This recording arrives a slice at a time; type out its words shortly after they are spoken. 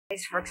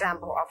for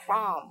example, a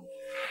farm.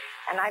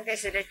 And I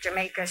visited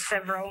Jamaica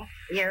several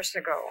years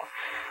ago.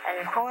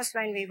 And of course,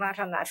 when we went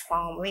on that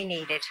farm, we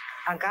needed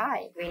a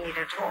guide. We needed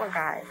a tour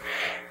guide.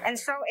 And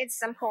so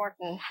it's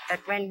important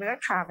that when we're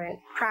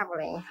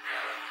traveling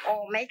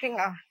or making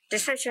a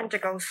decision to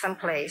go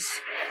someplace,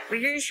 we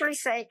usually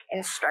seek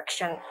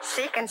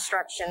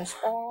instructions,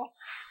 or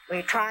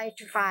we try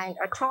to find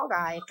a tour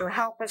guide to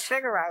help us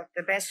figure out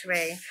the best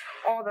way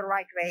or the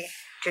right way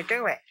to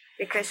do it,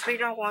 because we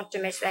don't want to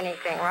miss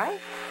anything, right?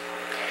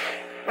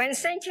 When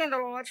thanking the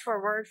Lord for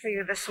a word for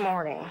you this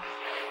morning,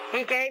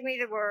 He gave me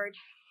the word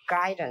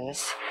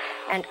guidance,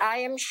 and I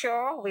am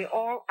sure we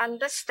all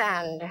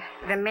understand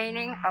the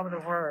meaning of the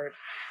word,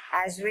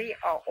 as we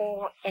are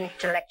all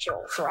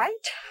intellectuals,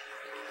 right?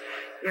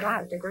 You don't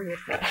have to agree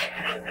with me.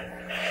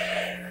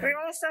 We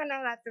also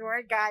know that the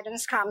word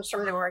guidance comes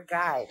from the word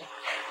guide.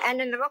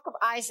 And in the book of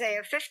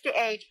Isaiah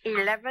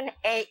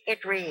 58:11a,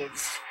 it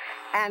reads,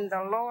 "And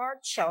the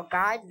Lord shall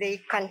guide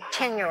thee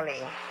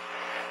continually."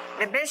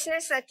 The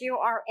business that you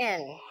are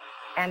in,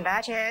 and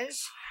that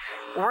is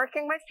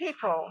working with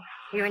people,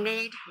 you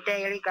need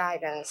daily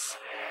guidance.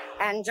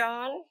 And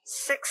John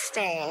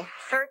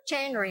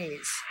 16:13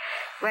 reads,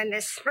 "When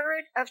the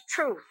Spirit of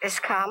truth is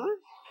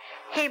come,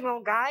 He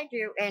will guide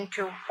you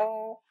into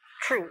all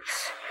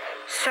truths,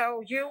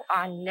 so you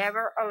are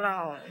never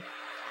alone."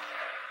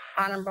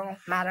 Honorable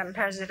Madam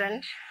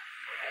President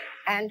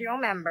and your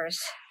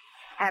members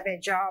have a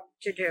job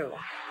to do,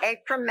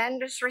 a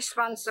tremendous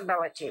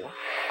responsibility,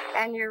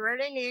 and you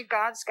really need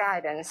God's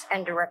guidance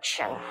and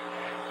direction.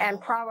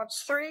 And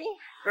Proverbs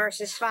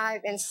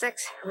 3:5 and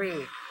 6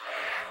 read,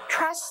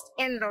 "Trust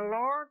in the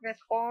Lord with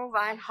all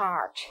thine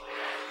heart,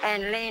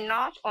 and lean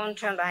not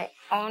unto thy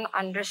own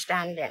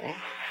understanding.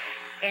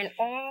 In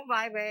all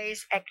thy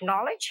ways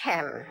acknowledge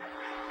Him,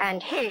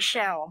 and He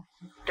shall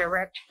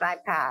direct thy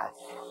path."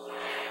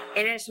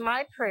 It is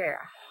my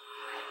prayer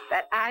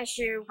that as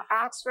you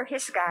ask for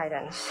His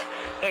guidance,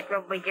 it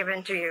will be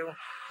given to you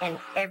in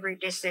every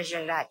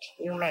decision that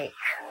you make.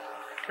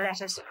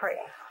 Let us pray.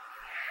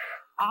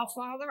 Our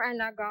Father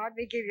and our God,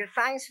 we give you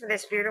thanks for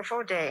this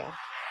beautiful day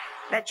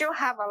that you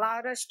have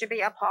allowed us to be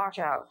a part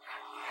of.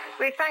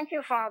 We thank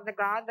you, Father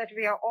God, that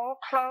we are all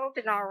clothed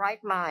in our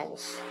right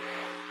minds.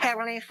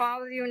 Heavenly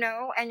Father, you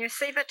know and you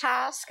see the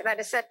task that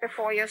is set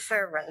before your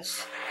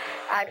servants.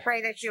 I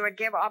pray that you would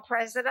give our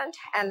president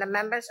and the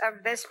members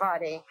of this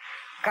body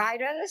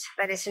guidance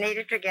that is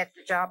needed to get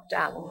the job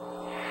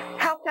done.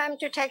 Help them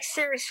to take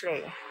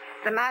seriously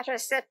the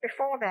matters set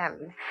before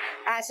them,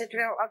 as it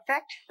will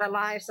affect the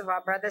lives of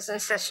our brothers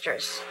and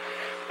sisters.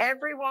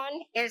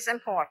 Everyone is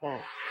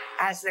important,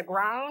 as the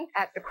ground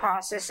at the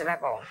cross is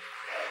level.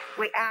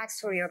 We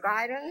ask for your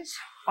guidance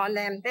on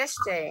them this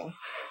day.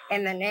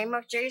 In the name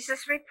of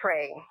Jesus we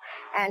pray,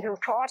 and who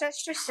taught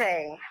us to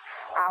say,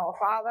 "Our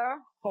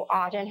Father, who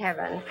art in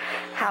heaven,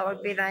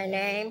 hallowed be thy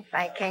name,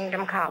 thy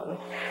kingdom come.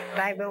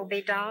 Thy will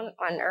be done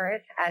on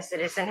earth as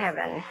it is in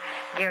heaven.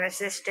 Give us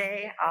this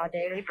day our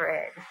daily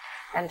bread,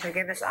 and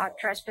forgive us our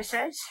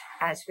trespasses,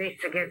 as we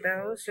forgive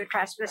those who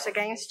trespass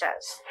against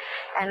us.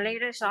 And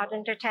lead us not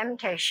into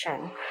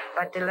temptation,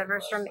 but deliver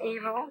us from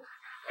evil.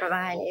 For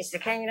thine is the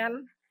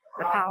kingdom,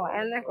 the power,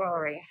 and the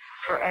glory,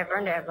 forever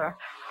and ever.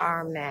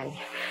 Amen."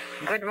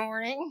 Good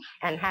morning,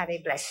 and have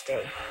a blessed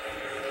day.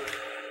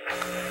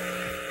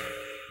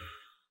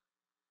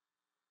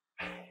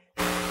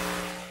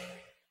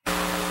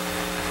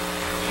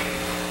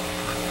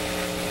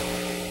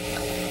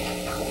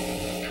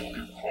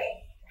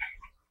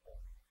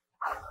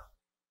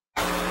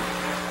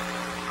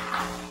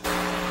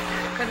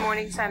 Good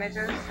morning,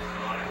 Senators.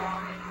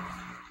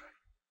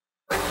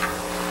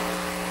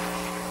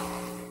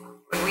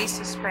 When we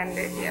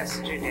suspended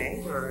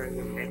yesterday, we were in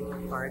the middle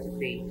of our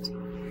debate,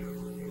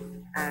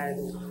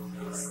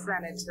 and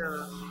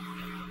Senator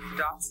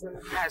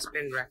Dotson has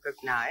been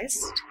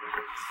recognized.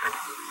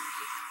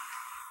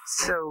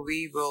 So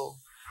we will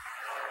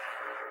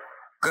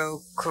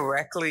go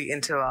correctly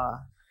into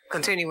a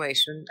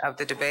continuation of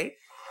the debate,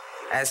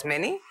 as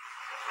many.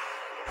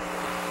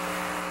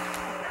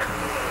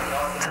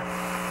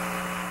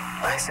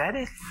 I said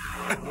it.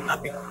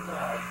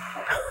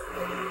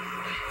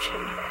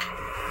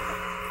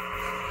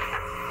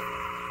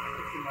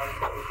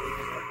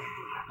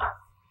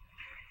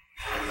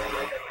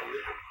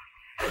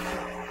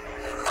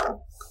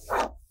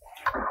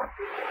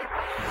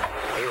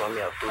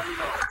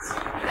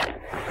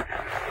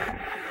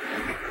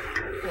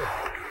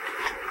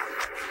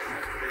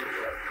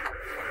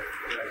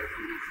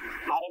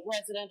 Madam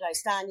President, I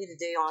stand here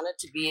today honored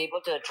to be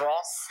able to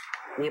address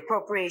the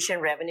Appropriation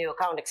Revenue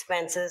Account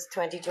Expenses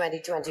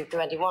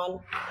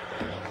 2020-2021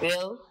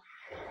 bill,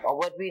 or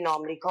what we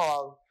normally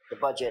call the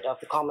budget of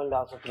the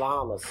Commonwealth of the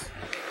Bahamas.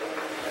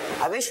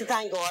 I wish to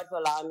thank God for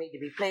allowing me to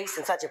be placed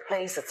in such a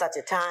place at such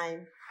a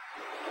time.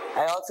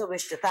 I also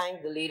wish to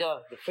thank the leader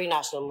of the Free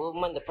National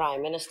Movement, the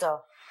Prime Minister,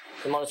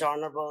 the Most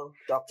Honorable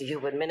Dr.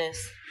 Hubert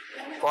Minnis,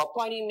 for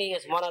appointing me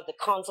as one of the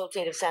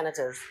consultative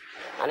senators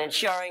and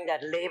ensuring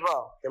that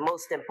labor, the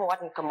most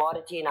important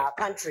commodity in our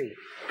country,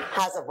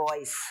 has a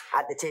voice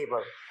at the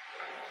table.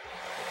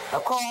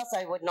 Of course,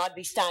 I would not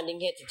be standing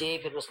here today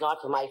if it was not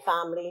for my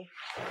family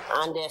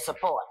and their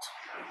support.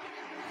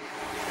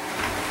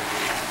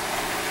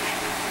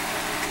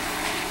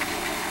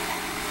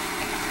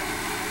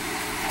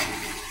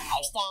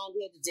 I stand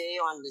here today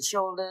on the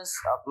shoulders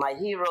of my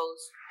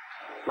heroes,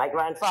 my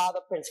grandfather,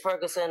 Prince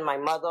Ferguson, my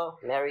mother,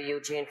 Mary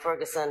Eugene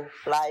Ferguson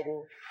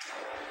Blyden,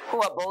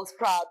 who are both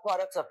proud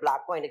products of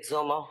Black Point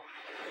Exuma.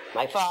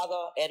 My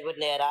father, Edward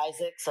Ned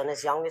Isaacs, and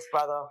his youngest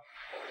brother,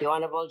 the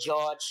Honorable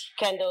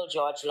Kendall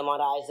George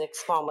Lamont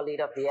Isaacs, former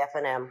leader of the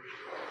FNM,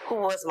 who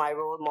was my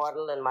role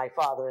model and my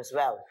father as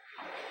well.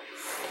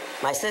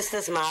 My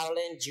sisters,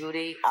 Marilyn,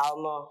 Judy,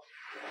 Alma,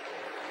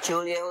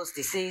 Julia, who's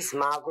deceased,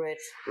 Margaret,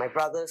 my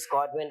brothers,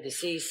 Godwin,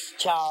 deceased,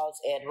 Charles,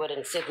 Edward,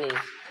 and Sydney,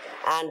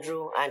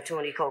 Andrew, and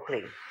Tony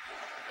Coakley.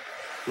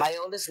 My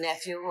oldest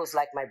nephew, who's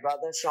like my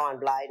brother, Sean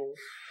Blyden.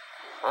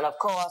 And of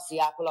course, the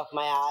apple of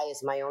my eye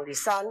is my only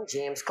son,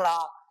 James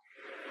Clark,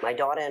 my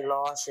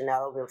daughter-in-law,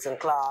 Chanel Wilson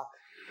Clark,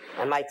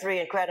 and my three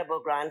incredible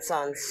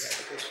grandsons,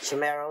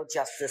 Shamero,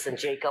 Justice, and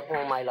Jacob,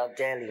 whom I love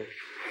dearly.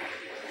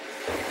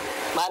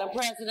 Madam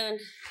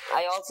President,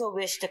 I also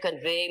wish to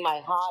convey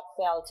my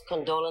heartfelt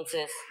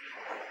condolences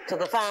to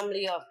the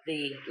family of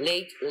the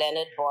late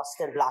Leonard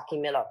Boston Blackie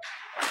Miller,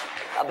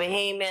 a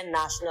Bahamian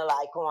national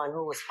icon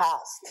who was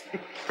passed.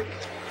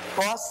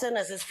 Boston,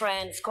 as his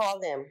friends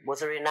called him,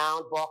 was a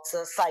renowned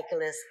boxer,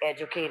 cyclist,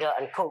 educator,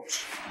 and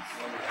coach.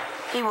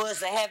 He was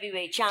the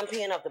heavyweight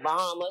champion of the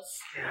Bahamas,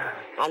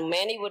 and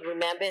many would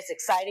remember his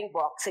exciting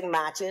boxing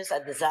matches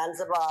at the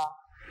Zanzibar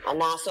and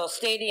Nassau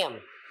Stadium,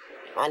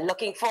 and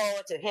looking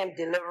forward to him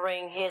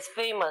delivering his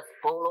famous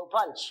polo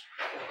punch.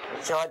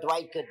 I'm sure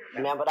Dwight could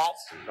remember that.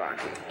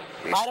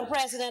 Madam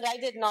President, I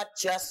did not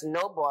just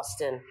know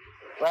Boston,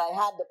 but I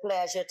had the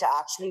pleasure to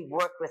actually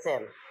work with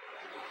him.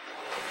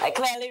 I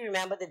clearly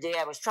remember the day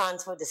I was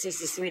transferred to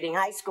C.C. Sweeting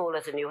High School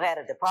as a new head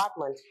of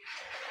department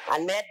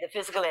and met the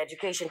physical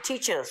education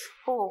teachers,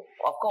 who,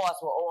 of course,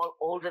 were all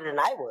older than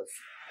I was.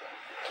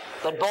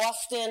 But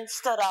Boston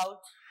stood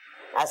out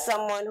as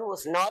someone who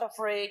was not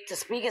afraid to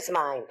speak his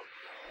mind,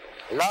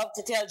 loved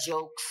to tell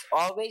jokes,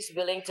 always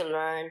willing to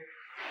learn,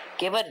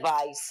 give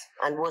advice,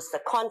 and was the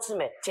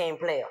consummate team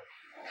player.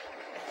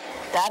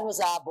 That was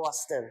our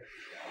Boston,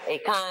 a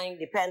kind,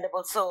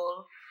 dependable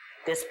soul,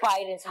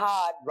 despite his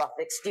hard, rough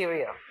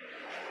exterior.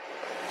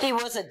 He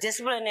was a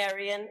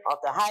disciplinarian of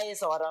the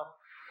highest order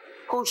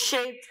who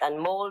shaped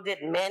and molded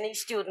many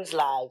students'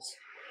 lives,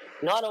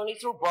 not only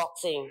through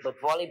boxing,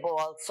 but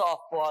volleyball,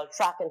 softball,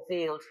 track and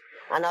field,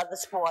 and other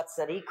sports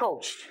that he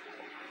coached.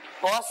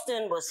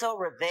 Boston was so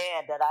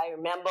revered that I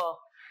remember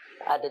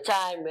at the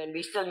time when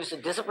we still used to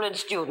discipline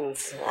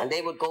students, and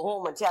they would go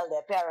home and tell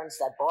their parents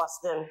that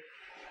Boston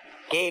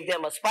gave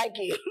them a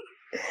spiky,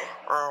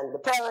 and the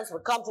parents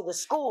would come to the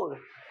school,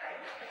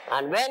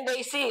 and when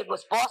they see it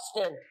was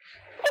Boston,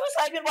 it was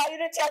like, why you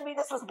didn't tell me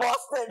this was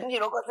Boston?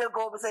 Because they'll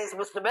go and say it's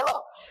Mr. Miller.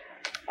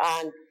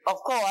 And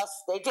of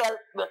course, they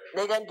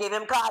then give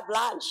him carte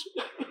blanche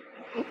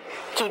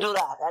to do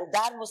that. And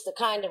that was the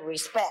kind of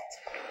respect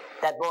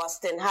that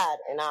Boston had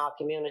in our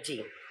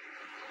community.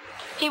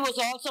 He was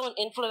also an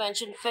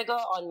influential figure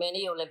on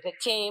many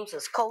Olympic teams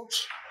as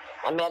coach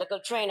and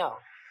medical trainer.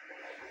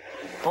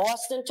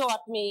 Boston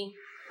taught me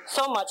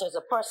so much as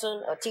a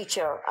person, a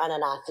teacher, and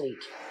an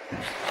athlete.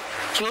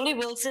 Julie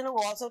Wilson,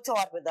 who also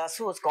taught with us,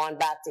 who has gone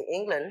back to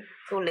England,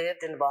 who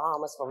lived in the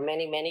Bahamas for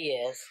many, many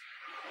years,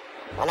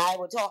 and I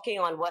were talking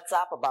on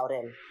WhatsApp about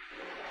him.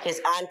 His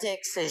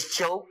antics, his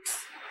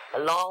jokes,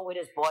 along with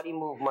his body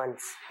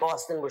movements.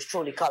 Boston was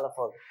truly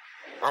colorful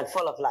and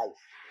full of life.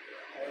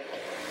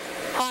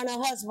 Her and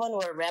her husband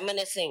were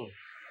reminiscing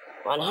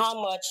on how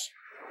much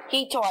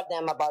he taught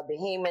them about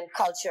Bahamian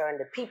culture and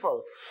the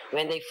people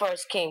when they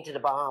first came to the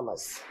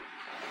Bahamas.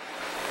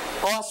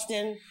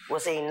 Boston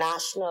was a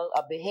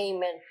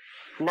Bahamian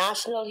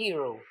national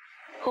hero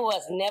who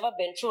has never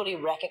been truly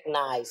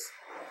recognized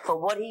for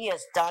what he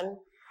has done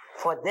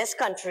for this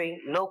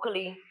country,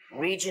 locally,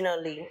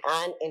 regionally,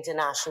 and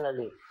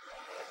internationally.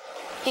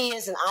 He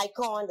is an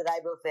icon that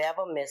I will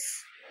forever miss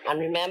and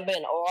remember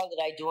in all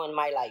that I do in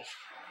my life.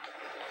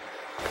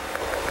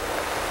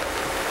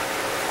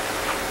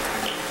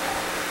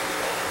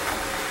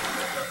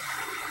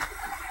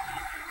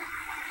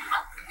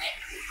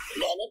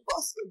 Leonard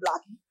Boston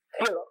Blackie.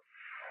 A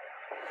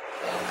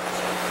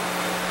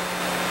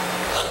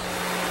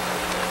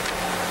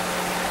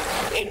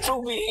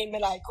true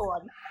Bahamian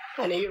icon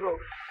and a hero.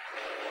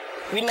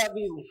 We love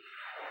you,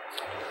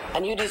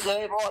 and you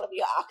deserve all of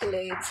your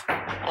accolades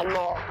and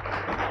more.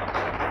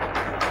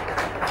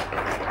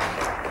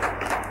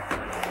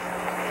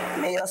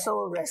 May your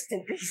soul rest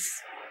in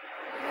peace.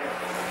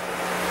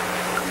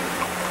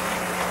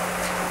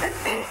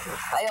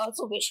 I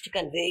also wish to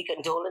convey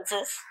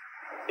condolences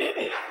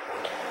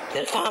to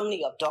the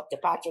family of Dr.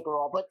 Patrick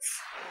Roberts,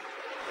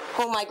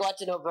 whom I got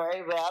to know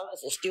very well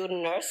as a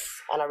student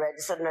nurse and a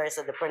registered nurse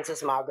at the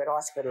Princess Margaret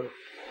Hospital.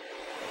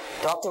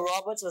 Dr.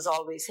 Roberts was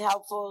always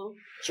helpful,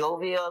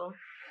 jovial,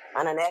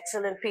 and an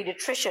excellent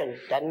pediatrician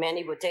that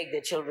many would take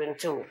their children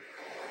to.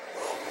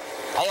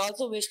 I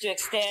also wish to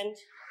extend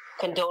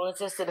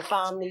condolences to the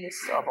families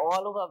of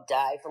all who have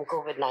died from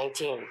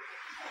COVID-19.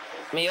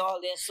 May all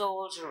their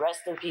souls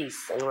rest in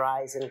peace and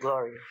rise in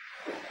glory.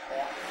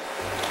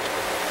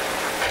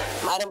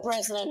 Madam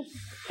President,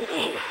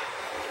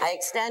 I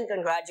extend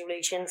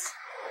congratulations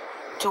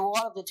to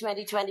all of the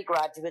 2020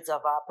 graduates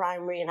of our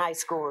primary and high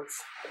schools,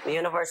 the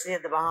University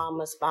of the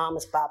Bahamas,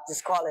 Bahamas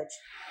Baptist College,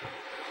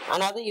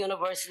 and other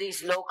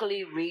universities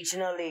locally,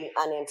 regionally,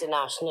 and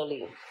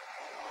internationally.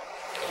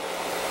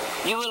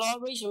 You will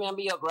always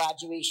remember your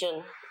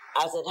graduation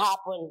as it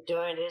happened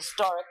during the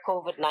historic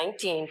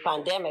COVID-19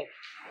 pandemic,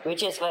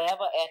 which is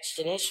forever etched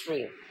in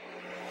history.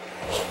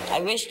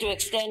 I wish to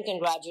extend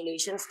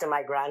congratulations to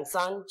my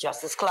grandson,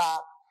 Justice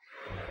Clark,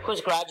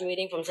 who's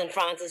graduating from St.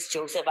 Francis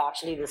Joseph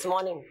actually this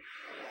morning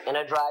in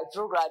a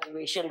drive-through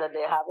graduation that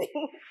they're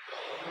having.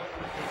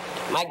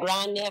 My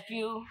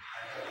grandnephew,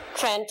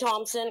 Trent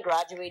Thompson,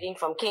 graduating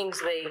from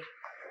Kingsway,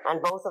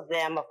 and both of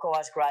them, of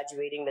course,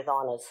 graduating with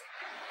honors.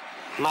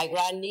 My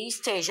grandniece,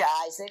 Tasia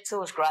Isaacs,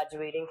 who is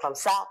graduating from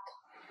SAC.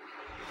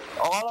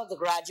 All of the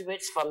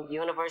graduates from the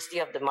University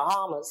of the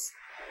Bahamas,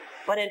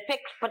 but in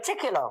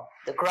particular,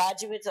 the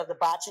graduates of the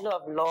Bachelor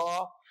of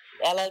Law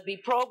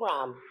LLB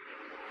program,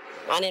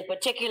 and in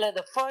particular,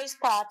 the first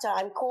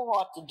part-time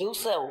cohort to do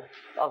so,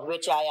 of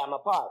which I am a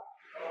part.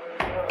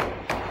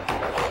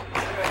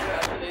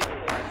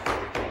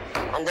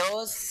 And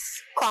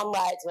those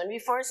comrades, when we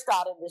first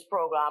started this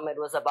program, it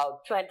was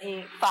about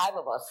 25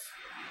 of us.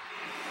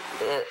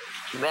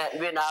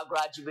 We're now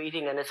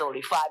graduating and it's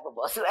only 5 of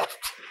us left.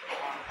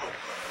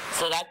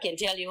 So that can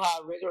tell you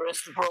how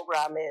rigorous the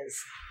program is.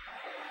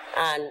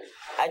 And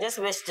I just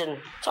wish to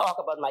talk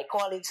about my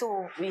colleagues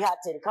who we had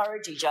to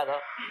encourage each other.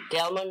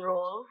 Delman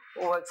Roll,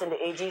 who works in the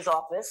AG's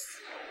office,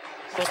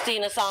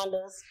 Christina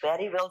Saunders,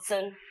 Betty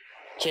Wilson,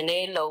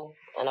 Janae Lowe,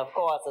 and of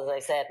course, as I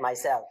said,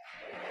 myself.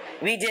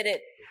 We did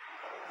it.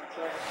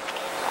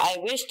 I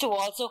wish to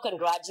also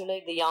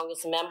congratulate the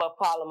youngest member of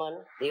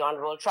Parliament, the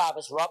Honorable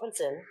Travis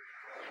Robinson,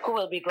 who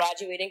will be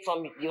graduating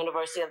from the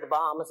University of the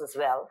Bahamas as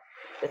well,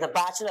 with a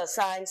Bachelor of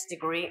Science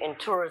degree in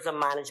Tourism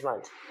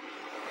Management.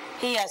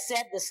 He has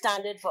set the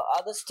standard for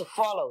others to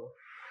follow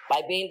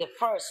by being the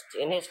first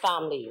in his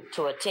family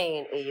to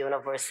attain a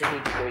university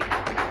degree.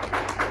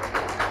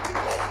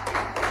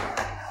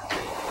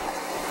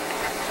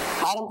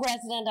 Madam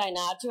President, I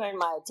now turn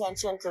my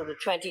attention to the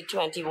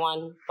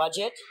 2021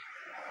 budget.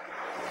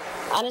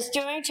 And it's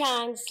during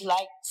times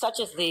like such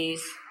as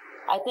these,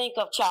 I think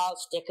of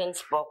Charles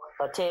Dickens' book,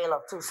 A Tale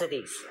of Two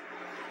Cities,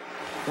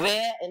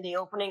 where in the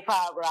opening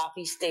paragraph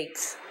he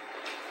states,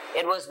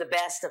 "It was the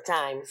best of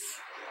times.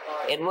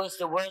 It was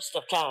the worst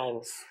of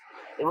times.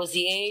 It was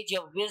the age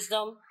of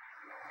wisdom.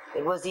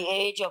 It was the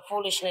age of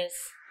foolishness.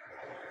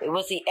 It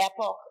was the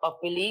epoch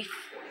of belief.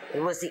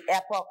 It was the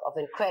epoch of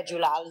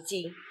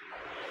incredulity.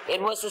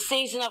 It was the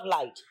season of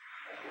light.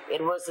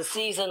 It was the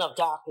season of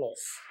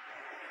darkness.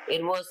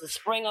 It was the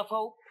spring of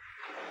hope.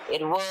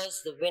 It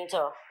was the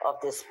winter of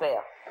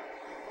despair."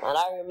 And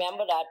I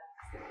remember that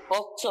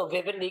book so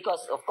vividly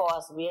because, of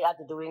course, we had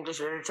to do English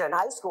literature in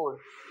high school.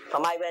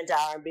 I went to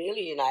R.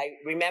 Bailey, and I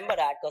remember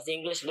that because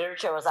English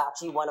literature was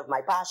actually one of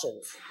my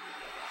passions.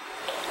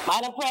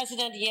 Madam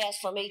President, yes,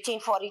 from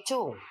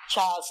 1842,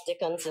 Charles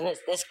Dickens, in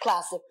this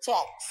classic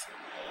text,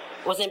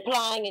 was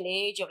implying an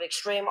age of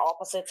extreme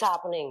opposites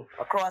happening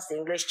across the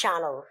English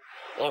Channel,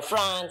 in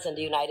France and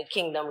the United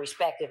Kingdom,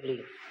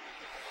 respectively.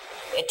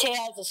 It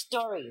tells a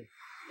story,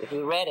 if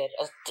you read it,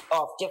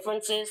 of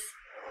differences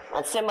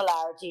and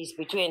similarities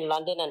between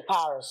London and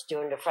Paris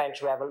during the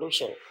French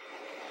Revolution.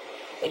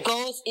 It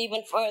goes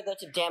even further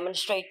to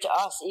demonstrate to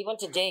us, even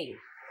today,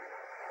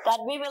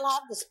 that we will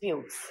have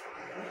disputes,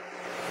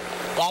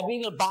 that we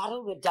will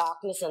battle with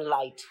darkness and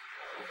light,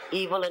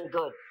 evil and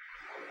good,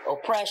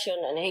 oppression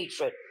and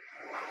hatred,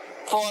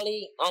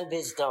 folly and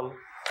wisdom,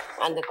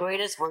 and the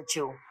greatest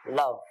virtue,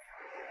 love.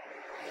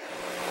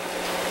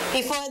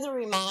 He further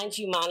reminds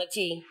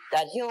humanity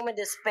that human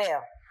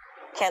despair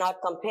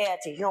cannot compare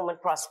to human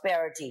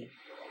prosperity,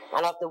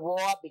 and of the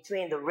war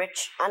between the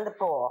rich and the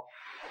poor,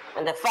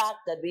 and the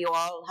fact that we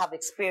all have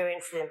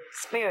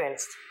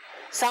experienced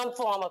some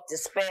form of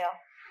despair,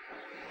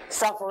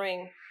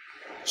 suffering,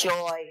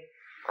 joy,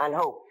 and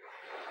hope.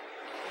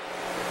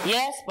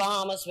 Yes,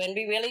 Bahamas, when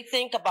we really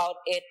think about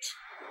it,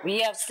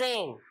 we have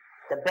seen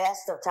the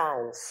best of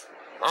times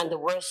and the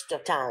worst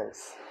of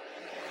times.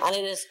 And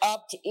it is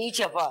up to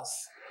each of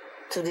us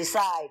to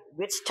decide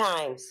which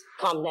times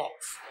come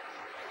next.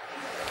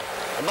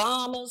 The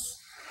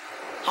Bahamas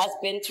has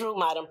been through,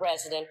 Madam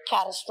President,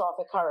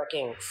 catastrophic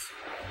hurricanes,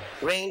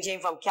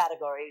 ranging from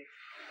category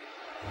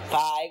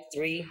 5,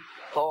 3,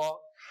 4.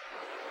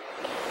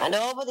 And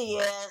over the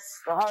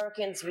years, the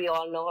hurricanes we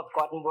all know have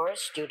gotten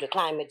worse due to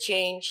climate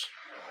change.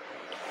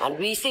 And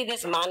we see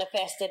this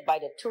manifested by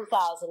the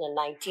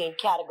 2019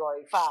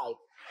 category 5,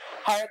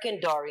 Hurricane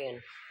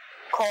Dorian,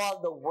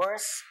 called the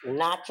worst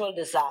natural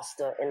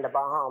disaster in the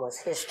Bahamas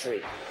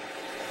history.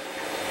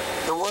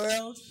 The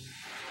world,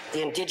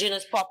 the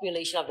indigenous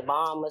population of the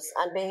Bahamas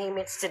and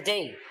Bahamians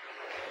today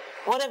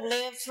would have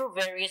lived through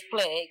various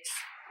plagues,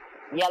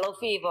 yellow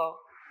fever,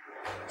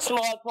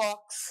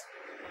 smallpox,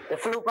 the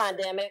flu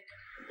pandemic,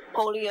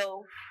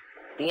 polio,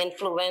 the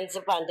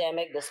influenza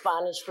pandemic, the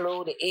Spanish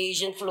flu, the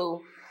Asian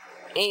flu,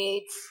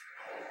 AIDS,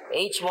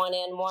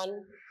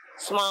 H1N1,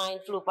 swine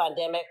flu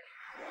pandemic,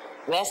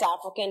 West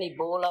African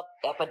Ebola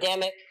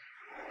epidemic,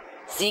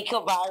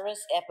 Zika virus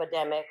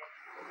epidemic,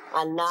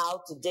 and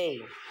now today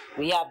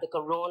we have the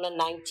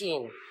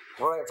Corona-19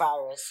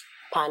 virus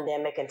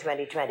pandemic in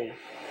 2020.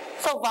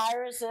 So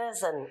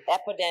viruses and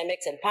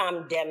epidemics and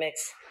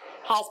pandemics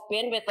has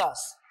been with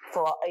us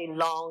for a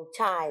long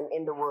time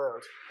in the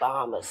world,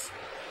 Bahamas.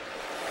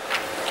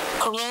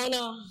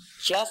 Corona,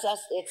 just as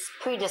its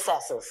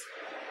predecessors,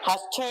 has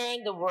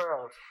turned the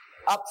world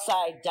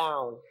upside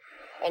down,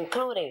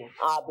 including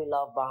our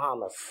beloved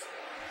Bahamas.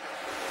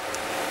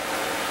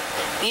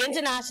 The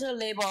International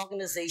Labour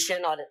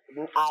Organization, or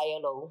the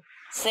ILO,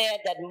 said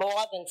that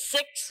more than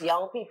 6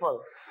 young people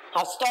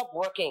have stopped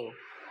working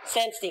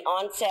since the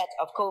onset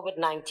of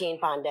COVID-19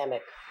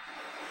 pandemic,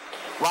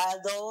 while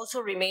those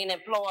who remain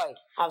employed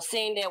have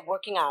seen their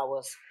working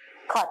hours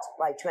cut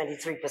by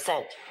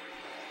 23%.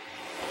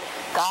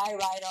 Guy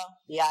Ryder,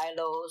 the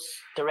ILO's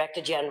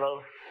Director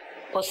General,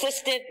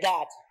 persisted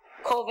that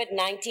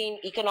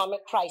COVID-19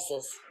 economic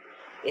crisis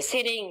is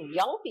hitting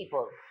young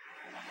people,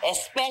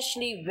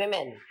 especially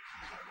women,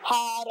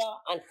 harder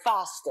and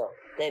faster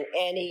than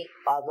any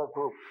other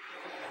group.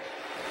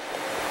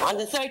 On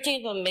the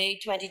 13th of May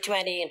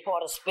 2020 in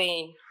Port of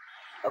Spain,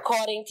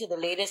 according to the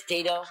latest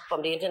data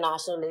from the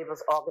International Labour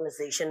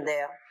Organization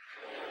there,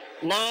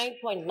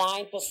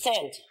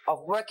 9.9% of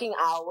working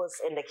hours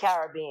in the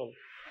Caribbean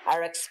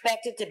are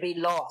expected to be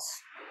lost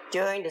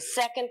during the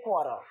second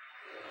quarter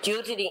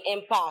due to the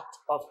impact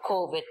of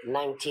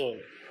COVID-19.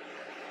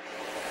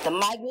 The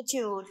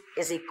magnitude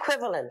is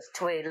equivalent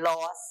to a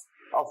loss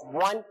of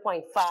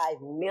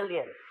 1.5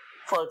 million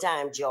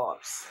full-time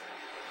jobs.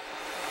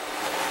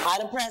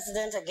 Madam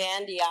President,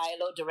 again, the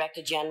ILO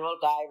Director General,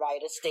 Guy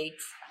Ryder,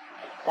 states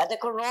that the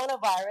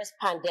coronavirus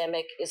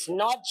pandemic is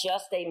not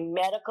just a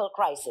medical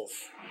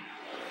crisis,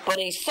 but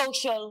a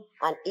social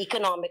and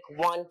economic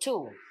one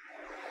too.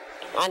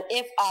 And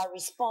if our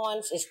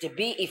response is to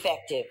be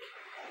effective,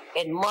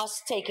 it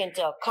must take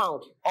into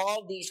account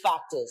all these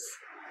factors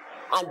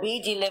and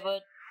be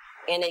delivered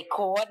in a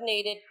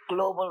coordinated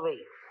global way.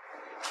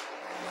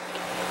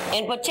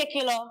 In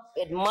particular,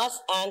 it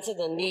must answer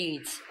the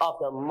needs of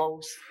the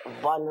most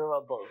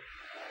vulnerable.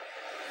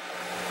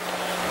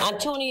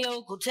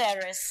 Antonio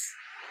Guterres,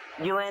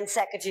 UN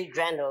Secretary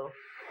General,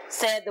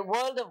 said the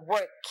world of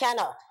work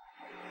cannot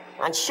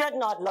and should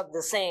not look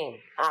the same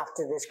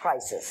after this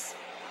crisis.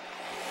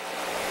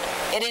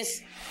 It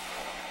is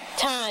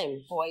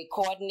time for a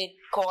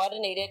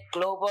coordinated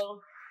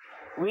global,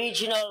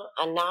 regional,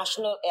 and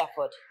national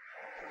effort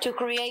to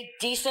create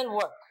decent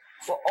work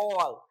for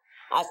all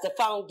as the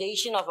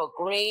foundation of a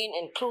green,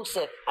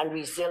 inclusive, and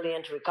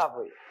resilient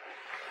recovery.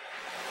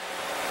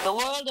 The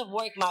world of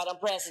work, Madam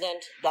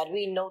President, that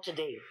we know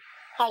today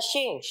has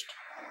changed.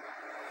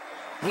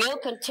 We'll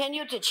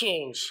continue to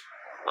change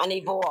and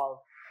evolve,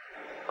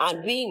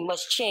 and we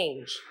must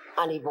change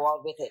and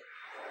evolve with it,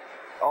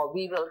 or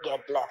we will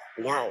get left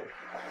behind.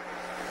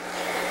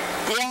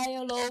 The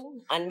ILO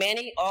and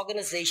many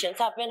organizations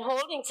have been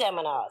holding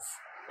seminars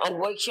and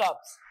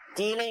workshops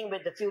dealing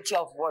with the future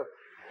of work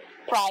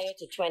prior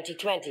to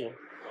 2020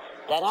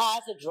 that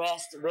has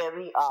addressed where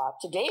we are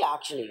today,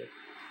 actually.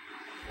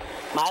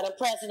 Madam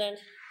President,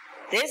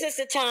 this is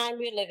the time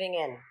we're living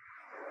in,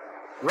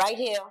 right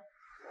here,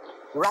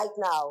 right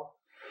now,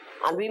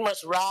 and we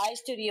must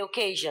rise to the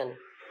occasion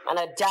and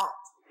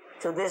adapt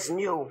to this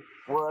new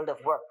world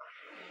of work.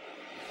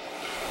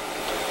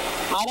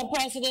 Madam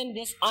President,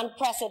 this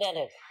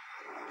unprecedented,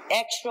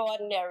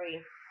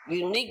 extraordinary,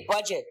 unique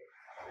budget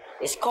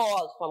is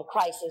called from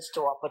crisis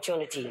to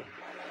opportunity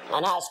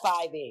and has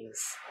 5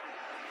 aims: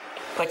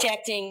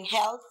 protecting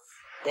health,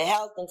 the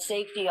health and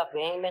safety of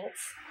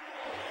Bahamians,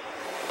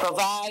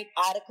 provide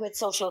adequate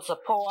social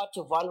support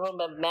to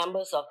vulnerable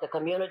members of the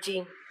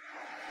community,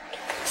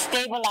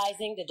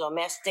 stabilizing the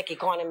domestic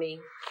economy,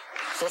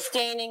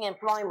 sustaining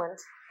employment,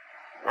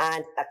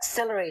 and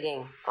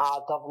accelerating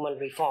our government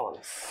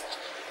reforms.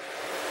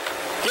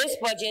 This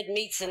budget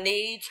meets the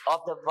needs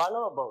of the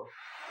vulnerable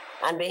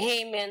and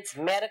Bahamians'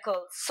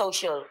 medical,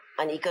 social,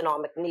 and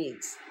economic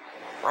needs.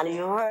 And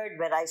you heard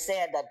what I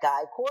said that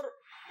Guy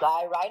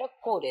Ryder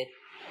quoted.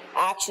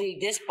 Actually,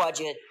 this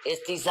budget is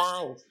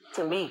designed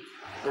to meet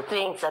the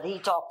things that he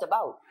talked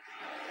about.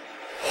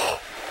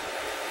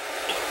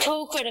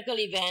 2 critical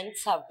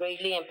events have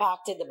greatly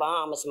impacted the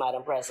Bahamas,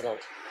 Madam President.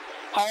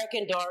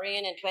 Hurricane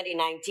Dorian in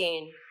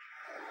 2019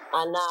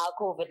 and now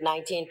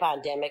COVID-19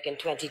 pandemic in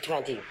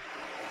 2020.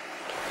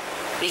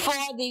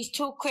 Before these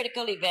 2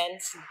 critical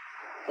events,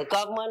 the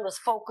government was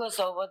focused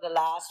over the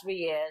last 3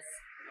 years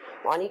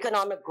on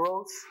economic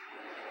growth,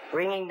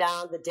 bringing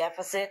down the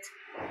deficit,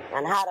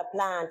 and had a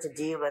plan to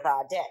deal with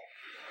our debt.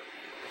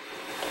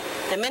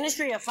 The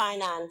Ministry of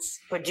Finance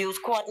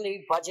produced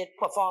quarterly budget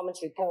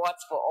performance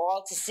reports for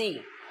all to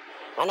see,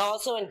 and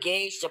also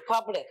engaged the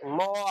public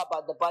more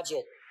about the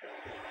budget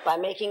by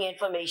making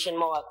information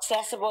more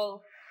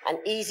accessible and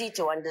easy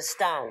to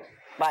understand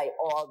by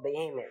all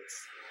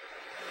Bahamians.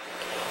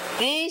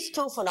 These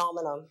two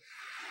phenomena,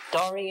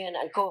 Dorian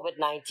and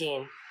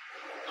COVID-19,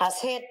 has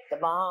hit the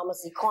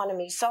Bahamas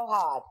economy so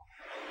hard,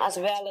 as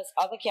well as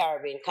other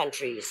Caribbean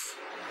countries,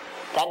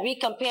 that we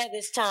compare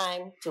this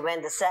time to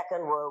when the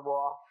Second World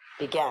War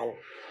began,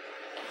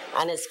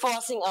 and is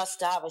forcing us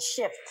to have a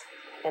shift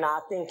in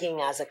our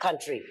thinking as a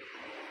country.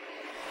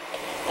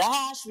 The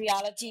harsh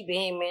reality,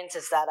 Bahamians,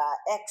 is that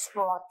our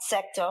export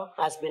sector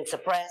has been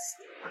suppressed,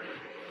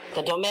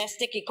 the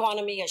domestic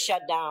economy has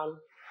shut down,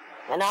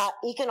 and our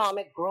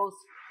economic growth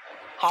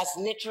has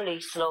literally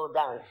slowed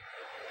down.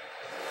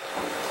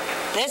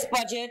 This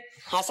budget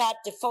has had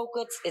to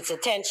focus its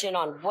attention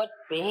on what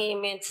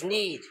Bahamians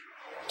need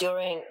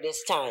during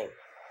this time.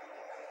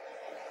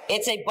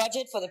 It's a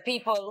budget for the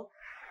people,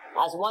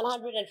 as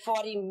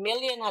 $140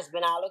 million has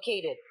been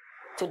allocated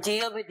to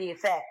deal with the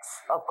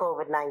effects of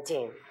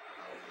COVID-19,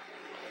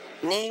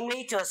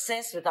 namely to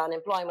assist with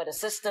unemployment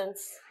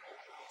assistance,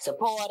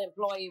 support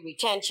employee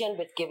retention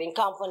with giving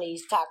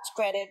companies tax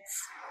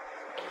credits,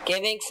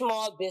 giving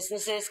small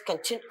businesses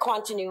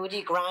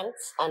continuity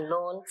grants and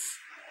loans,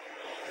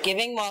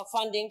 giving more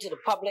funding to the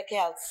public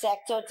health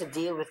sector to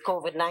deal with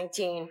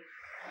COVID-19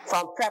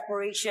 from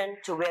preparation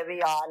to where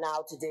we are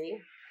now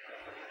today,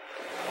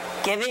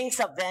 giving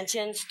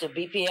subventions to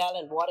BPL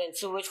and water and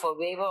sewage for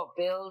waiver of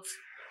bills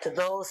to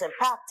those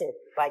impacted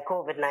by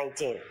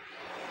COVID-19.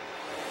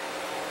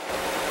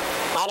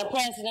 Madam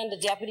President, the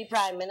Deputy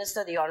Prime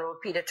Minister, the Honorable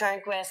Peter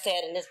Turnquest,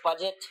 said in his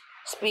budget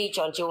speech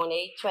on June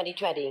 8,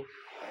 2020,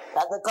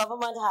 that the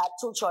government had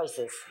two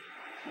choices.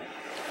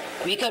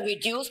 We could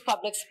reduce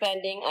public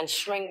spending and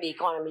shrink the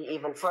economy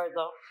even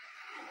further,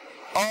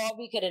 or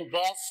we could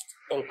invest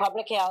in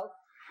public health,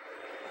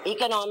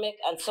 economic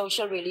and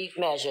social relief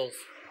measures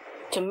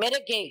to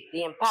mitigate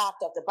the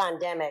impact of the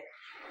pandemic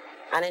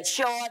and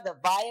ensure the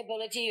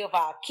viability of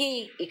our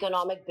key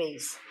economic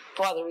base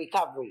for the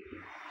recovery.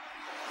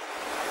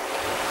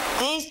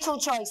 These two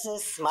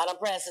choices, Madam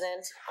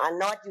President, are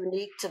not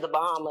unique to the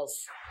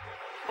Bahamas,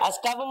 as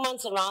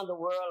governments around the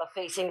world are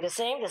facing the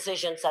same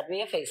decisions that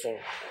we are facing.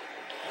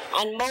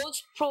 And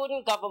most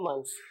prudent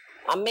governments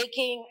are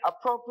making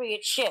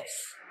appropriate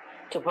shifts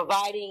to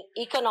providing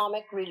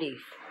economic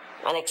relief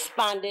and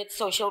expanded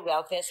social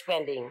welfare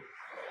spending,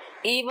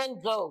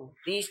 even though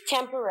these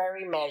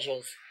temporary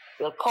measures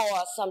will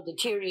cause some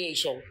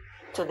deterioration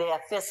to their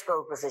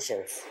fiscal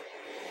positions.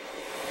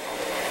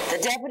 The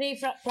Deputy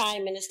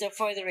Prime Minister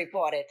further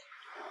reported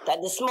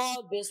that the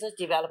Small Business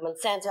Development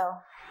Center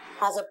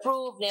has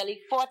approved nearly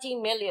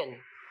 $40 million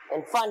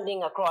in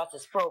funding across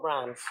its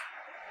programs,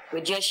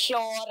 with just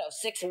short of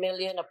 $6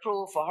 million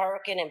approved for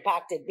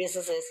hurricane-impacted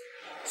businesses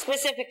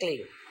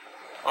specifically,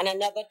 and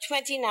another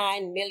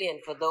 $29 million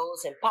for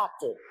those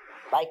impacted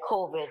by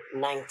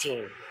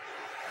COVID-19.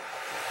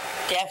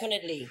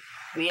 Definitely,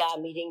 we are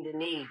meeting the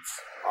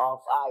needs of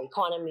our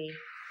economy,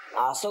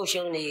 our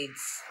social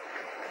needs,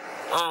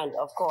 and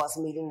of course,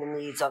 meeting the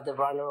needs of the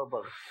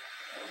vulnerable.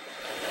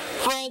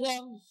 Further,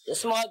 the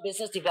Small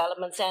Business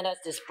Development Center has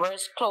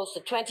disbursed close to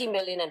 $20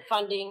 million in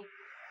funding,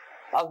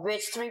 of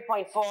which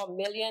 $3.4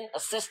 million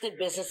assisted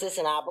businesses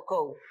in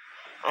Abaco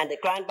and the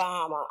Grand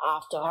Bahama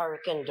after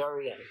Hurricane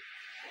Dorian,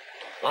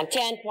 and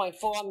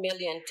 $10.4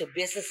 million to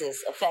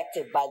businesses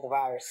affected by the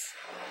virus.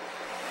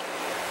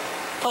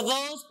 For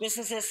those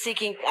businesses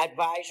seeking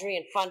advisory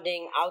and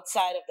funding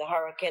outside of the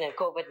hurricane and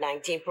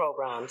COVID-19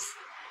 programs,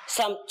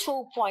 some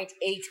 $2.8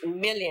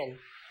 million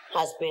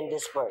has been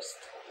disbursed.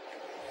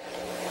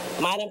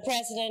 Madam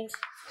President,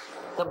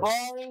 the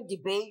borrowing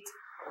debate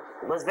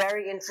was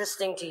very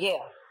interesting to hear.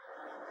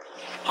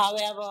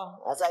 However,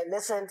 as I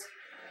listened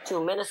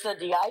to Minister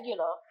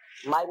Diagula,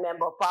 my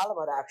member of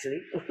Parliament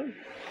actually,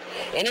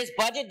 in his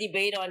budget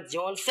debate on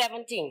June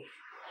 17th,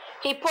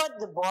 he put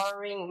the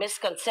borrowing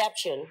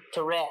misconception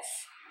to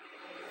rest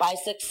by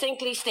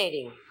succinctly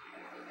stating,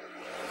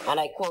 and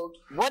I quote,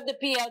 "What the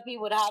PLP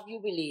would have you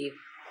believe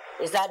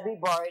is that we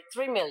borrowed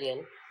 $3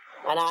 million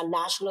and our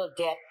national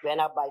debt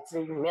went up by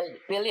 $3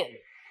 billion.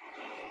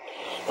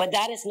 But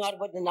that is not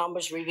what the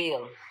numbers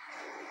reveal.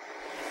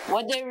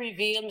 What they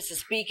reveal, Mr.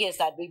 Speaker, is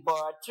that we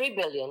borrowed $3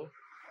 billion,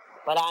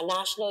 but our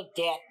national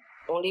debt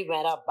only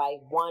went up by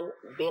 $1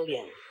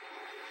 billion.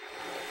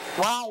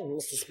 Why,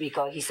 Mr.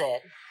 Speaker, he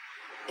said,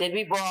 did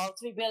we borrow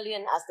 $3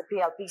 billion as the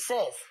PLP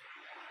says,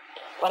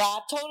 but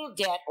our total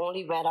debt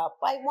only went up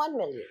by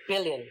 $1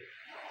 billion?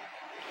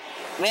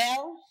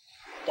 Well,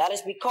 that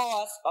is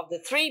because of the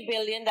 $3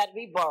 billion that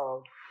we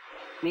borrowed,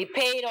 we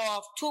paid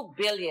off $2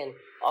 billion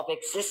of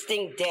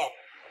existing debt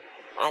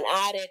and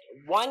added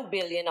 $1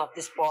 billion of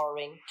this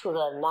borrowing to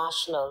the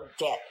national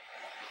debt.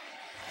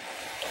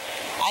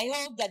 I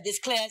hope that this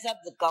clears up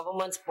the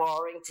government's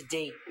borrowing to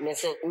date,"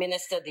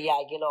 Minister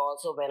Diagula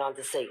also went on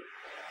to say.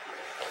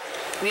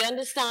 "We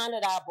understand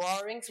that our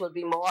borrowings will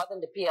be more than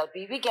the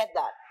PLP. We get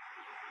that.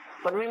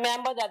 But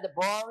remember that the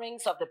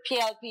borrowings of the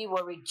PLP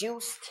were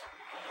reduced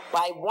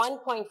by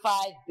 $1.5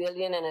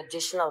 billion in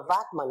additional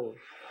VAT money.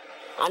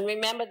 And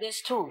remember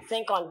this too,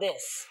 think on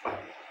this.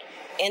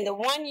 In the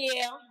 1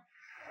 year,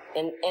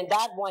 in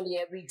that 1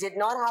 year, we did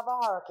not have a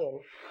hurricane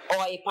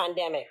or a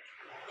pandemic.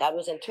 That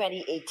was in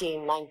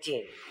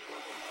 2018-19.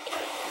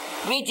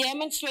 We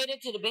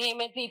demonstrated to the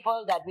Bahamian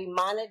people that we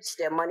managed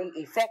their money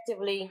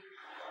effectively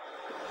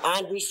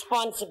and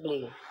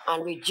responsibly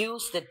and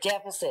reduced the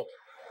deficit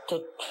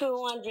to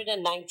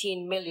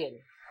 $219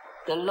 million,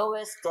 the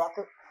lowest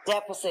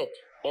deficit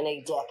in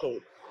a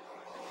decade.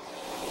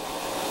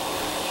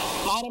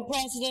 Madam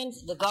President,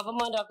 the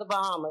government of the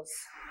Bahamas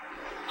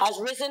has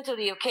risen to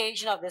the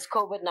occasion of this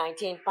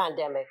COVID-19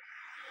 pandemic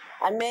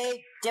and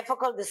made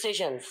difficult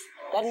decisions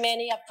that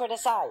many have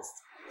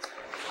criticized.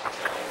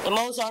 The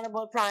Most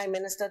Honorable Prime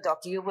Minister,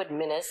 Dr. Hubert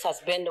Minnis,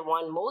 has been the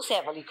one most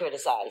heavily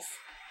criticized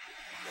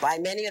by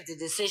many of the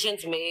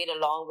decisions made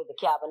along with the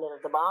Cabinet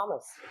of the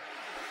Bahamas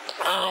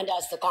and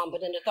as the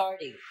competent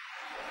authority.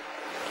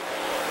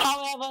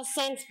 However,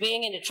 since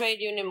being in the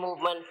trade union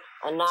movement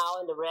and now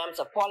in the realms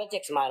of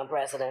politics, Madam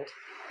President,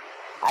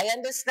 I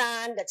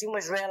understand that you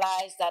must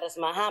realize that, as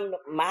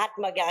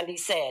Mahatma Gandhi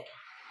said,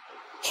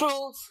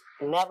 truth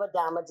never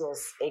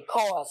damages a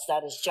cause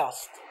that is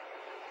just.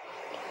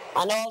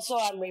 And also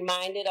I'm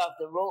reminded of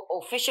the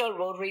official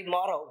Rotary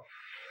motto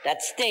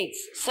that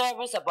states,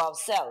 service above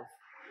self,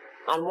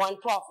 and one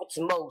profits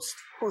most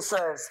who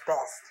serves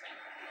best.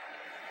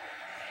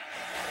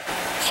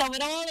 So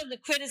with all of the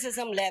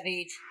criticism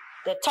levied,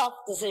 the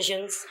tough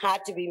decisions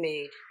had to be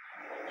made.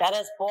 That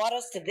has brought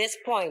us to this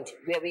point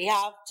where we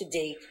have to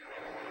date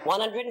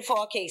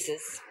 104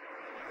 cases,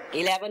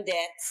 11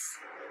 deaths,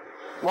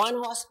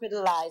 1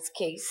 hospitalized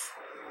case,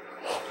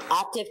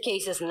 active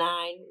cases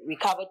 9,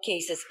 recovered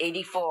cases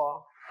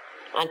 84,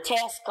 and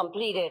tests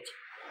completed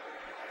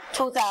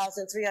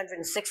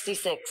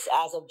 2,366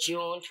 as of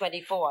June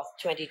 24th,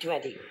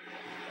 2020.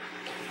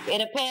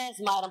 It appears,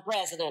 Madam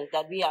President,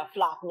 that we are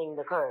flattening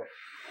the curve.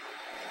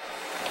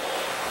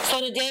 So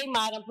today,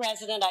 Madam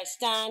President, I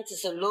stand to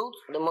salute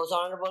the Most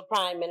Honorable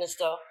Prime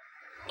Minister,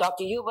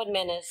 Dr. Hubert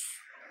Minnis,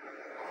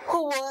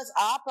 who was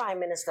our Prime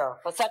Minister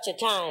for such a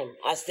time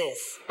as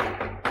this.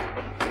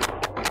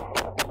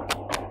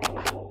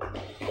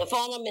 The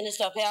former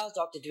Minister of Health,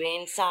 Dr.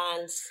 Dwayne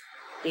Sands,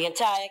 the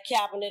entire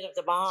Cabinet of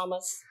the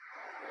Bahamas,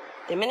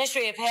 the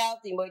Ministry of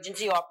Health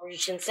Emergency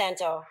Operations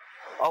Center,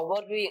 or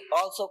what we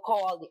also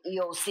call the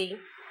EOC,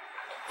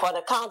 for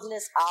the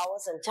countless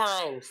hours and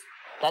times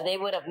that they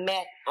would have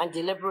met and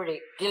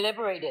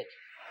deliberated,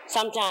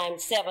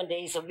 sometimes 7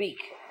 days a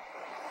week.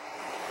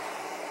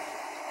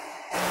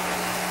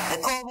 The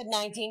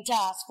COVID-19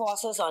 task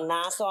forces on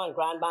Nassau and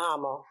Grand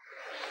Bahama,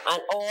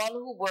 and all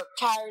who work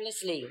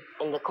tirelessly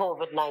in the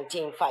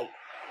COVID-19 fight.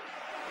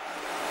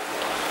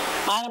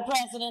 Madam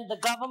President, the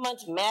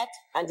government met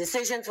and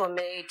decisions were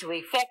made to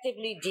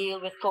effectively deal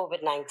with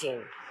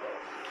COVID-19.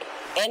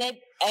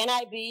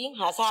 NIB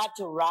has had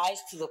to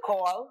rise to the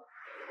call,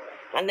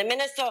 and the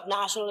Minister of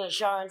National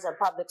Insurance and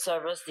Public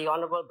Service, the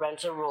Honorable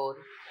Brenton Road,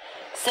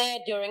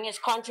 said during his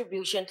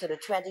contribution to the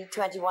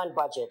 2021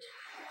 budget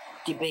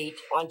debate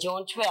on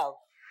June 12th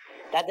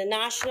that the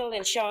National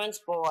Insurance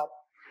Board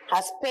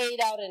has paid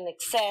out in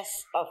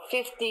excess of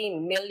 $50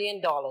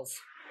 million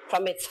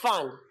from its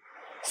fund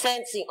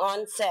since the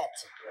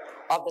onset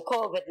of the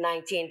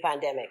COVID-19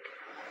 pandemic.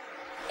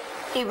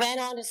 He went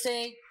on to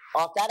say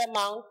of that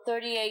amount,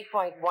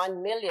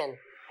 $38.1 million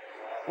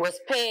was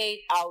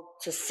paid out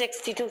to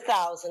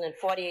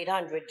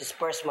 62,400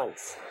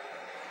 disbursements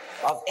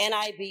of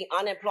NIB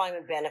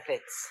unemployment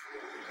benefits,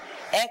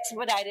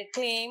 expedited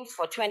claims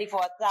for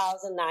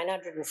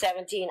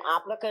 24,917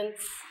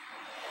 applicants.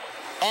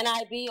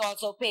 NIB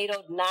also paid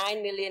out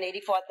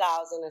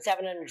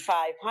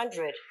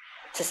 $9,084,705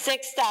 to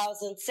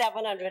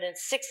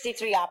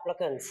 6,763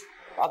 applicants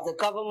of the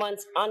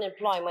government's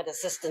unemployment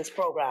assistance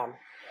program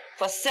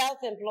for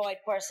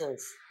self-employed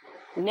persons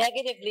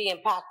negatively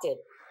impacted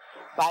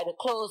by the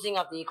closing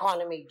of the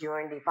economy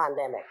during the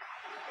pandemic.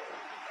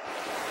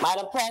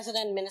 Madam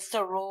President,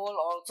 Minister Roll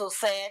also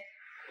said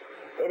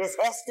it is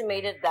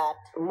estimated that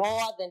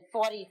more than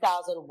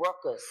 40,000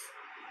 workers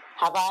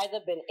have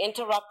either been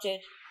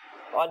interrupted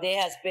or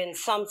there has been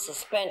some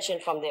suspension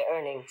from their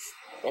earnings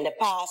in the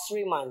past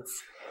 3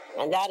 months,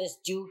 and that is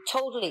due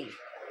totally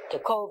to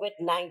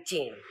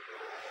COVID-19.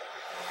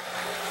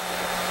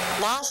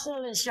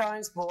 National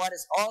Insurance Board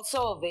is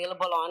also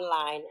available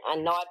online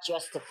and not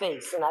just to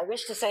face. And I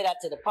wish to say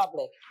that to the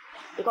public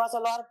because a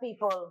lot of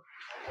people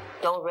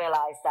don't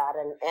realize that.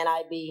 And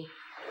NIB,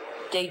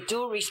 they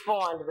do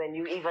respond when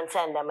you even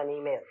send them an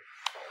email.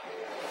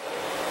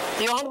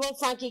 The Honorable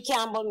Frankie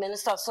Campbell,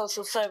 Minister of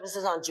Social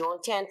Services, on June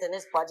 10th in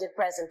his budget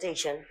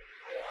presentation,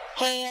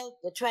 hailed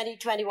the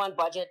 2021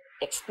 budget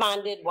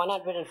expanded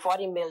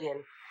 $140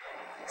 million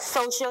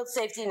social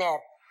safety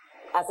net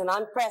as an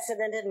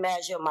unprecedented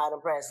measure,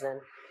 Madam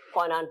President,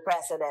 for an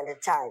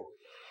unprecedented time.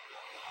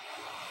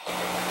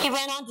 He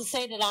went on to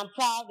say that I'm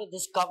proud that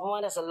this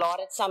government has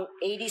allotted some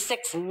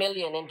 $86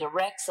 million in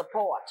direct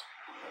support,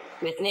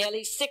 with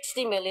nearly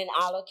 $60 million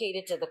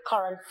allocated to the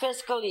current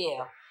fiscal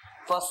year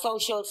for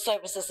social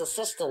services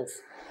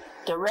assistance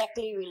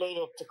directly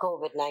related to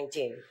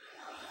COVID-19.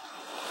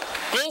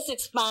 This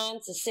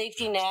expands the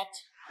safety net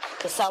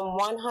to some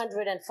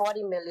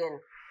 $140 million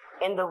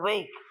in the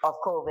wake of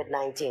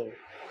COVID-19.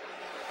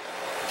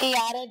 He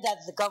added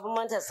that the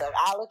government has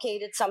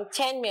allocated some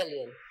 $10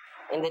 million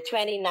in the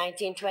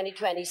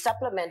 2019-2020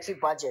 supplementary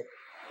budget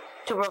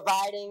to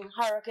providing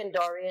Hurricane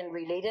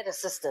Dorian-related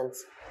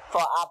assistance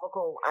for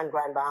Abaco and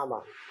Grand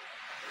Bahama.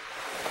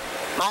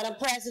 Madam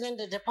President,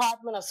 the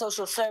Department of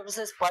Social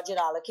Services budget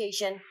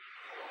allocation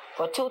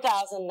for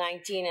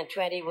 2019 and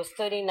 20 was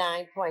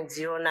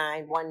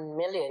 $39.091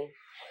 million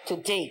to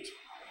date.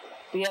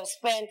 We have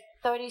spent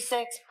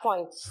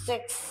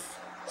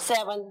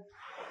 $36.67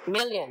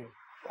 million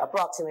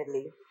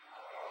approximately.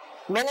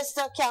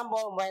 Minister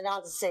Campbell went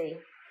on to say,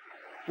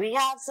 we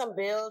have some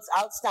bills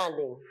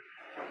outstanding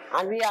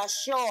and we are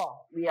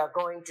sure we are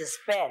going to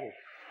spend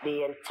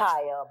the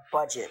entire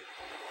budget.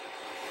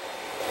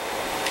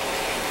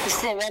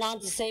 He went on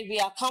to say, we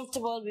are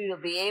comfortable we will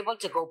be able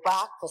to go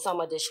back for some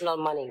additional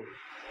money.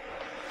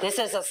 This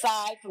is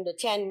aside from the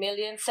 $10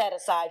 million set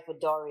aside for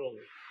Dorian.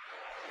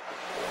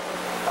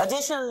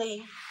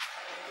 Additionally,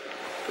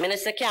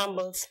 Minister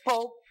Campbell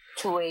spoke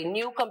to a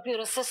new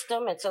computer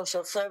system in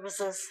social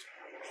services,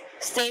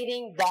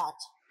 stating that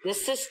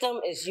this system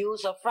is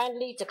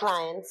user-friendly to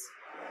clients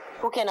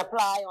who can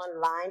apply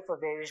online for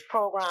various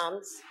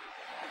programs.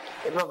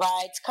 It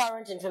provides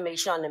current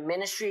information on the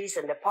ministries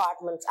and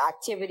departments'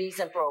 activities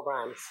and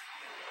programs.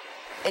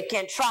 It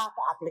can track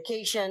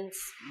applications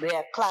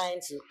where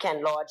clients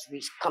can lodge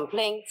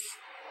complaints.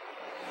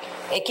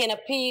 It can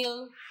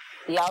appeal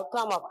the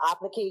outcome of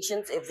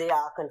applications if they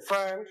are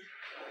confirmed.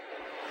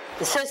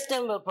 The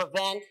system will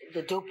prevent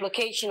the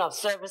duplication of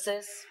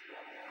services.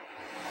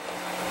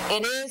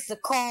 It is the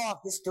core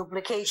of this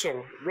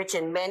duplication, which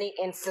in many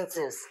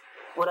instances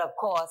would have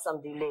caused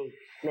some delay,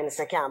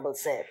 Minister Campbell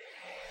said,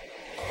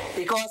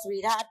 because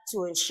we had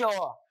to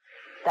ensure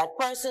that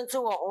persons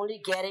who are only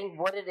getting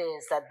what it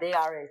is that they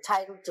are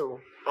entitled to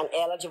and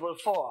eligible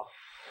for,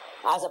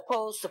 as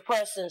opposed to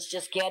persons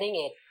just getting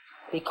it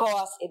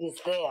because it is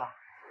there.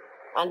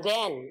 And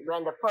then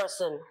when the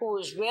person who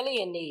is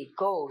really in need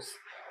goes,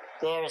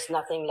 there is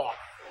nothing left.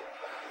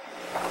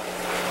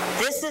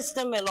 This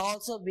system will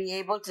also be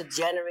able to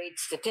generate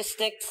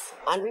statistics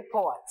and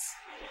reports,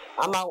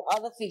 among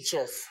other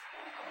features.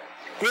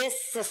 This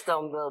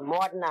system will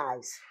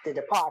modernize the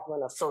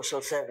Department of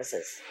Social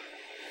Services.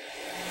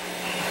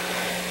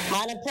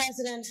 Madam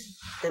President,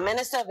 the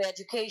Minister of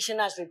Education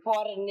has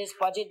reported in this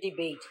budget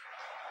debate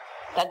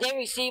that they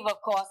receive,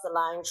 of course, the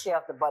lion's share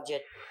of the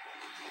budget.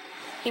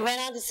 He went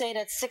on to say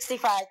that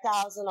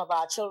 65,000 of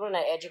our children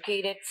are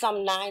educated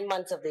some 9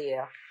 months of the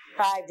year,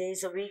 5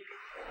 days a week,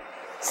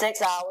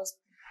 6 hours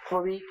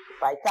per week,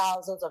 by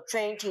thousands of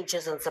trained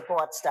teachers and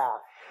support staff.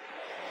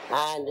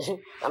 And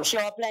I'm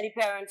sure plenty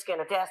parents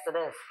can attest to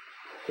this,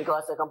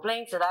 because the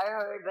complaints that I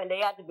heard when they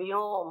had to be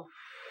home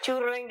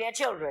tutoring their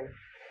children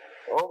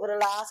over the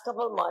last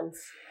couple of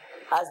months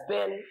has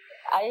been,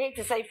 I hate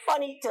to say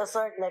funny to a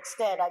certain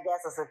extent, I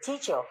guess, as a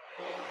teacher.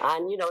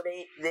 And, you know,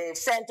 they've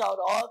sent out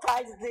all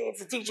kinds of things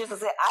to teachers to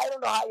say, I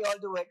don't know how y'all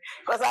do it,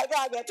 because I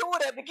can't get two of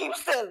them to keep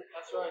still.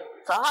 That's right.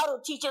 So how do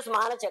teachers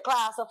manage a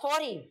class of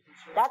 40?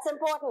 That's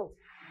important.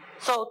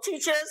 So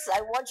teachers,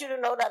 I want you to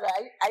know that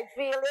I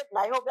feel it, and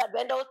I hope that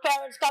when those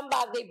parents come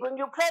back, they bring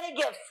you plenty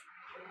gifts.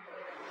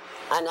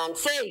 And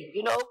say,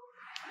 you know,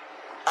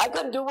 I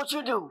couldn't do what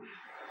you do.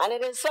 And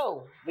it is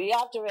so. We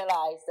have to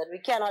realize that we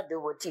cannot do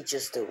what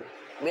teachers do.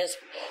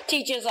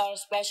 Teachers are a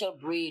special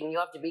breed, and you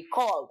have to be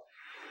called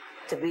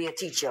to be a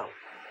teacher.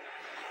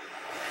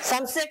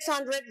 Some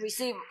 600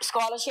 receive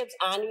scholarships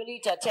annually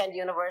to attend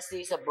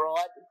universities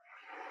abroad.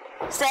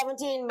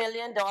 $17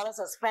 million are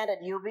spent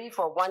at UB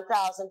for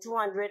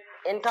 1,200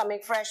 incoming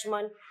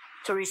freshmen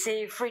to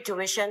receive free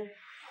tuition.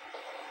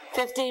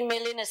 $15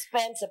 million is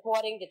spent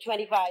supporting the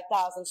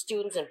 25,000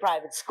 students in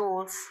private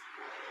schools.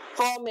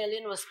 $4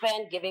 million was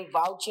spent giving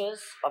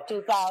vouchers of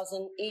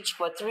 $2,000 each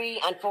for 3-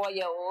 and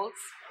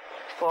 4-year-olds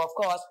for, of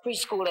course,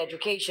 preschool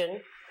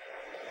education.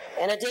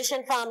 In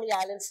addition, Family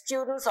Island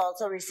students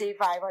also receive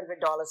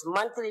 $500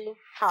 monthly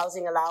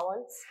housing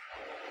allowance.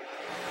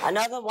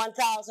 Another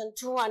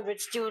 1,200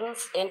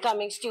 students,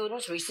 incoming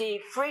students,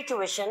 receive free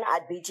tuition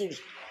at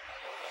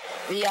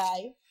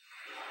BTVI,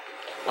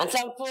 and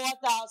some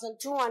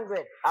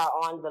 4,200 are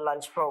on the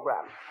lunch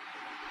program.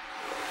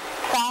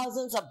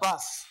 Thousands are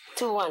bused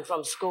to and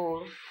from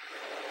school.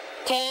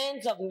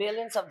 Tens of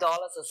millions of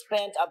dollars are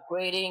spent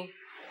upgrading,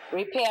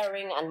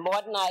 repairing, and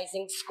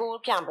modernizing school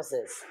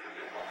campuses.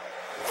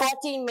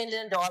 $14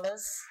 million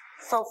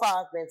so far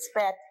has been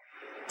spent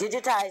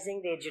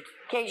digitizing the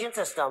education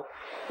system,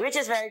 which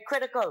is very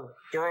critical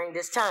during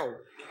this time.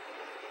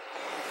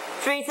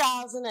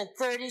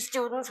 3,030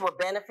 students were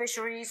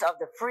beneficiaries of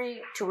the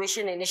free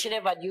tuition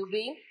initiative at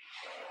UB,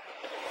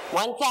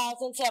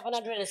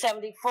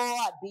 1,774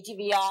 at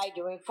BTVI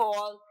during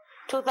fall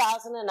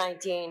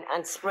 2019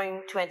 and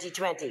spring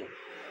 2020.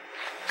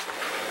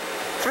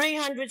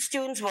 300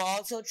 students were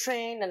also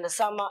trained in the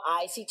summer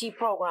ICT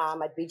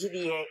program at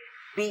BTVI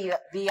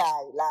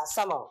last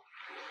summer.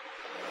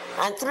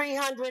 and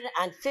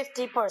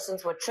 350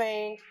 persons were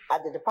trained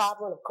at the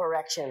Department of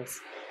Corrections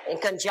in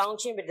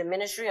conjunction with the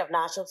Ministry of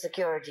National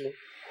Security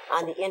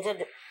and the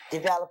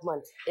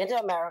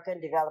Inter-American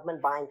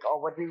Development Bank,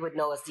 or what we would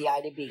know as the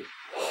IDB.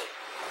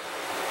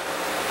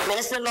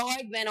 Minister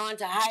Lloyd went on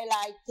to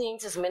highlight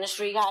things his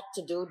ministry had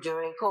to do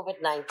during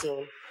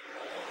COVID-19,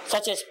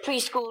 such as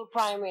preschool,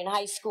 primary, and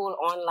high school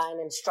online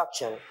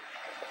instruction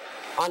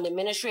on the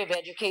Ministry of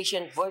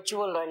Education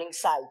virtual learning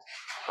site,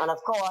 and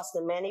of course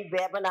the many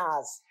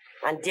webinars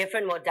and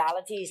different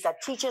modalities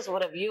that teachers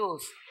would have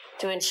used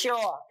to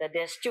ensure that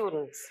their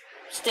students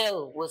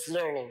still was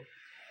learning.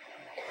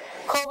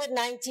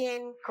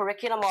 COVID-19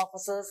 curriculum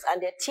officers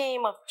and their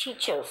team of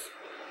teachers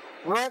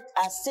worked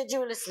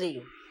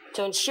assiduously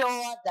to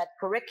ensure that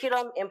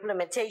curriculum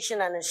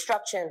implementation and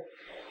instruction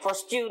for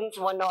students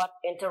were not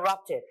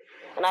interrupted.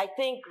 And I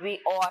think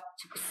we ought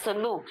to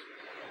salute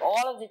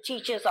all of the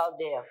teachers out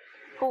there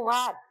who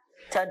had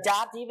to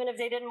adapt, even if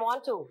they didn't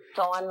want to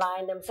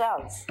online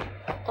themselves.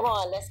 Come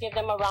on, let's give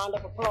them a round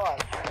of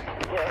applause.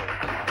 Yeah.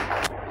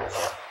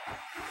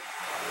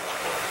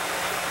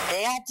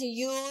 They had to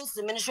use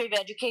the Ministry of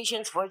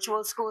Education's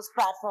virtual schools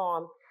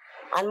platform,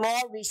 and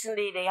more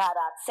recently they had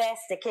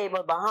access to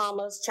Cable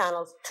Bahamas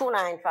channels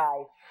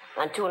 295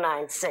 and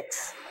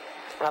 296.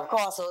 And of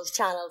course, those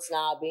channels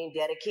now are being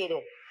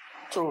dedicated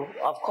to,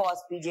 of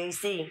course,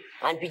 BJC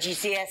and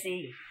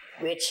BGCSE,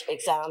 which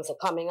exams are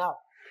coming up.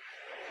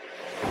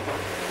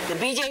 The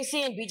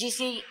BJC and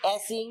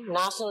BGCSE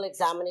national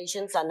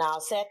examinations are now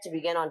set to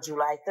begin on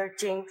July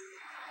 13th,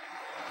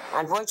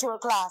 and virtual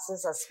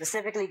classes are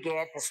specifically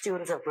geared for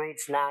students of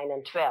grades 9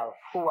 and 12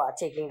 who are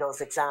taking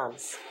those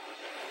exams.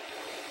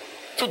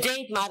 To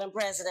date, Madam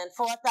President,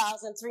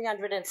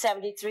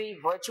 4,373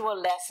 virtual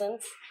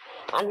lessons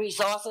and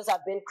resources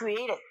have been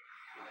created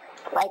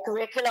by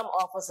curriculum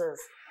officers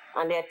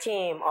and their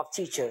team of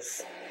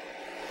teachers.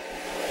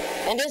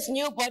 In this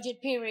new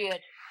budget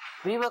period,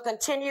 we will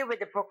continue with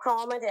the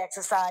procurement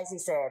exercise, he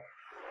said,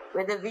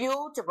 with a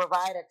view to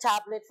provide a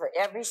tablet for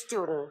every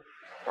student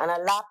and a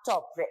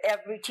laptop for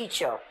every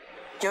teacher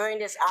during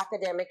this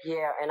academic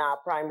year in our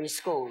primary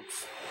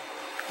schools.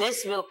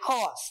 This will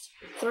cost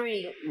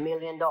 $3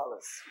 million.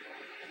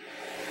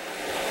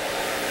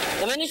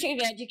 The Ministry of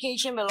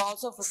Education will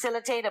also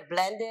facilitate a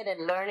blended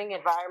and learning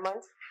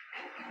environment.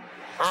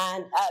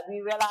 And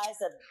we realize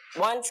that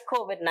once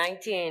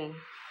COVID-19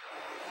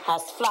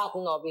 has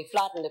flattened, or we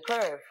flattened the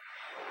curve,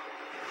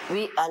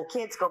 and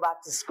kids go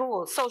back to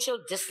school, social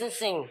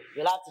distancing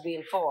will have to be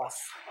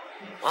enforced,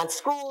 and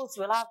schools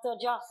will have to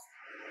adjust.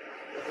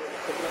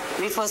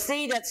 We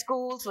foresee that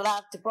schools will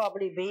have to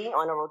probably be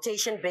on a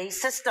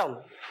rotation-based system,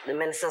 the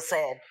minister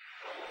said,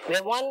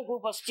 where one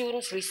group of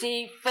students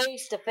receive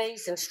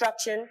face-to-face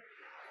instruction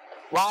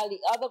while the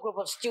other group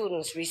of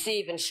students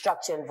receive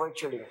instruction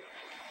virtually.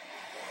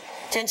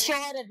 To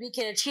ensure that we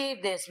can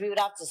achieve this, we would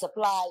have to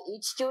supply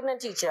each student and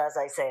teacher, as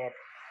I said,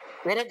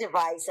 with a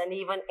device and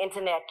even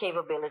internet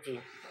capability,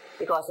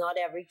 because not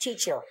every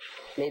teacher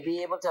may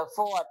be able to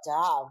afford to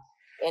have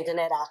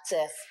internet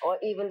access, or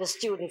even the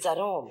students at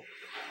home.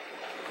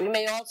 We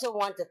may also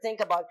want to think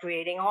about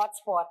creating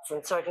hotspots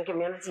in certain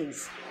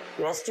communities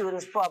where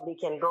students probably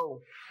can go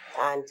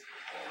and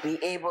be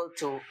able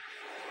to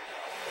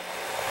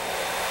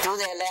do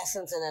their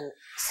lessons in a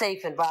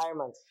safe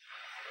environment.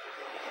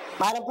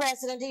 Madam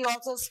President, he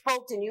also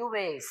spoke to new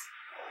ways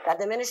that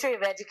the Ministry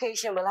of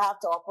Education will have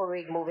to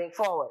operate moving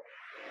forward,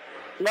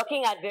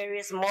 looking at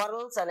various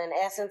models, and in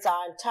essence,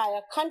 our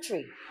entire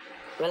country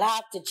will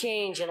have to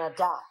change and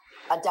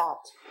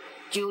adapt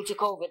due to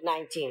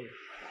COVID-19.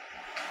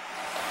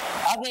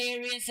 Other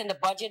areas in the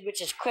budget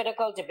which is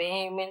critical to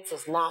Bahamians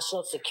is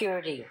national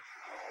security,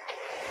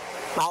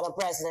 Madam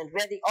President,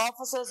 where the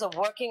officers are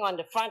working on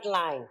the front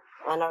line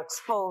and are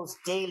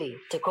exposed daily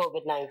to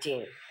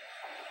COVID-19.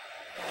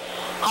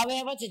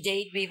 However, to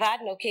date, we've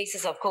had no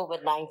cases of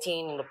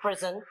COVID-19 in the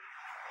prison,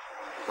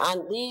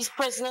 and these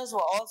prisoners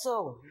were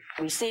also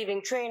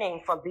receiving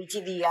training from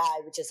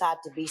BTVI, which has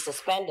had to be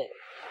suspended.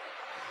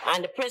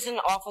 And the prison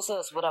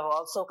officers would have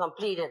also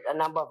completed a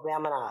number of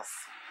webinars.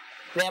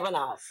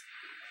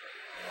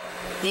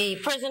 The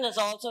prison is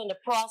also in the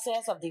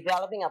process of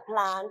developing a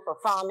plan for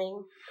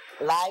farming,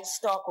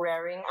 livestock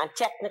rearing, and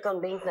technical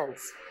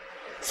maintenance,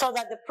 so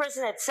that the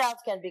prison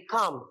itself can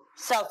become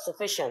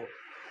self-sufficient.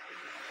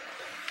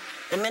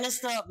 The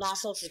Minister of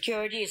National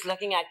Security is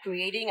looking at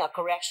creating a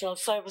Correctional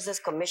Services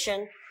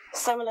Commission,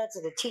 similar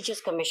to the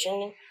Teachers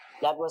Commission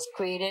that was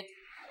created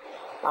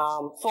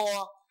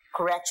for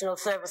correctional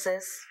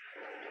services,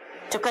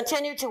 to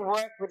continue to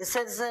work with the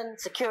Citizen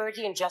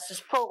Security and Justice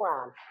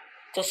Program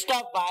to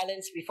stop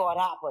violence before it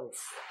happens,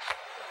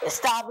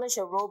 establish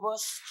a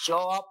robust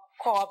job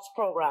corps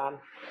program,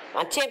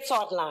 and TIPS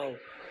hotline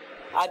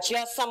are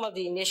just some of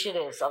the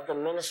initiatives of the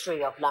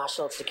Ministry of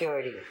National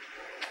Security.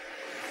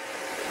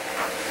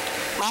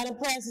 Madam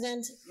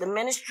President, the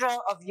Minister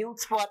of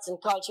Youth, Sports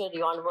and Culture,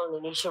 the Honorable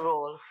Nanisha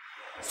Roll,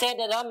 said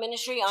that our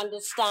ministry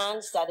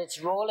understands that its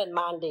role and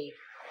mandate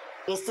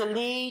is to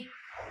lead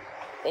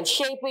in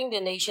shaping the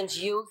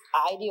nation's youth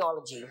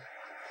ideology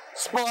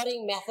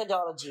sporting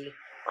methodology,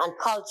 and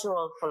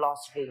cultural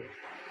philosophy.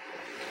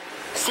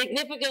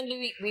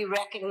 Significantly, we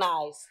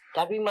recognize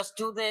that we must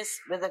do this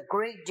with a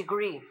great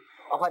degree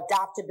of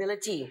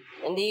adaptability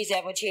in these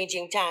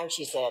ever-changing times,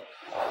 she said.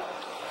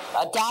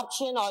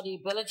 Adaptation, or the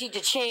ability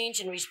to change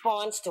in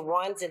response to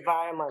one's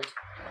environment,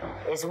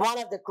 is one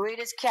of the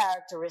greatest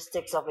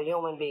characteristics of a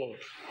human being.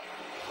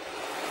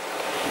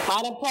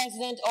 Madam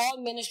President, all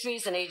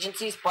ministries and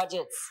agencies'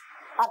 budgets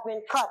have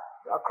been cut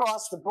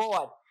across the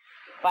board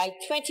by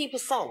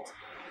 20%,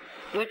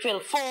 which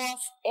will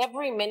force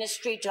every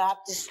ministry to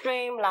have to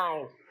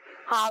streamline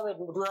how it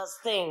does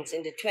things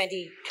in the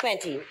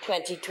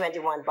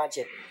 2020-2021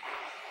 budget.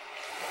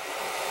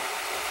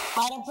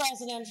 Madam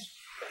President,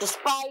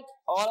 despite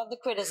all of the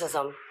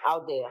criticism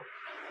out there,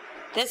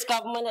 this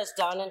government has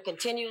done and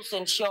continues to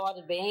ensure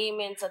that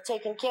Bahamians are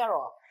taken care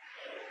of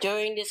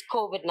during this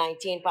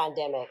COVID-19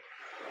 pandemic,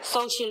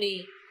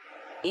 socially,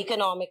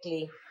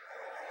 economically,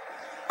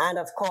 and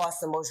of course,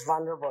 the most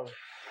vulnerable.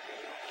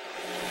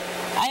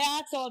 I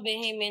ask all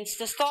Bahamians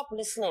to stop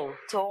listening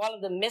to all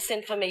of the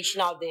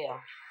misinformation out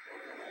there,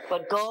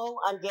 but go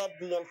and get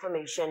the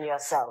information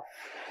yourself.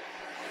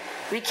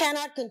 We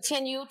cannot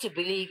continue to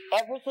believe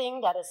everything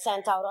that is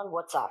sent out on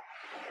WhatsApp.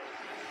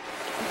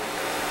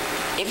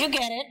 If you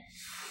get it,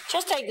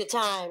 just take the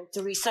time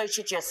to research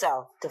it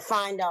yourself to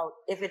find out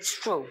if it's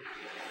true,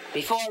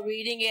 before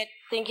reading it,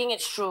 thinking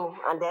it's true,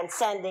 and then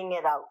sending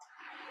it out.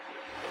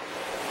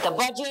 The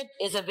budget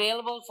is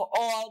available for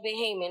all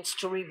Bahamians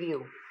to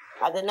review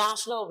at the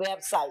national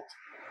website,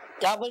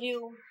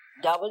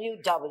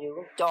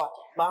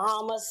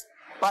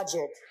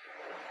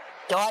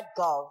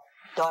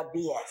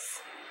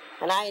 www.bahamasbudget.gov.bs.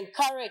 And I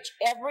encourage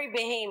every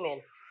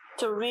Bahamian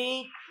to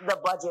read the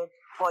budget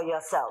for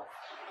yourself.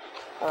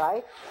 All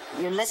right?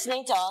 You're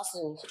listening to us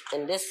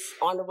in this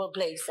honorable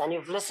place, and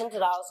you've listened to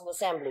the House of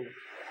Assembly.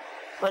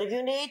 But if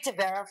you need to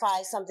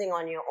verify something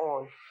on your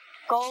own,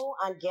 go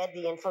and get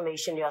the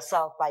information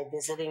yourself by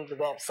visiting the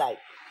website.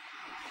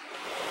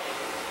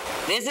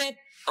 Visit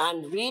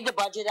and read the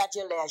budget at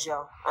your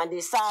leisure and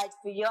decide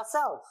for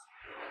yourself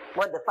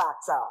what the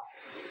facts are.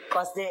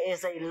 Because there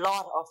is a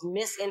lot of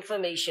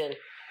misinformation,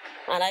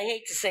 and I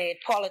hate to say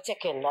it,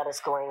 politicking that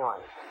is going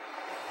on.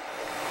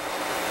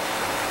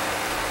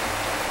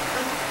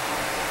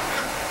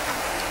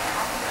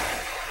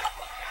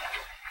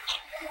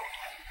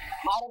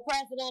 Madam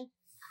President,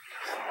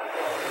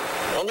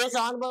 in this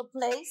honorable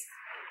place,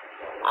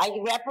 I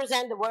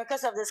represent the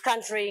workers of this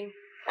country,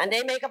 and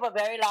they make up a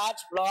very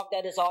large block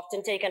that is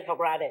often taken for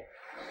granted.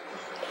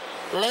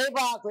 Labor,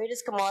 our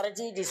greatest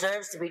commodity,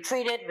 deserves to be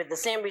treated with the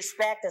same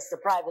respect as the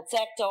private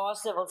sector or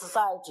civil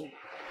society.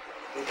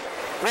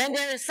 When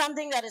there is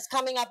something that is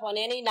coming up on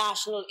any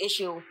national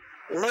issue,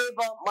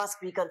 labor must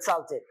be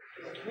consulted.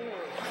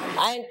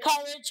 I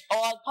encourage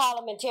all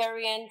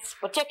parliamentarians,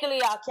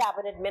 particularly our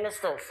cabinet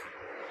ministers,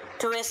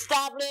 to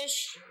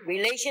establish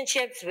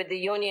relationships with the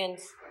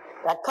unions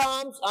that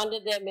comes under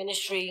their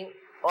ministry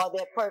or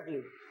their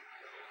purview.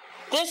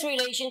 This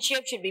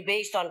relationship should be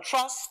based on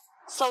trust,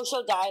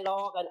 social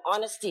dialogue, and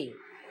honesty,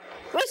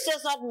 which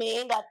does not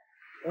mean that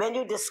when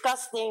you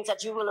discuss things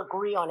that you will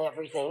agree on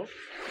everything,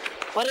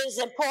 but it is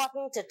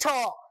important to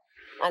talk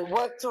and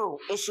work through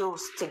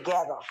issues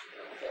together.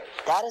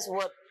 That is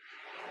what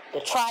the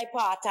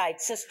tripartite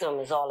system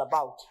is all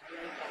about.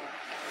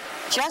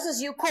 Just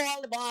as you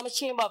call the Bahamas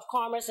Chamber of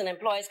Commerce and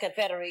Employees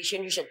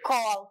Confederation, you should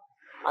call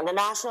on the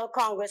National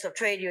Congress of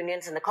Trade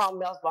Unions and the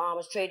Commonwealth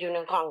Bahamas Trade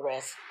Union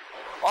Congress,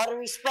 or the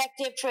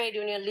respective trade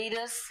union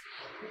leaders,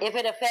 if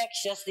it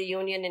affects just the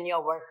union in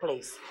your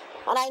workplace.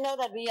 And I know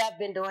that we have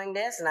been doing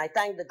this, and I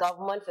thank the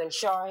government for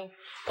ensuring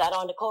that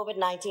on the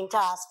COVID-19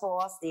 task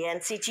force, the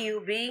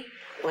NCTUB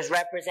was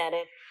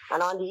represented,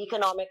 and on the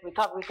Economic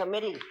Recovery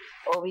Committee,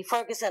 O.B.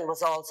 Ferguson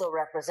was also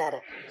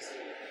represented.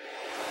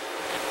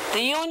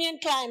 The union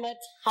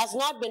climate has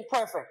not been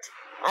perfect,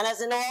 and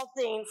as in all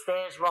things,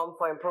 there is room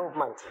for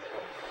improvement.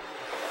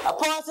 A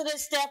positive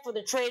step for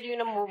the trade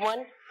union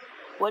movement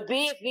would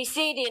be if we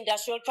see the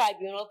Industrial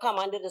Tribunal come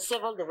under the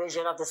Civil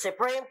Division of the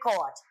Supreme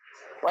Court,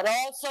 but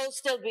also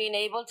still being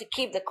able to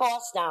keep the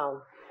costs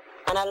down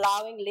and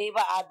allowing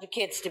labor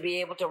advocates to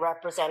be able to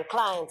represent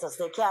clients as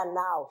they can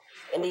now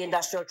in the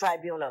Industrial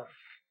Tribunal.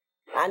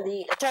 And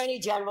the Attorney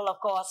General, of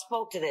course,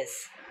 spoke to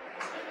this.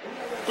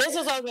 This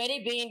is already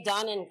being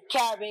done in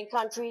Caribbean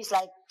countries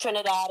like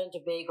Trinidad and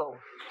Tobago.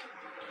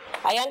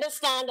 I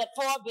understand that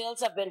 4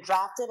 bills have been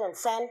drafted and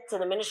sent to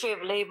the Ministry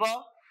of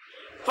Labor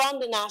from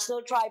the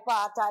National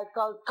Tripartite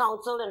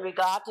Council in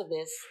regard to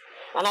this,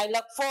 and I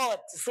look forward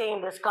to seeing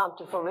this come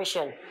to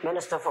fruition,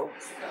 Minister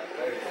Folks.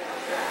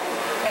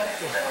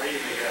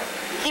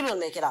 He will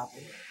make it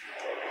happen.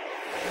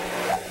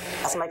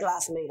 As my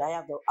classmate, I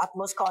have the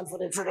utmost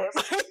confidence in him.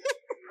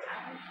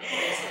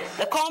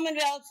 The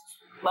Commonwealth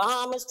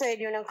Bahamas Trade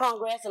Union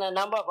Congress and a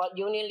number of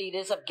union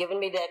leaders have given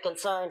me their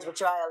concerns,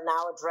 which I'll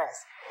now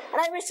address. And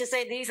I wish to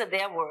say these are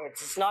their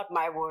words. It's not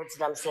my words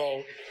that I'm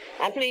saying.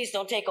 And please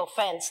don't take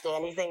offense to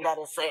anything that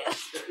is said.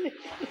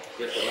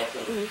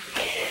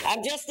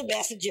 I'm just the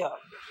messenger.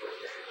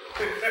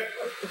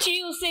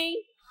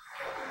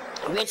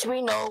 TUC, which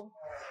we know,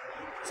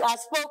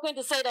 has spoken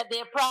to say that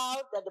they're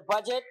proud that the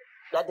budget,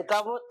 that the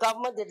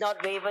government did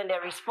not waver in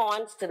their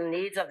response to the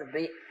needs of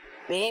the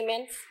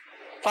Bahamians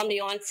from the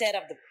onset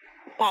of the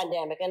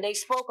pandemic. And they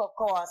spoke, of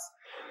course,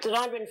 to the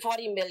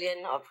 140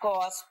 million, of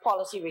course,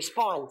 policy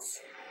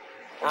response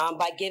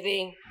by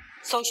giving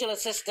social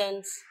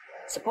assistance,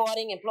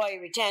 supporting employee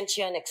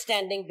retention,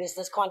 extending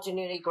business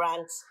continuity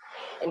grants,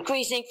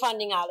 increasing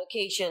funding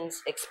allocations,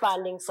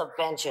 expanding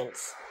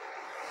subventions.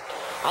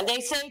 And they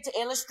say to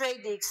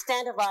illustrate the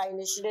extent of our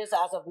initiatives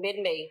as of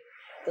mid-May,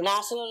 the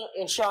National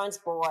Insurance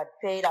Board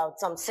paid out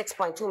some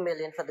 $6.2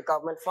 million for the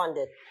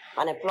government-funded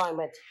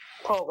unemployment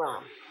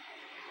program.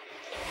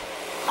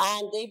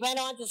 And they went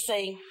on to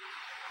say,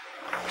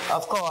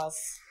 of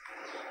course,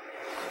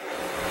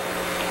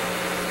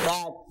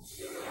 that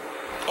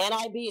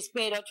NIB has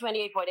paid out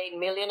 $28.8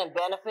 million in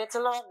benefits. A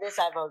lot of this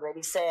I've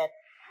already said,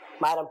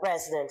 Madam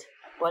President.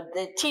 But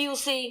the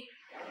TUC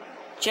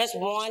just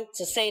want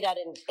to say that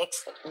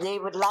they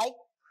would like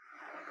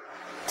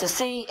to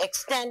see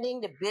extending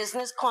the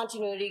business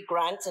continuity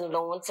grants and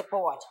loan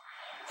support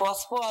for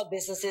small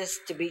businesses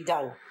to be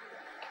done.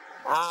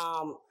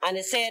 And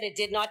it said it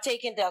did not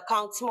take into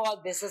account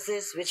small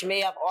businesses which may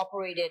have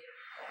operated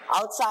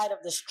outside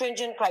of the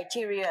stringent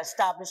criteria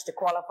established to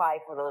qualify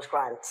for those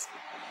grants.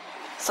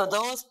 So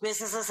those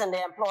businesses and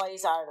their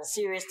employees are at a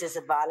serious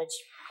disadvantage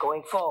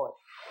going forward.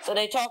 So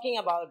they're talking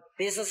about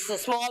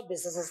businesses, small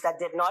businesses that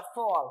did not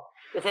fall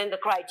within the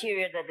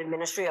criteria that the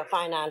Ministry of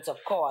Finance, of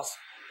course,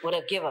 would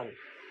have given.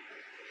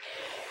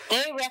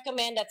 They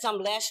recommend that some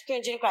less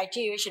stringent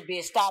criteria should be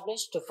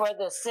established to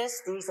further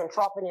assist these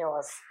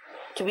entrepreneurs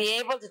to be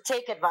able to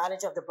take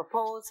advantage of the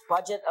proposed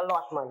budget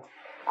allotment,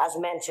 as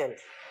mentioned.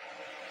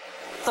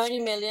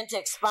 $30 million to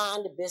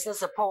expand the business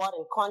support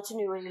and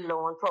continuity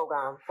loan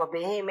program for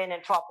Bahamian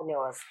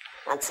entrepreneurs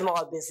and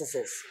small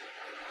businesses.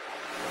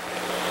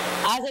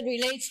 As it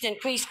relates to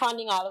increased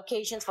funding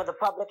allocations for the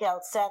public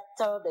health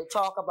sector, they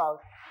talk about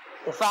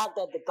the fact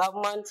that the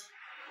government,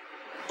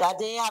 that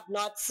they have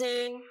not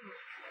seen,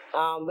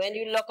 when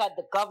you look at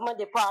the government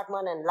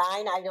department and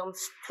line items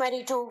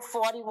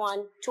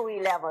 2241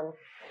 211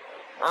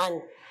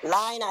 and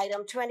line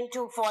item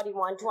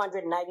 2241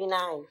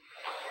 299,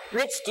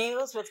 which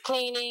deals with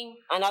cleaning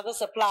and other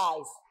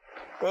supplies,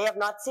 they have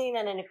not seen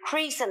an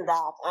increase in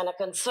that and are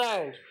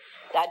concerned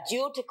that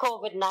due to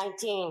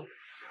COVID-19,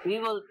 we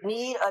will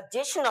need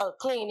additional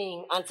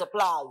cleaning and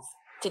supplies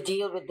to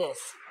deal with this.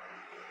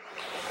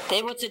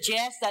 They would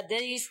suggest that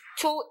these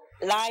two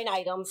line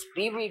items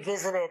be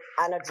revisited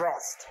and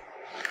addressed.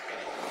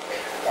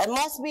 It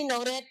must be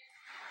noted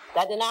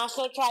that the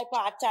National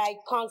Tripartite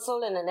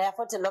Council, in an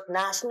effort to look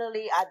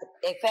nationally at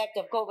the effect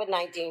of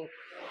COVID-19,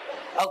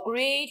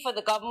 agreed for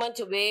the government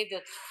to waive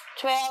the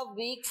 12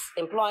 Weeks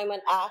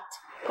Employment Act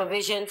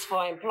provisions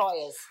for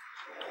employers,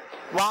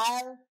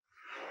 while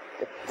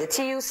the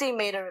TUC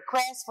made a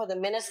request for the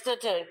minister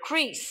to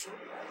increase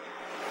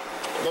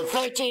the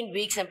 13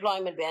 weeks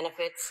employment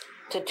benefits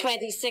to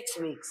 26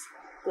 weeks.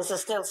 This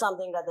is still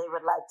something that they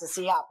would like to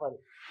see happen.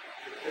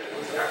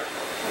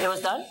 It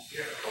was done?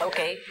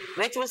 Okay,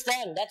 which was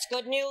done. That's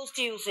good news,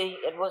 TUC.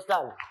 It was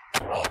done.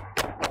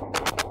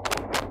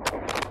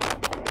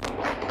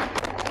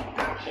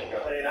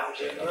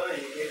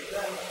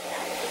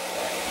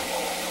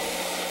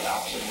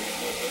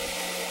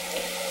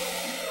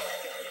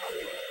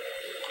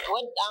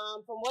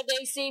 From what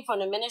they see from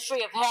the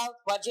Ministry of Health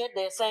budget,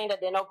 they're saying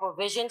that there are no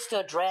provisions to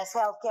address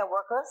healthcare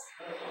workers.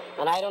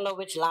 And I don't know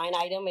which line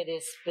item it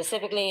is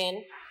specifically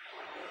in.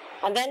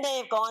 And then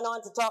they've gone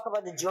on to talk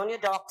about the junior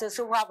doctors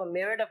who have a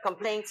myriad of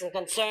complaints and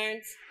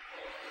concerns.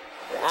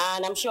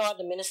 And I'm sure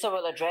the minister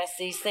will address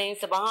these things.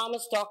 The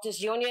Bahamas Doctors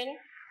Union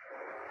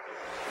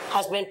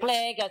has been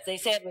plagued, as they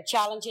said, with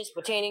challenges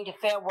pertaining to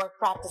fair work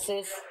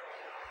practices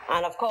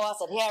and, of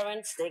course,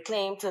 adherence, they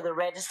claim, to the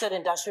registered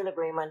industrial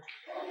agreement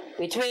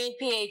between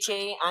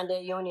PHA and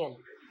their union.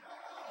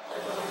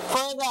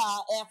 Further,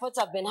 our efforts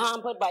have been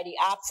hampered by the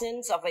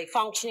absence of a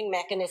functioning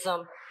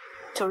mechanism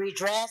to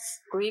redress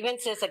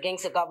grievances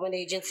against a government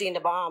agency in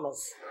the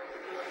Bahamas.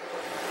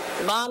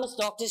 The Bahamas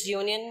Doctors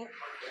Union,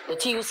 the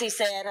TUC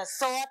said, has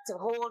sought to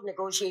hold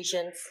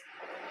negotiations.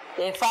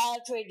 They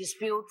filed trade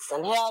disputes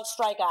and held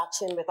strike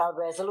action without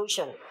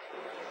resolution.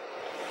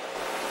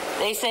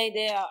 They say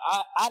they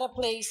are at a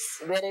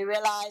place where they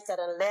realize that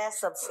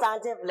unless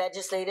substantive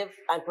legislative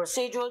and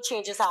procedural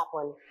changes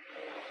happen,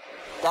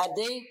 that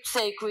they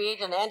say create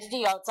an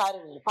entity outside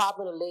of the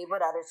Department of Labor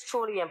that is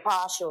truly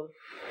impartial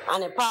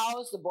and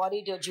empowers the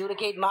body to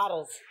adjudicate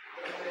matters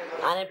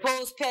and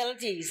impose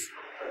penalties,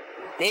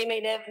 they may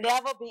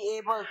never be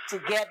able to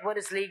get what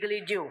is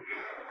legally due.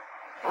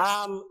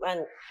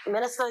 And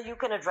Minister, you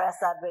can address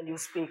that when you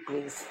speak,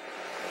 please,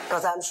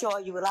 because I'm sure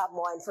you will have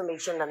more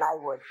information than I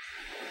would.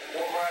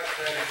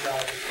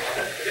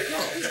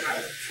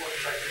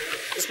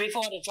 It's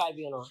before the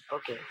tribunal.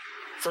 Okay.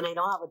 So they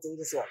don't have a date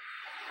as yet.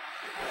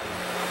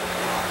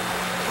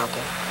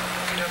 Okay.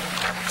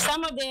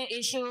 Some of the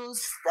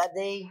issues that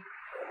they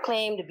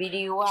claim the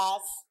BDU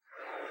has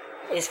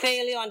is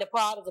failure on the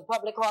part of the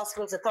Public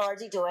Hospitals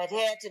Authority to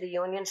adhere to the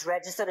union's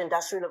registered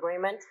industrial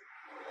agreement.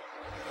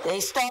 They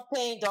stopped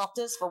paying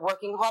doctors for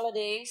working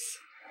holidays,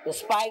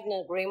 despite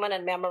an agreement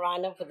and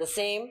memorandum for the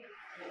same.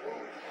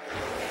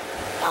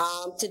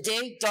 To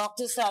date,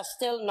 doctors have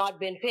still not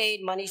been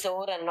paid, money's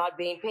owed, and not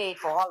being paid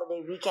for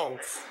holiday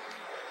weekends.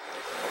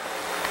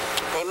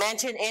 They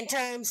mentioned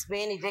interns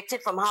being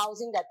evicted from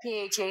housing that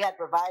PHA had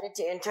provided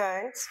to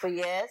interns for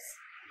years.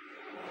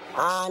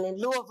 And in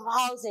lieu of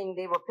housing,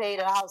 they were paid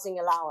a housing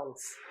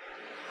allowance.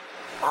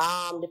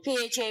 The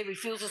PHA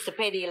refuses to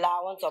pay the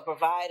allowance or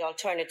provide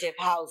alternative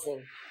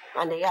housing,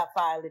 and they have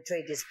filed a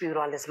trade dispute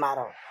on this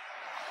matter.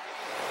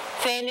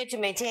 Failure to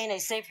maintain a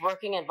safe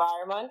working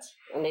environment,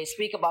 and they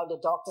speak about the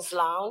doctor's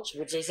lounge,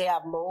 which they say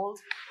have mold,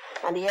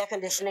 and the air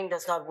conditioning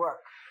does not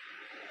work.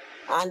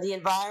 And the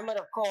environment,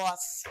 of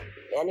course,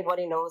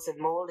 anybody knows that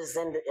mold is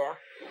in the air,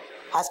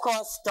 has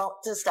caused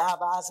doctors to have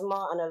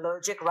asthma and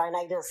allergic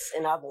rhinitis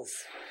in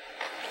others.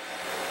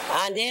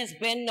 And there's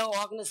been no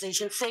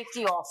organization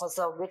safety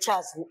officer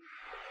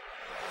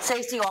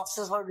safety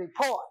officers will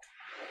report,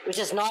 which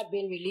has not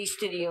been released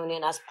to the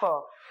union as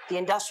per the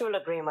industrial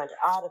agreement,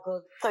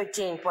 Article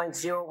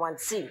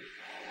 13.01c,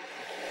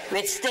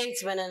 which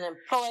states when an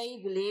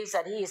employee believes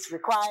that he is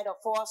required or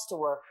forced to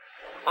work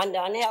under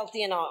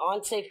unhealthy and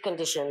unsafe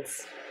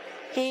conditions,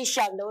 he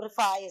shall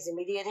notify his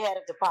immediate head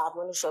of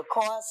department, who shall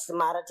cause the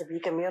matter to be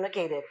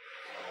communicated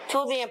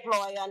to the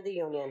employer and the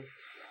union,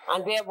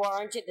 and where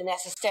warranted, the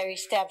necessary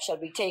steps shall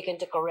be taken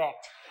to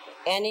correct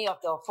any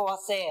of the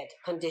aforesaid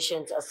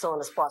conditions as soon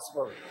as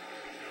possible.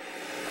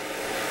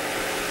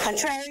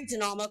 Contrary to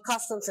normal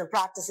customs and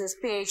practices,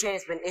 PHA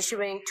has been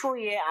issuing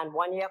 2-year and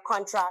 1-year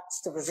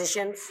contracts to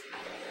physicians,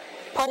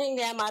 putting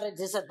them at a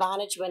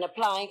disadvantage when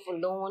applying for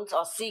loans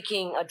or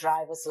seeking a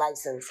driver's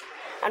license.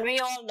 And we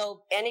all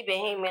know any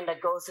Bahamian that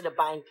goes to the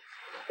bank,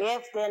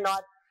 if they're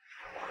not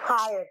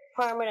hired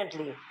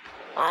permanently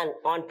and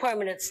on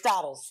permanent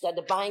status, that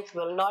the bank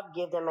will not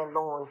give them a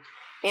loan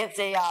if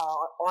they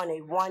are on a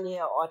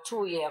 1-year or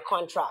 2-year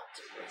contract.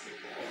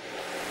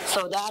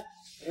 So that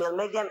will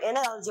make them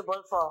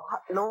ineligible for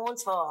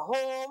loans for a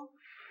home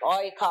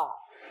or a car.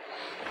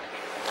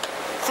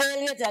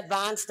 Failure to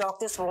advance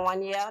doctors for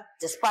 1 year,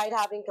 despite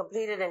having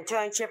completed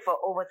internship for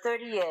over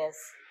 30 years,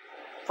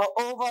 for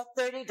over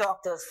 30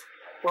 doctors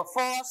were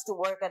forced to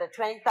work at a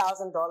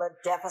 $20,000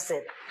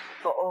 deficit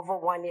for over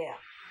 1 year.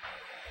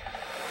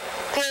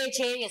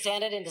 PHA has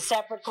entered into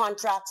separate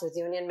contracts with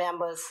union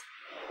members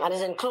and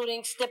is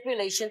including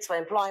stipulations for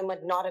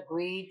employment not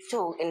agreed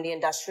to in the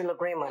industrial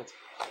agreement.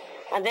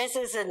 And this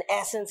is, in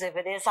essence, if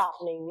it is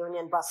happening,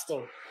 union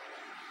busting.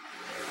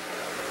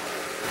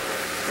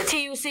 The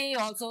TUC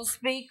also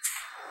speaks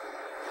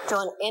to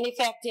an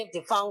ineffective,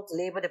 defunct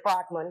labor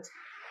department,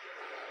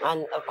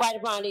 and quite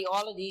apparently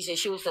all of these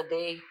issues that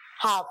they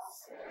have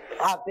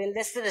been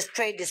listed as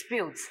trade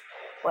disputes,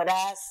 but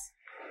as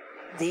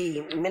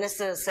the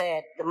minister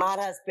said, the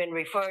matter has been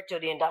referred to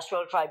the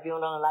Industrial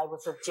Tribunal, and I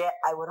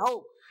would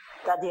hope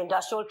that the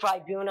Industrial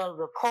Tribunal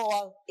will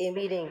call a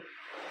meeting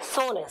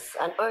soonest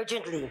and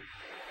urgently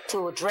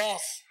to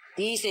address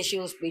these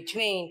issues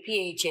between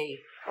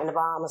PHA and the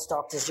Bahamas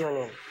Doctors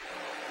Union.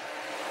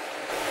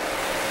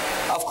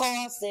 Of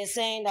course, they're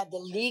saying that the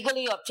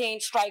legally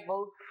obtained strike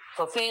vote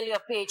for failure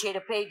of PHA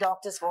to pay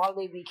doctors for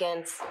holiday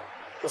weekends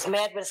was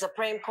met with a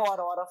Supreme Court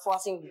order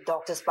forcing the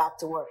doctors back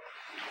to work.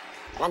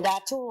 And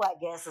that too, I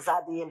guess, is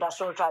at the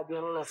Industrial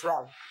Tribunal as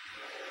well.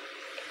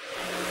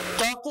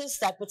 Doctors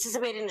that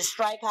participated in the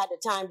strike had the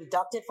time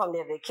deducted from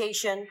their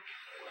vacation,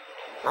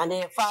 and they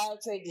have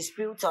filed trade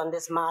disputes on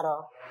this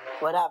matter,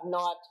 but have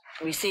not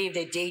received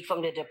a date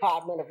from the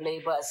Department of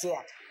Labor as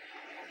yet.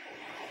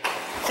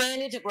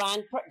 Failure to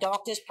grant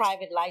doctors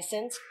private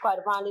license, quite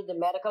apparently the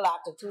Medical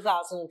Act of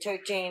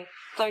 2013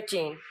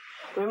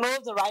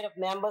 removed the right of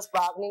members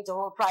bargaining to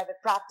hold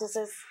private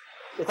practices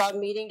without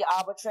meeting the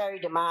arbitrary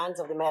demands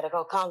of the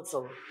Medical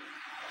Council.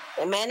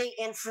 In many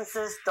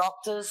instances,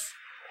 doctors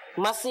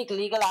must seek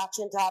legal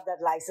action to have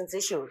that license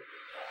issued.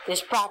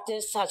 This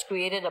practice has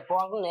created a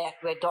bottleneck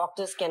where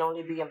doctors can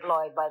only be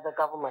employed by the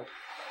government.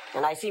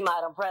 And I see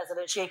Madam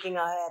President shaking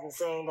her head and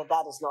saying that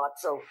that is not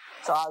so.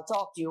 So I'll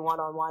talk to you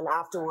one-on-one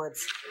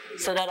afterwards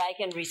so that I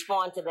can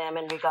respond to them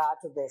in regard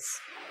to this.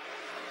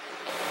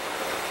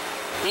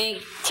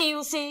 The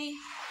TUC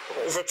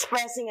is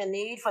expressing a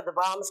need for the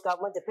Bahamas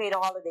government to pay the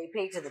holiday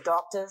pay to the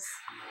doctors.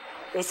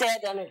 They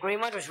said an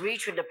agreement was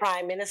reached with the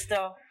Prime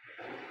Minister,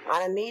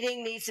 and a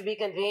meeting needs to be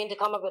convened to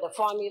come up with a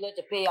formula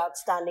to pay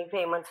outstanding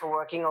payments for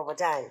working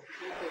overtime.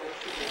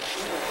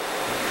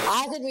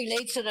 As it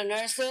relates to the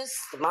nurses,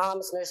 the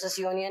Bahamas Nurses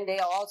Union, they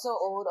are also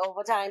owed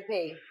overtime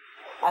pay,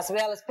 as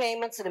well as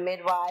payments to the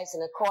midwives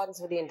in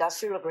accordance with the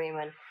industrial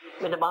agreement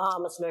with the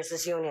Bahamas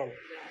Nurses Union.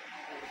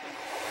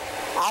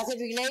 As it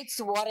relates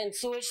to water and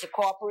sewage, the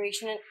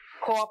corporation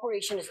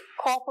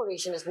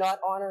is not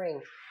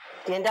honoring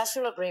the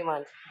industrial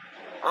agreement,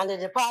 and the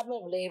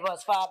Department of Labor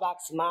as far back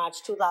as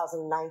March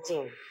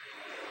 2019.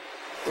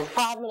 The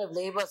Department of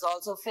Labor has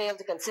also failed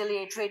to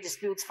conciliate trade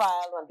disputes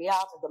filed on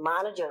behalf of the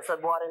managers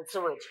of water and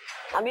sewage.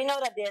 And we know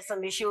that there's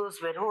some issues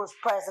with who is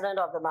president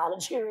of the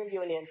managerial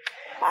union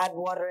at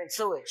water and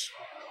sewage.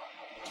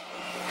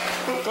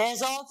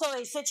 There's also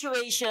a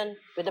situation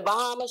with the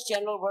Bahamas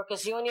General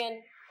Workers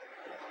Union,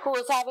 who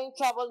is having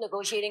trouble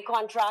negotiating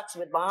contracts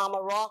with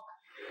Bahama Rock,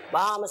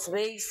 Bahamas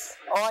Base,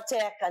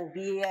 ORTEC, and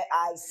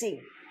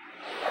BAIC.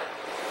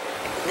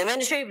 The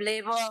Ministry of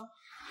Labor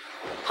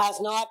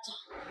has not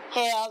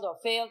held or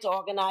failed to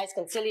organize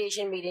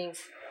conciliation meetings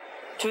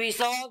to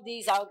resolve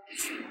these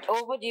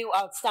overdue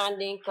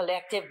outstanding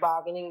collective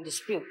bargaining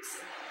disputes.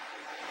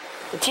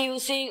 The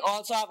TUC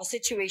also have a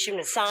situation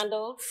with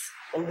Sandals,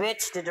 in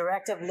which the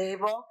Director of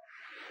Labor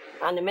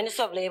and the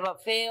Minister of Labor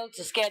failed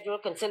to schedule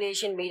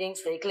conciliation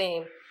meetings, they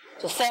claim,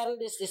 to settle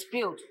this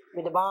dispute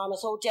with the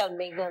Bahamas Hotel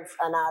Maintenance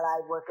and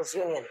Allied Workers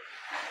Union.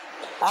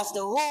 As to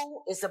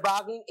who is the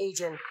bargaining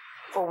agent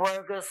for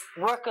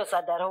workers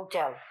at that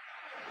hotel.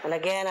 And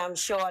again, I'm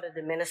sure that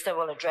the minister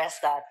will address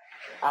that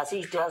as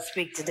he does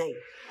speak today.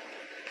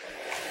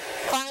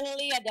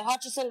 Finally, at the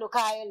Hutchison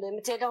Lucayo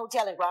Limited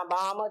Hotel in Grand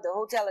Bahama, the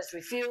hotel has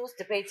refused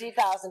to pay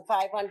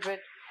 $3,500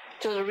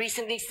 to the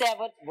recently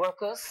severed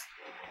workers,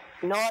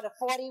 nor the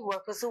 40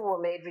 workers who were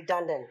made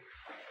redundant.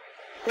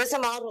 This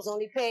amount was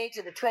only paid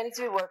to the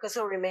 23 workers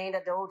who remained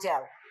at the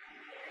hotel.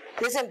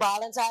 This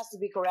imbalance has to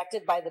be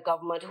corrected by the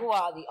government, who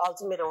are the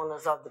ultimate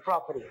owners of the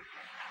property.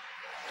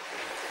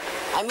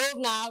 I move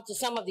now to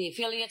some of the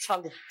affiliates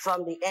from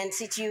the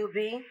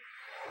NCTUB.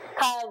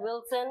 Kyle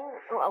Wilson,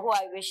 who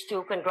I wish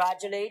to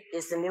congratulate,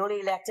 is the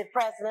newly elected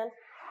president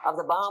of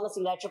the Bahamas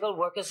Electrical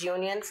Workers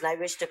Unions, and I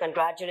wish to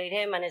congratulate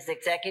him and his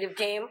executive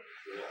team.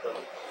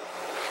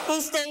 He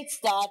states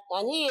that,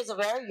 and he is a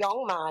very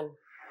young man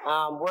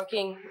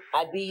working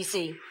at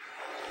BEC,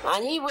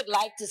 and he would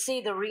like to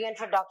see the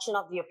reintroduction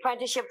of the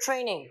apprenticeship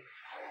training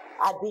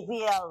at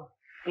BPL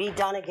be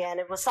done again.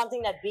 It was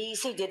something that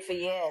BEC did for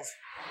years,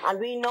 and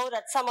we know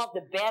that some of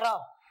the better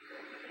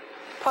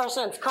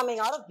persons coming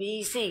out of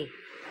BEC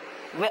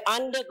will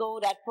undergo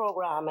that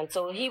program, and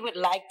so he would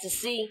like to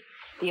see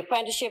the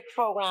apprenticeship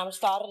program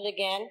started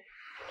again,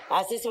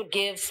 as this would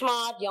give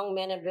smart young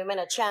men and women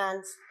a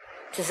chance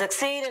to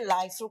succeed in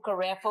life through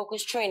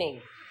career-focused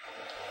training.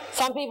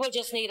 Some people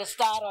just need a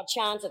start or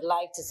chance at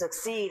life to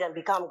succeed and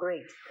become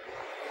great.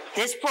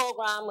 This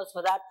program was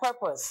for that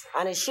purpose,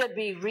 and it should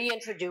be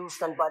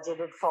reintroduced and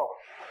budgeted for.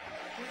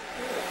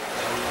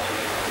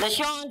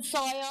 LaShawn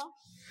Sawyer,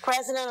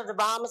 president of the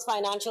Bahamas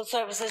Financial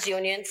Services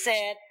Union,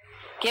 said,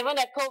 given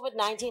that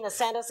COVID-19 has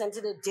sent us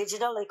into the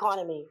digital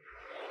economy,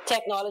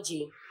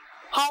 technology,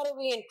 how do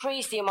we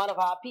increase the amount of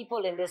our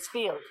people in this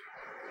field?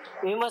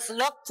 We must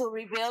look to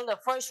rebuild a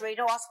first-rate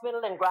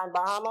hospital in Grand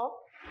Bahama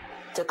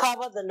to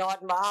cover the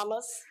Northern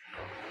Bahamas.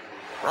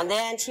 And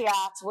then she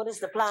asks, what is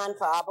the plan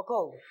for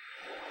Abaco?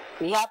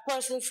 We have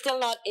persons still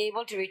not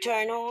able to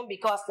return home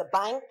because the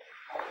bank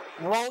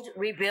won't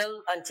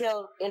rebuild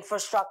until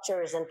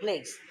infrastructure is in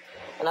place.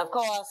 And of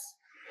course,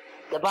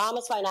 the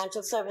Bahamas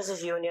Financial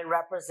Services Union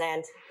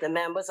represents the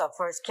members of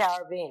First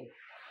Caribbean.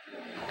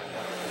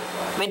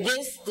 With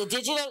this, the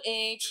digital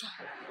age,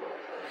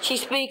 she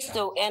speaks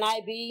to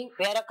NIB,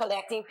 better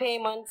collecting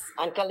payments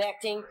and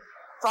collecting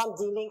from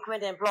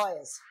delinquent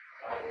employers.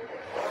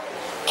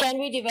 Can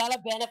we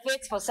develop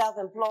benefits for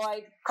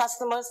self-employed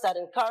customers that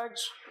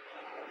encourages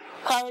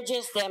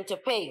them to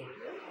pay?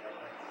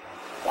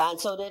 And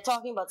so they're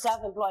talking about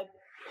self-employed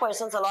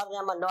persons. A lot of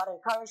them are not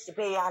encouraged to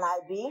pay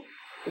NIB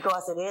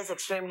because it is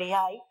extremely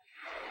high.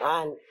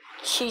 And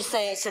she's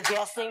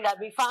suggesting that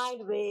we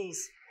find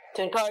ways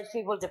to encourage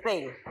people to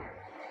pay.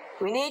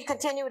 We need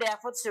continued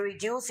efforts to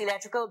reduce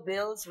electrical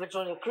bills, which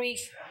will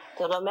increase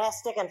the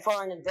domestic and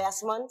foreign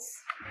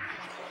investments.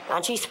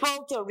 And she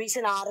spoke to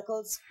recent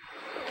articles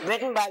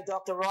written by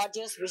Dr.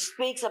 Rogers, which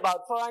speaks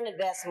about foreign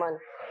investment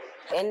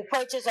in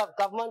purchase of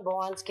government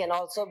bonds can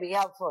also be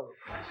helpful.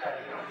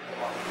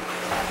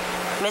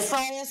 Ms.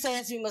 Sawyer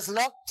says we must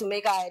look to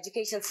make our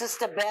education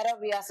system better.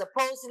 We are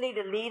supposedly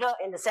the leader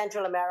in the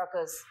Central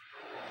Americas,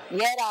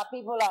 yet our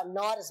people are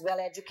not as well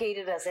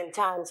educated as in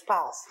times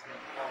past.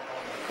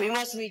 We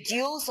must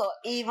reduce or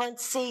even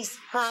cease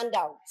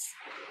handouts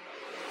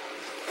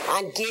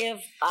and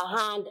give a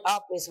hand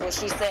up, is what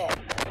she said.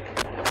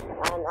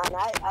 And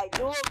I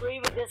do agree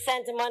with this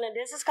sentiment, and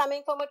this is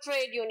coming from a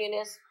trade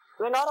unionist.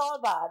 We're not all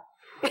bad,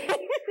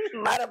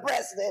 Madam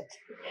President.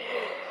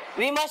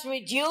 We must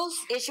reduce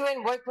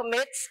issuing work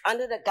permits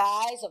under the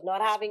guise of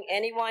not having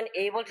anyone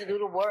able to do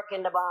the work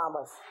in the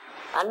Bahamas.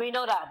 And we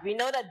know that. We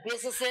know that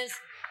businesses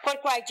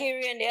put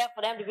criteria in there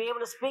for them to be able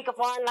to speak a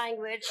foreign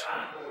language,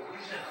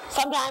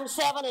 sometimes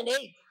 7 and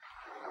 8.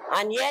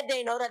 And yet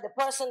they know that the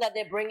person that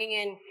they're bringing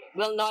in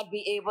will not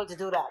be able to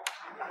do that.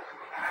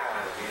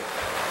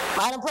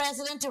 Madam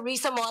President,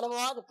 Teresa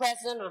Monomoy, the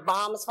president of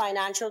Bahamas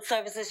Financial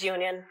Services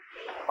Union,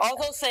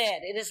 also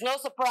said it is no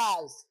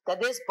surprise that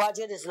this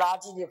budget is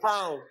largely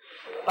defined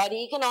by the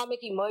economic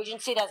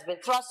emergency that's been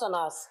thrust on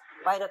us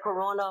by the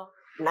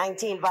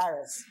COVID-19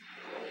 virus.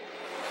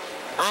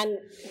 and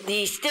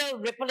the still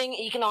rippling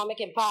economic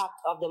impact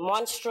of the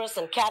monstrous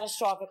and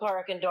catastrophic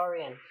Hurricane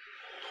Dorian.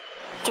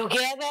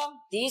 Together,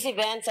 these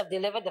events have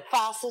delivered the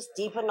fastest,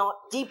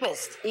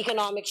 deepest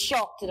economic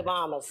shock to the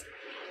Bahamas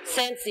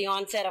since the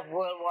onset of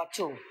World War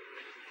II.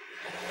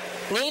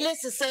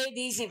 Needless to say,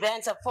 these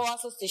events have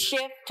forced us to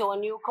shift to a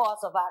new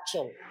course of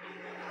action.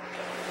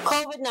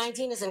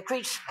 COVID-19 has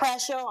increased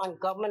pressure on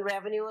government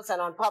revenues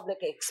and on public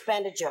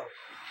expenditure.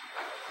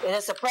 It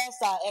has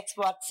suppressed our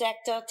export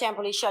sector,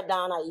 temporarily shut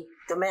down our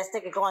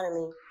domestic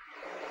economy,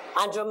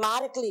 and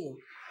dramatically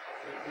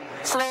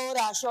slowed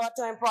our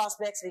short-term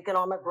prospects of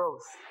economic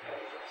growth.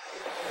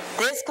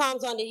 This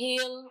comes on the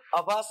heel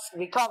of us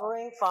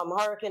recovering from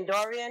Hurricane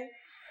Dorian.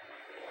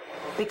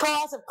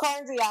 Because of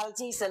current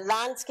realities, the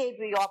landscape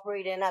we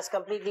operate in has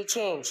completely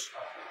changed.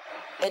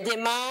 It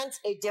demands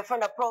a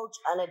different approach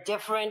and a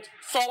different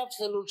set of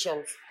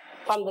solutions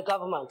from the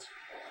government.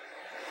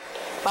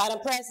 Madam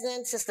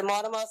President, Sister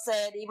Mortimer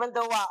said, even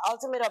though our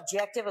ultimate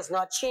objective has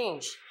not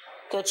changed,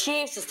 to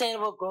achieve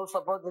sustainable growth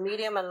for both the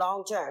medium and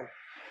long term.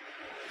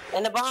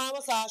 In the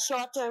Bahamas, our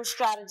short-term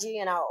strategy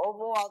and our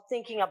overall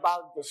thinking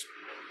about the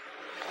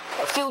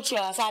future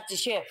has had to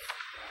shift.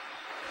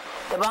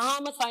 The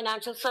Bahamas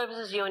Financial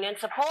Services Union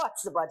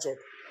supports the budget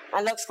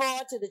and looks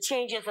forward to the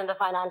changes in the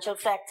financial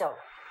sector.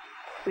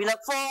 We look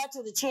forward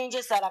to the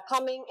changes that are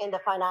coming in the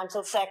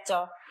financial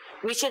sector,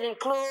 which should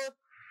include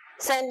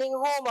sending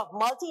home of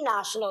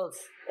multinationals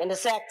in the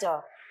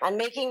sector and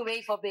making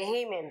way for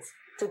Bahamians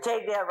to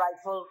take their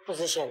rightful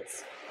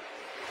positions.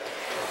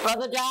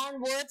 Brother Darren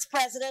Woods,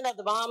 president of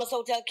the Bahamas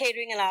Hotel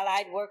Catering and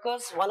Allied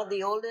Workers, one of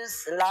the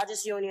oldest and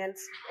largest unions,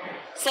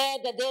 said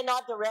that they're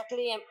not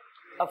directly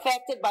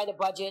affected by the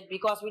budget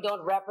because we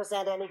don't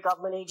represent any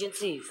government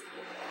agencies.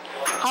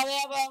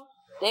 However,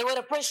 they would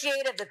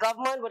appreciate if the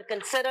government would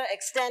consider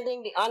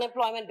extending the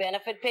unemployment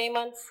benefit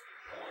payments,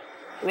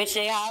 which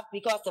they have,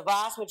 because the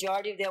vast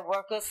majority of their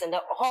workers in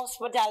the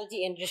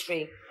hospitality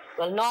industry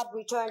will not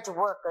return to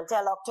work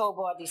until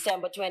October or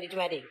December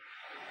 2020.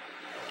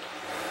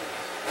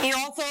 He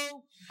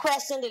also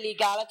questioned the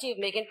legality of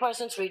making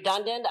persons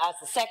redundant as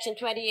the Section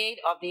 28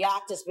 of the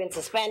Act has been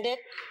suspended.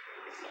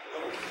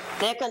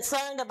 They're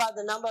concerned about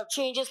the number of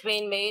changes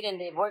being made in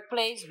the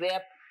workplace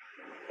where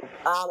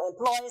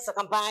employers are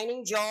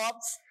combining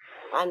jobs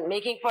and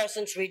making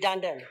persons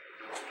redundant.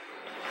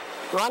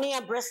 Ronnie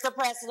Ambrister,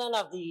 president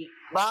of the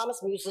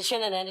Bahamas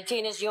Musician and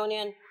Entertainers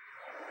Union,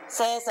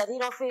 says that he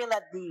don't feel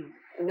that the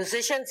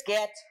musicians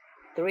get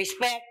the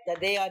respect that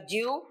they are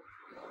due,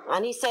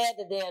 and he said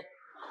that they're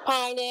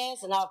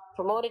pioneers and have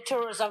promoted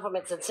tourism from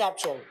its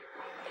inception.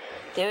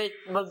 They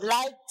would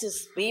like to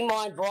be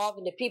more involved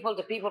in the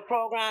people-to-people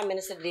program,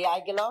 Minister De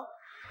Aguilar.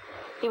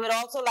 He would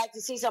also like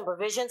to see some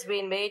provisions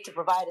being made to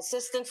provide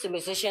assistance to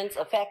musicians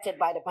affected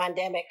by the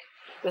pandemic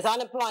with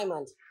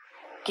unemployment,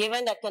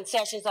 given that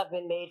concessions have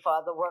been made for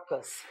other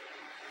workers.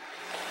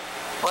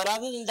 But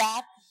other than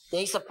that,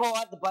 they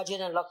support the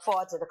budget and look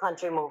forward to the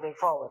country moving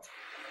forward.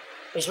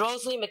 Ms.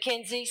 Rosalie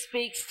McKenzie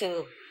speaks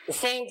to the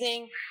same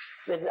thing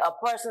with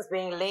persons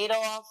being laid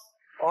off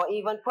or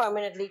even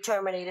permanently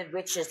terminated,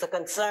 which is the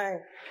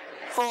concern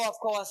for, of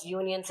course,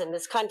 unions in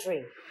this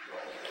country.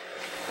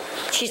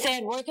 She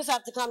said workers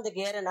have to come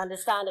together and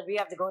understand that we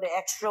have to go the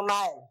extra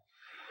mile.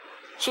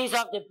 She's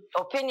of the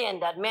opinion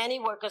that many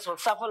workers will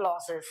suffer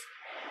losses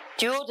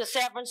due to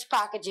severance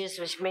packages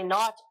which may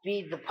not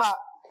be the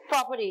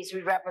properties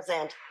we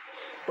represent,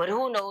 but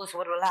who knows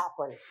what will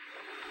happen.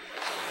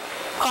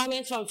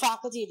 Comments from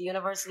faculty at the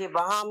University of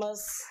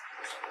Bahamas.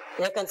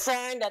 They're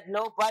concerned that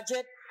no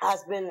budget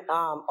has been,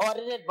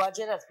 audited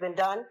budget has been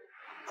done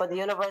for the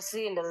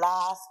university in the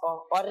last,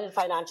 or audited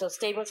financial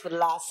statements for the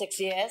last 6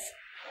 years.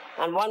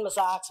 And one must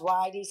ask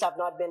why these have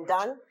not been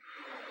done,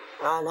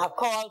 and have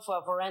called for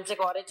a forensic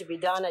audit to be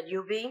done at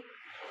UB.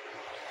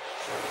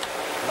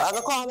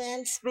 Other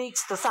comment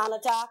speaks to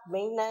Sanitac,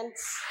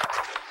 maintenance.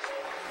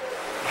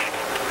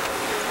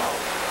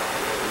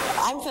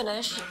 I'm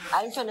finished.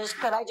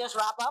 Could I just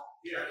wrap up?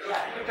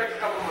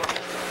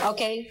 Yeah.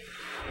 Okay.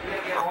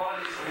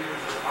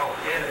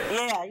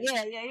 Yeah.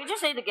 You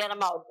just need to get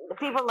them out. The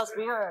people must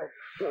be heard.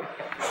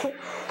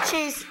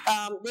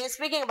 They're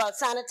speaking about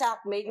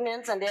Sanitac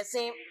maintenance, and they're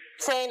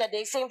saying that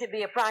they seem to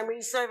be a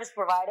primary service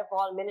provider for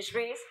all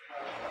ministries.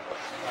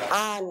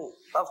 And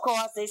of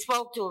course, they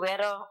spoke to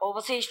whether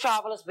overseas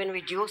travel has been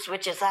reduced,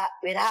 which it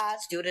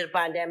has due to the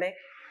pandemic.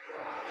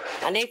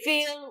 And they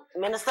feel,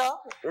 Minister,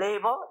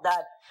 Labour,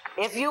 that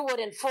if you would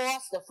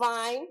enforce the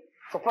fine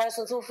for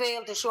persons who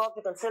fail to show up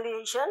to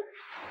conciliation,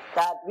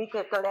 that we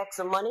could collect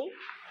some money,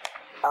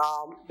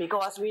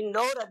 because we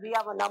know that we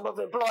have a number of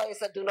employees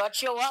that do not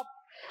show up.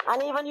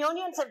 And even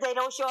unions, if they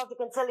don't show up to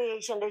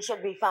conciliation, they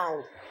should be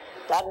fined.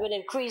 That would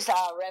increase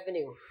our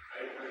revenue.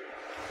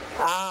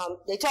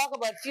 They talk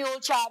about fuel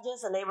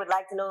charges, and they would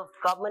like to know if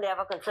the government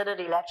ever considered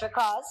electric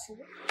cars.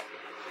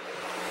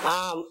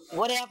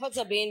 What efforts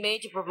are being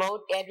made to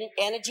promote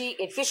energy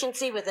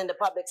efficiency within the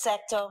public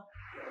sector,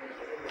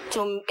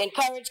 to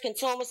encourage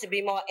consumers to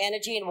be more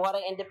energy and water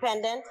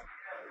independent.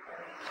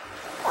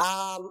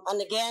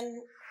 And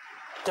again,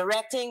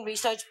 directing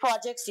research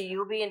projects to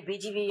UB and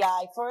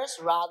BGVI first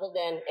rather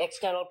than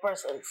external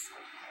persons.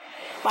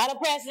 Madam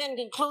President,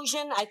 in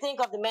conclusion, I think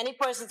of the many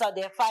persons out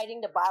there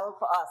fighting the battle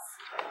for us,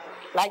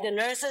 like the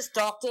nurses,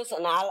 doctors,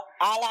 and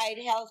allied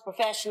health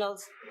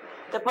professionals,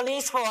 the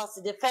police force,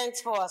 the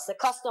defense force, the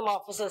custom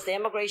officers, the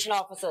immigration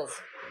officers,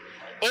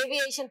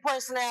 aviation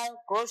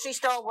personnel, grocery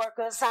store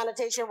workers,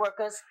 sanitation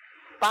workers,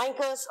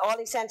 bankers, all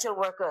essential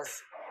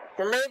workers,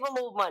 the labor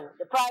movement,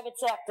 the private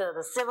sector,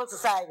 the civil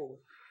society.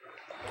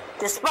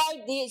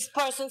 Despite these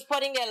persons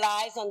putting their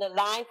lives on the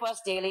line for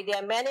us daily,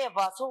 there are many of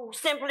us who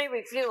simply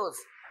refuse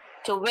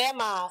to wear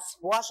masks,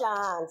 wash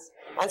our hands,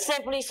 and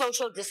simply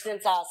social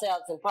distance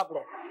ourselves in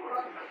public.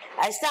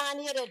 I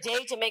stand here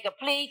today to make a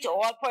plea to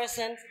all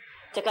persons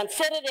to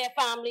consider their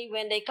family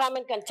when they come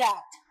in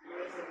contact,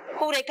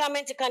 who they come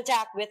into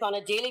contact with on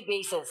a daily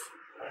basis,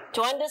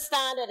 to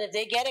understand that if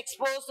they get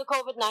exposed to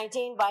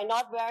COVID-19 by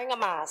not wearing a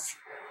mask,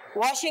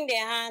 washing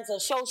their hands, or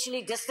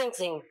socially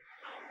distancing,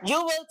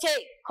 you will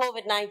take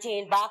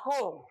COVID-19 back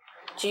home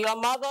to your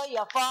mother,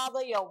 your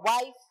father, your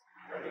wife,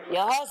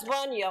 your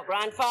husband, your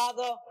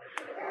grandfather,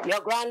 your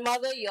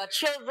grandmother, your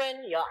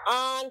children, your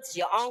aunts,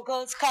 your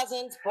uncles,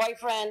 cousins,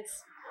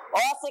 boyfriends,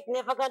 or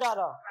significant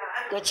other.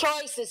 The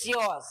choice is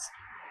yours.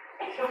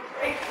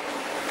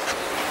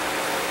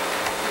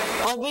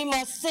 But we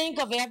must think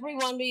of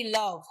everyone we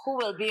love who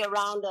will be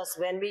around us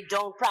when we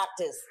don't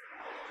practice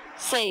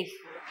safe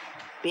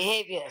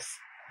behaviors.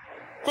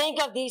 Think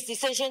of these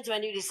decisions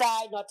when you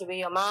decide not to wear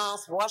your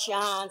mask, wash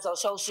your hands, or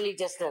socially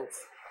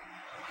distance.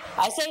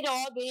 I say to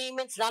all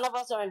Bahamians, none of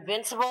us are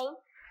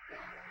invincible.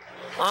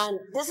 And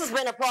this has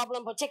been a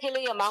problem,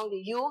 particularly among the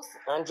youth.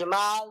 And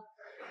Jamal,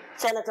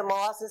 Senator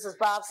Moss, this is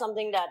perhaps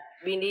something that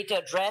we need to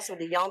address with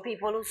the young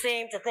people who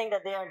seem to think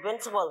that they are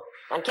invincible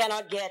and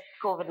cannot get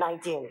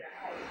COVID-19.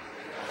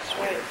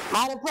 Right.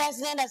 Madam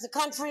President, as a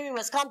country, we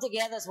must come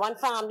together as one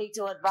family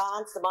to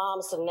advance the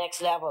Bahamas to the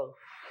next level.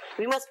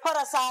 We must put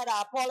aside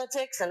our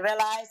politics and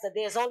realize that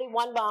there's only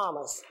one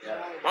Bahamas.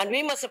 Yeah. And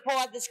we must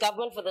support this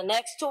government for the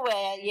next 2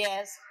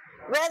 years,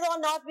 whether or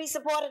not we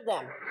supported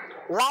them,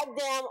 like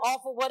them, or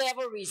for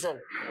whatever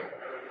reason.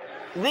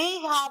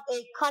 We have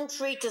a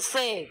country to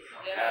save.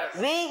 Yes.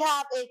 We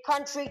have a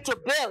country to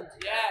build.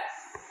 Yes.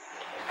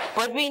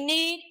 But we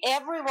need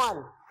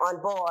everyone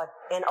on board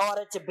in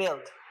order to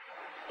build.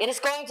 It is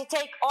going to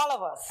take all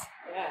of us.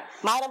 Yes.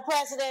 Madam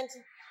President,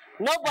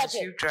 no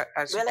budget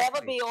will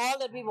ever be all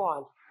that we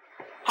want.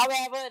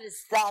 However, it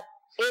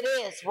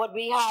is what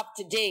we have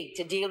today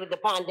to deal with the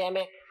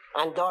pandemic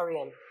and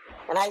Dorian.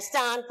 And I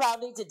stand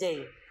proudly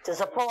today to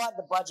support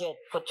the budget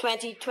for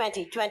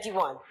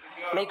 2020-21.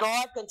 May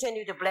God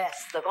continue to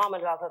bless the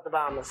Commonwealth of the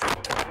Bahamas.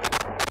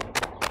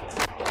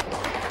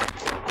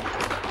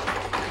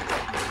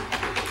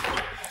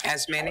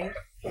 As many,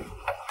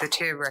 the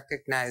chair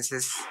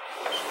recognizes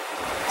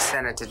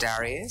Senator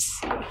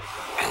Darius.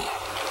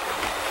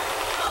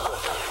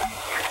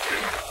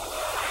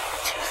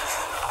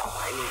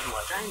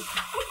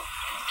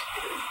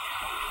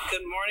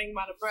 Good morning,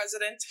 Madam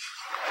President.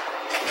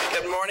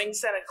 Good morning,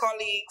 Senate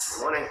colleagues.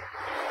 Good morning.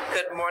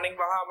 Good morning,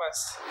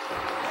 Bahamas.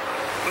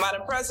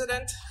 Madam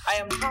President, I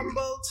am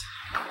humbled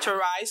to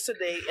rise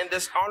today in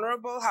this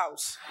honorable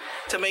House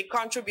to make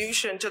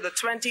contribution to the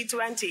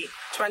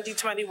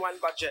 2020-2021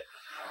 budget.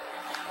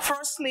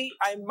 Firstly,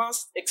 I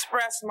must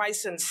express my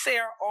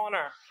sincere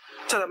honor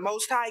to the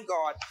Most High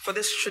God for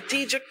this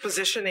strategic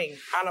positioning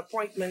and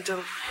appointment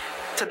to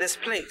this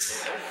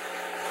place.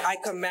 I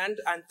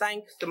commend and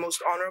thank the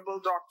Most Honorable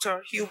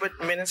Dr. Hubert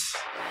Minnis,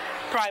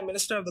 Prime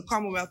Minister of the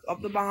Commonwealth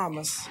of the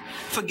Bahamas,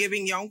 for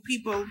giving young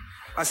people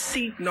a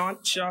seat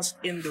not just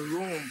in the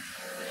room,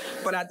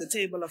 but at the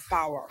table of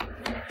power.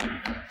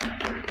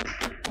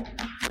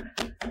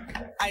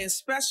 I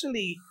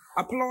especially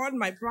applaud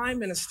my Prime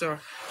Minister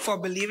for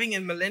believing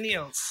in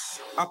millennials,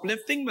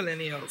 uplifting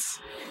millennials,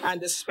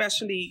 and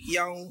especially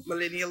young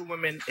millennial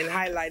women in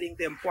highlighting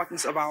the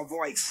importance of our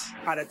voice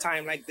at a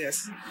time like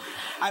this.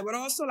 I would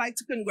also like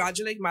to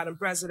congratulate, Madam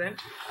President,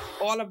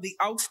 all of the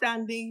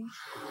outstanding,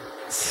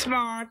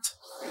 smart,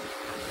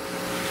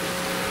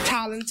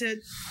 talented,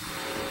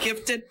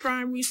 gifted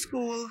primary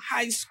school,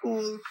 high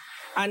school,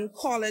 and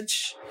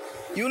college,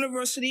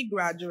 university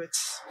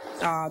graduates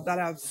that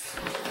have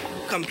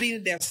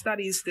completed their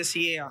studies this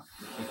year.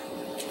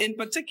 In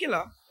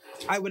particular,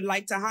 I would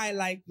like to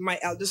highlight my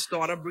eldest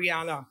daughter,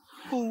 Brianna,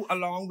 who,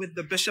 along with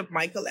the Bishop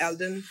Michael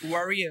Eldon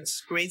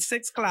Warriors grade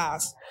 6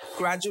 class,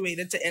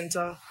 graduated to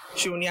enter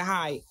junior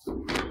high.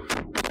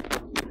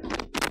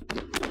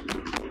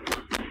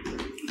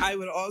 I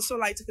would also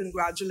like to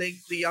congratulate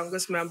the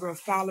youngest member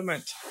of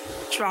Parliament,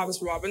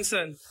 Travis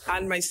Robinson,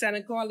 and my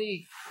Senate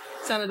colleague,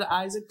 Senator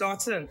Isaac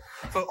Dotson,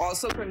 for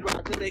also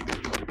graduating.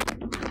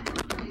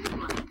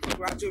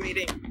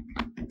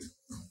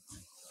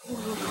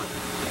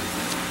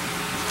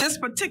 This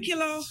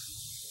particular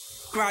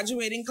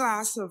graduating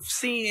class have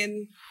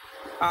seen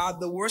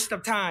the worst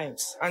of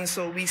times, and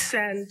so we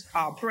send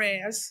our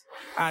prayers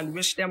and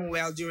wish them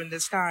well during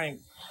this time.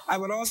 I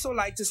would also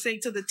like to say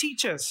to the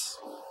teachers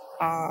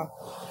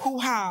who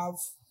have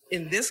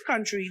in this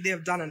country, they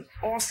have done an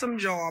awesome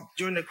job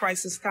during the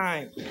crisis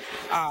time.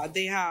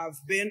 They have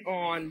been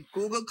on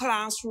Google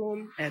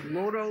Classroom,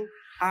 Edmodo,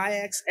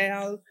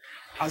 IXL,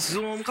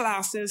 Zoom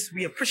classes.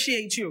 We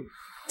appreciate you.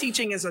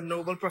 Teaching is a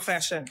noble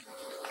profession.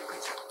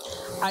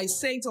 I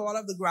say to all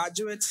of the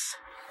graduates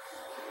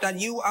that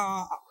you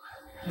are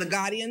the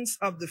guardians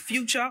of the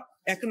future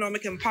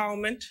economic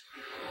empowerment,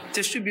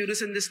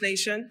 distributors in this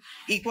nation,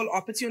 equal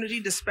opportunity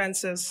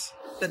dispensers,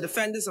 the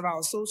defenders of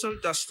our social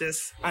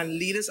justice, and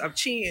leaders of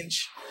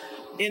change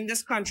in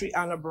this country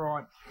and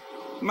abroad.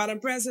 Madam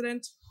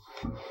President,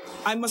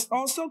 I must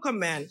also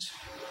commend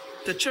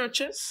the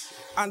churches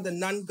and the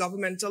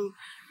non-governmental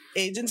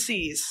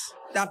agencies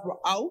that were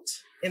out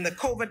in the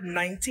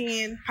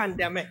COVID-19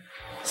 pandemic,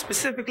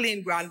 specifically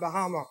in Grand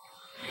Bahama.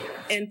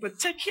 In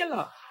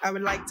particular, I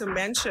would like to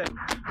mention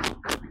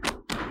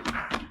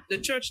the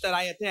church that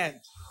I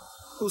attend,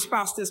 whose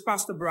pastor is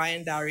Pastor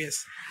Brian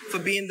Darius, for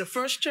being the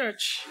first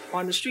church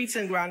on the streets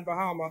in Grand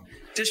Bahama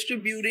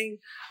distributing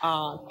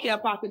care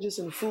packages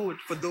and food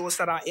for those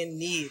that are in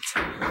need.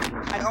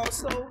 I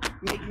also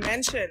make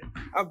mention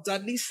of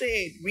Dudley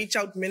Sade Reach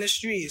Out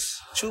Ministries,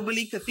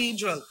 Jubilee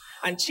Cathedral,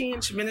 and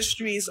Change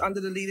Ministries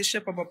under the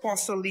leadership of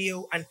Apostle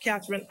Leo and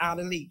Catherine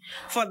Adderley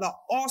for the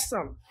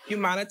awesome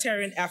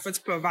humanitarian efforts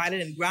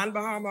provided in Grand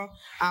Bahama,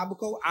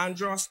 Abaco,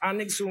 Andros,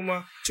 and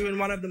Exuma during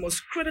one of the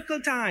most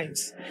critical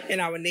times in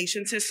our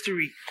nation's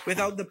history.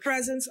 Without the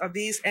presence of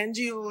these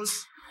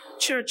NGOs,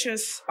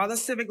 churches, other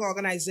civic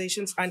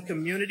organizations, and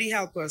community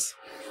helpers,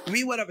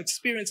 we would have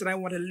experienced, and I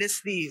want to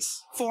list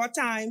these, 4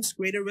 times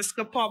greater risk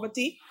of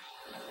poverty,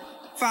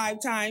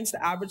 5 times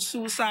the average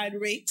suicide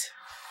rate,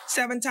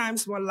 7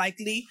 times more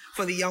likely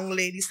for the young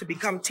ladies to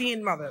become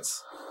teen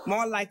mothers,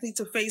 more likely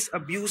to face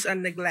abuse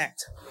and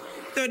neglect,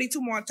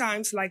 32 more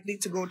times likely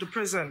to go to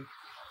prison,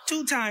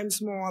 2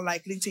 times more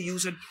likely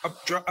to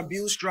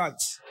abuse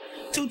drugs,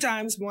 2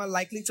 times more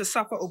likely to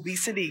suffer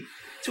obesity,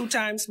 2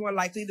 times more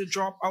likely to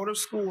drop out of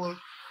school,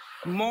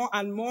 more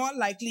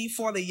likely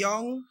for the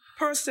young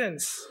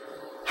persons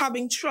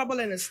having trouble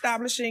in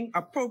establishing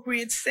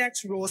appropriate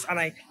sex roles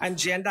and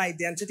gender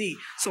identity.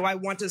 So I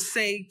want to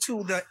say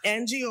to the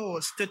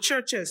NGOs, the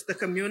churches, the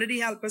community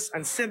helpers,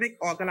 and civic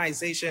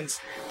organizations,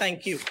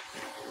 thank you.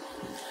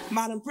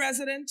 Madam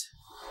President,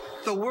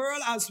 the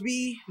world as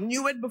we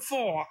knew it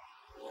before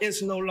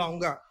is no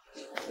longer.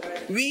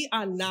 We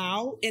are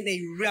now in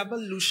a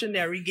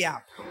revolutionary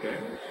gap,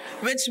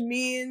 which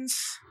means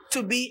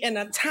to be in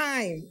a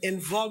time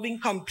involving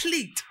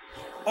complete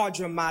or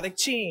dramatic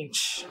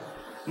change.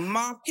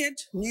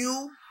 Market,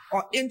 new,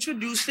 or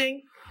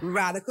introducing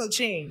radical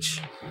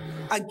change.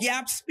 A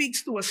gap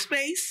speaks to a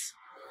space,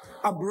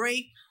 a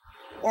break,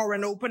 or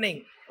an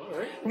opening.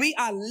 We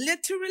are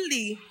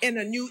literally in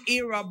a new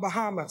era of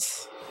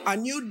Bahamas, a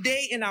new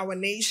day in our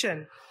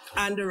nation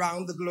and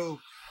around the globe.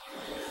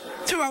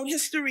 Throughout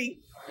history,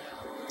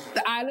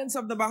 the islands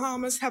of the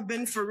Bahamas have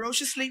been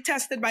ferociously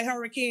tested by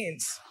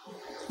hurricanes.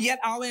 Yet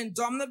our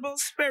indomitable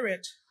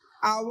spirit,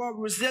 our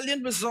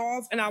resilient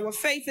resolve, and our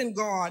faith in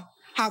God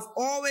have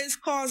always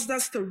caused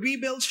us to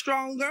rebuild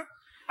stronger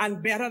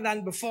and better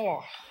than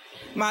before.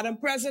 Madam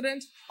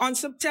President, on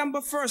September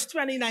 1st,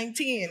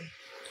 2019,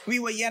 we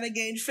were yet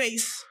again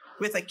faced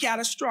with a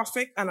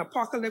catastrophic and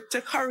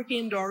apocalyptic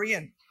Hurricane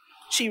Dorian.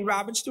 She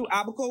ravaged through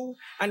Abaco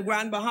and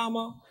Grand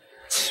Bahama,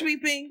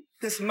 sweeping,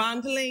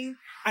 dismantling,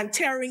 and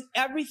tearing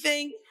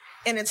everything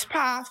in its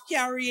path,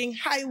 carrying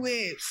high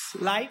waves,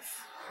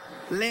 life,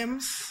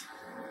 limbs,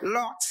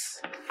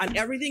 lots, and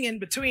everything in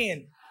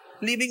between,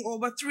 leaving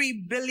over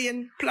 $3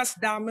 billion plus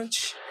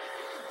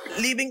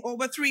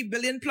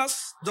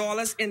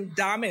in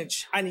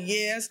damage and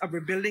years of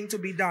rebuilding to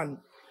be done.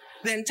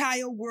 The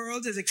entire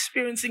world is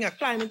experiencing a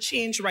climate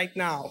change right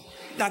now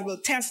that will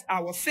test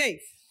our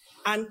faith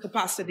and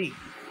capacity.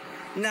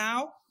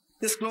 Now,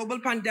 this global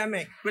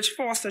pandemic, which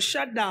forced a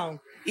shutdown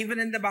even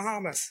in the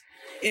Bahamas.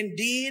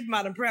 Indeed,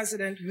 Madam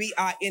President, we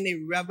are in a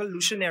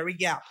revolutionary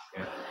gap.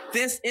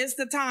 This is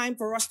the time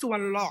for us to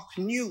unlock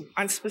new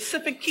and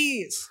specific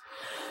keys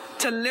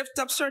to lift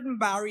up certain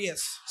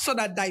barriers so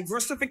that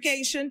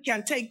diversification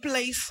can take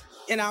place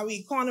in our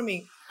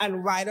economy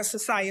and wider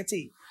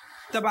society.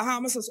 The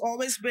Bahamas has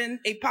always been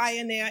a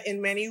pioneer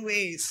in many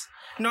ways,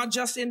 not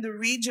just in the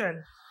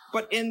region,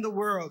 but in the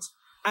world.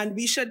 And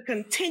we should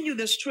continue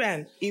this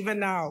trend even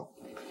now.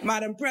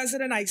 Madam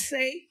President, I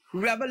say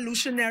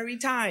revolutionary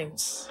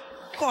times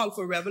call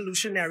for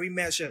revolutionary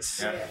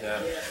measures.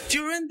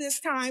 During this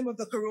time of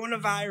the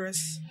coronavirus,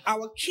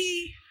 our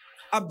key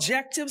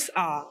objectives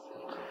are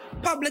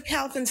public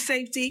health and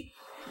safety,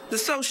 the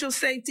social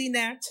safety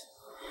net,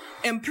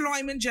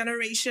 employment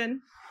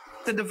generation,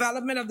 the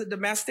development of the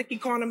domestic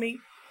economy,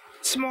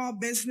 small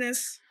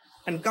business,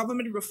 and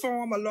government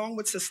reform, along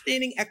with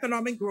sustaining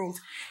economic growth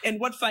in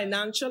what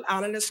financial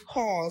analysts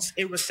calls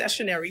a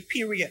recessionary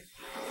period.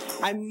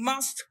 I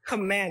must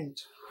commend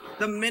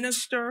the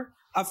Minister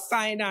of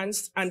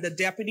Finance and the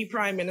Deputy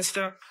Prime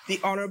Minister, the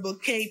Honorable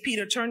K.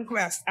 Peter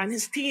Turnquest, and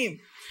his team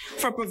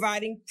for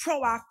providing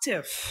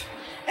proactive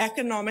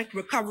economic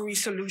recovery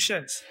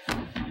solutions.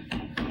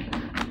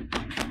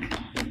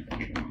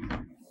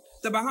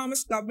 The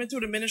Bahamas government, through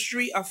the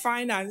Ministry of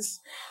Finance,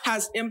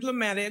 has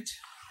implemented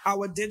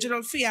our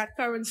digital fiat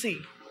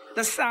currency,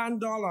 the sand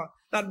dollar,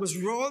 that was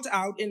rolled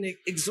out in the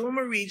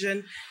Exuma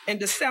region in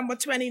December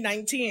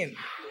 2019.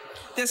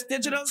 This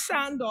digital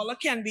sand dollar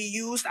can be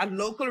used at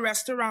local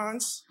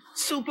restaurants,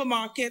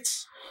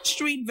 supermarkets,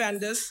 street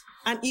vendors,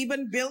 and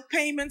even bill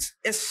payments,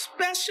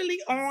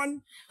 especially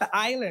on the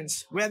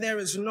islands where there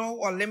is no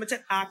or limited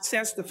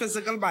access to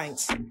physical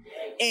banks.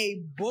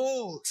 A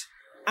bold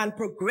and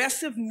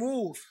progressive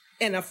move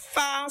in a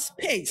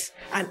fast-paced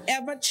and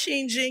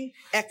ever-changing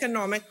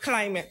economic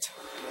climate.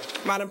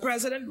 Madam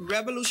President,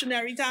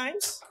 revolutionary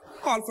times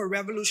call for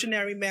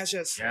revolutionary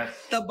measures. Yes.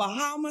 The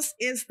Bahamas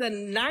is the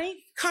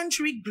 9th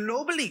country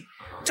globally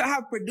to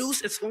have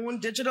produced its own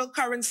digital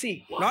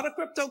currency, not a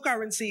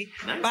cryptocurrency,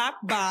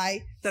 backed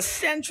by the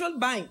central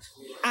bank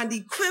and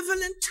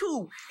equivalent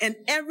to, in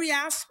every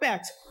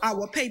aspect,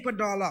 our paper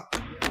dollar.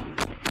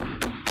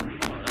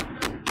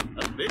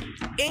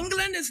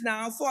 England is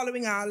now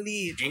following our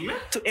lead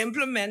to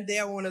implement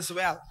their own as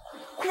well.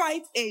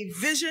 Quite a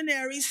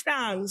visionary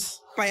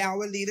stance by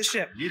our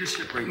leadership.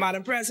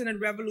 Madam President,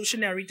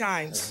 revolutionary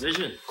times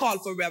call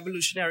for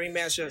revolutionary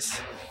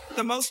measures.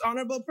 The Most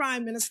Honorable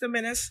Prime Minister,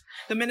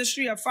 the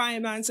Ministry of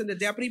Finance, and the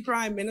Deputy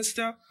Prime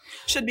Minister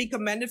should be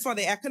commended for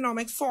their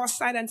economic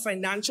foresight and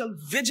financial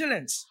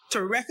vigilance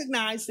to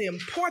recognize the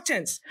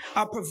importance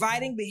of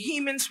providing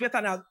Bahamians with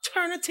an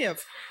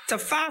alternative to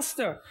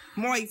faster,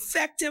 more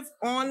effective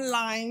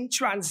online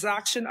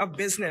transaction of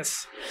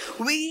business.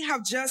 We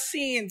have just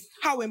seen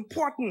how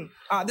important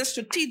this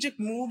strategic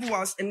move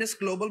was in this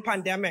global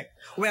pandemic,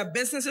 where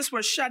businesses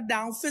were shut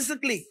down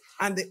physically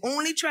and the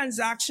only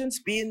transactions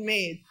being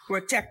made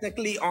were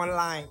technically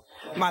online.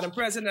 Madam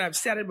President, I've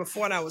said it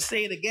before and I will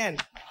say it again.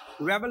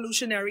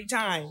 Revolutionary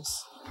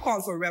times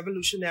call for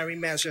revolutionary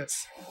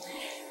measures.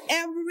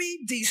 Every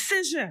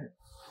decision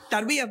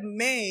that we have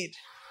made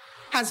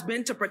has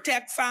been to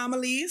protect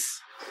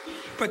families,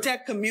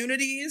 protect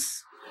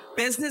communities,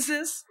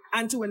 businesses,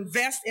 and to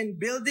invest in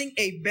building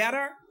a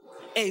better,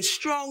 a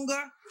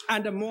stronger,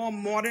 and a more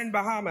modern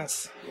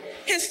Bahamas.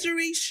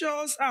 History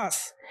shows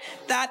us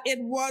that it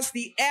was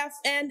the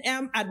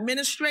FNM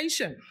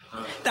administration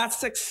that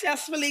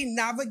successfully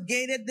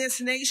navigated this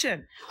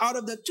nation out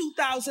of the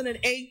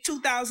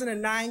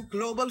 2008-2009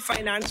 global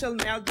financial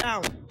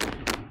meltdown.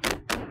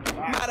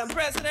 Madam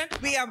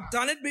President, we have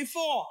done it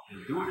before,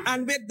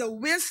 and with the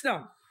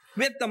wisdom,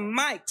 with the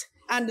might,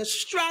 and the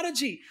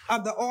strategy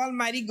of the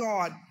Almighty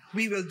God,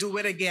 we will do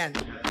it again.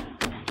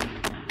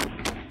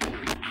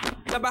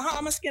 The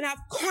Bahamas can have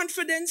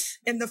confidence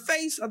in the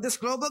face of this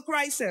global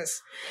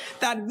crisis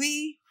that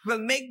we will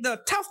make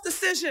the tough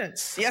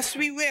decisions. Yes,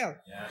 we will.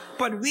 Yeah.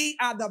 But we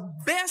are the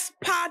best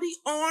party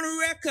on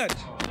record,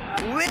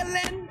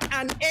 willing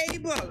and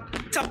able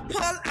to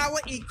pull our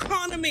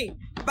economy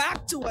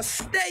back to a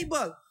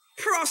stable,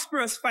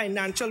 prosperous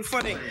financial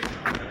footing.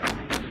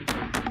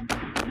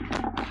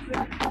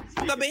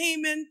 The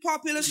Bahamian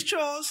populace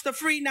chose the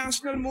Free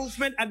National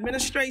Movement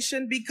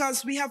administration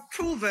because we have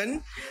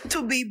proven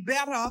to be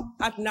better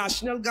at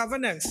national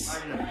governance.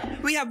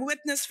 We have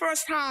witnessed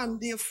firsthand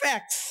the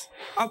effects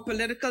of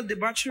political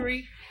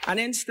debauchery and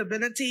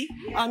instability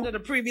under the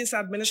previous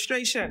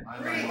administration.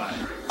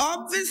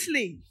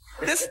 Obviously,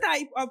 this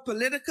type of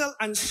political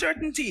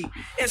uncertainty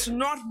is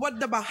not what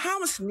the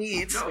Bahamas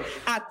needs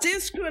at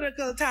this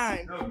critical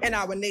time in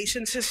our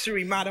nation's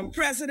history. Madam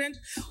President,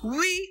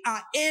 we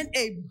are in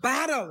a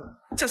battle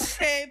to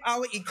save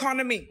our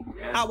economy,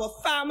 our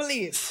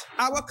families,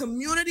 our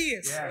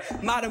communities.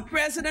 Madam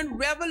President,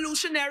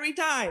 revolutionary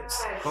times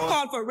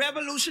call for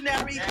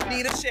revolutionary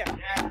leadership.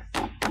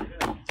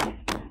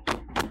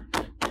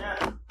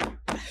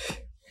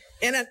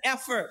 In an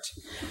effort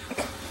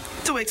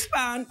to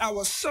expand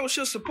our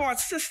social support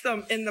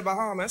system in the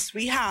Bahamas,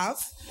 we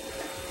have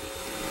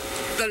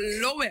the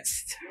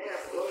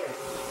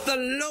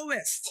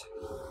lowest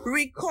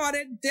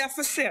recorded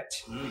deficit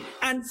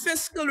and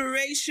fiscal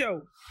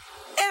ratio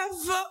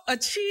ever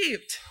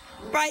achieved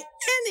by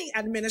any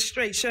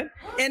administration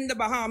in the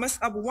Bahamas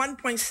of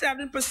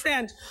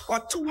 1.7% or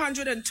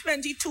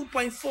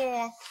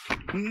 $222.4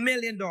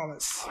 million.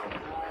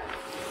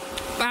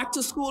 Back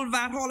to school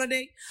VAT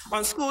holiday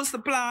on school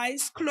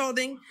supplies,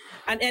 clothing,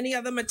 and any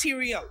other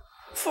material.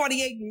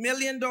 $48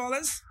 million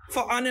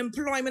for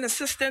unemployment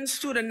assistance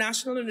to the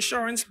National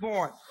Insurance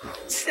Board.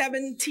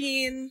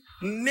 $17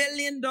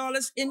 million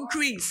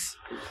increase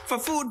for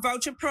food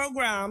voucher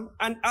program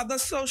and other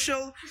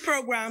social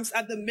programs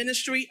at the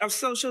Ministry of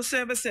Social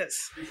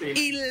Services.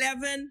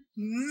 $11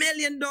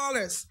 million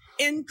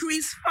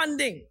increased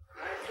funding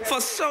for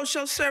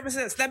social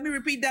services. Let me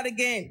repeat that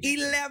again.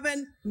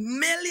 $11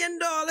 million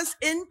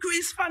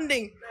increased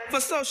funding for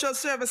social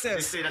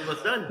services.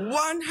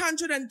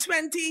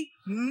 $120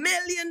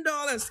 million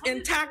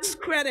in tax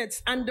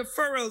credits and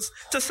deferrals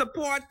to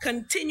support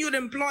continued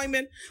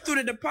employment through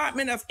the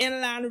Department of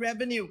Inland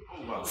Revenue.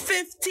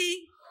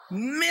 $50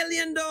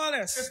 million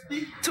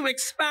to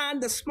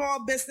expand the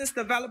small business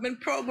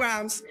development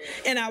programs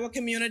in our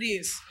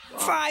communities.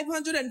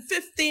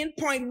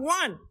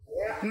 $515.1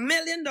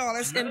 million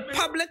in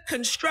public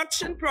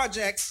construction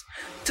projects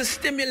to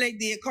stimulate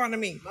the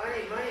economy.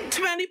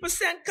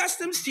 20%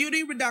 customs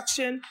duty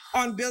reduction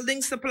on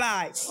building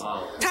supplies.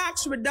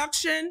 Tax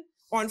reduction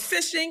on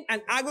fishing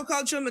and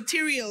agricultural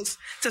materials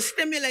to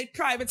stimulate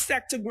private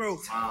sector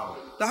growth.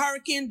 The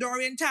Hurricane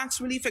Dorian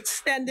tax relief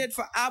extended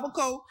for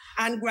Abaco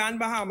and Grand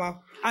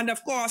Bahama. And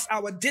of course,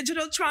 our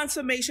digital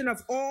transformation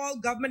of all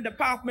government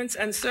departments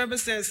and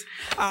services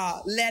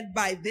led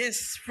by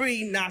this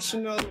free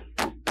national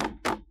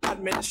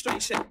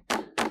administration.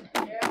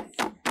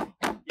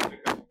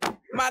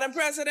 Madam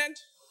President,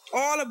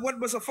 all of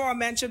what was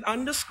aforementioned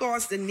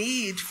underscores the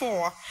need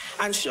for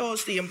and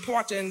shows the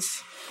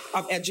importance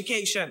of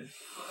education,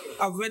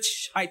 of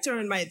which I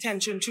turn my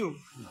attention to.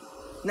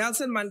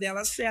 Nelson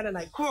Mandela said, and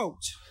I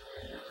quote,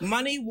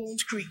 "Money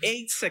won't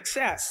create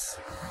success,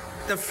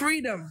 the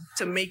freedom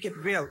to make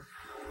it will,"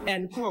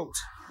 end quote.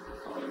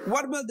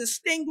 What will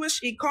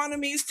distinguish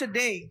economies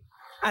today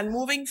and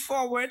moving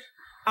forward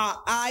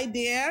are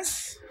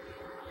ideas,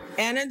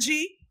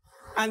 energy,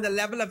 and the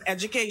level of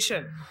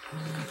education.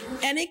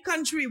 Any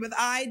country with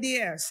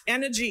ideas,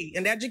 energy,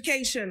 and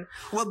education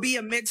will be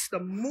amidst the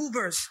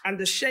movers and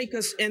the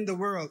shakers in the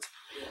world.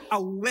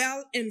 A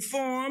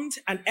well-informed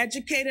and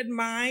educated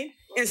mind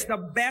is the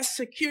best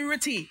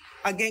security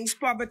against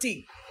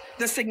poverty.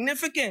 The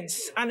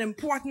significance and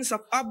importance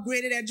of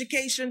upgraded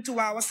education to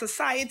our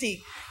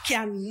society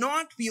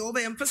cannot be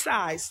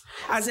overemphasized,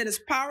 as it is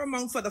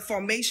paramount for the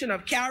formation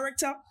of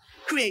character,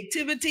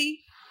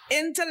 creativity,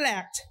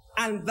 intellect,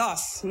 and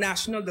thus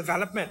national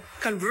development.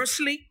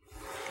 Conversely,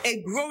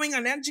 a growing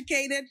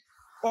uneducated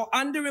or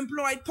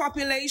underemployed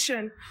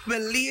population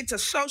will lead to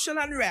social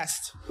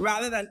unrest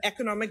rather than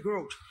economic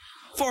growth.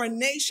 For a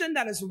nation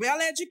that is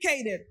well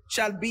educated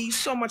shall be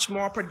so much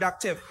more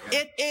productive.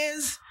 It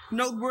is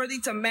noteworthy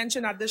to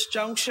mention at this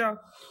juncture,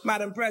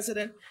 Madam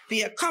President,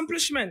 the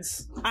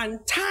accomplishments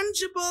and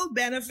tangible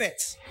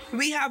benefits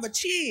we have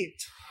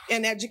achieved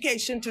in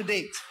education to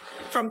date.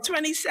 From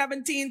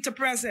 2017 to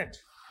present,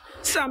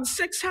 some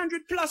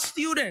 600 plus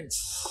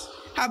students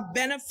have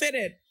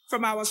benefited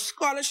from our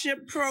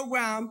scholarship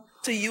program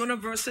to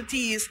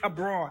universities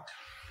abroad.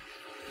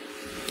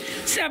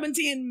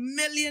 $17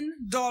 million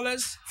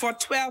for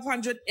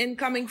 1,200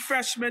 incoming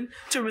freshmen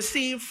to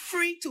receive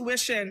free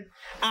tuition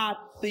at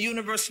the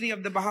University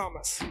of the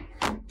Bahamas.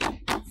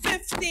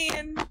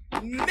 $15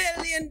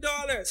 million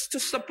to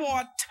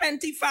support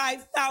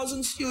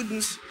 25,000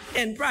 students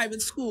in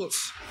private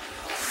schools.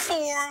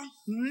 $4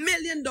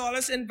 million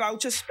in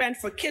vouchers spent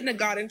for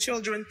kindergarten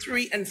children,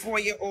 3 and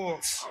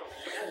 4-year-olds.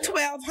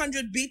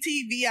 1,200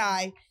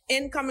 BTVI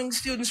incoming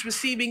students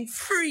receiving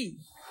free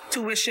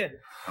tuition.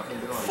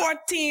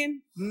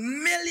 $14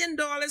 million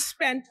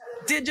spent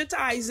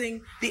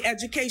digitizing the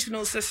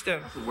educational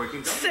system.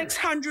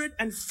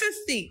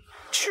 650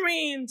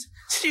 trained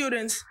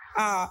students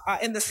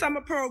in the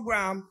summer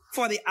program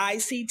for the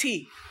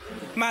ICT.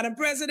 Madam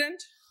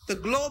President, the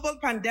global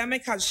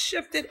pandemic has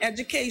shifted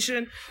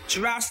education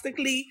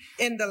drastically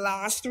in the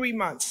last 3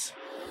 months.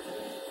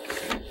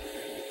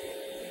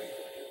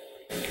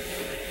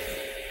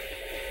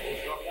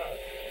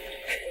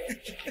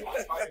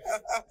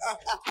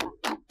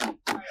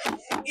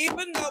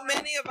 Even though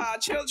many of our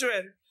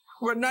children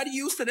were not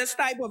used to this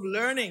type of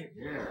learning,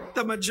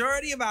 the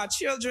majority of our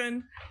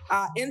children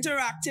are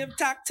interactive,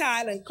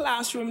 tactile, and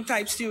classroom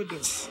type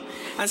students.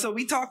 And so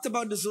we talked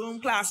about the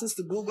Zoom classes,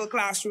 the Google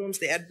Classrooms,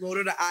 the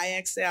Edmodo, the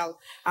IXL,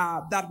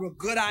 that were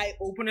good eye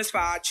openers for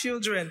our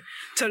children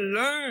to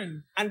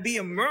learn and be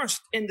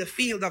immersed in the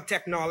field of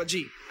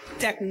technology.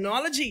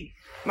 Technology,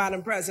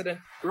 Madam President,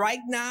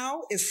 right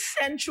now is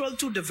central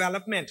to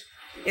development.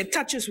 It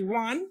touches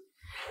one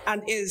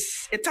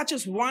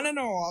and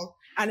all,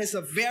 and is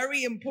a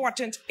very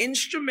important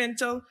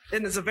instrument of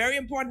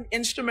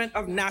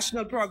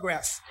national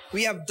progress.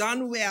 We have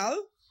done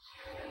well,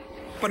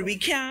 but we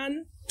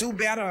can do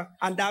better,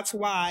 and that's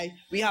why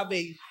we have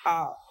a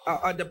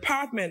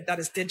department that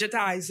is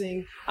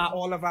digitizing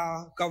all of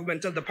our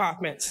governmental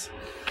departments.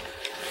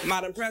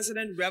 Madam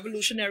President,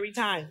 revolutionary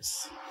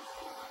times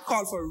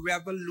call for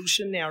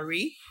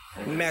revolutionary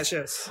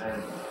measures.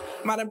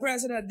 Madam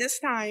President, at this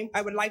time,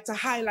 I would like to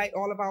highlight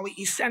all of our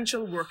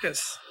essential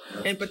workers,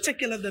 in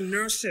particular the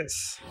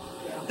nurses,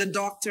 the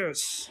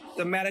doctors,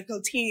 the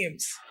medical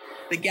teams,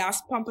 the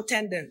gas pump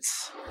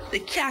attendants, the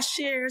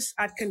cashiers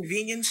at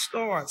convenience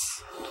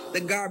stores, the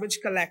garbage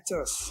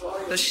collectors,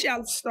 the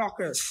shelf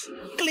stockers,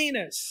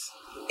 cleaners,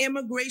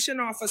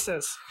 immigration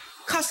officers,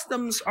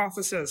 customs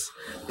officers,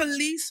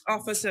 police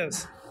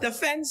officers,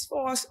 defense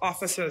force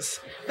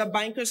officers, the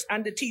bankers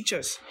and the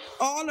teachers,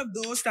 all of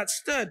those that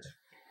stood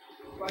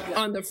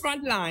on the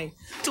front line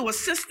to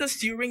assist us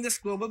during this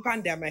global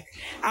pandemic.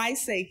 I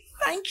say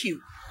thank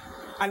you,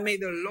 and may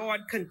the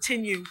Lord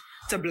continue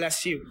to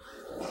bless you.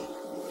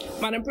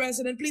 Madam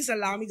President, please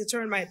allow me to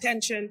turn my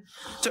attention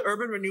to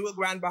Urban Renewal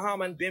Grand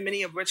Bahama and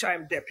Bimini, of which I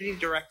am Deputy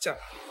Director.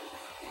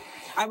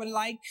 I would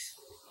like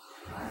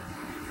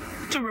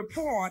to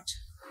report,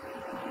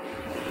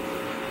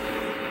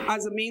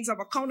 as a means of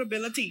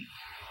accountability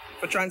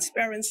for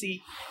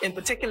transparency, in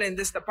particular in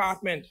this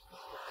department.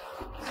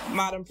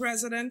 Madam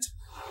President,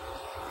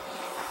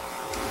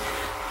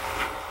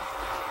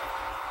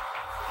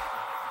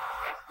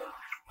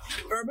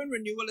 Urban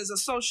Renewal is a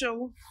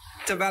social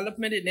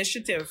development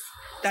initiative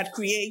that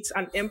creates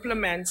and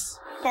implements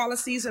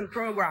policies and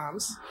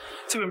programs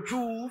to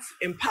improve,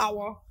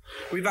 empower,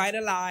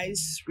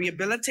 revitalize,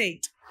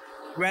 rehabilitate,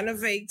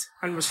 renovate,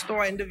 and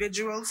restore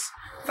individuals,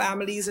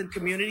 families, and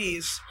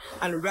communities,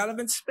 and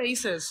relevant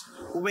spaces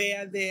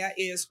where there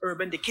is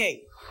urban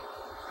decay.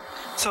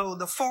 So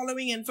the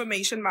following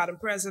information, Madam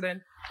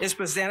President, is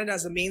presented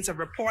as a means of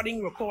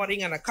reporting,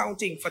 recording, and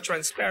accounting for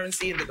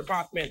transparency in the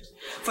department.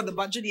 For the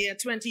budget year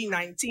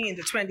 2019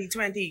 to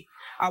 2020,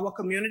 our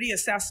community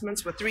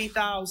assessments were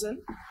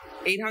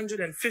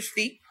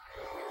 3,850,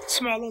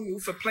 small home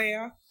roof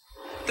repair,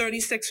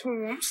 36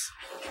 homes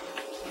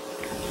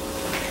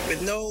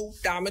with no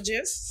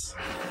damages.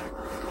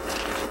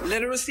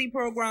 Literacy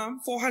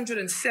program,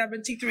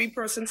 473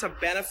 persons have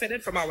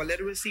benefited from our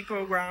literacy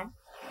program.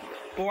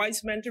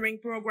 Boys mentoring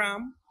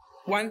program,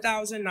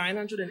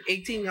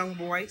 1,918 young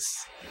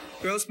boys.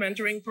 Girls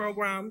mentoring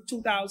program,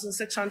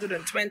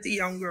 2,620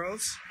 young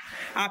girls.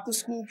 After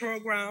school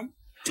program,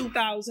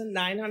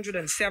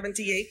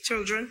 2,978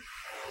 children.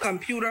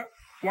 Computer,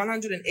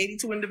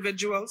 182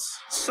 individuals.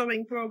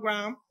 Sewing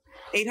program,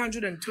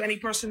 820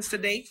 persons to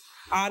date.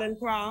 Art and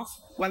craft,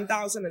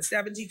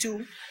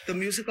 1,072. The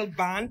musical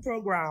band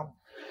program,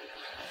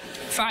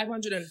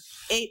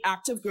 508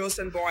 active girls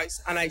and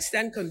boys, and I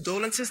extend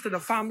condolences to the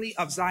family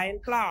of Zion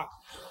Clark,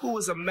 who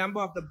was a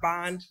member of the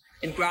band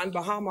in Grand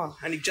Bahama,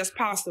 and he just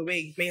passed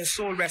away. May his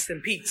soul rest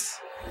in peace.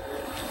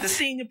 The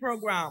senior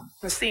program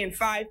has seen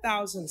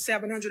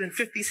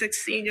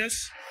 5,756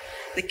 seniors.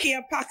 The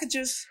care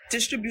packages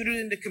distributed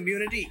in the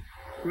community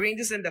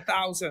ranges in the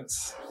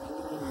thousands.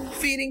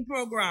 Feeding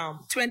program,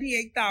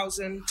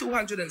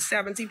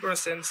 28,270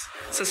 persons.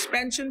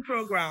 Suspension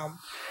program,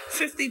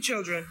 50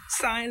 children.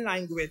 Sign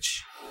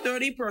language,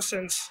 30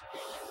 persons.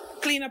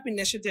 Cleanup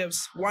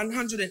initiatives,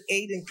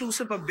 108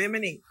 inclusive of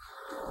Bimini.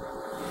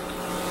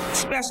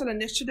 Special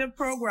initiative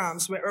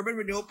programs where Urban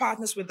Renewal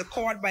partners with the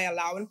court by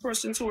allowing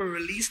persons who were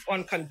released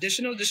on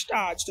conditional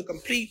discharge to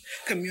complete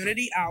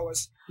community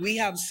hours. We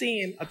have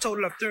seen a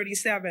total of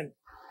 37.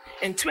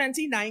 In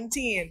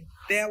 2019,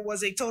 there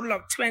was a total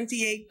of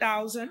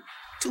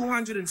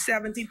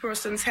 28,270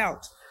 persons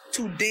helped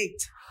to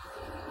date.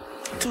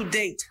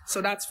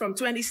 So that's from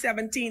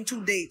 2017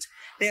 to date.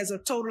 There's a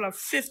total of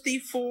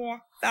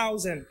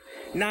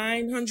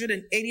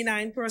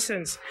 54,989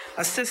 persons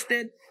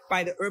assisted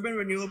by the Urban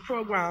Renewal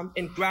Program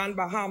in Grand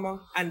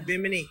Bahama and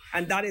Bimini,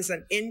 and that is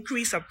an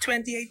increase of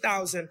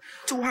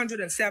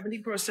 28,270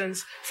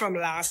 persons from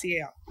last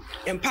year.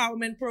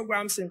 Empowerment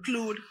programs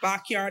include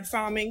backyard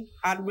farming,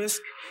 at-risk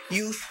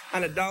youth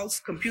and adults,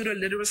 computer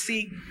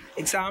literacy,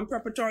 exam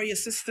preparatory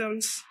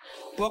assistance,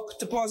 book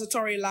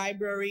depository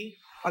library,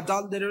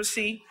 adult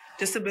literacy,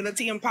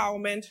 disability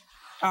empowerment,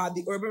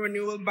 the Urban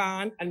Renewal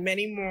Band, and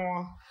many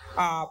more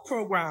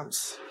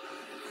programs.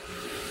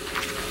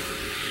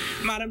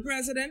 Madam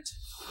President,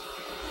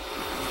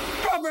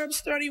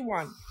 Proverbs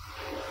 31,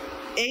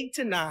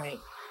 8-9,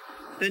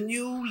 the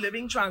New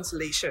Living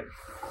Translation.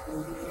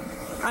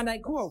 And I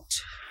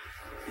quote,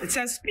 it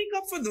says, "Speak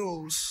up for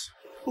those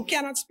who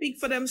cannot speak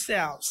for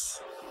themselves.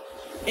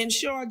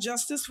 Ensure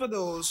justice for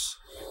those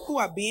who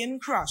are being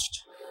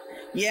crushed.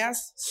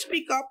 Yes,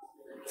 speak up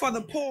for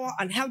the poor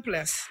and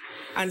helpless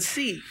and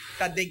see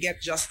that they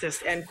get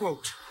justice," end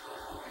quote.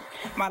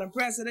 Madam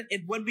President,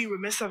 it would be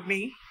remiss of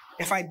me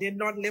if I did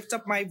not lift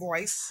up my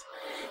voice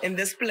in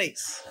this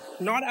place,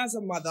 not as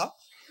a mother,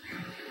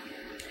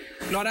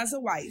 not as a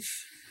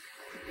wife,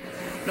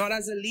 not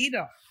as a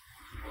leader,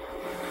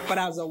 but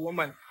as a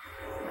woman.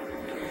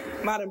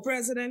 Madam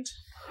President,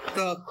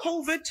 the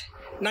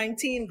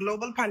COVID-19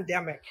 global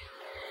pandemic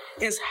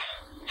is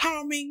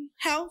harming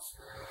health,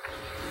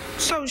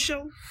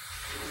 social,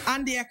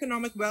 and the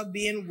economic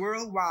well-being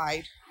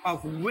worldwide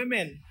of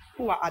women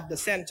who are at the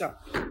center.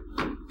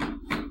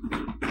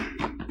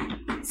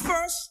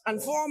 First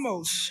and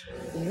foremost,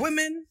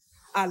 women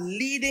are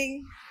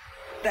leading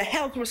the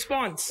health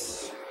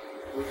response.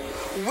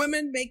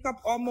 Women make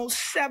up almost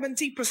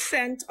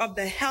 70% of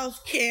the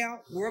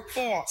healthcare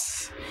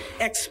workforce,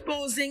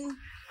 exposing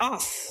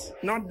us,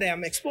 not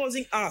them,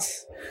 exposing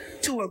us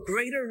to a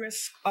greater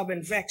risk of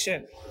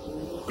infection.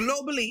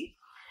 Globally,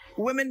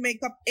 women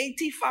make up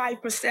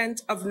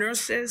 85% of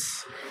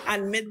nurses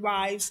and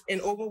midwives in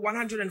over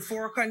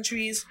 104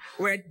 countries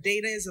where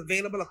data is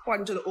available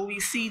according to the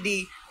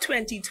OECD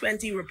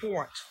 2020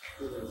 report.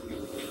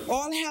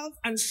 All health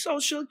and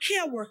social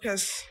care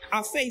workers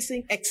are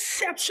facing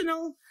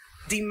exceptional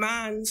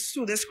demands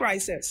through this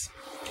crisis,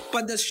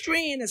 but the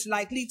strain is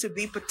likely to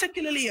be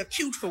particularly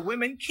acute for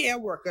women care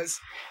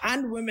workers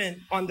and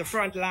women on the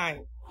front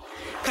line.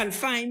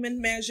 Confinement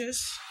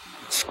measures,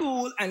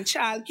 school and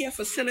childcare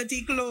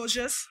facility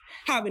closures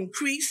have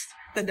increased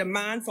the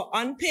demand for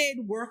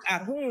unpaid work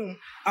at home,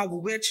 of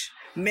which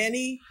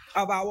many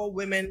of our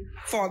women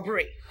fall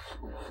prey.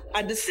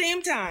 At the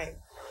same time,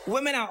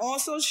 Women are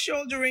also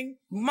shouldering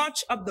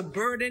much of the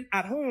burden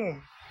at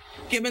home,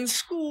 given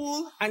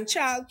school and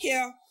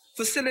childcare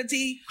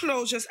facility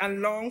closures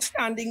and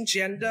long-standing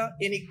gender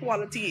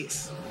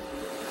inequalities.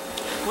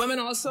 Women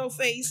also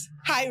face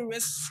high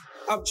risks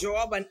of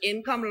job and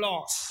income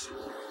loss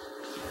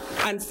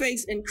and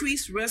face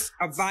increased risk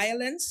of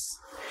violence,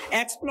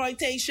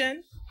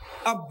 exploitation,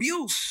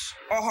 abuse,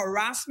 or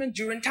harassment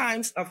during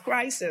times of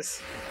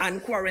crisis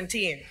and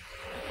quarantine.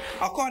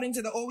 According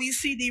to the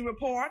OECD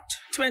report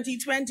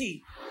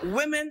 2020,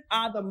 women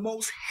are the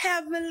most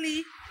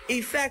heavily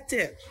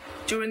affected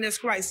during this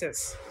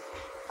crisis.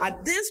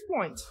 At this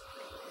point,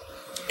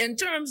 in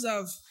terms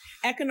of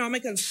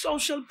economic and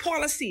social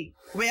policy,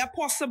 where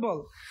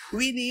possible,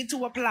 we need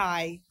to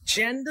apply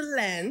gender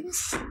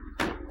lens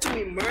to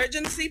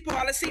emergency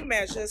policy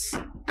measures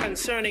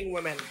concerning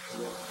women.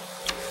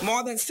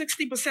 More than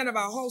 60% of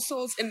our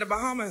households in the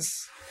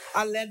Bahamas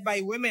are led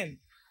by women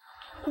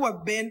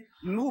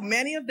who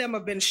many of them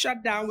have been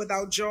shut down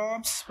without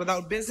jobs,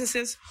 without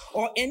businesses,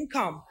 or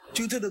income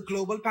due to the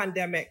global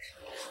pandemic.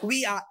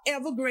 We are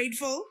ever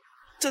grateful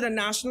to the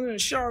National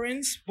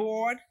Insurance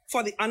Board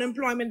for the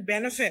unemployment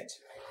benefit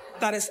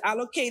that is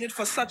allocated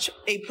for such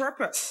a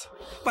purpose.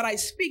 But I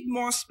speak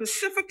more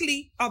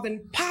specifically of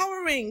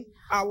empowering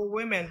our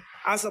women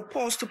as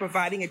opposed to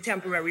providing a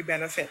temporary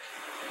benefit.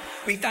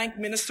 We thank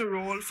Minister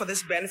Roll for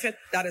this benefit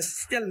that is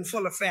still in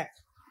full effect.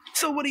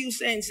 So what are you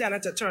saying,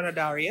 Senator Turner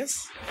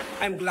Darius?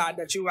 I'm glad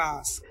that you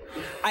asked.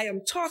 I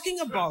am talking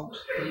about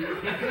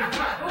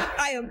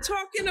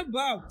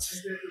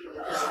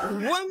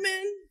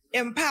women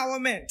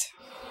empowerment.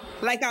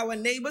 Like our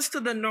neighbors to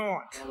the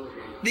north,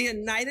 the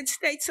United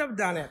States have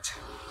done it.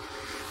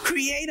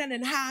 Create and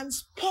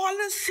enhance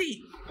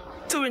policy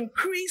to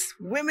increase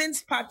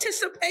women's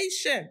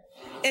participation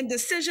in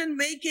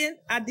decision-making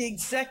at the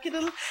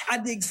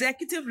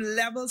executive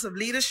levels of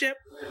leadership.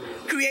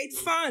 Create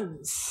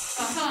funds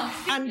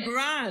and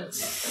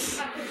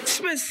grants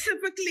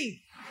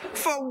specifically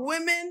for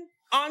women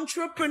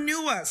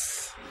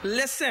entrepreneurs.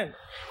 Listen,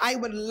 I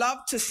would love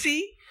to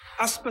see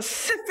a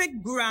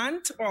specific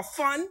grant or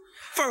fund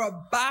for a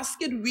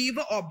basket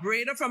weaver or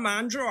braider from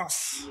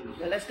Andros.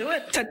 Let's do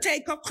it. To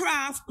take her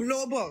craft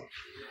global.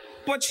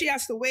 But she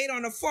has to wait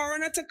on a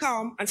foreigner to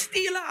come and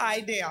steal her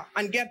idea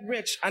and get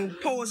rich and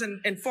pose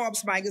in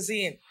Forbes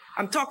magazine.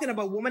 I'm talking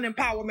about woman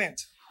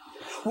empowerment.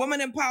 Woman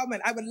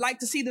empowerment. I would like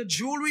to see the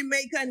jewelry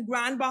maker in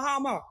Grand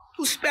Bahama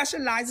who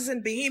specializes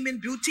in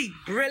Bahamian beauty,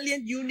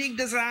 brilliant, unique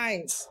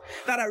designs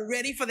that are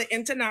ready for the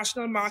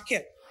international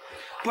market,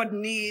 but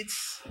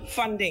needs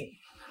funding.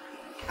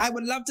 I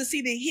would love to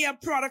see the hair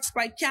products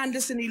by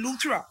Candice and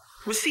Eleuthera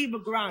receive a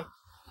grant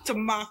to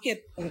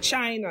market in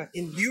China,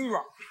 in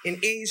Europe, in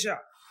Asia.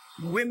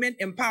 Women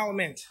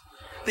empowerment.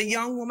 The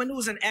young woman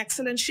who's an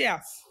excellent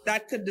chef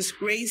that could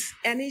disgrace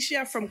any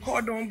chef from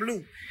Cordon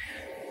Bleu.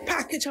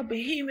 Package a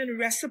Bahamian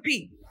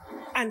recipe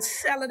and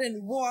sell it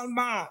in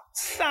Walmart,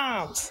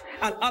 Sam's,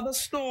 and other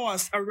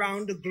stores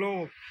around the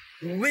globe.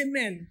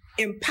 Women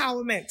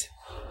empowerment.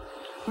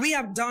 We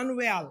have done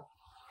well.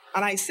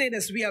 And I say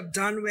this, we have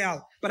done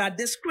well. But at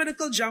this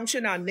critical juncture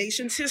in our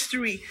nation's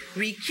history,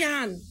 we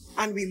can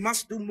and we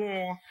must do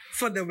more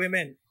for the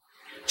women.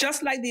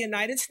 Just like the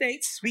United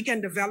States, we can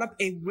develop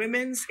a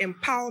women's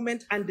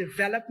empowerment and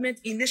development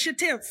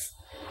initiative,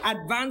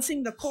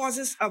 advancing the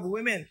causes of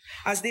women,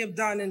 as they have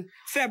done in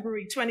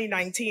February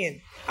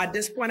 2019. At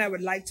this point, I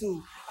would like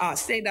to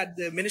say that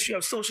the Ministry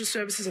of Social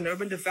Services and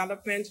Urban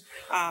Development,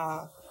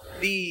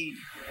 the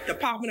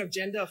Department of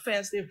Gender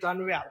Affairs, they've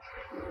done well.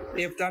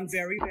 They've done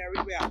very,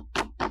 very well.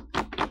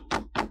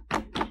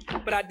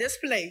 But at this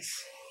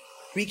place,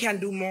 we can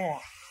do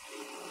more.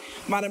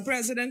 Madam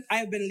President, I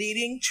have been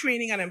leading,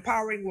 training, and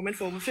empowering women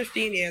for over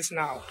 15 years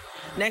now.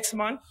 Next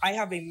month, I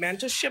have a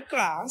mentorship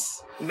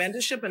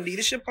and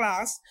leadership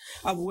class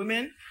of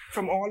women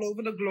from all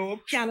over the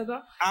globe,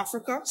 Canada,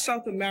 Africa,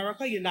 South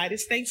America,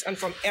 United States, and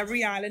from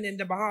every island in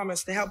the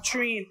Bahamas to help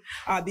train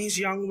these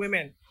young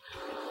women.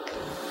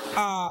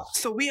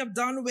 So we have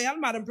done well,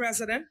 Madam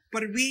President,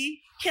 but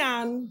we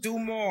can do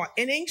more.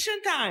 In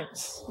ancient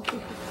times,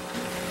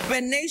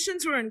 when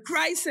nations were in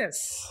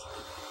crisis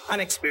and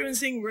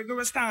experiencing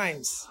rigorous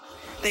times,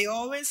 they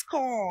always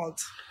called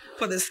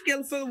for the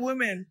skillful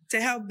women to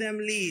help them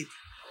lead.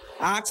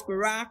 Ask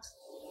Barak,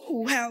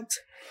 who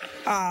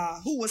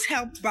was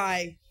helped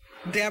by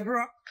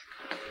Deborah,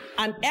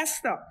 and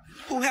Esther,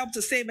 who helped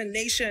to save a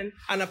nation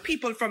and a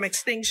people from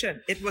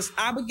extinction. It was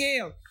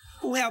Abigail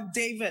who helped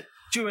David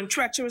during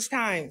treacherous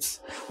times.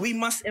 We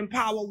must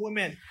empower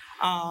women.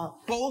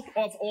 Both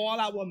of all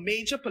our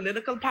major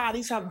political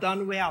parties have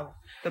done well.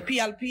 The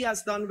PLP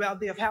has done well.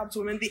 They have helped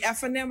women. The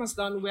FNM has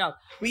done well.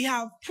 We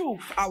have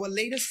proof. Our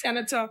latest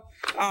Senator,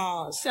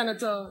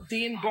 Senator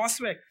Dean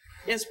Boswick,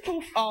 is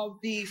proof of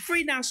the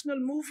Free National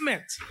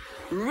Movement.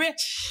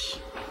 Rich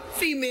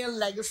female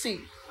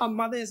legacy. Her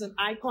mother is an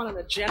icon and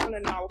a general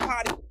in our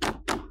party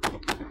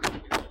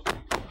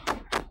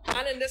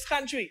and in this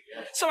country.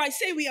 So I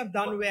say we have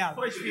done well.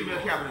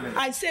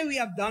 I say we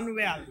have done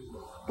well.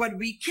 But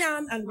we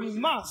can and we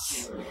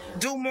must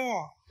do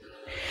more.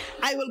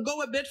 I will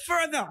go a bit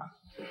further.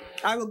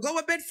 I will go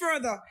a bit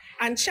further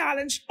and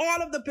challenge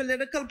all of the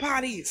political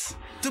parties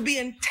to be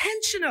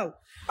intentional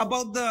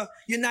about the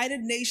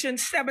United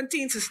Nations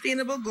 17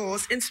 Sustainable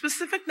Goals, in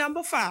specific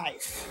number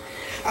 5,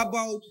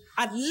 about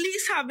at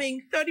least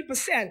having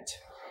 30%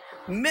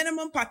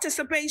 minimum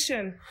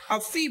participation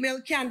of female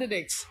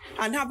candidates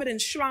and have it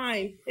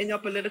enshrined in your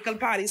political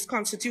party's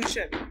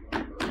constitution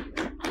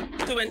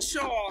to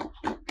ensure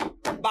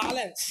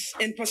balance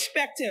in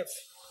perspective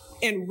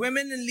in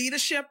women in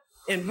leadership,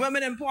 in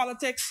women in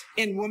politics,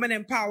 in women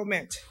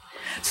empowerment.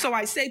 So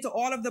I say to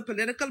all of the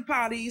political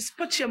parties,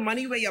 put your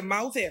money where your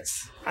mouth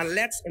is and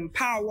let's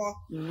empower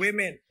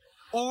women,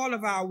 all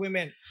of our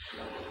women.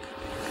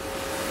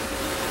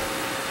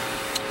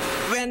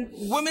 When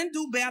women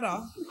do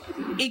better,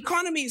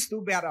 economies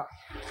do better.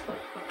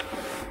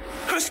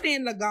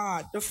 Christine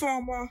Lagarde, the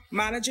former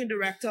managing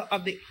director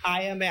of the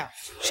IMF,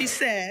 she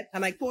said,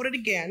 and I quote it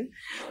again,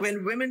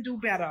 when women do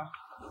better,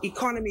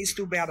 economies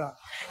do better.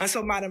 And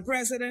so, Madam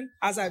President,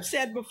 as I've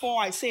said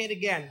before, I say it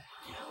again,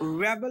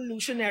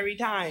 revolutionary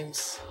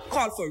times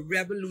call for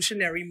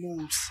revolutionary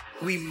moves.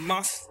 We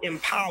must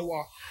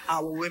empower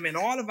our women,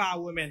 all of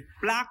our women,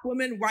 Black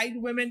women, white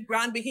women,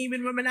 Grand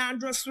Bahamian women,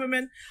 Andros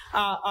women,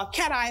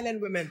 Cat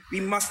Island women.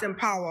 We must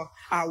empower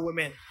our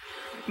women.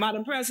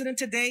 Madam President,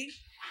 today,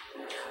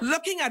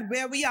 looking at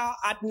where we are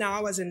at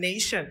now as a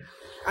nation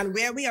and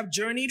where we have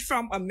journeyed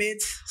from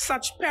amidst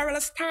such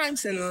perilous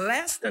times in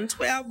less than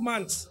 12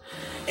 months,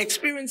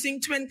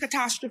 experiencing twin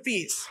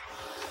catastrophes,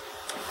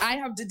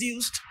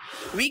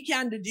 we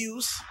can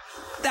deduce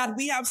that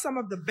we have some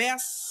of the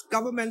best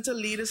governmental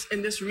leaders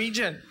in this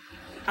region,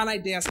 and I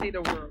dare say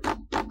the world.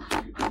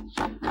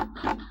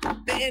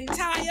 The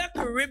entire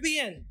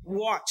Caribbean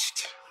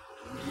watched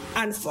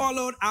and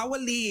followed our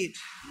lead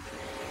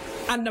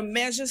and the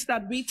measures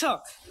that we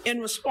took in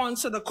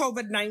response to the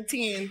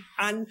COVID-19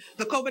 and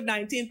the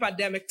COVID-19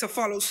 pandemic to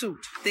follow suit,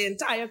 the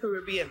entire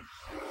Caribbean.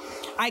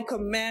 I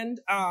commend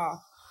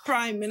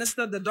Prime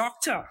Minister, the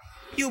Dr.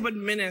 Hubert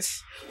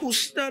Minnis, who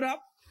stood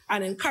up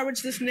and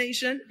encouraged this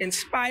nation,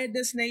 inspired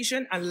this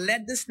nation, and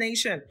led this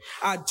nation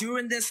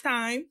during this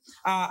time.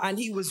 And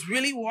he was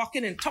really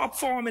walking in top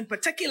form in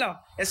particular,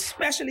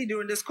 especially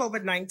during this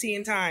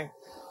COVID-19 time.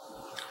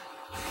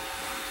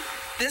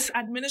 This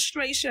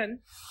administration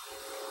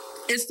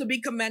is to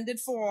be commended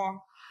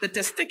for the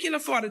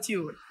testicular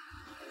fortitude,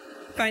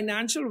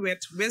 financial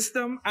wit,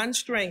 wisdom, and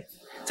strength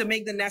to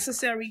make the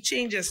necessary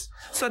changes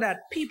so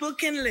that people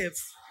can live,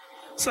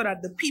 so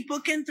that the people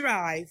can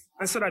thrive,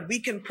 and so that we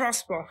can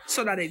prosper,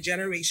 so that a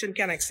generation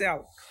can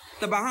excel.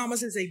 The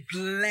Bahamas is a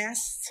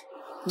blessed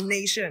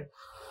nation,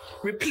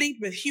 replete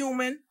with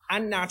human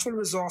and natural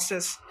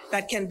resources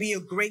that can be a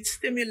great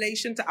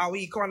stimulation to our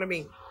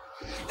economy.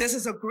 This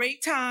is a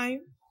great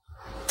time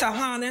to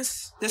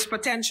harness this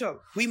potential.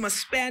 We must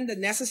spend the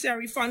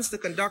necessary funds to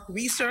conduct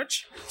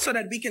research so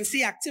that we can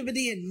see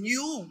activity in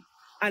new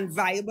and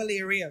viable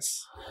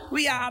areas.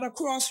 We are at a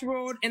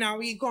crossroad in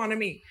our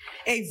economy,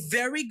 a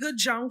very good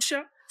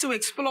juncture to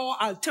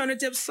explore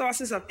alternative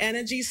sources of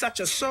energy such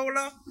as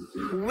solar,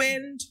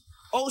 wind,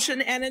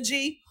 ocean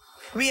energy.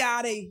 We are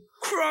at a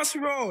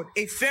crossroad,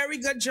 a very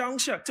good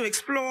juncture to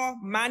explore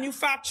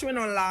manufacturing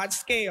on large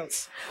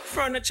scales,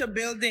 furniture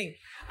building,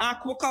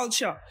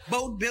 aquaculture,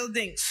 boat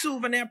building,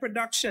 souvenir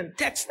production,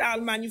 textile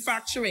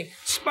manufacturing,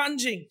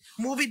 sponging,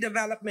 movie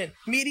development,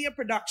 media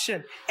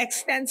production,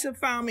 extensive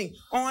farming,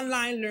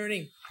 online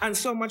learning, and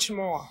so much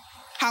more.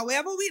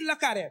 However we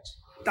look at it,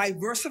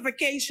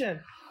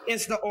 diversification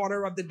is the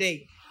order of the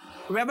day.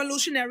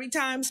 Revolutionary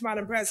times,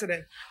 Madam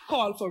President,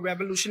 call for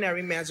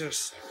revolutionary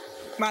measures.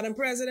 Madam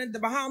President, the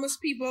Bahamas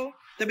people,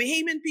 the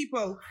Bahamian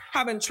people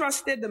have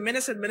entrusted the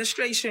Minnis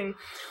administration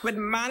with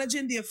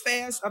managing the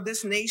affairs of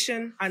this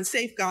nation and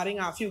safeguarding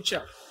our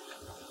future.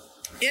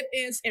 It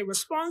is a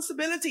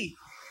responsibility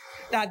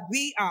that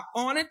we are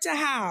honored to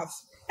have,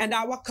 and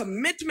our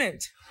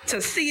commitment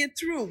to see it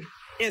through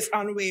is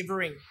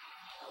unwavering.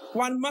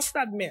 One must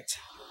admit,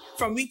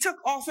 from we took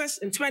office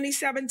in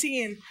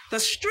 2017, the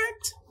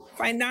strict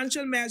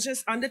financial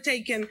measures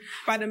undertaken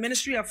by the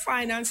Ministry of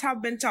Finance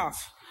have been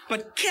tough,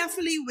 but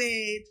carefully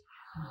weighed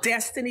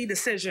destiny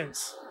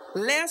decisions.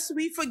 Lest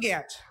we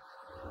forget,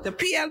 the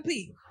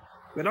PLP,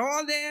 with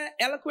all their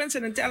eloquence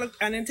and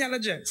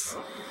intelligence,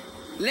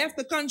 left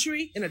the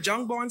country in a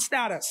junk bond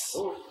status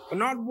for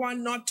not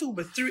one, not two,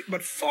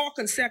 but 4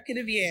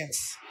 consecutive years.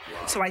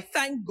 So I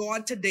thank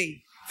God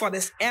today for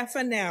this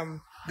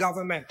F&M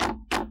government.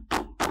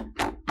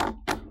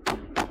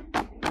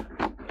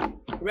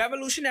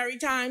 Revolutionary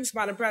times,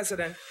 Madam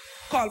President,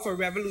 call for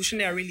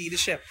revolutionary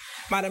leadership.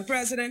 Madam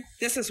President,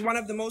 this is one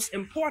of the most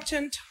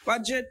important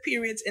budget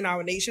periods in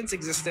our nation's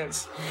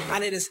existence,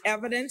 and it is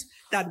evident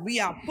that we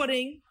are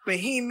putting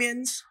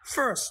Bahamians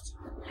first.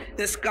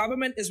 This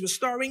government is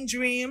restoring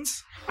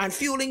dreams and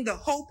fueling the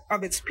hope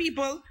of its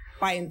people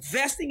by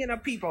investing in our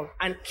people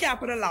and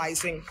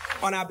capitalizing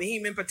on our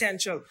Bahamian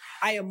potential.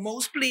 I am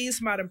most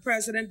pleased, Madam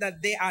President,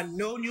 that there are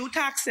no new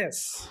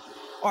taxes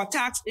or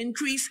tax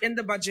increase in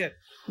the budget,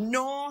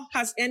 nor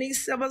has any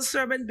civil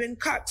servant been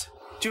cut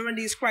during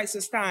these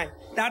crisis times.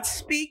 That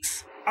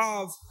speaks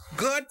of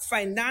good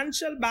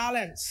financial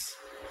balance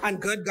and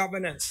good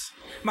governance.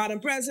 Madam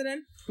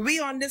President, we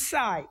on this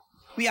side,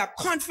 we are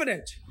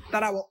confident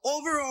that our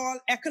overall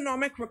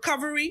economic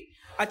recovery,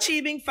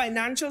 achieving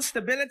financial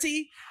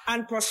stability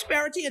and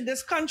prosperity in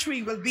this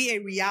country will be a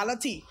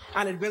reality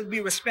and it will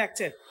be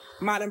respected.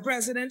 Madam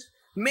President,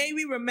 may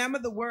we remember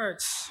the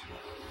words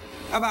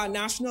of our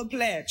national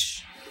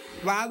pledge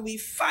while we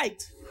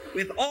fight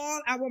with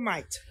all our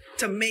might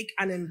to make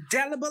an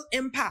indelible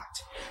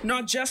impact,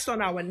 not just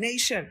on our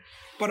nation,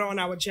 but on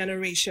our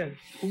generation.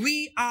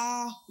 We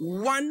are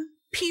one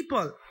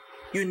people,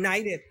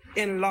 united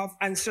in love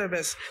and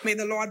service. May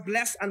the Lord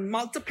bless and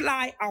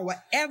multiply our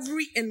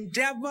every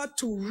endeavor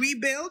to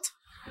rebuild,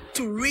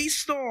 to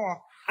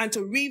restore, and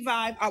to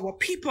revive our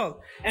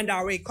people and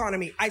our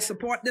economy. I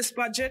support this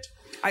budget,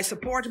 I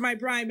support my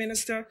Prime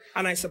Minister,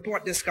 and I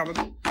support this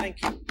government.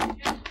 Thank you.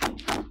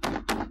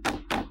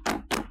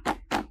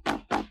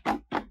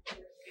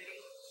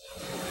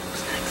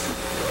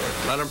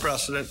 Madam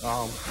President,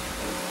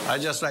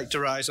 I'd just like to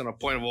rise on a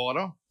point of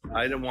order.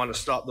 I didn't want to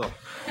stop the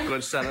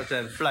good senator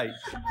in flight,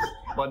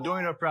 but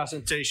during her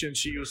presentation,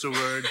 she used the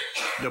word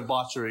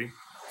debauchery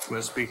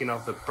when speaking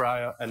of the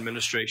prior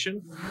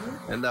administration,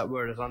 and that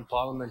word is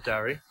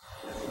unparliamentary,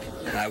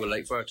 and I would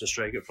like for her to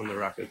strike it from the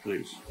record,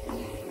 please.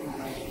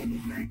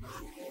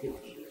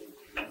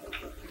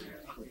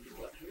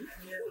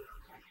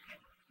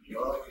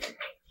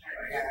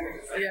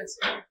 Yes.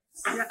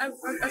 Yeah,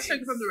 I'll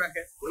strike it from the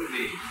record.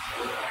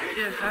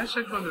 Yeah, I'll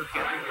strike it from the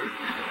record.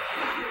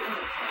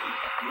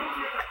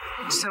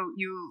 So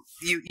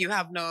you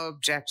have no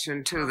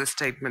objection to the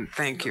statement.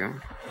 Thank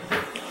you.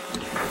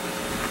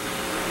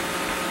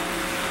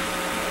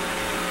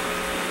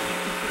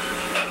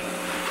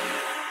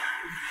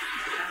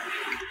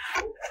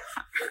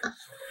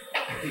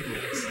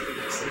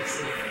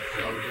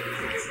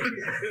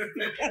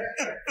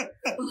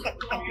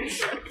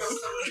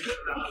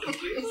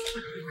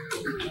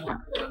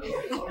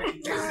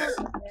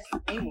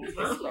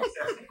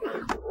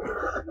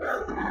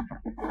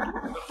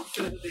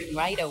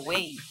 Right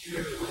away.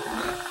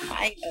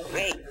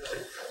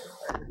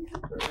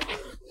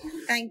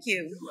 Thank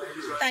you.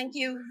 Thank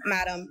you,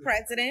 Madam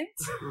President.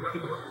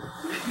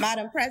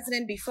 Madam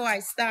President, before I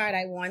start,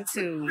 I want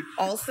to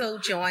also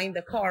join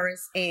the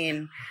chorus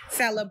in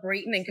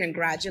celebrating and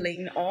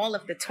congratulating all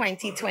of the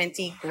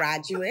 2020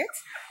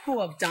 graduates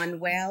who have done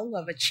well, who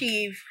have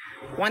achieved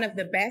one of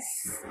the best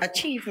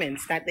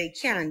achievements that they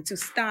can to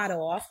start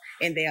off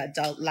in their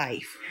adult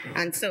life.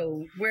 And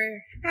so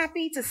we're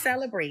happy to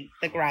celebrate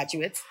the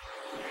graduates.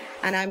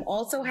 And I'm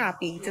also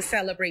happy to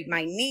celebrate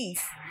my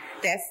niece,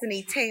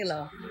 Destiny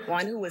Taylor,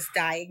 one who was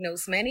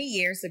diagnosed many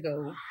years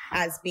ago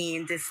as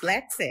being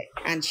dyslexic.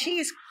 And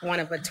she's one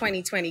of a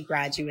 2020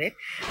 graduate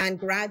and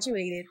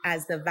graduated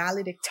as the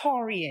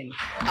valedictorian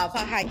of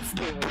her high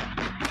school.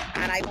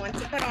 And I want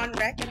to put on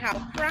record how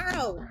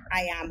proud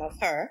I am of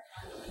her,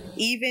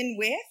 even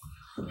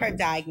with her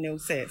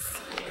diagnosis.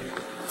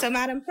 So,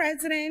 Madam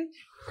President,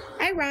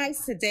 I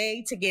rise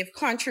today to give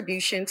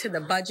contribution to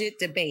the budget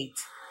debate.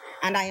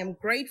 And I am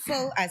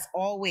grateful, as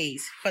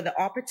always, for the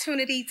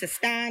opportunity to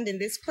stand in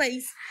this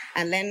place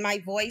and lend my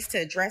voice to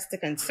address the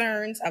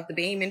concerns of the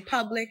Bahamian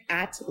public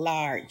at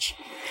large.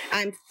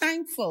 I'm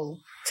thankful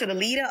to the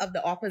Leader of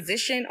the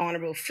Opposition,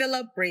 Honorable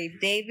Philip Brave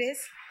Davis,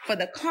 for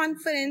the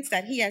confidence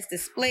that he has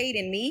displayed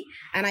in me,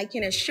 and I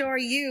can assure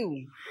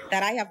you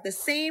that I have the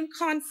same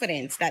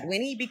confidence that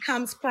when he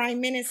becomes Prime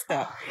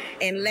Minister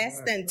in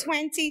less than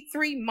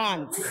 23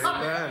 months,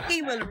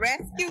 he will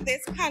rescue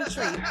this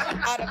country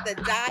out of the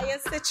dire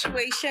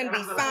situation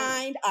we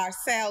find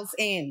ourselves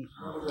in.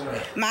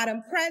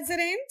 Madam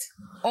President,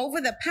 over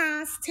the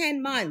past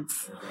 10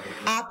 months,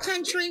 our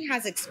country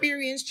has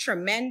experienced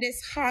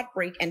tremendous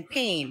heartbreak and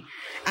pain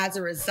as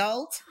a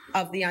result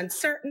of the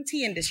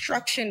uncertainty and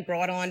destruction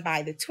brought on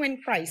by the twin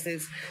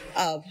crises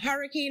of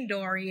Hurricane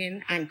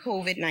Dorian and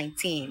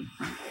COVID-19.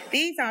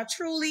 These are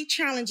truly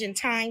challenging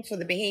times for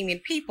the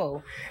Bahamian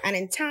people, and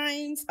in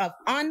times of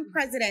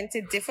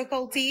unprecedented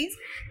difficulties,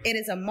 it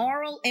is a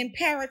moral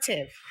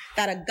imperative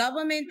that a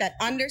government that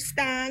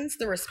understands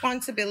the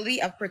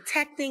responsibility of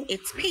protecting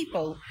its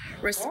people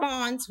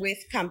responds with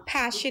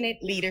compassionate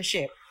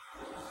leadership.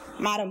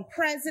 Madam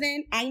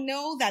President, I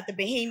know that the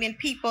Bahamian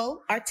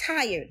people are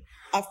tired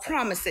of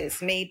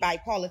promises made by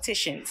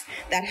politicians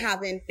that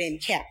haven't been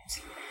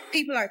kept.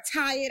 People are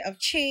tired of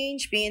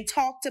change being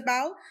talked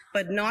about,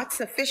 but not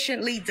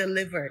sufficiently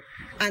delivered.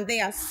 And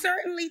they are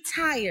certainly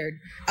tired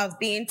of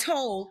being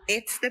told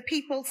it's the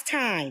people's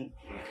time,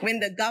 when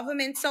the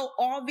government so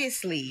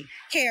obviously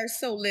cares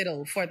so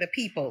little for the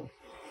people.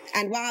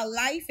 And while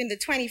life in the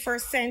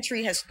 21st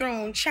century has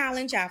thrown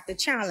challenge after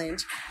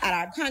challenge at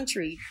our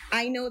country,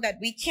 I know that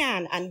we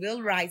can and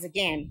will rise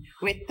again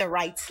with the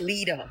right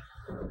leader.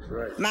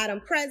 Right. Madam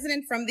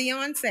President, from the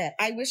onset,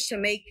 I wish to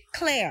make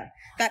clear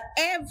that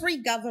every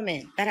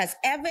government that has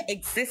ever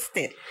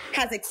existed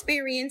has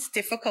experienced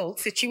difficult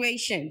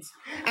situations.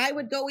 I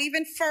would go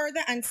even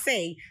further and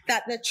say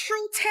that the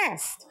true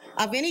test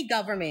of any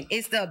government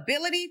is the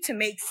ability to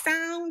make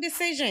sound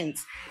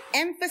decisions,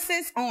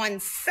 emphasis on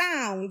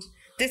sound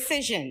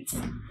decisions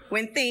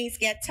when things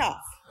get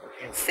tough.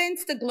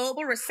 Since the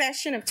global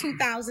recession of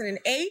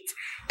 2008,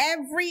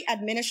 every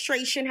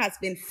administration has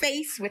been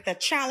faced with a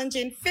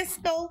challenging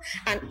fiscal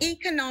and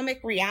economic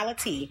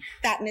reality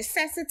that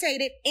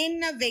necessitated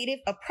innovative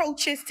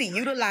approaches to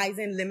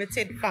utilizing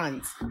limited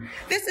funds.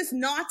 This is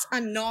not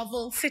a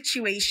novel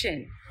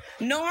situation,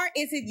 nor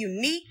is it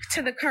unique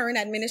to the current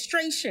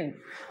administration.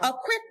 A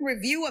quick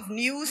review of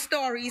news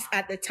stories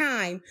at the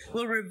time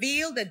will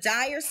reveal the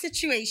dire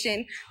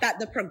situation that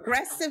the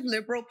Progressive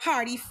Liberal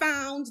Party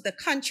found the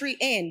country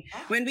in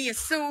when we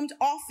assumed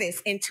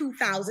office in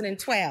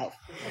 2012.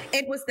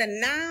 It was the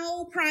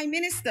now Prime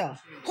Minister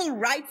who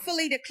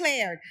rightfully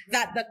declared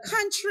that the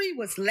country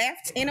was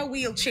left in a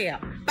wheelchair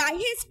by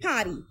his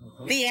party,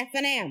 the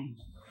FNM.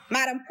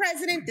 Madam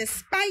President,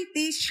 despite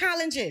these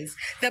challenges,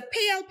 the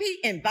PLP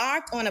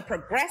embarked on a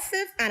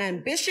progressive and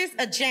ambitious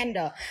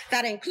agenda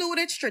that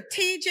included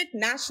strategic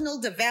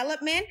national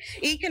development,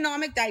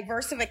 economic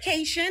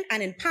diversification,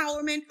 and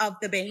empowerment of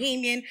the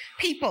Bahamian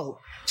people.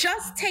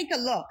 Just take a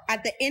look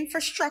at the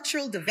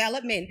infrastructural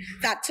development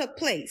that took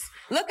place.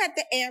 Look at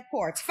the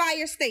airports,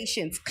 fire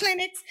stations,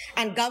 clinics,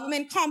 and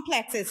government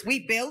complexes we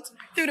built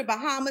through the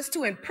Bahamas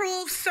to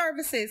improve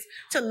services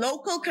to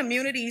local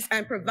communities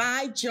and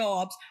provide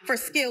jobs for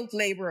skilled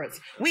laborers.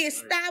 We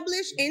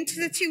established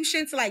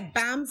institutions like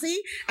BAMSI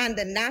and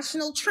the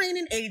National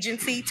Training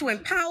Agency to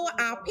empower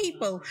our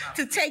people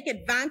to take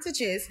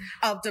advantages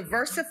of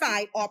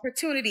diversified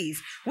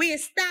opportunities. We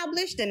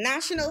established the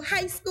National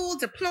High School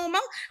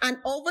Diploma and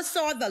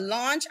oversaw the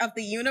launch of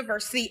the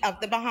University of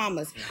the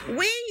Bahamas.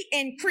 We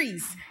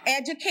increased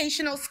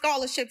educational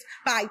scholarships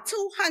by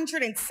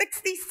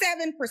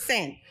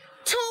 267%.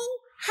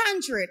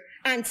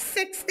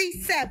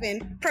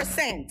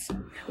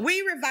 267%.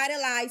 We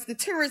revitalized the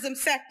tourism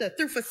sector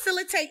through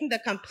facilitating the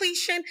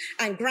completion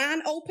and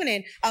grand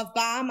opening of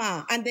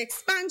Bahama and the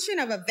expansion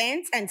of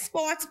events and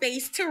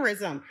sports-based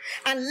tourism.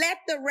 And let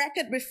the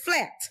record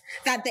reflect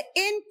that the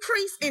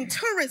increase in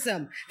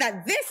tourism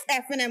that this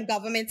FNM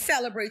government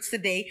celebrates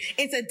today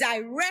is a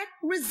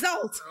direct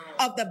result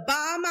of the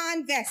Bahama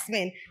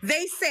investment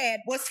they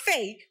said was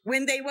fake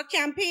when they were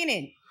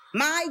campaigning.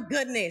 My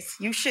goodness,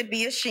 you should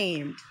be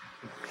ashamed.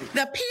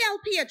 The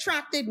PLP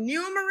attracted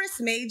numerous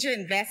major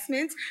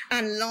investments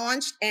and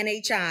launched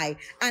NHI.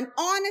 And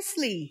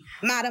honestly,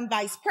 Madam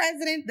Vice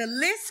President, the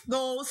list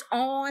goes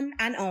on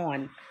and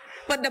on.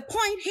 But the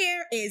point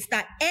here is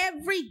that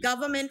every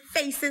government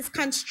faces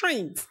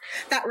constraints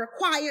that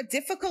require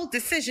difficult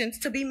decisions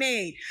to be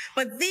made.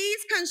 But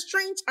these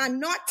constraints are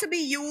not to be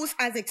used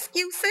as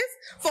excuses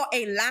for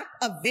a lack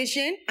of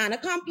vision and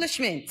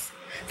accomplishments.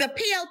 The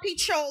PLP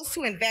chose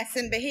to invest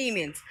in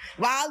Bahamians,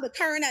 while the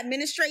current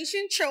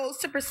administration chose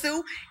to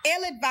pursue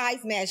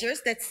ill-advised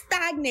measures that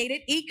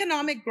stagnated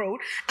economic growth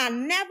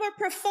and never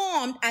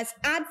performed as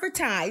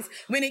advertised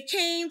when it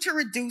came to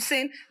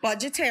reducing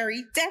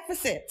budgetary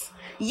deficits.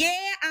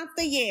 Year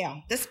after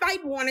year,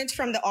 despite warnings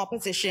from the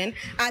opposition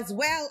as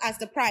well as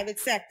the private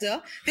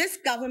sector, this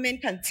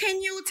government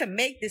continued to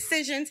make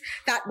decisions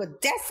that were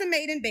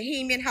decimating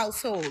Bahamian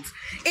households.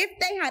 If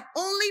they had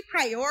only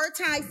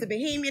prioritized the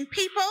Bahamian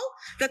people,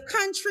 the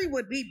country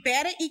would be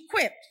better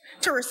equipped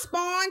to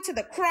respond to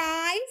the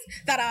cries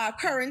that are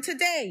occurring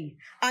today.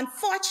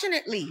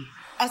 Unfortunately,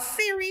 a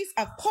series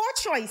of poor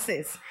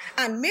choices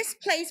and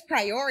misplaced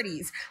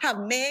priorities have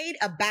made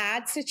a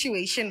bad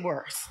situation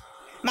worse.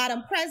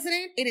 Madam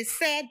President, it is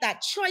said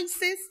that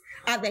choices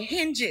are the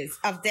hinges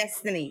of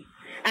destiny.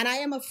 And I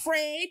am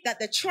afraid that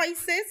the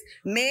choices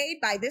made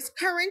by this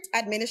current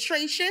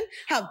administration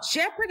have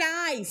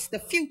jeopardized the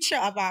future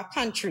of our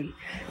country.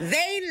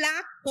 They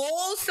lack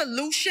bold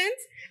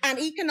solutions and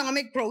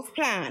economic growth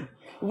plan.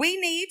 We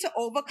need to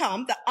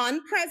overcome the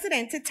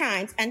unprecedented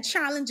times and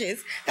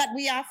challenges that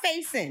we are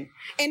facing.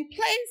 In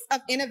place of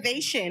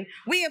innovation,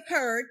 we have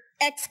heard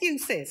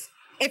excuses.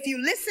 If you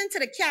listen to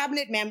the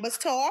cabinet members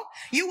talk,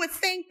 you would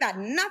think that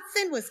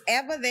nothing was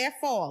ever their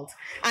fault,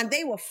 and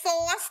they were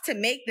forced to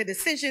make the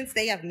decisions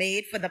they have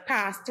made for the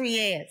past 3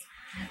 years.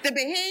 The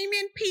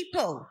Bahamian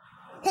people,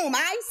 whom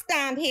I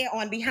stand here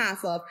on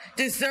behalf of,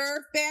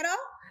 deserve better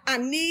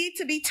and need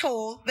to be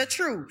told the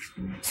truth.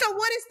 So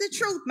what is the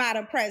truth,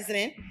 Madam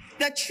President?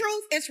 The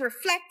truth is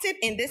reflected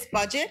in this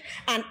budget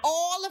and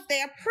all of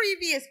their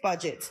previous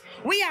budgets.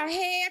 We are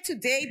here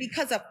today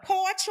because of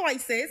poor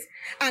choices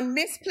and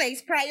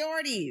misplaced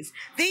priorities.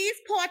 These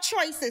poor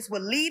choices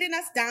were leading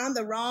us down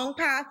the wrong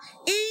path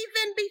even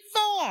even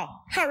before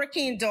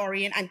Hurricane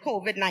Dorian and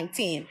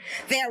COVID-19.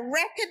 Their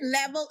record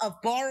level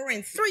of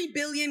borrowing $3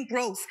 billion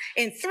gross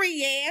in 3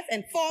 years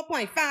and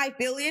 $4.5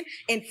 billion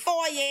in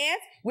 4 years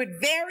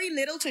with very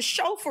little to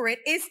show for it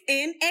is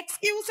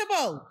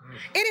inexcusable.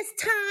 It is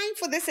time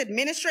for this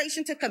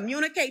administration to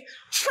communicate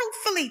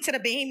truthfully to the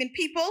Bahamian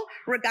people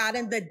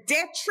regarding the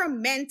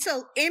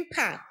detrimental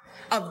impact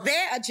of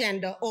their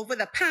agenda over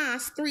the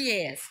past 3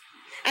 years.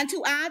 And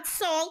to add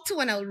salt to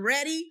an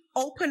already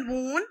open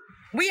wound,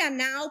 we are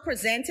now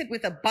presented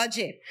with a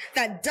budget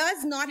that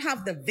does not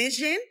have the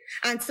vision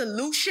and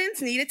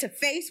solutions needed to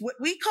face what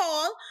we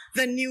call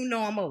the new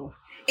normal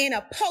in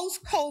a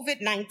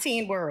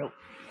post-COVID-19 world.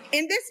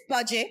 In this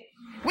budget,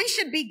 we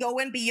should be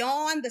going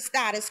beyond the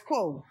status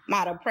quo,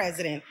 Madam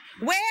President.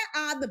 Where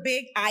are the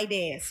big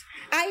ideas?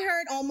 I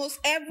heard almost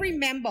every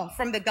member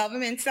from the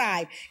government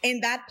side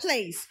in that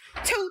place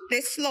toot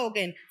this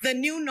slogan, the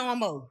new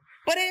normal.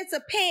 But it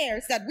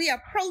appears that we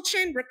are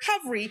approaching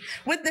recovery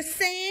with the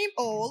same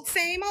old,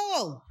 same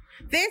old.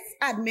 This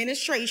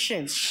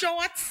administration's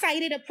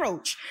short-sighted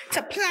approach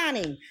to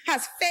planning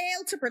has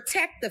failed to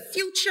protect the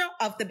future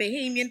of the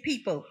Bahamian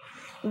people.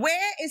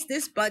 Where is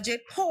this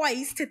budget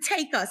poised to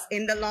take us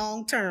in the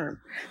long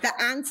term? The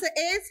answer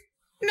is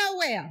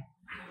nowhere.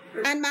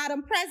 And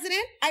Madam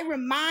President, I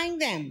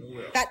remind them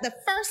that the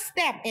first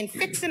step in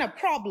fixing a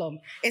problem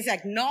is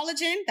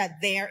acknowledging that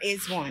there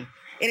is one.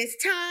 It is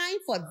time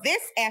for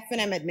this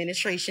F&M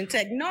administration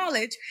to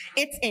acknowledge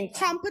its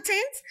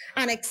incompetence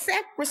and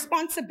accept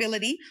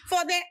responsibility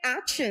for their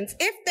actions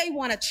if they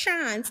want a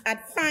chance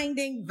at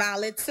finding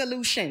valid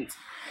solutions.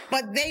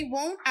 But they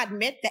won't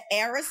admit the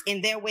errors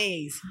in their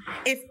ways.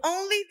 If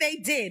only they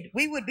did,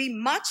 we would be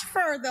much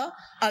further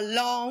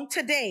along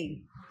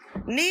today.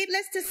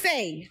 Needless to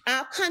say,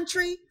 our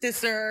country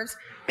deserves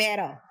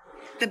better.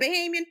 The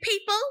Bahamian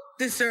people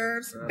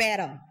deserves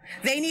better.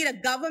 They need a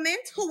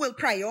government who will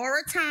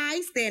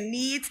prioritize their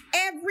needs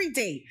every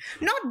day,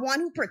 not one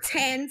who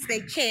pretends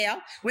they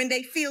care when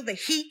they feel the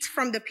heat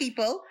from the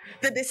people.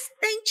 The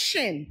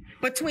distinction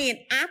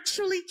between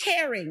actually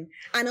caring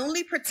and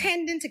only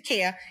pretending to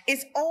care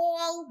is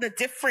all the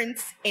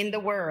difference in the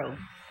world.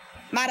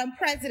 Madam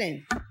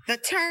President, the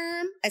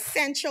term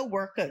essential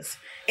workers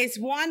is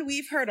one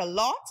we've heard a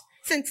lot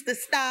since the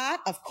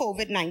start of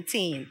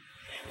COVID-19.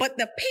 But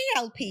the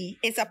PLP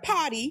is a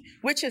party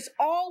which has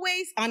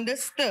always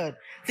understood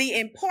the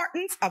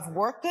importance of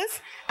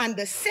workers and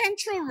the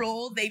central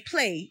role they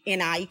play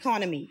in our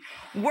economy.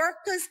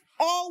 Workers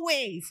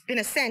always been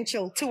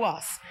essential to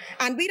us,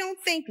 and we don't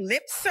think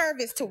lip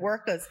service to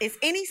workers is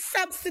any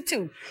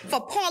substitute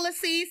for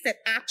policies that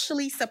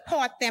actually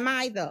support them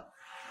either.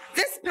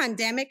 This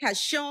pandemic has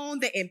shown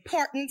the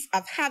importance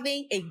of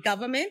having a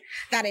government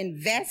that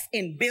invests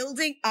in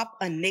building up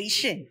a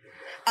nation.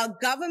 A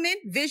government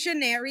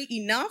visionary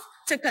enough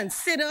to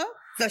consider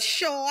the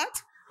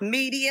short,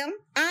 medium,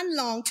 and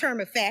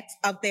long-term effects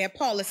of their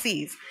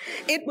policies.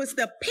 It was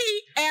the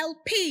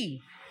PLP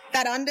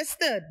that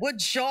understood what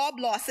job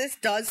losses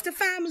does to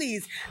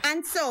families.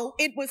 And so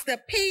it was the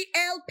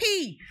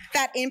PLP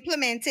that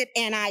implemented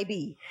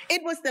NIB.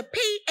 It was the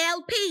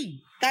PLP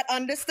that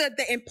understood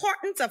the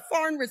importance of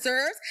foreign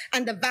reserves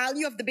and the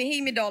value of the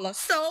Bahamian dollar.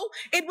 So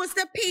it was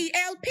the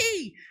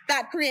PLP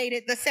that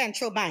created the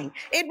central bank.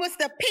 It was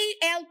the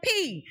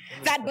PLP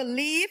that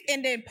believed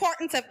in the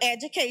importance of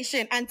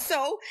education. And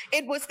so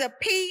it was the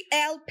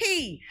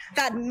PLP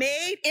that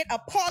made it a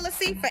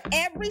policy for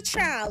every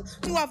child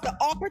to have the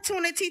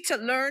opportunity to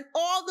learn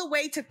all the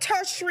way to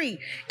tertiary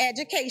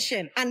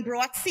education, and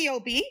brought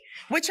COB,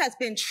 which has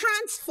been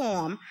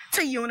transformed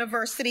to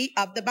University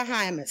of the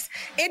Bahamas.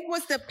 It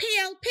was the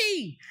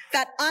PLP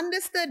that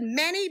understood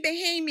many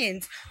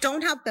Bahamians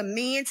don't have the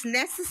means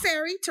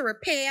necessary to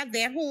repair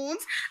their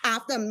homes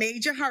after a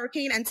major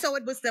hurricane, and so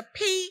it was the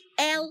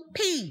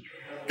PLP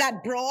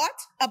that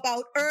brought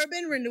about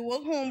urban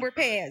renewal home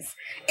repairs.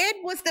 It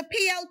was the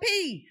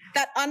PLP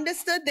that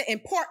understood the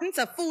importance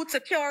of food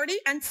security,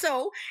 and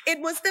so it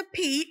was the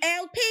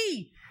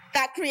PLP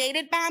that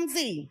created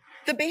BAMSI.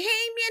 The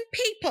Bahamian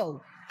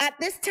people at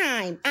this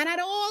time and at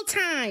all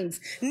times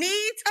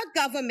needs a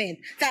government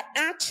that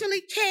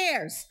actually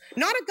cares,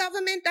 not a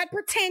government that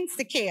pretends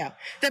to care.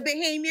 The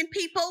Bahamian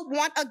people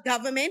want a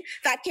government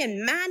that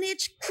can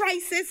manage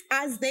crises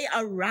as they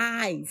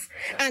arise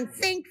and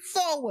think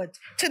forward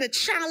to the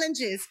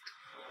challenges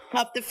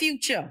of the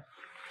future.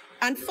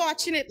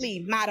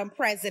 Unfortunately, Madam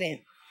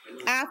President,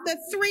 after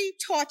 3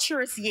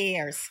 torturous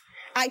years,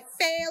 I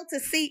fail to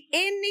see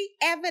any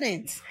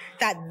evidence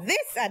that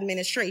this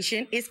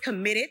administration is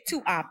committed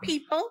to our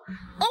people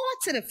or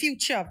to the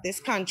future of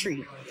this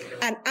country.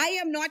 And I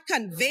am not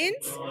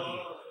convinced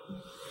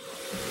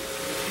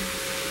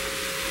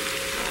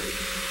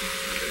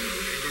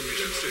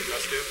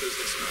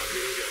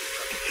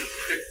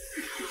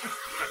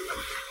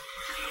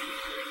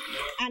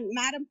And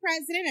Madam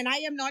President, and I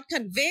am not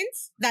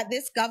convinced that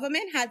this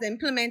government has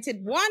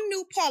implemented one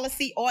new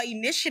policy or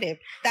initiative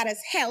that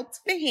has helped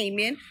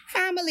Bahamian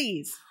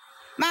families.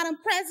 Madam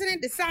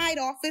President, the side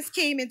office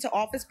came into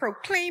office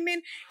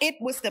proclaiming it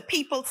was the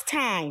people's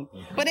time.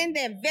 But in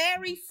their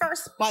very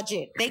first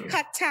budget, they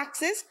cut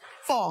taxes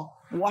for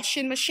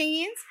washing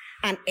machines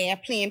and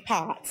airplane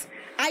parts.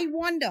 I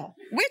wonder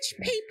which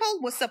people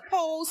were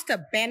supposed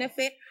to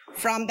benefit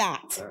from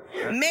that.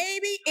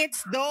 Maybe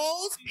it's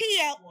those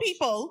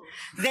people,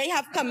 they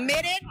have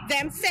committed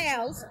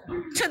themselves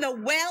to the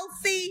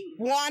wealthy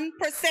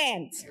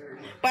 1%.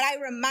 But I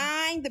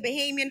remind the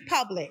Bahamian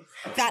public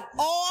that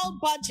all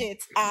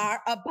budgets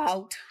are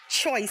about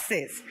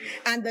choices.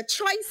 And the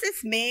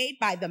choices made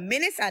by the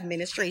Minnis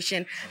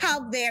administration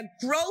have their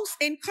gross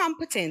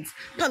incompetence,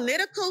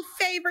 political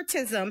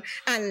favoritism,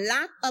 and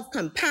lack of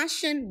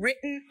compassion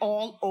written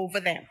all over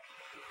them.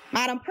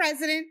 Madam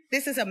President,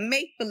 this is a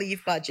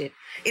make-believe budget.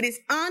 It is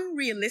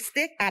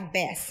unrealistic at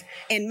best.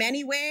 In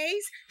many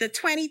ways, the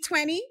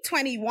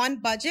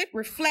 2020-21 budget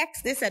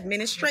reflects this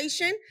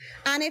administration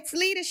and its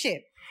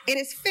leadership. It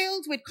is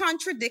filled with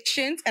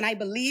contradictions and I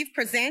believe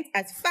presents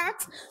as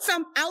facts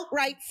some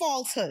outright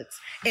falsehoods.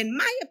 In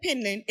my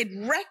opinion, it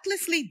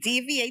recklessly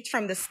deviates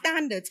from the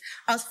standards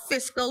of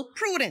fiscal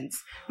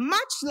prudence,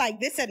 much like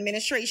this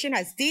administration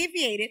has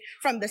deviated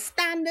from the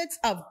standards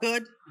of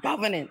good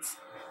governance.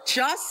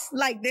 Just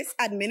like this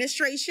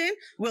administration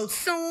will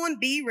soon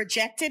be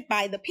rejected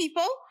by the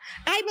people,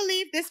 I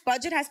believe this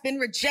budget has been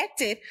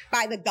rejected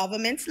by the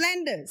government's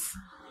lenders.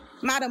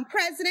 Madam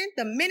President,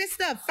 the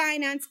Minister of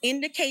Finance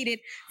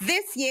indicated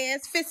this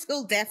year's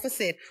fiscal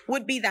deficit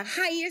would be the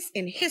highest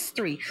in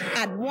history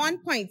at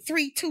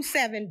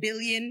 $1.327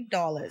 billion.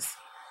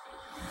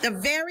 The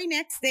very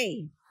next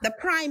day, the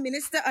Prime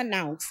Minister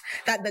announced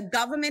that the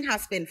government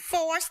has been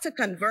forced to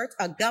convert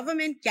a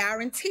government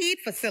guaranteed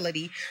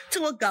facility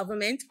to a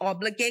government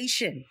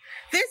obligation.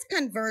 This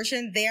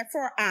conversion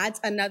therefore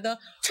adds another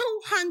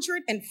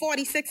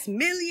 $246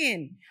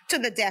 million to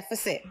the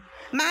deficit.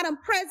 Madam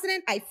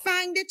President, I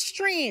find it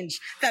strange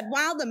that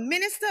while the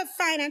Minister of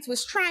Finance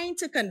was trying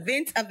to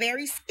convince a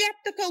very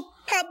skeptical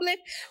public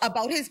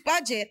about his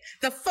budget,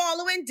 the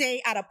following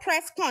day at a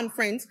press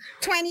conference,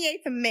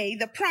 28th of May,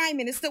 the Prime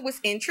Minister was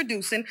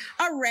introducing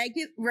a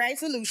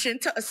resolution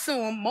to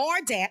assume more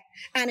debt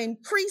and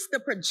increase the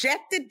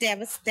projected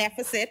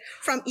deficit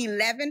from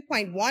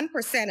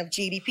 11.1% of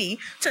GDP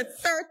to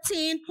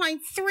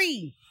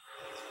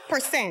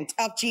 13.3%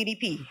 of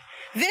GDP.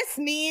 This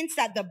means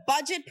that the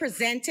budget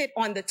presented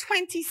on the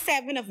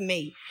 27th of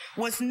May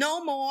was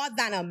no more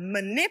than a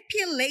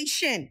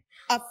manipulation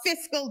of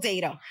fiscal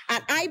data.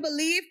 And I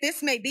believe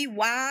this may be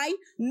why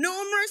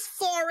numerous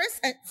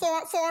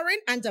foreign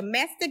and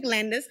domestic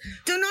lenders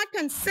do not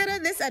consider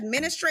this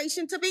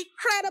administration to be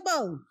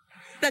credible.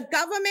 The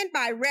government,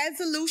 by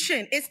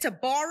resolution, is to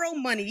borrow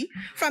money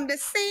from the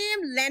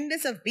same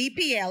lenders of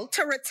BPL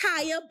to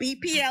retire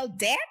BPL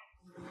debt.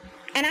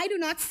 And I do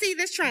not see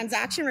this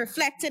transaction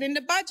reflected in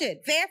the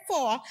budget.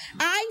 Therefore,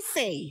 I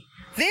say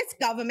this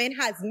government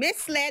has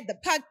misled the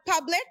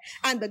public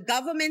and the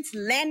government's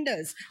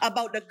lenders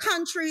about the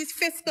country's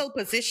fiscal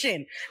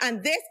position.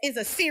 And this is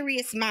a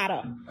serious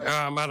matter.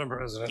 Madam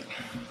President.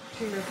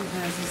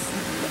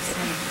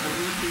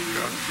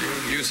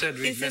 You said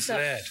we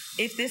misled.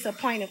 Is this a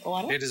point of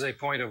order? It is a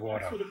point of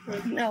order.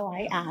 No,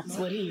 I asked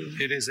what he is.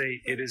 It is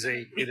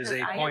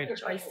a point.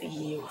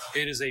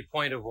 It is a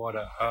point of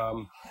order.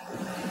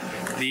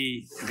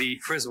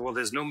 First of all,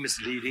 there's no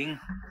misleading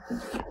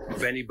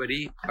of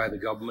anybody by the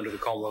government of the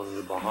Commonwealth of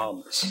the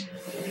Bahamas.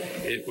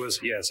 It was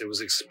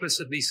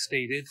explicitly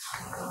stated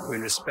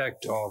in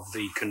respect of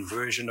the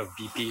conversion of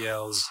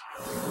BPL's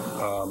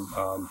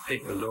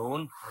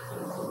loan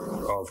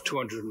of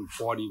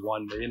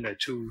 $241 million. There are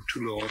two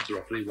loans,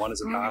 roughly. One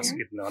is a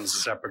basket and one is a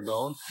separate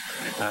loan.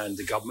 And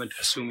the government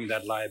assuming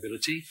that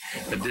liability,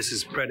 that this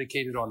is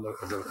predicated on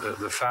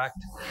the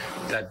fact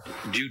that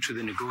due to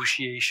the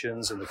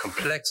negotiations and the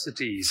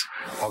complexities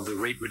of the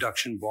rate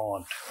reduction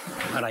bond,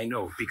 and I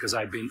know because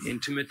I've been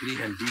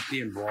intimately and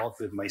deeply involved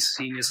with my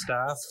senior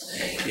staff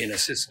in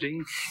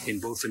assisting in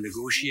both the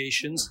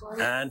negotiations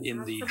and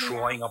in the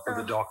drawing up of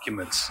the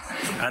documents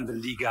and the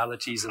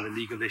legalities and the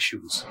legal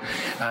issues.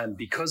 And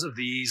because of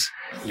these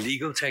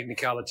legal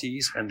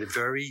technicalities and the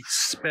very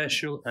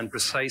special and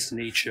precise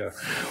nature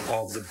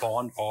of the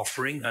bond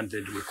offering and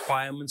the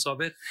requirements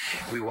of it,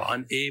 we were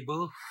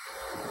unable,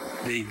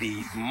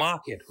 the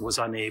market was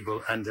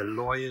unable, and the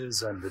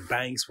lawyers and the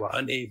banks were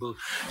unable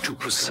to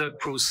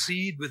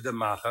proceed with the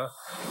matter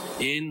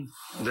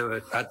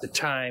at the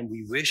time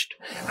we wished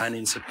and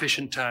in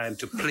sufficient time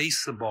to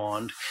place the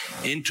bond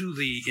into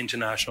the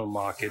international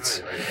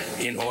markets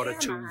in order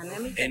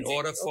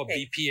for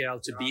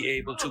BPL to be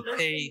able to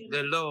pay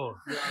the loan.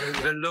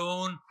 The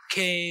loan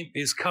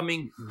is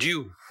coming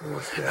due,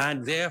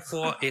 and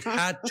therefore it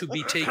had to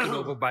be taken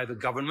over by the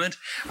government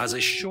as a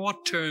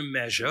short-term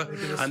measure,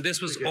 and this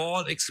was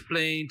all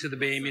explained to the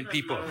Bahamian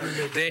people.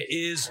 There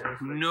is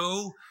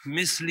no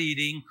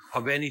misleading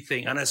of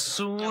anything, and as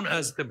soon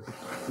as the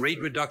rate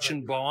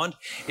reduction bond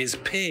is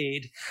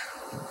paid,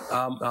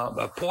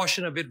 a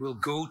portion of it will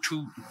go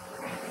to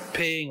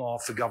paying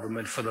off the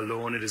government for the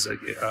loan it is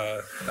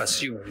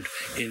assumed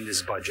in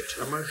this budget.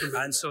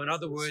 And so, in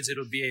other words,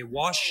 it'll be a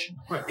wash.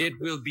 It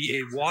will be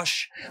a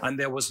wash, and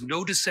there was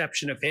no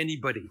deception of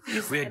anybody.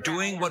 We're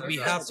doing what we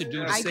have to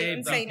do to I save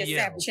didn't say BPL.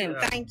 deception.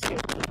 Thank you.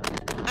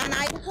 And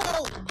I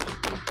hope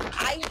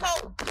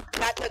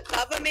that the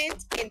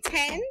government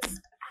intends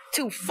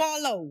to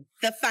follow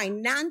the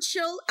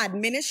Financial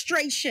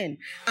Administration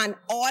and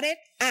Audit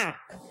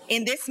Act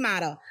in this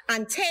matter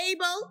and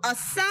table a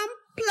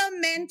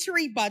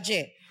supplementary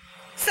budget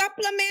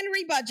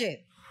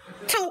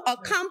to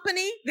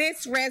accompany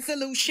this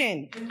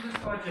resolution.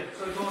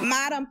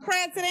 Madam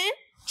President,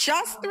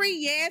 just 3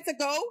 years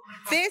ago,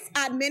 this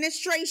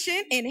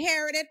administration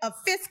inherited a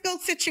fiscal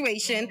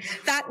situation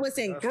that was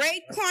in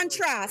great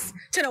contrast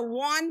to the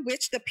one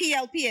which the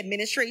PLP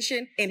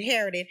administration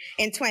inherited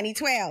in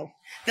 2012.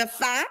 The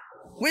fact,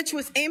 which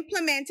was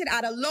implemented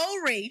at a low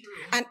rate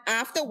and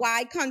after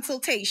wide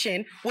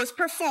consultation, was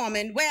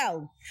performing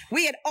well.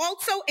 We had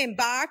also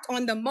embarked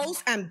on the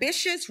most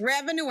ambitious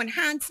revenue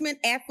enhancement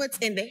efforts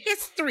in the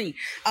history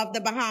of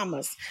the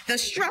Bahamas. The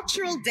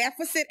structural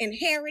deficit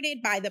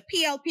inherited by the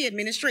PLP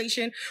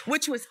administration,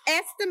 which was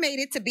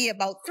estimated to be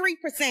about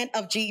 3%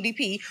 of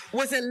GDP,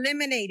 was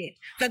eliminated.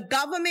 The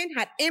government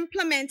had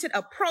implemented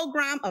a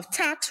program of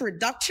tax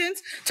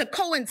reductions to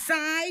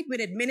coincide with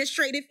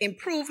administrative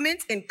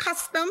improvements in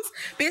customs,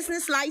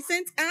 business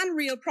license, and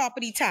real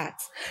property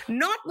tax.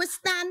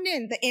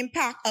 Notwithstanding the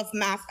impact of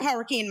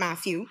Hurricane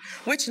Matthew,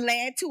 which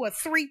led to a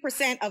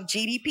 3% of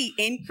GDP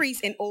increase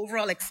in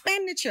overall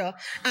expenditure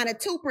and a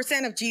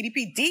 2% of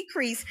GDP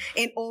decrease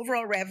in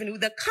overall revenue,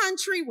 the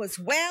country was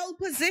well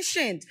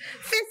positioned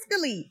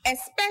fiscally,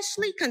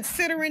 especially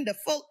considering the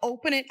full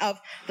opening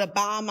of the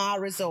Bahama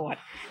Resort.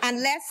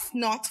 And let's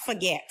not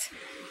forget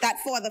that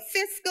for the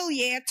fiscal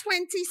year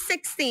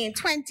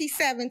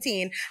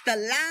 2016-2017, the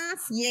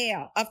last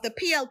year of the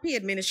PLP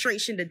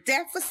administration, the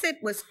deficit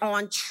was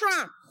on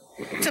track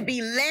to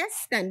be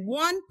less than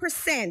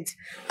 1%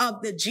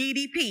 of the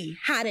GDP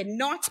had it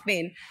not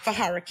been for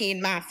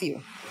Hurricane Matthew.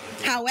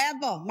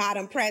 However,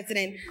 Madam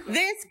President,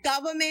 this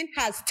government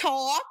has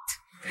talked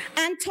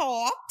and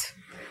talked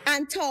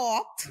and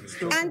talked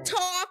and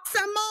talked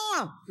some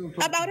more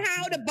about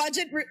how the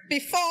budget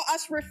before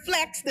us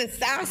reflects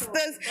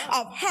disasters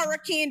of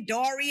Hurricane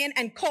Dorian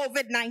and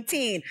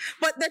COVID-19.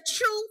 But the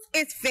truth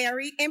is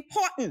very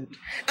important.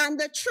 And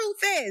the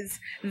truth is,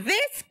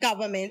 this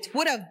government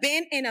would have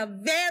been in a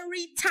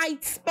very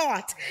tight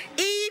spot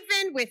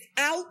even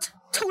without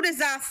two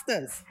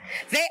disasters.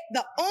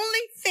 The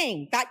only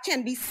thing that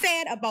can be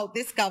said about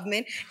this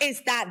government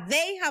is that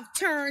they have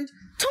turned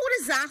two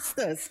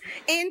disasters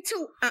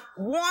into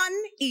one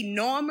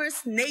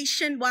enormous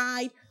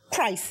nationwide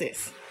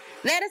crisis.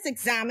 Let us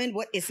examine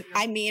what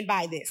I mean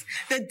by this.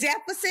 The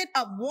deficit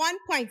of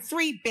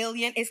 $1.3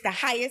 billion is the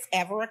highest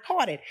ever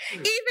recorded,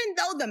 even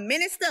though the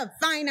Minister of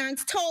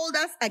Finance told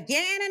us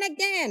again and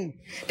again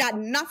that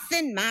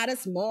nothing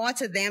matters more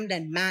to them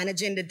than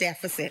managing the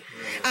deficit.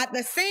 At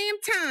the same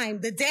time,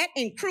 the debt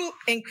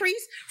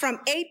increased from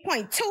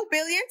 $8.2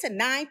 billion to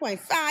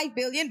 $9.5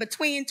 billion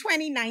between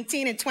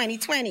 2019 and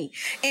 2020.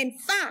 In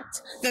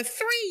fact, the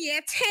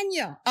 3-year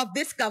tenure of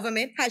this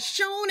government has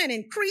shown an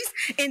increase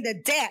in the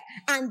debt,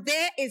 and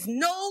there is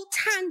no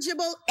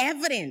tangible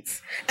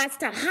evidence as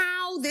to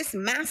how this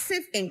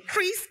massive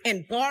increase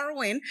in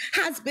borrowing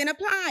has been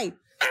applied.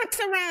 Ask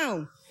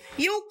around.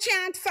 You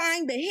can't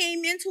find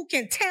Bahamians who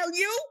can tell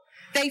you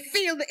they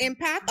feel the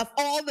impact of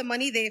all the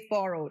money they've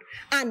borrowed.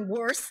 And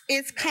worse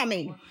is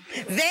coming.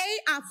 They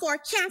are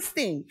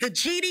forecasting the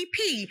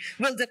GDP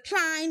will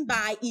decline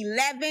by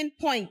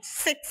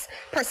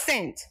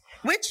 11.6%,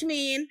 which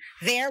means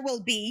there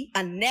will be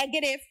a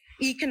negative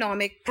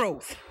economic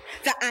growth.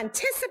 The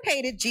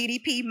anticipated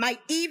GDP might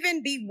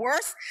even be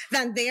worse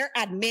than they're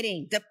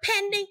admitting,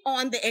 depending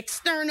on the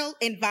external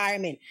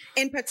environment.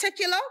 In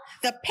particular,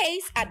 the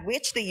pace at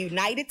which the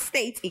United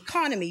States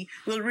economy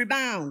will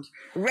rebound.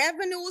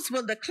 Revenues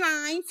will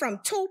decline from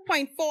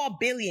 $2.4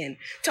 billion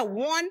to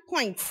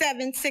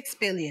 $1.76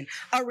 billion,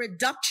 a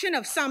reduction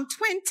of some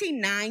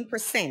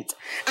 29%.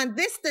 And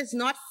this does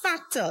not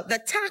factor the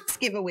tax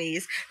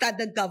giveaways that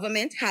the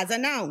government has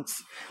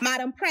announced.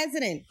 Madam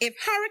President, if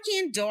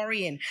Hurricane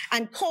Dorian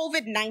and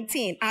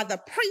COVID-19 are the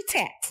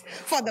pretext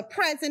for the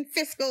present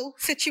fiscal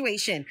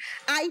situation,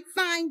 I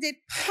find it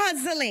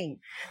puzzling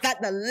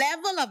that the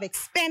level of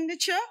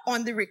expenditure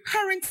on the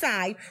recurrent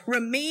side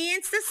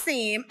remains the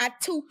same at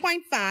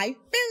 $2.5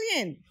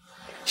 billion.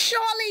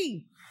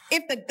 Surely,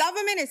 if the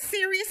government is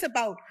serious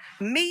about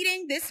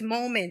meeting this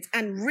moment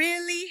and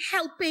really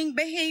helping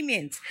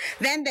Bahamians,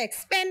 then the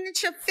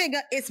expenditure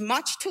figure is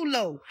much too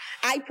low.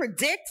 I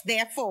predict,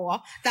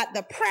 therefore, that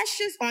the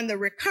pressures on the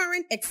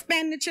recurrent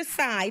expenditure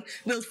side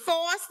will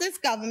force this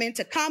government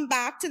to come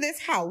back to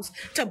this House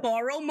to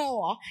borrow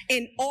more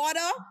in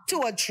order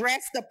to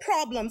address the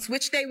problems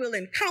which they will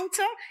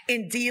encounter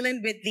in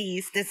dealing with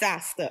these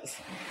disasters.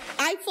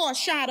 I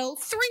foreshadow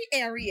 3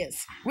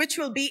 areas which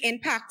will be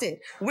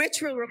impacted,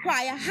 which will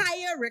require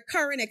higher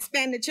recurrent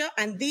expenditure,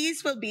 and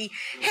these will be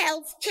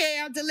health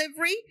care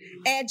delivery,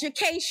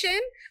 education,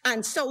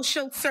 and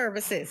social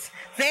services.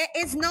 There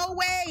is no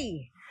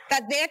way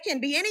that there can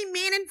be any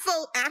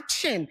meaningful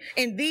action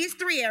in these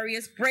three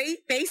areas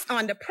based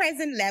on the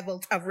present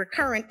levels of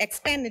recurrent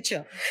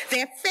expenditure.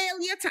 Their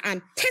failure to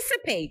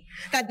anticipate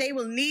that they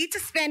will need to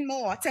spend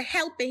more to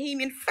help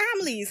Bahamian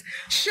families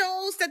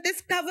shows that this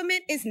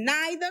government is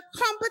neither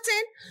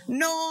competent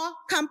nor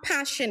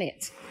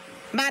compassionate.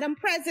 Madam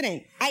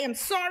President, I am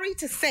sorry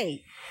to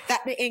say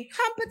that the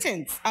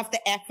incompetence of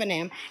the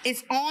F&M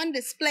is on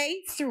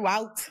display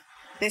throughout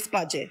this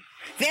budget.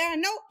 There are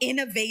no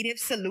innovative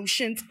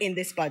solutions in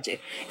this budget.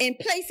 In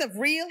place of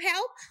real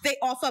help, they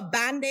offer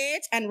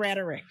band-aids and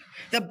rhetoric.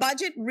 The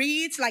budget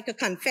reads like a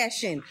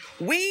confession.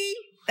 We,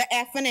 the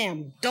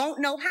F&M,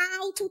 don't know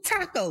how to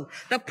tackle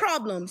the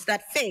problems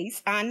that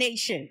face our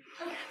nation.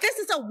 This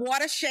is a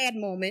watershed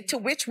moment to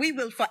which we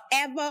will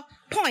forever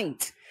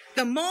point.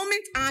 The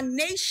moment our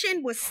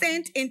nation was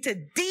sent into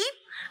deep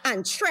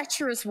and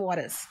treacherous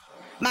waters.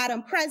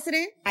 Madam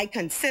President, I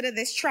consider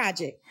this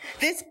tragic.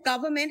 This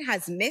government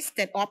has missed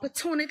an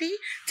opportunity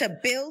to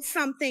build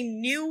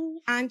something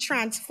new and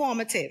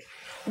transformative.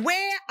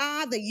 Where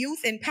are the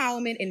youth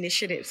empowerment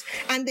initiatives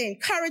and the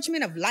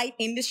encouragement of light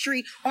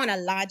industry on a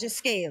larger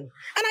scale? And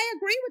I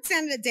agree with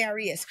Senator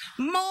Darius.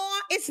 More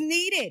is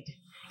needed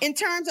in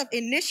terms of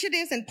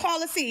initiatives and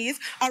policies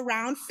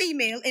around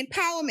female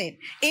empowerment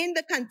in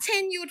the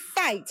continued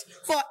fight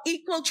for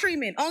equal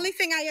treatment. Only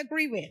thing I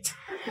agree with.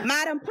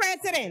 Madam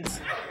President,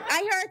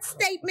 I heard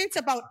statements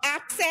about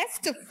access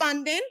to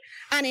funding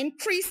and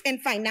increase in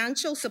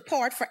financial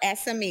support for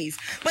SMEs.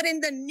 But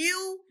in the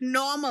new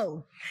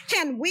normal,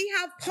 can we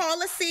have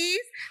policies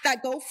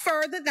that go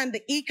further than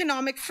the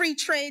economic free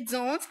trade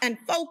zones and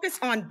focus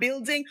on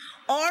building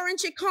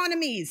orange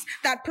economies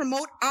that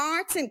promote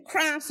arts and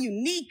crafts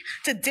unique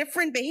to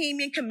different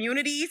Bahamian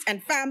communities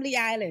and family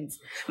islands?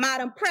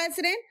 Madam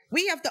President,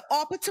 we have the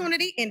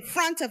opportunity in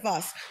front of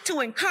us to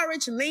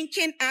encourage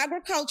linking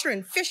agriculture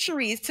and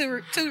fisheries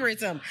to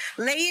tourism,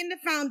 laying the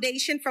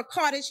foundation for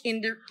cottage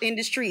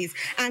industries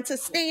and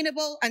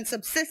sustainable and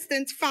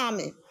subsistence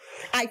farming.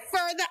 I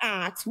further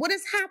ask, what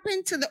has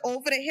happened to the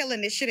over-the-hill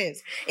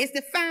initiatives? Is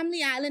the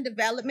Family Island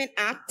Development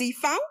Act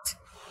defunct?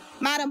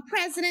 Madam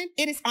President,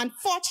 it is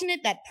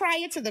unfortunate that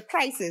prior to the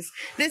crisis,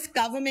 this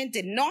government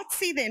did not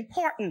see the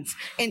importance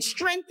in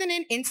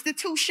strengthening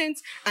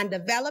institutions and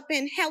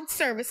developing health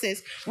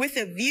services with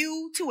a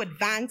view to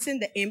advancing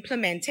the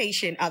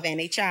implementation of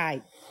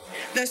NHI.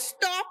 The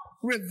stop,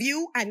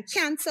 review, and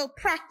cancel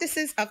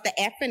practices of the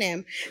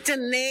F&M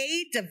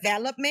delayed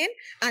development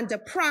and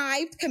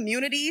deprived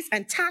communities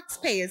and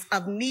taxpayers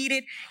of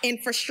needed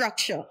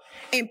infrastructure.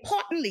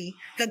 Importantly,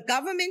 the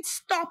government's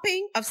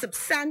stopping of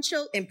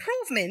substantial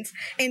improvements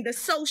in the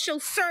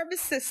social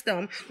service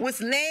system was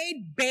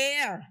laid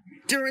bare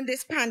during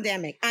this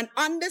pandemic and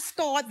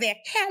underscored their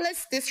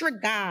careless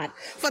disregard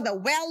for the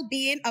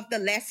well-being of the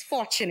less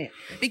fortunate.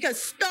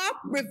 Because stop,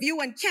 review,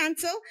 and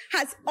cancel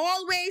has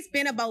always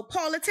been about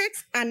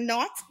politics and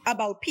not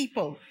about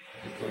people.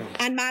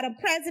 And Madam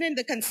President,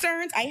 the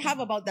concerns I have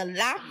about the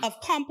lack of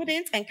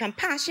competence and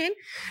compassion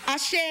are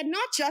shared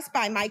not just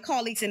by my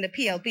colleagues in the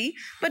PLP,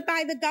 but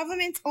by the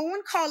government's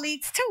own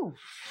colleagues too.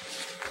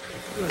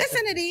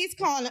 Listen to these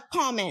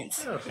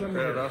comments.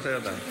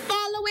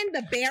 Following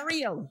the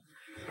burial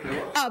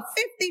of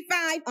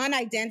 55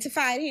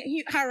 unidentified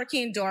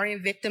Hurricane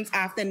Dorian victims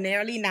after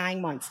nearly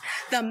 9 months,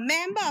 the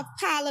Member of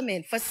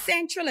Parliament for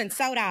Central and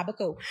South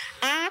Abaco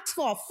asked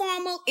for a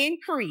formal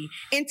inquiry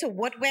into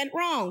what went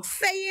wrong,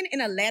 saying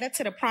in a letter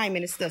to the Prime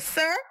Minister,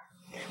 "Sir,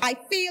 I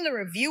feel a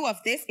review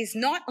of this is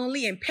not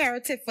only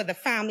imperative for the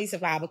families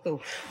of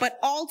Abaco, but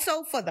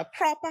also for the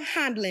proper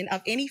handling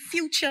of any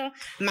future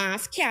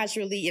mass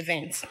casualty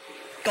events.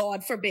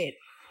 God forbid."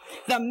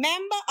 The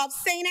member of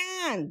St.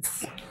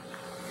 Anne's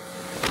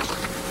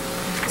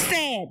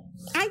said,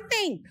 "I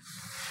think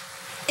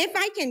if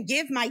I can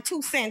give my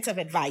 2 cents of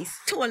advice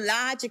to a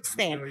large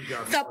extent,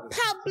 the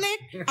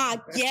public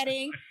are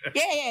getting,"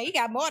 he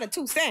got more than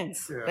 2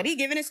 cents, but he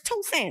giving his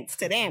 2 cents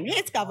to them,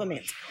 his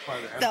government.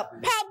 "The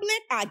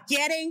public are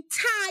getting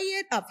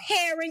tired of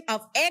hearing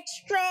of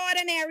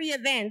extraordinary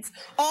events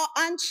or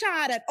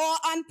uncharted or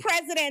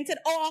unprecedented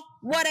or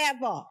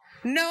whatever.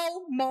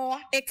 No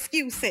more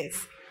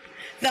excuses."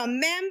 The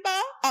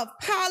Member of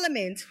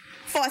Parliament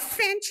for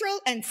Central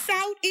and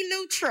South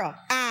Eleuthera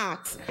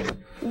asks,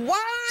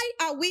 "Why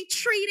are we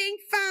treating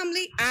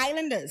family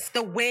islanders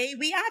the way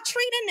we are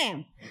treating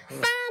them?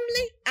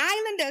 Family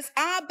islanders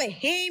are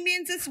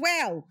Bahamians as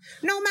well.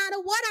 No matter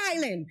what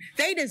island,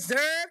 they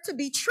deserve to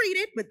be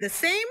treated with the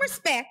same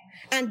respect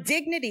and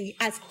dignity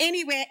as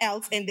anywhere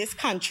else in this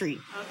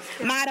country."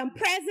 Madam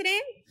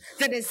President,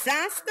 the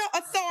Disaster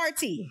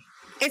Authority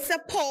is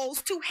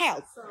supposed to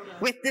help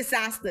with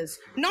disasters,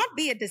 not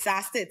be a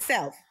disaster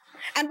itself.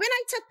 And when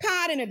I took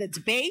part in a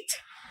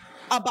debate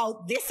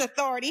about this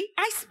authority,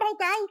 I spoke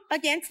out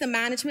against the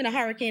management of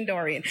Hurricane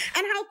Dorian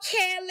and how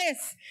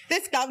careless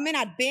this government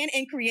had been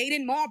in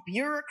creating more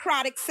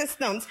bureaucratic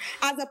systems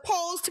as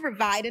opposed to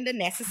providing the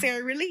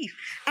necessary relief.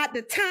 At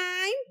the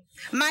time,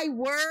 my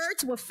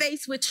words were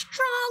faced with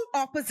strong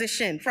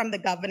opposition from the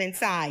governing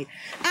side.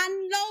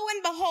 And lo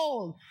and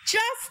behold,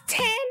 just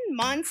 10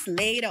 months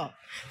later,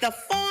 the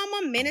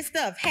former Minister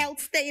of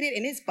Health stated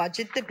in his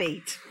budget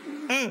debate,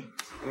 as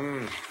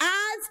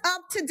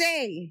of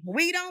today,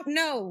 we don't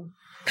know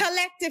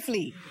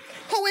collectively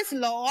who is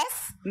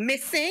lost,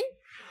 missing,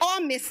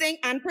 or missing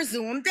and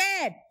presumed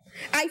dead.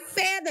 I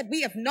fear that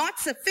we have not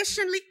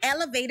sufficiently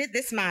elevated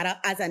this matter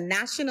as a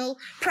national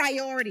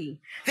priority.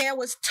 There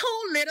was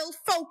too little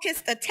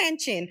focused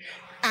attention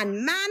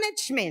and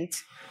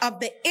management of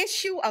the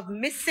issue of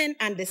missing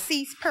and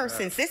deceased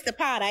persons. This is the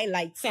part I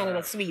like,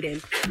 Senator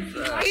Sweden.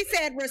 He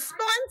said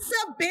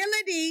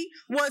responsibility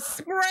was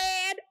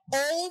spread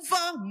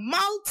over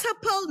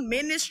multiple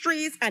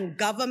ministries and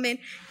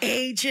government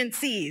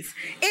agencies.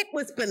 It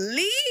was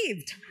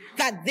believed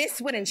that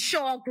this would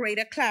ensure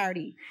greater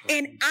clarity.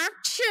 In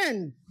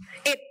action,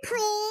 it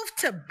proved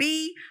to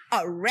be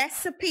a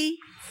recipe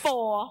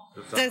for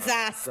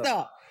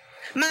disaster.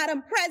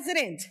 Madam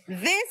President,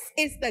 this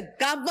is the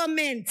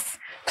government's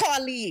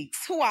colleagues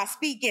who are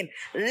speaking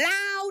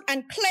loud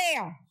and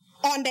clear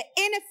on the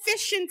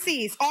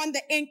inefficiencies, on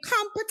the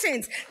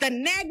incompetence, the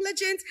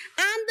negligence,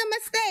 and the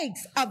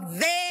mistakes of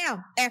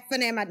their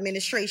F&M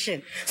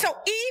administration. So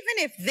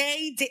even if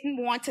they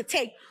didn't want to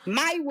take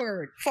my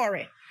word for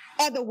it,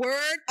 or the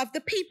word of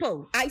the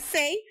people, I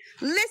say,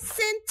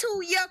 listen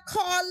to your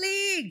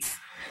colleagues.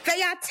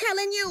 They are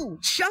telling you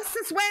just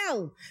as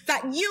well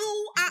that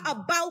you are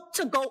about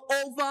to go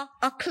over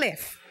a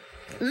cliff.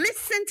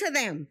 Listen to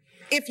them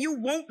if you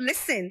won't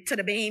listen to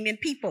the Bahamian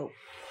people.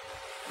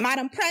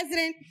 Madam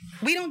President,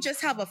 we don't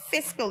just have a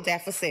fiscal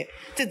deficit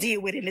to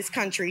deal with in this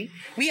country.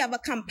 We have a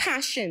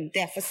compassion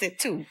deficit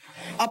too.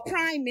 A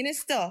prime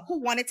minister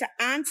who wanted to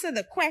answer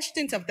the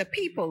questions of the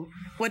people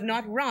would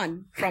not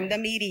run from the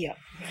media.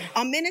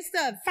 A minister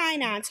of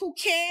finance who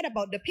cared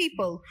about the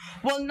people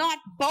will not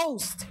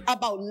boast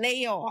about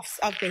layoffs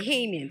of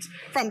Bahamians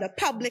from the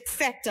public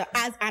sector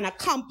as an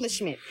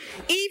accomplishment,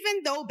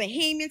 even though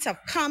Bahamians have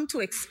come to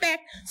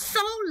expect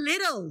so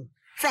little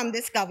from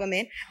this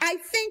government. I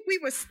think we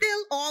were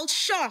still all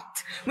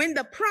shocked when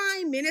the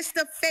Prime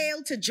Minister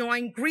failed to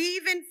join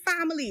grieving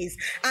families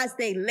as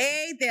they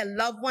laid their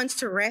loved ones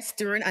to rest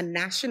during a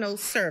national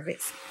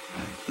service.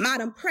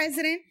 Madam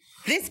President,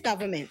 this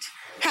government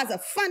has a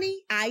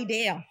funny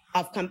idea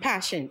of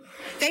compassion.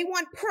 They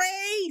want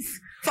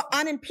praise for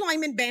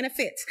unemployment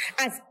benefits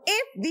as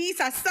if these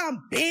are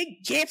some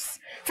big gifts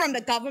from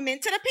the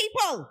government to the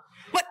people.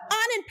 But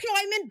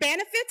unemployment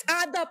benefits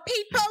are the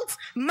people's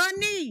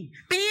money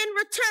being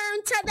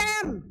returned to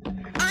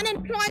them.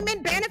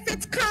 Unemployment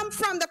benefits come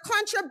from the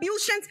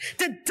contributions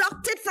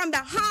deducted from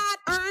the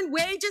hard-earned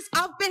wages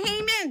of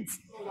Bahamians.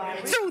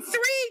 Through 3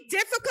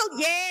 difficult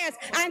years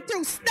and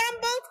through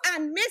stumbles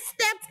and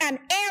missteps and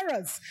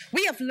errors,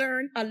 we have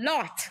learned a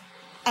lot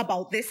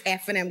about this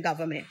F&M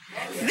government.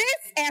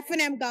 This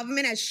F&M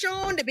government has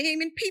shown the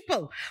Bahamian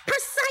people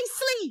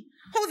precisely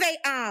who they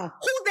are,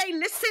 who they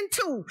listen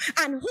to,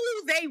 and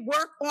who they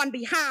work on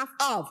behalf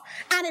of.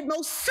 And it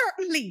most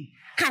certainly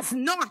has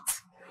not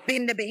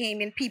been the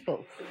Bahamian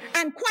people.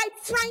 And quite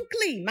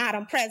frankly,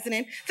 Madam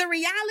President, the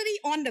reality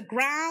on the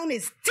ground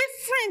is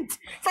different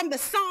from the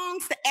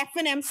songs the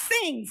F&M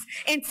sings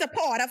in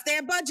support of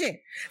their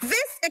budget.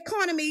 This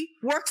economy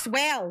works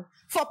well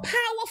for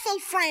powerful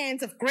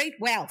friends of great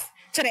wealth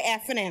to the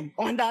F&M.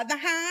 On the other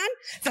hand,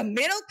 the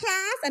middle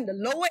class and the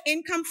lower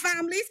income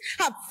families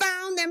have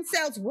found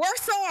themselves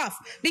worse off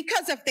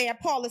because of their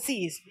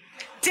policies.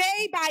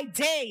 Day by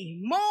day,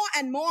 more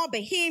and more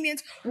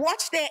Bahamians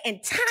watch their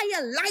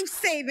entire life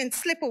savings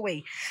slip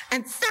away,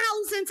 and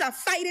thousands are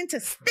fighting to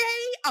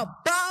stay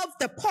above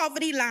the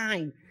poverty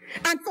line.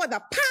 And for the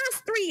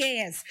past 3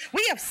 years,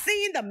 we have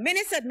seen the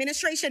Minister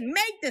administration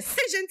make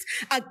decisions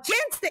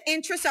against the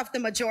interests of the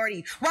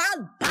majority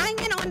while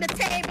banging on the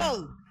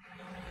table.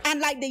 And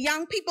like the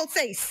young people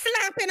say,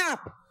 slapping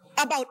up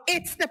about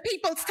it's the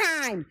people's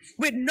time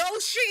with no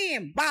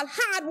shame while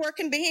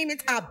hardworking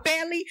Bahamians are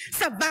barely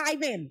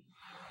surviving.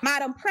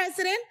 Madam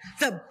President,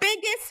 the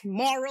biggest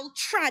moral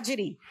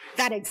tragedy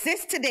that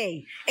exists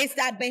today is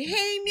that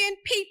Bahamian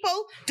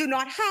people do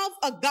not have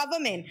a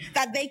government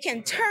that they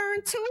can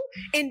turn to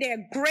in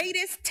their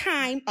greatest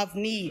time of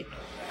need.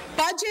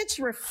 Budgets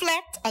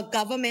reflect a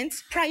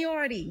government's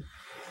priority.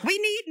 We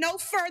need no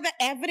further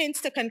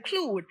evidence to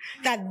conclude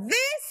that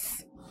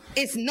this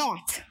is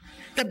not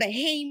the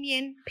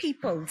Bahamian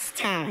people's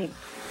time.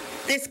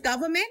 This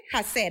government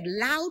has said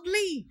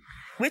loudly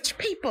which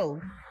people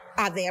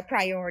are their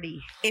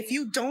priority. If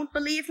you don't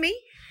believe me,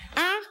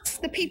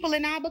 ask the people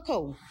in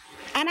Abaco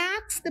and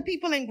ask the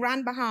people in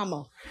Grand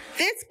Bahama.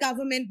 This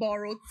government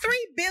borrowed $3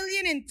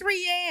 billion in 3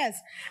 years,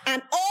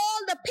 and all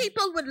the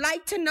people would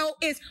like to know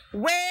is,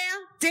 where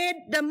did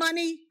the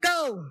money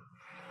go?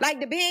 Like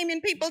the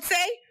Bahamian people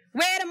say,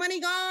 where the money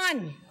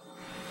gone?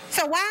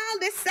 So while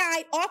this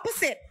side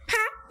opposite pat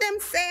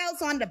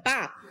themselves on the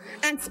back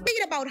and speak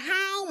about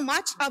how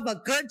much of a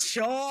good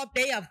job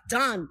they have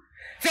done,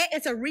 there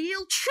is a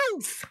real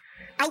truth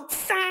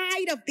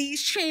outside of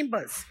these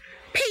chambers.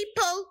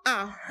 People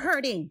are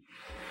hurting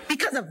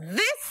because of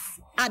this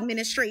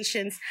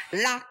administration's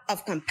lack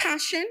of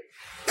compassion,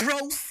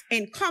 gross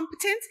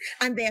incompetence,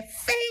 and their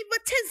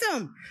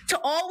favoritism to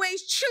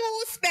always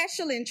choose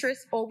special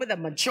interests over the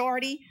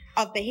majority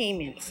of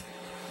Bahamians.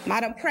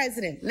 Madam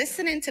President,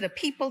 listening to the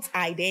people's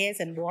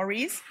ideas and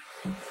worries,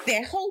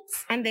 their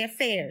hopes and their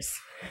fears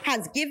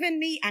has given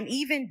me an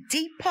even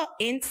deeper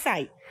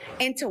insight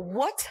into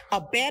what a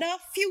better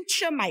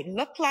future might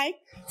look like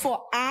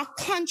for our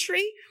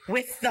country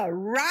with the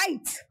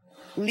right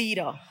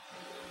leader.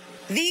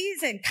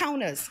 These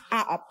encounters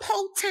are a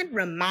potent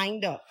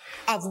reminder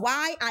of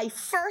why I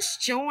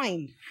first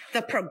joined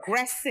the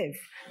Progressive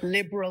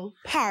Liberal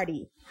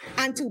Party.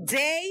 And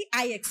today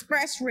I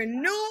express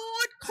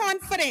renewed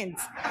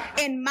confidence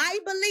in my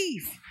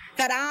belief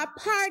that our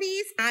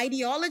party's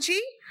ideology,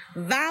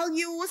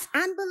 values,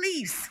 and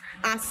beliefs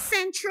are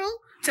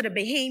central to the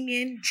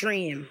Bahamian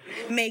dream.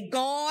 May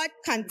God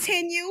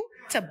continue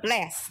to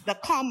bless the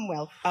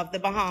Commonwealth of the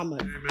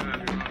Bahamas.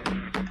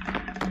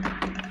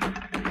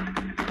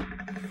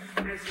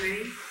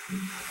 Leslie, you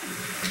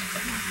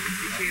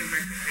feel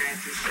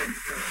recognized as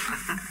so.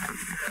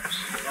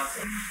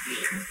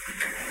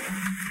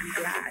 I'm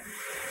glad.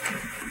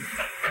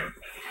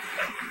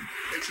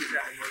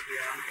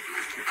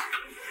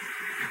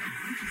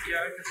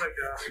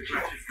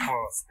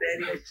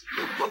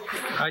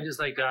 I'd just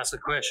like to ask a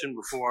question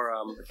before,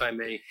 if I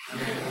may,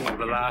 of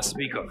the last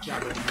speaker.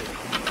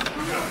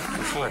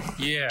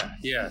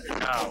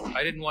 Now,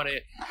 I did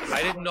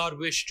not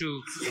wish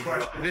to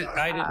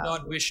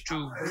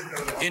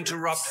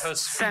interrupt her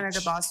speech.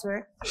 Senator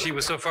Bosworth, She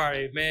was so far,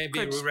 it may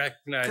be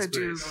recognized. could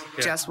you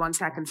just 1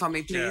 second for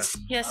me, please?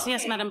 Yes,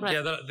 Madam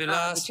President. Yeah, the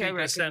last chair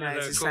speaker, Senator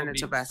recognizes Kobe,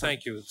 Senator Bethel.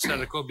 thank you.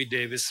 Senator Kobe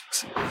Davis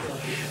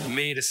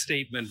made a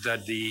statement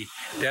that the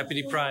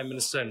Deputy Prime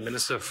Minister and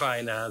Minister of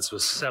Finance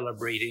was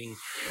celebrating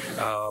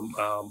or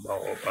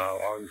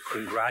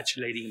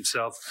congratulating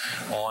himself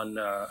on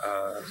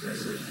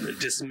the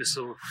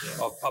dismissal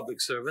of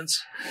public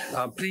servants.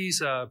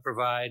 Please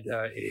provide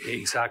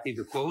exactly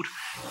the quote,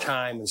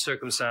 time and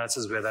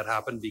circumstances where that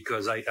happened,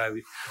 because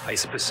I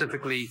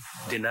specifically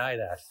deny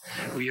that.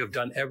 We have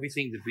done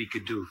everything that we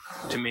could do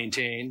to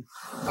maintain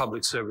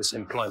public service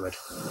employment.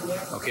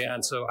 Okay,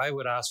 and so I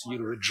would ask you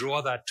to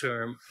withdraw that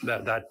term,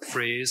 that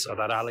phrase or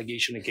that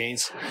allegation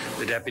against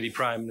the Deputy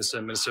Prime Minister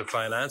and Minister of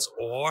Finance,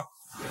 or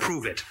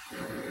prove it.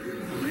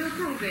 We'll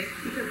prove it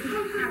because we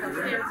don't have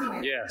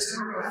austerity.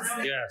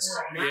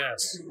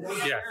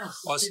 Yeah.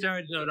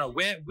 Austerity, no.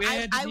 Where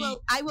I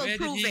will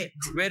prove it.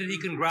 Where did he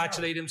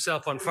congratulate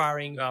himself on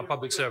firing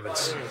public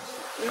servants?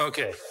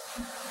 Okay.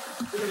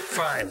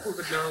 Fine.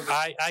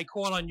 I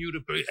call on you to,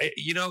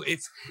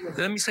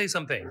 let me say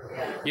something.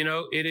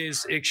 It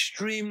is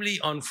extremely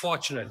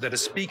unfortunate that a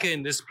speaker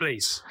in this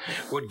place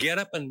would get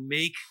up and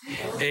make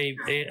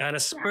an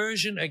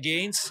aspersion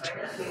against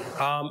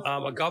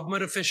a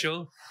government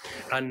official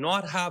and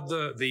not have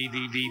the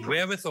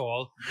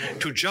wherewithal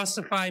to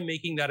justify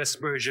making that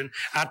aspersion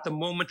at the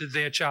moment that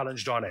they're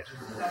challenged on it.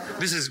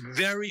 This is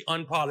very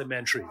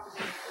unparliamentary.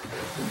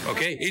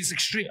 Okay, it's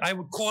extreme. I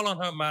would call on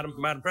her,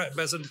 Madam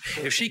President,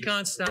 if she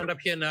can't stand up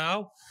here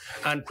now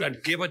and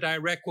give a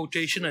direct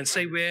quotation and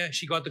say where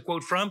she got the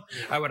quote from,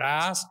 I would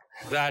ask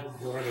that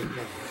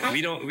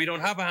we don't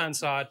have a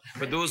Hansard,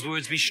 but those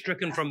words be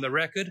stricken from the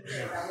record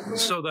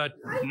so that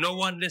no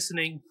one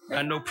listening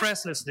and no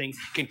press listening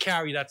can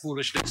carry that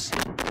foolishness.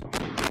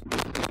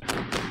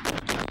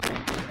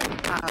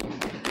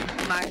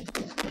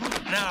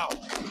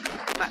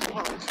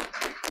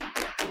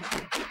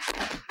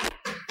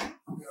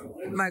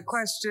 My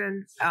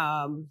question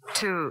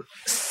to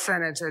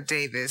Senator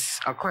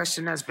Davis, a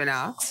question has been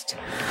asked.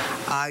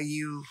 Are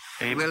you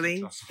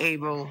willing,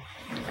 able,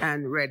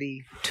 and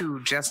ready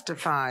to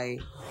justify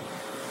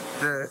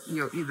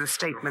the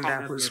statement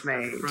that was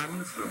made?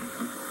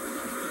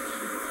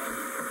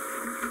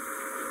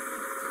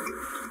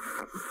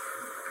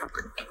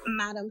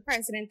 Madam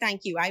President,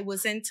 thank you. I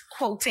wasn't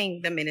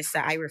quoting the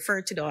minister. I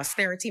referred to the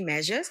austerity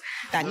measures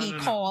that he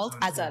called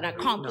as an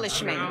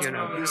accomplishment.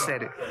 You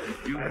said it.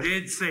 You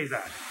did say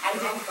that. I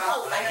didn't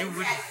quote.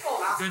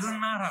 Doesn't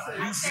matter.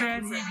 You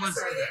said he was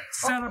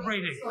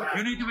celebrating.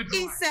 You need to withdraw.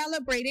 He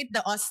celebrated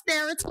the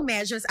austerity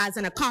measures as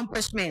an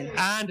accomplishment.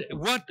 And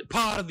what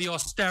part of the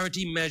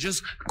austerity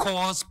measures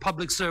caused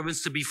public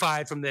servants to be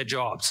fired from their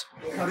jobs?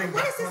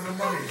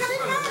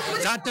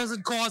 That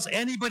doesn't cause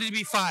anybody to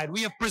be fired.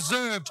 We have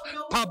preserved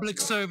public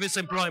service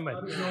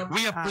employment.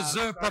 We have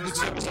preserved public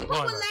service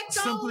employment.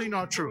 Simply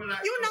not true.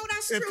 You know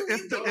that's true.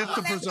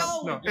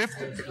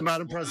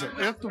 Madam President,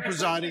 if the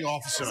presiding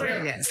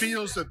officer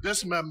feels that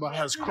this member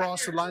has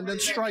crossed the line, then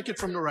strike it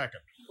from the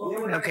record.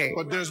 Okay.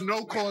 But there's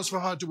no cause for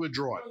her to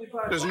withdraw it.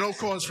 There's no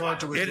cause for her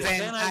to withdraw it.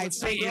 Then I would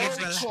say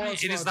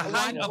it is the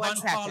height of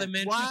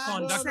unparliamentary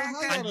conduct,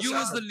 and you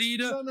as the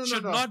leader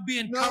should not be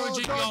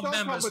encouraging your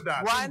members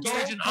to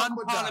engage in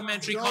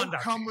unparliamentary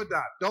conduct. Don't come with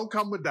that. Don't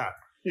come with that.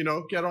 You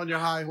know, get on your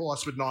high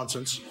horse with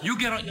nonsense.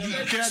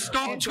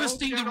 Stop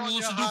twisting the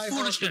rules to do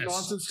foolishness.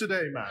 Nonsense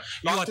today, man.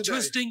 You are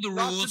twisting the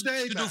rules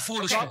to do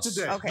foolishness. Not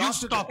today. Okay. You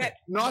stop it.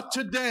 Not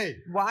today.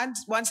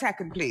 One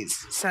second, please,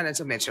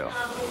 Senator Mitchell.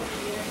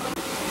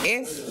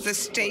 If the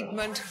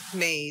statement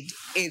made,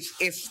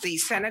 if the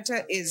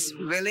senator is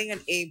willing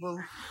and able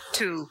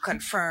to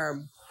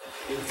confirm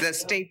the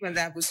statement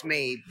that was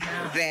made,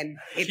 then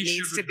it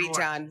needs to be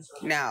done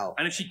now.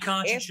 And if she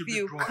can't, if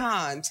you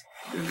can't,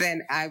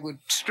 then I would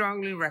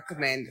strongly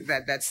recommend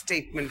that that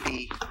statement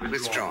be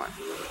withdrawn.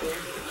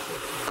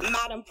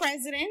 Madam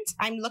President,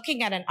 I'm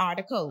looking at an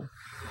article,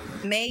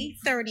 May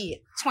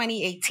 30th,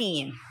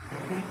 2018.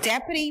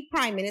 Deputy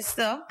Prime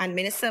Minister and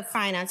Minister of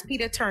Finance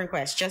Peter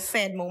Turnquest just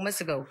said moments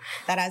ago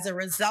that as a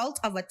result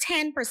of a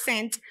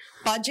 10%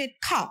 budget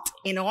cut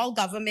in all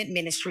government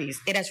ministries,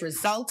 it has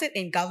resulted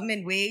in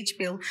government wage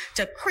bill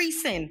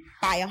decreasing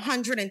by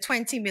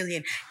 120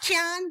 million.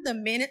 Can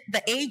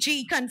the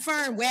AG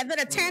confirm whether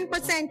the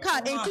 10%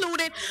 cut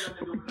included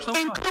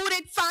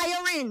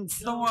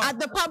firings at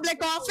the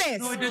public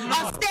office?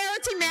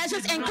 Austerity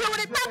measures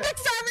included. Public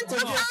servants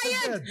were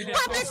fired.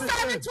 Public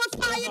servants were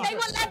fired. They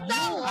were let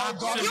go.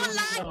 You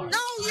lied.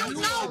 No.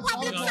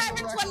 Public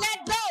servants were let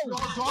go.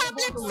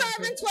 Public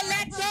servants were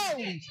let go.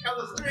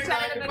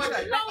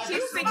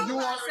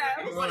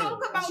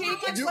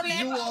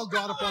 You all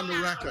got up on the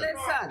record.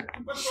 Listen,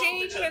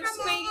 she can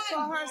speak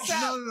for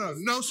herself.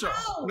 No, sir.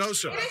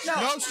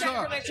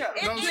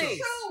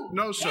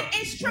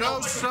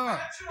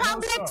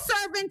 Public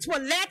servants were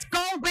let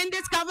go when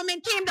this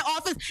government came to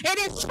office. It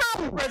is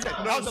true.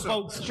 How's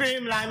about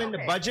streamlining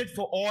the budget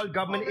for all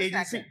government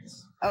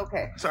agencies?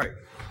 Okay. Sorry.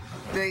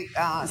 The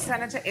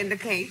senator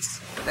indicates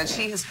that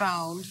she has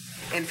found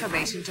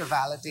information to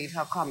validate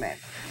her comment,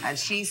 and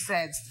she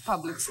says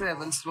public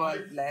servants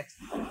were let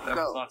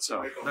go.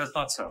 That's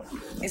not so.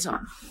 It's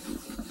not.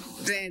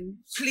 Then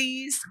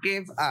please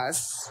give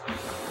us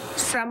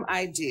some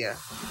idea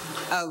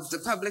of the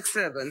public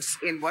servants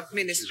in what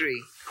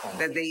ministry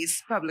that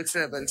these public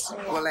servants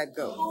will let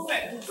go.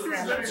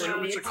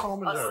 It's a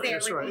commentary.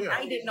 That's right. Yeah.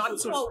 I did not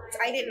quote. It's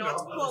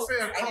a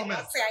fair comment.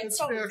 It's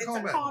a fair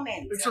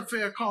comment. It's a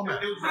fair comment.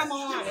 Come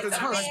on. It's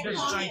her.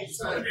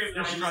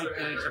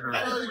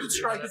 You can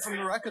strike it from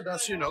the record.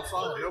 That's, fine. No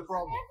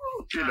problem.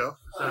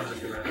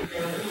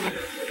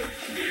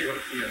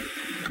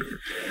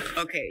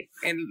 Okay.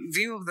 In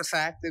view of the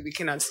fact that we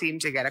cannot seem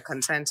to get a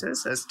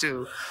consensus as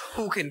to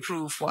who can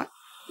prove what,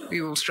 we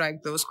will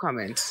strike those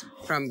comments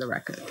from the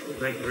record.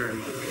 Thank you very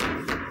much.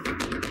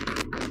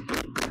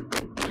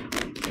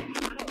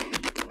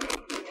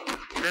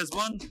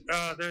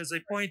 There's a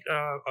point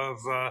of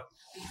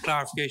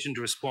clarification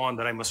to respond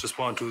that I must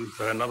respond to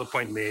another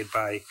point made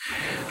by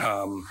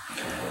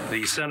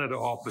the senator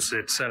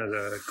opposite,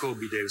 Senator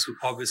Colby Davis, who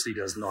obviously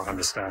does not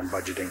understand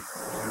budgeting.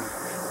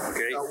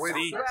 Okay.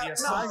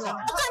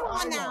 Come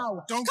on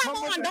now. Don't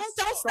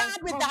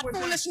start with that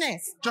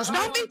foolishness.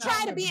 Don't be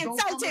trying to be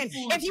insulting.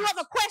 If you have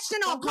a question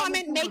or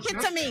comment, make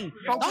it to me.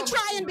 Don't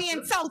try and be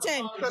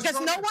insulting, because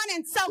no one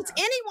insults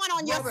anyone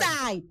on your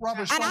side.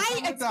 And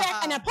I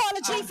expect an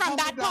apology from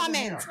that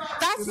comment.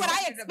 That's what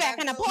I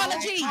expect, an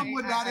apology. Come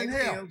with that in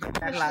here.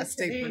 That last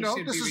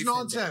statement this is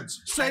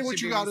nonsense. Say what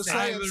you got to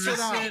say and sit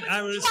down.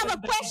 If you have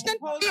a question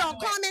or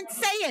comment,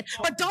 say it.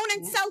 But don't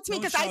insult me,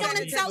 because I don't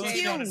insult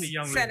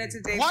you.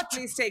 Senator Davis,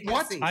 please take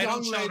your seat.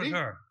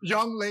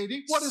 Young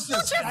lady, what is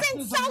this? You just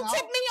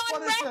insulted me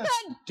on record.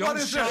 Don't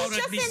shout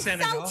at me,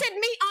 Senator. You just insulted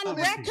me on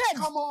record.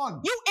 Come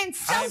on. You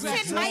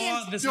insulted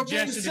my... The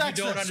suggestion that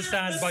you don't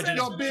understand budgeting.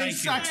 You're being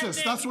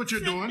sexist. That's what you're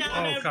doing.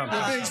 Oh, come on.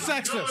 You're being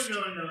sexist.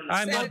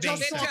 I'm not being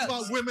just talk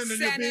about women and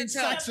you're being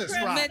sexist,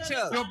 right?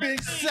 You're being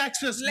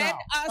sexist now.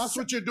 That's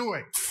what you're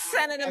doing.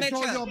 Senator Mitchell.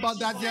 I told you about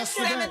that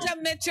yesterday. Senator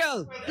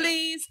Mitchell,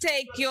 please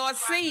take your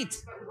seat.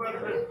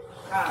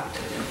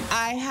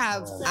 I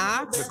have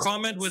asked the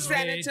comment was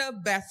Senator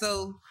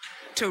Bethel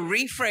to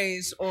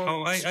rephrase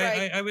or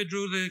I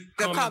withdrew the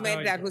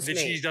comment that was made.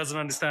 She doesn't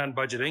understand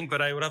budgeting,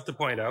 but I would have to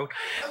point out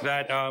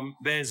that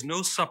there's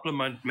no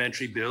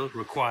supplementary bill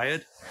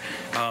required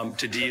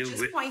to deal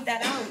with. Point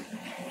that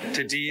out.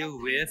 To deal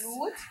with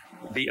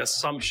the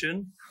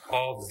assumption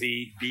of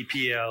the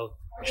BPL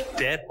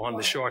debt on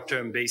the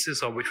short-term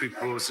basis on which we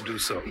propose to do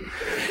so,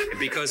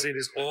 because it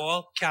is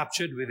all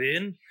captured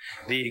within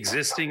the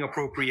existing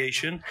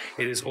appropriation.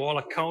 It is all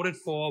accounted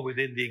for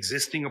within the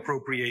existing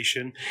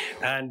appropriation,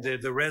 and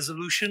the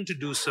resolution to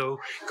do so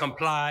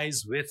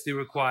complies with the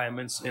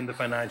requirements in the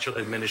Financial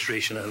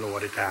Administration and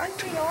Audit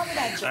Act.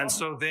 And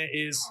so there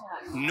is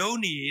no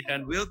need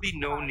and will be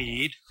no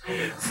need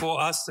for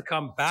us to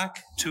come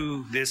back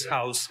to this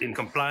House in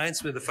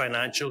compliance with the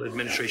Financial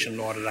Administration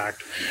and Audit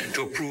Act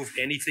to approve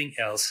anything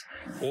else else.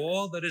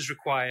 All that is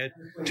required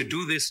to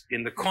do this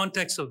in the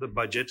context of the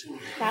budget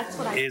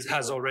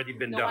has already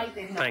been done.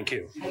 Thank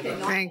you.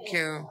 Thank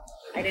you.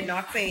 I did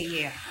not say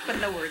yeah. Put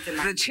no words in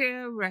my The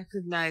chair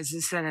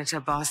recognizes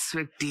Senator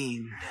Bostwick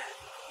Dean.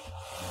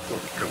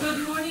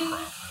 Good morning,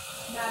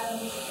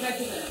 Madam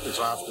President. It's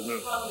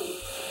afternoon.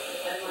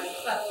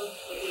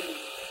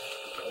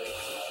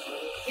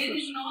 It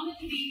is an honor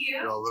to be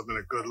here. You're living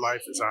a good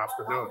life. It's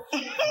afternoon.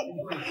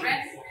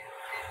 Address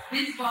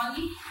this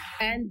body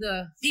and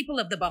the people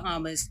of the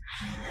Bahamas,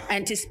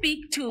 and to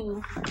speak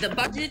to the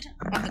budget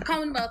of the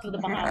Commonwealth of the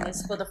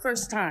Bahamas for the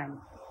first time.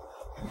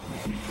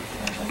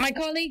 My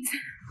colleagues,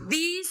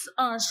 these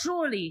are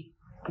surely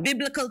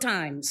biblical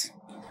times.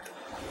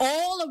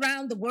 All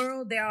around the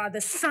world, there are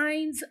the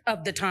signs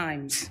of the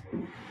times.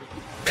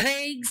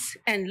 Plagues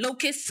and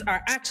locusts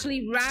are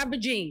actually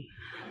ravaging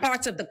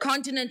parts of the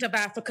continent of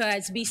Africa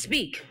as we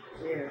speak.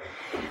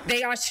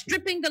 They are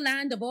stripping the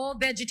land of all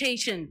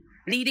vegetation,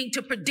 leading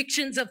to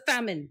predictions of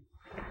famine.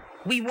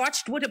 We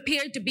watched what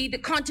appeared to be the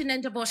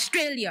continent of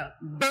Australia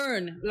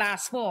burn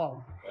last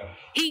fall.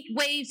 Heat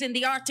waves in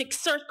the Arctic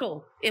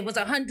Circle. It was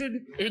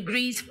 100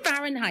 degrees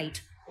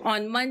Fahrenheit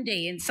on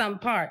Monday in some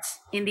parts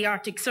in the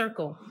Arctic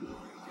Circle.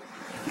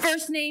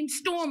 First named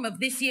storm of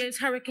this year's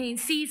hurricane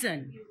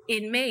season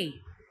in May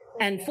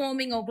and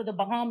forming over the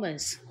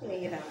Bahamas.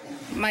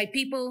 My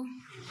people,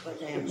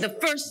 the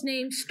first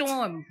named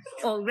storm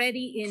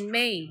already in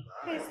May.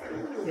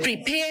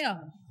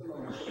 Prepare,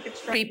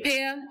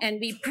 and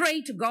we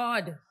pray to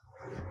God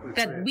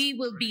that we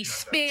will be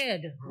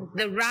spared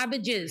the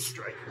ravages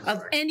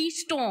of any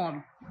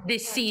storm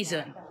this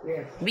season.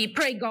 We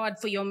pray, God,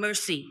 for your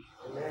mercy.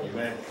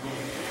 Amen.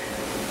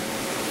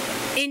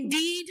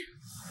 Indeed,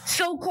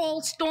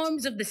 so-called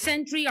storms of the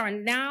century are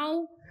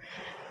now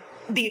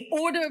the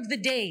order of the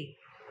day.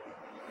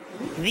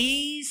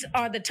 These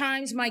are the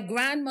times my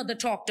grandmother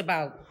talked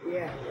about.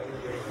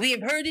 We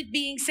have heard it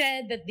being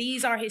said that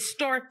these are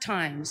historic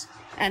times,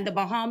 and the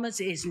Bahamas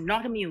is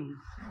not immune.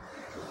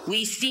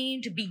 We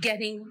seem to be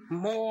getting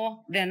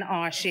more than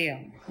our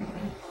share.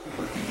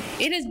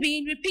 It has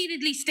been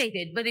repeatedly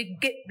stated, but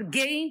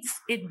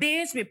it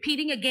bears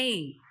repeating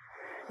again,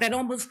 that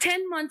almost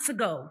 10 months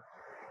ago,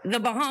 the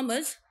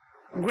Bahamas,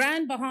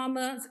 Grand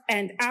Bahamas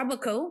and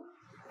Abaco,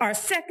 our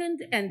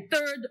second and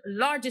third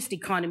largest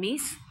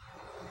economies,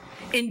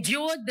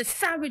 endured the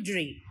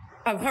savagery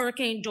of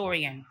Hurricane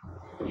Dorian.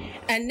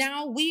 And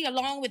now we,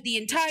 along with the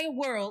entire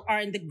world, are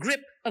in the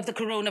grip of the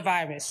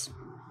coronavirus.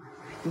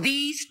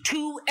 These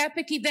two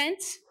epic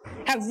events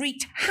have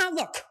wreaked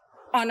havoc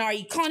on our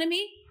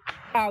economy,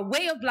 our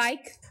way of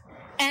life,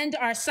 and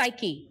our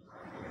psyche.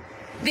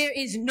 There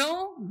is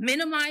no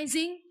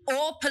minimizing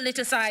or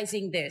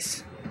politicizing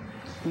this.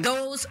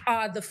 Those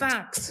are the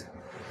facts.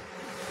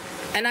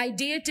 And I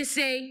dare to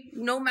say,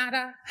 no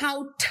matter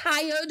how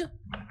tired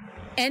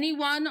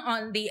anyone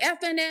on the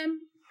FNM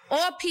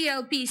or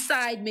PLP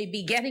side may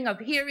be getting of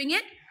hearing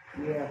it,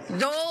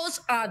 those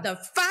are the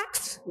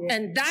facts,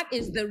 and that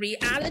is the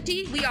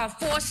reality we are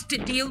forced to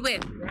deal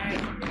with.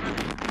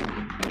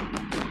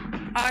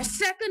 Our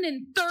second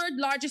and third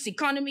largest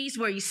economies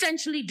were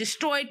essentially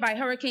destroyed by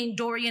Hurricane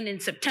Dorian in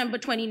September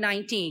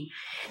 2019.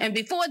 And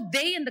before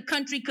they and the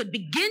country could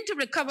begin to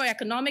recover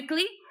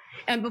economically,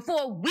 and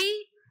before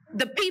we,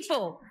 the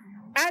people,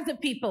 as a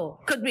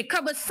people, could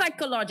recover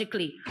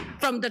psychologically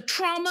from the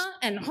trauma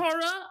and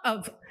horror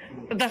of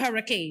the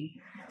hurricane,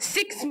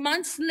 6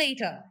 months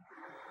later,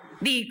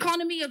 the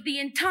economy of the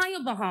entire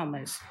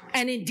Bahamas,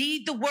 and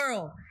indeed the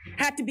world,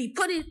 had to be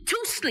put to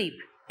sleep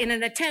in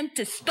an attempt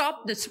to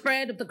stop the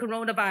spread of the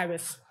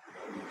coronavirus.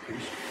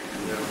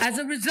 As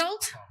a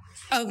result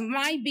of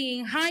my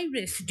being high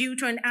risk due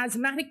to an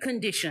asthmatic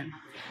condition,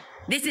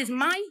 this is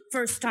my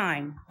first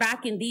time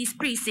back in these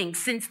precincts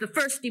since the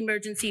first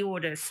emergency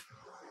orders.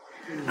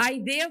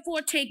 I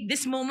therefore take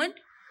this moment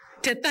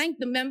to thank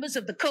the members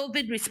of the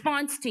COVID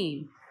response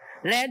team,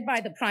 led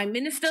by the Prime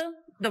Minister,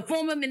 the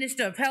former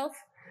Minister of Health,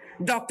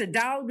 Dr.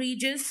 Dow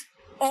Regis,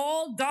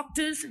 all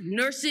doctors,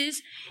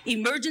 nurses,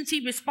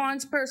 emergency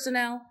response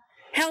personnel,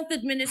 health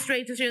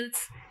administrators,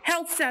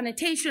 health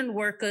sanitation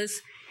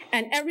workers,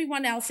 and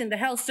everyone else in the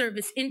health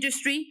service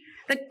industry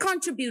that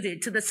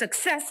contributed to the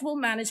successful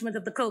management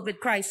of the COVID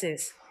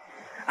crisis.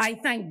 I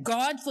thank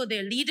God for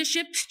their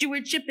leadership,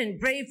 stewardship, and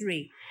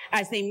bravery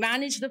as they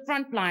managed the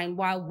front line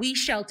while we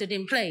sheltered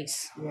in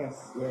place.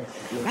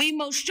 We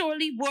most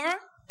surely were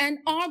and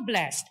are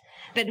blessed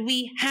that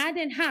we had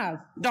and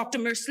have Dr.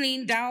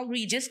 Merceline Dow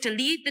Regis to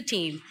lead the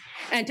team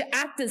and to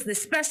act as the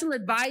special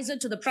advisor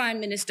to the Prime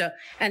Minister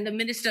and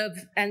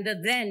the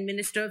then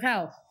Minister of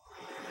Health.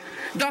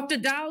 Dr.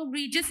 Dow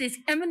Regis is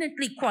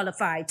eminently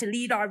qualified to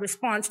lead our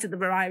response to the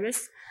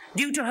virus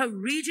due to her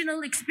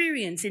regional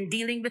experience in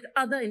dealing with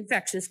other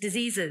infectious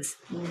diseases.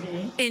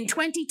 In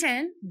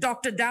 2010,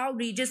 Dr. Dow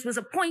Regis was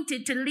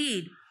appointed to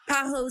lead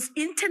PAHO's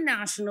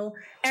International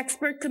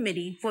Expert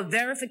Committee for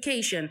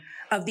verification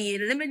of the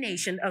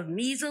elimination of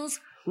measles,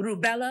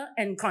 rubella,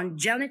 and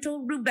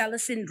congenital rubella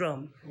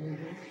syndrome.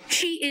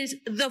 She is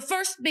the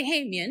first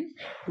Bahamian,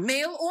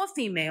 male or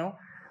female,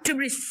 to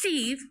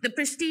receive the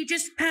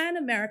prestigious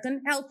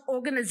Pan-American Health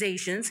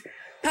Organization's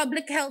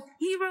Public Health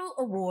Hero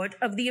Award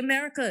of the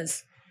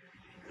Americas.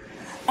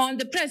 On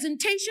the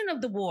presentation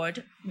of the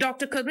award,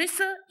 Dr.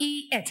 Carissa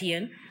E.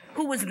 Etienne,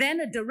 who was then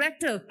a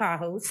director of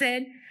PAHO,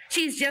 said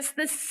she's just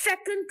the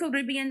second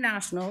Caribbean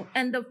national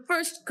and the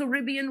first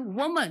Caribbean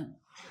woman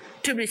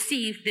to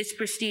receive this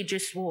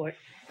prestigious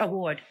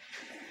award.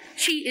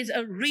 She is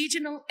a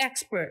regional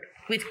expert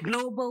with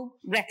global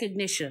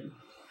recognition.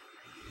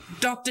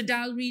 Dr.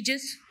 Dal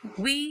Regis,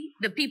 we,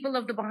 the people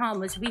of the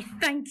Bahamas, we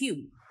thank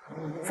you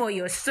for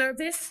your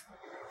service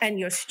and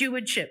your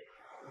stewardship.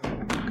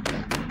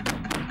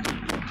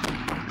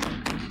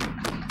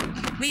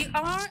 We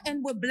are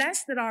and we're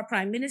blessed that our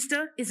Prime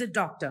Minister is a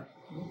doctor,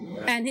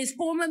 and his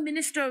former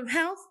Minister of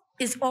Health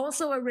is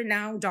also a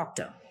renowned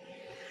doctor.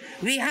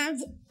 We have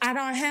at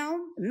our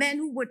helm men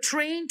who were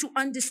trained to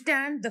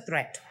understand the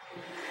threat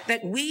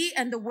that we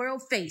and the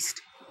world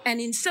faced, and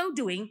in so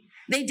doing,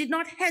 they did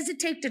not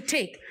hesitate to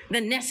take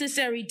the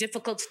necessary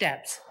difficult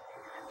steps,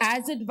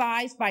 as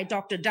advised by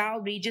Dr.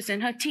 Dal Regis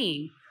and her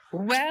team,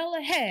 well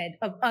ahead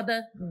of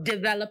other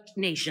developed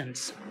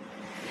nations.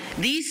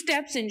 These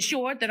steps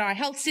ensured that our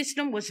health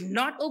system was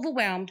not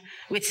overwhelmed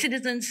with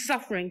citizens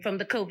suffering from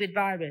the COVID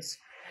virus,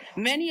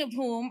 many of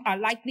whom are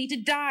likely to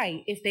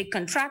die if they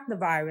contract the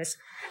virus,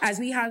 as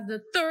we have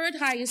the third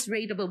highest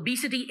rate of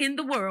obesity in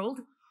the world,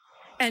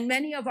 and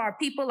many of our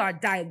people are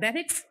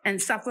diabetics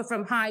and suffer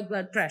from high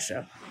blood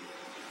pressure.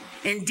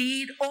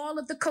 Indeed, all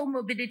of the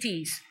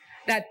comorbidities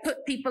that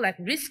put people at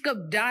risk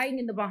of dying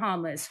in the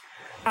Bahamas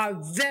are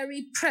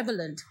very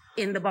prevalent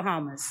in the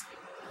Bahamas.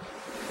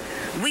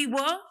 We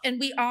were and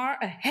we are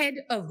ahead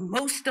of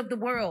most of the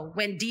world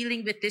when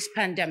dealing with this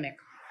pandemic.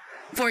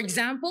 For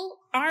example,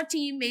 our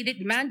team made it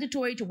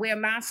mandatory to wear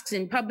masks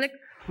in public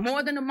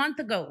more than a month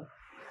ago.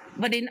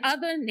 But in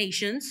other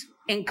nations,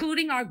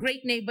 including our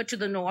great neighbor to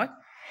the north,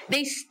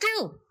 they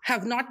still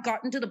have not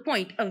gotten to the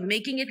point of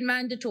making it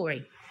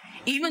mandatory,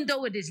 even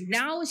though it is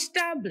now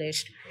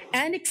established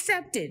and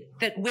accepted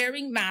that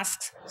wearing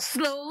masks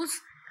slows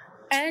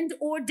and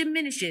or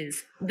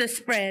diminishes the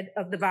spread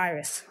of the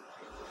virus.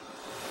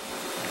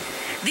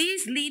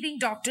 These leading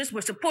doctors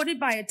were supported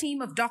by a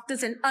team of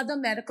doctors and other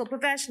medical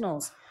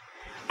professionals.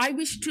 I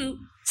wish to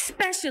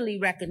specially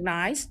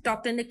recognize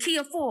Dr.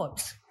 Nakia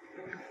Forbes,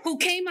 who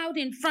came out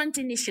in front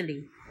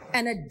initially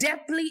and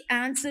adeptly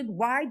answered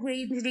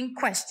wide-ranging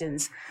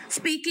questions,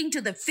 speaking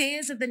to the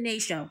fears of the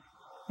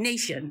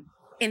nation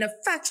in a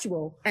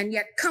factual and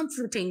yet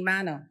comforting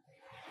manner.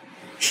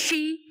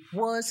 She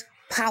was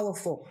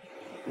powerful,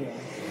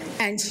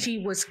 and she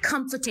was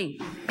comforting.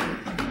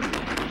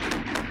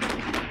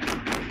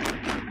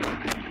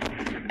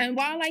 And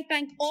while I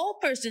thank all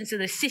persons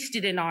that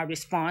assisted in our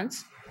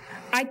response,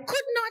 I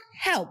could not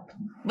help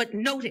but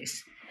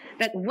notice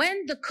that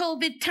when the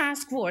COVID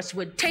task force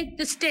would take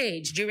the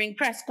stage during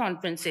press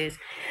conferences,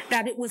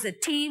 that it was a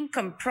team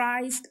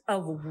comprised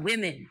of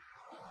women.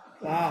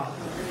 Wow.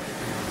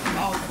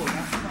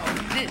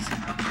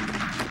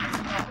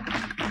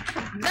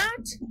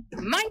 That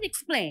might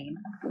explain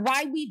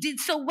why we did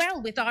so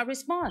well with our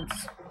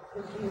response.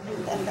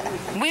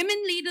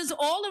 Women leaders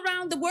all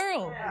around the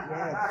world,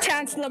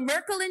 Chancellor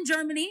Merkel in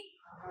Germany,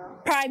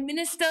 Prime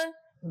Minister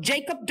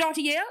Jacob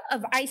Dottier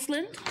of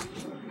Iceland,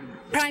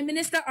 Prime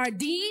Minister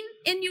Ardeen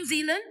in New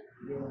Zealand,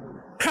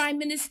 Prime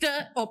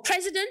Minister or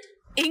President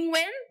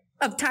Ingwen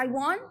of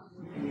Taiwan,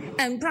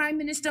 and Prime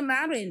Minister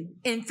Marin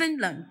in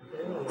Finland,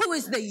 who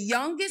is the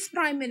youngest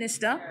Prime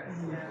Minister,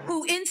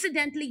 who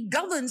incidentally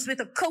governs with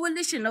a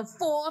coalition of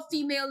 4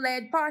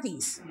 female-led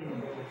parties.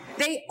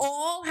 They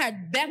all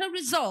had better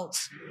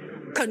results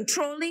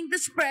controlling the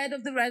spread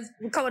of the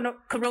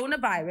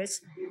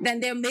coronavirus than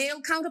their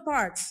male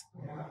counterparts.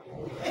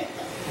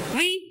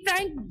 We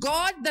thank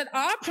God that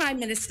our Prime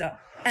Minister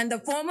and the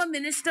former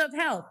Minister of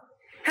Health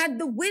had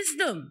the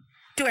wisdom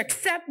to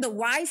accept the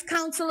wise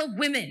counsel of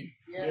women.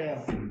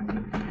 Yeah.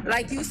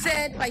 Like you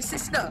said, my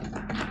sister,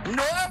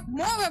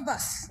 more of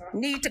us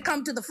need to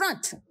come to the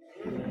front.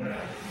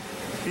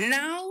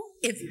 Now,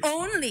 if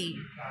only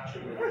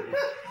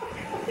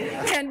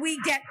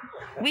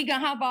we can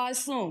have ours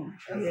soon.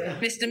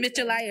 Mr.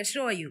 Mitchell, I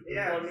assure you.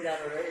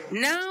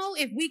 Now,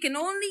 if we can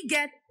only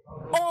get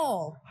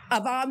all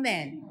of our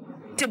men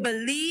to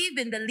believe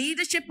in the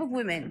leadership of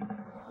women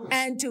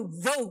and to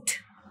vote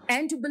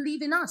and to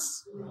believe in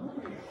us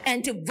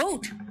and to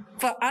vote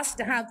for us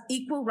to have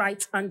equal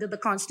rights under the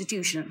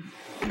Constitution.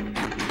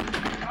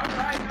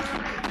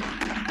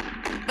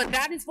 But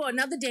that is for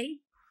another day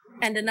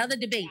and another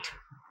debate.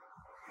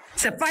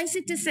 Suffice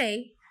it to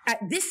say,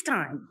 at this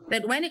time,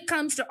 that when it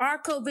comes to our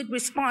COVID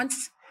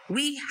response,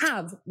 we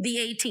have the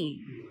A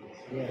team.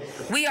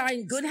 We are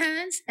in good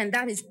hands, and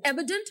that is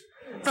evident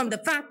from the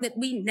fact that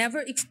we never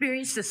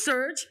experienced a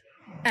surge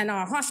and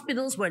our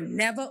hospitals were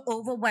never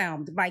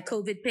overwhelmed by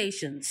COVID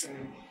patients.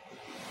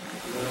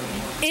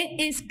 It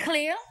is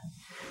clear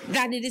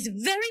that it is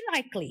very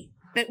likely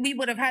that we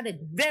would have had a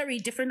very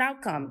different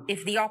outcome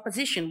if the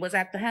opposition was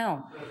at the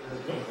helm.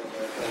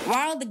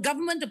 While the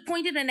government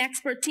appointed an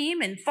expert team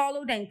and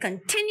followed and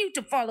continued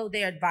to follow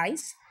their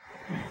advice,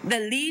 the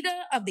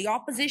leader of the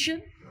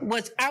opposition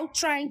was out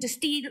trying to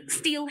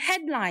steal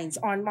headlines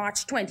on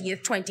March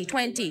 20th,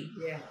 2020,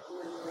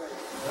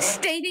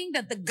 stating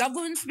that the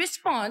government's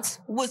response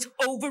was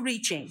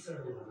overreaching.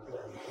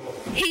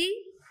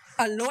 He,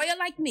 a lawyer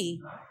like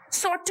me,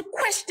 sought to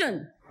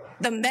question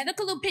the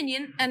medical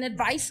opinion and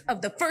advice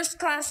of the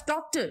first-class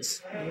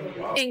doctors,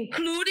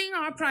 including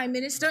our Prime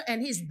Minister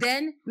and his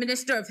then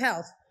Minister of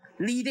Health,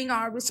 leading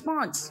our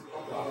response.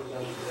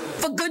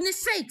 For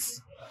goodness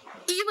sakes,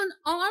 even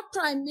our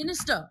Prime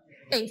Minister,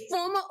 a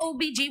former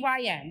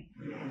OBGYN,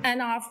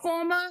 and our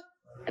former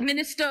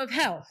Minister of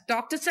Health,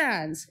 Dr.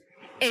 Sands,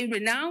 a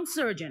renowned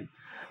surgeon,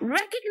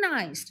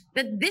 recognized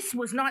that this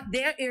was not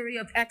their area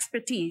of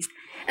expertise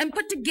and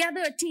put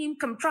together a team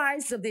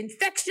comprised of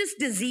infectious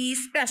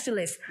disease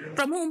specialists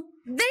from whom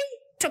they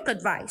took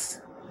advice.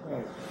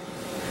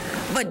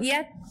 But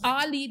yet,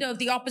 our leader of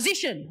the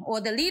opposition,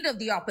 or the leader of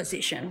the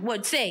opposition,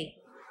 would say,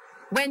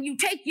 when you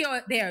take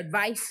their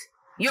advice,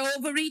 you're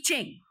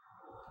overreaching.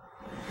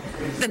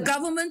 The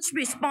government's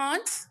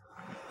response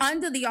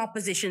under the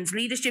opposition's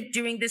leadership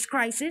during this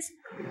crisis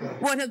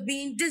would have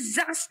been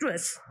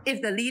disastrous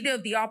if the leader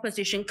of the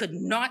opposition could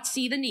not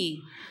see the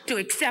need to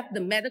accept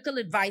the medical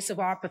advice of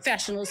our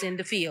professionals in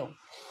the field.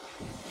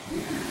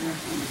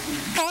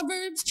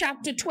 Proverbs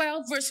chapter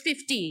 12, verse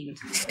 15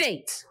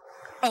 states,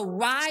 "A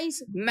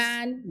wise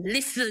man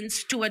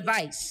listens to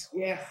advice."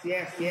 Yes,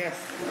 yes, yes.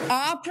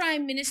 Our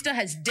Prime Minister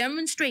has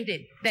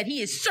demonstrated that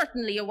he is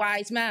certainly a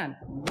wise man.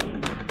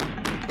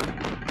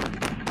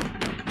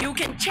 You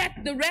can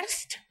check the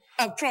rest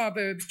of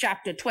Proverbs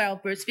chapter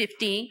 12, verse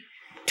 15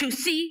 to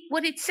see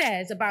what it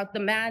says about the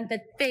man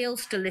that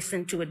fails to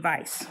listen to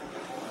advice.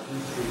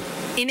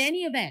 In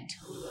any event,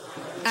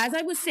 as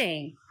I was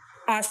saying,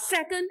 our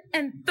second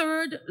and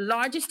third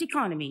largest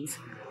economies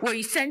were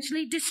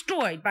essentially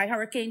destroyed by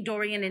Hurricane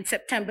Dorian in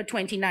September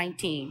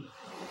 2019.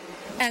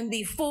 And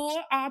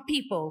before our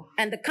people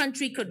and the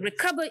country could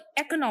recover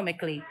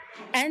economically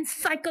and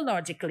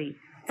psychologically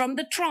from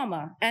the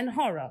trauma and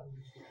horror,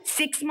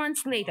 6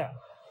 months later,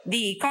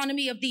 the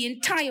economy of the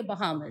entire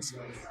Bahamas,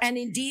 and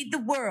indeed the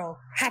world,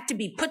 had to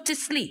be put to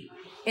sleep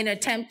in an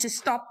attempt to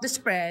stop the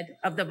spread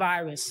of the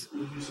virus.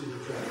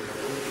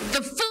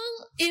 The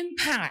full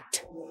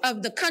impact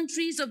of the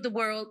countries of the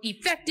world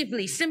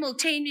effectively,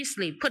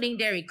 simultaneously putting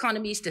their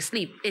economies to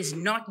sleep is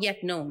not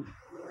yet known.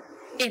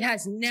 It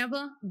has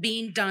never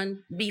been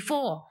done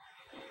before.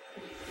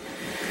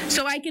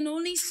 So I can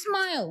only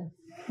smile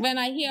when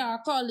I hear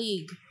our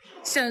colleague,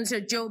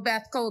 Senator Jo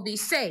Beth Colby,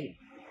 say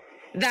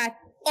that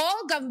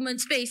all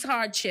governments face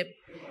hardship.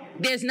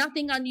 There's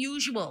nothing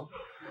unusual.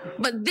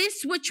 But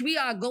this which we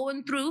are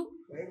going through,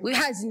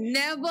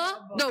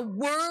 the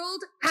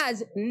world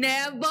has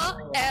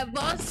never,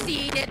 ever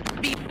seen it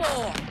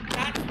before.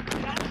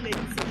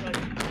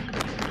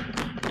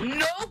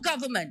 No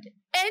government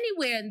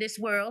anywhere in this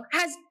world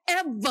has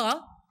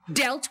ever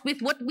dealt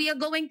with what we are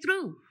going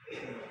through.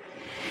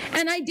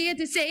 And I dare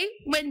to say,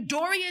 when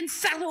Dorian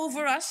sat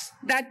over us,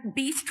 that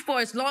beast, for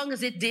as long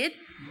as it did,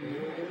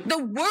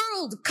 the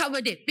world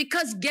covered it,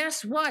 because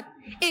guess what?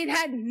 It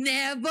had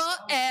never,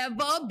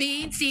 ever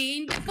been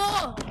seen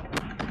before.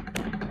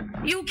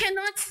 You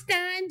cannot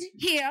stand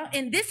here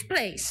in this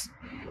place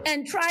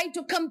and try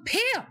to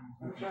compare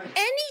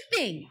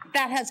anything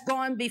that has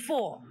gone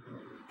before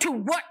to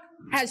what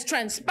has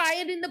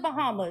transpired in the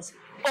Bahamas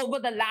over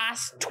the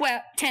last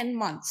 10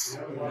 months.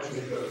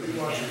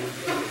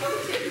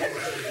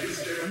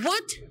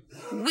 What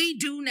we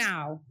do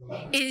now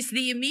is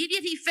the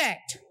immediate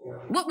effect.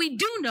 What we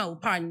do know,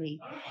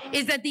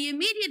 is that the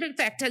immediate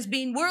effect has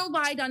been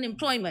worldwide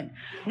unemployment,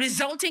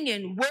 resulting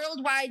in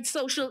worldwide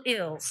social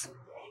ills,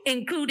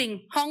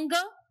 including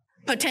hunger,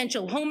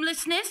 potential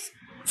homelessness,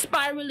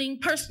 spiraling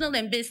personal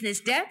and business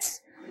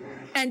debts,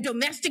 and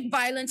domestic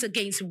violence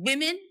against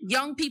women,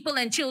 young people,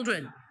 and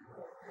children.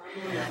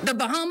 The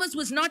Bahamas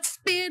was not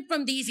spared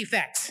from these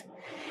effects.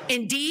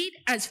 Indeed,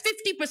 as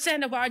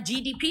 50% of our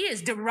GDP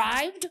is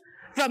derived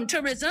from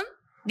tourism,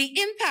 the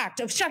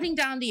impact of shutting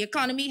down the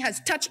economy has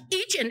touched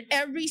each and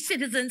every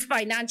citizen's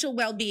financial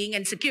well-being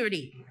and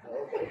security.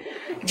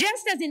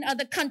 Just as in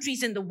other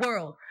countries in the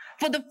world,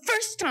 for the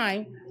first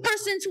time,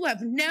 persons who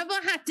have never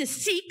had to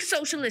seek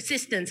social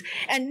assistance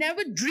and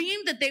never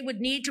dreamed that they would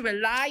need to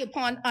rely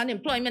upon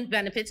unemployment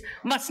benefits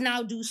must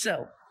now do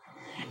so.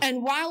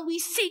 And while we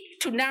seek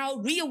to now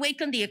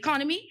reawaken the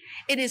economy,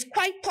 it is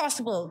quite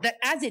possible that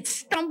as it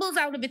stumbles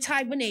out of its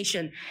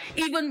hibernation,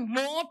 even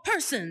more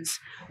persons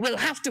will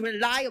have to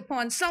rely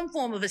upon some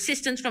form of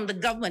assistance from the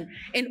government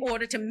in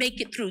order to make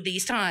it through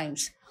these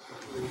times.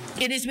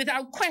 It is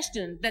without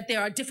question that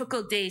there are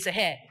difficult days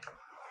ahead.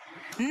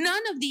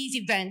 None of these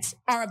events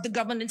are of the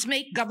government's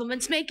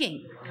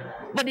making,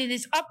 but it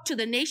is up to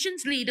the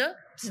nation's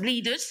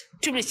leaders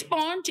to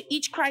respond to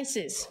each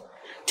crisis,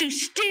 to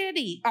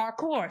steady our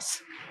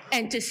course,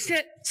 and to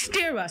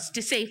steer us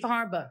to safe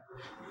harbor.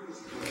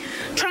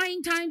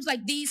 Trying times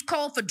like these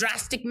call for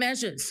drastic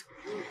measures.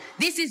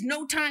 This is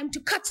no time to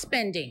cut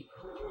spending.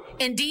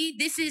 Indeed,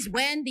 this is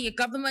when the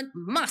government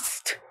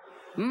must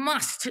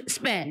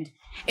spend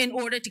in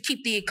order to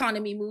keep the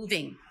economy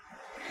moving.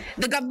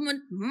 The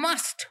government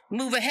must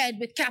move ahead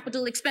with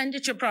capital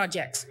expenditure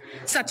projects,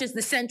 such as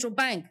the central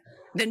bank,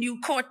 the new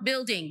court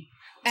building,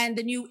 and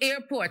the new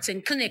airports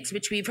and clinics,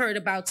 which we've heard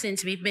about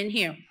since we've been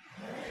here,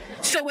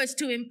 so as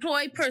to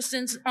employ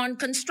persons on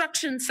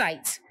construction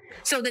sites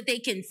so that they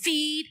can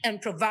feed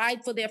and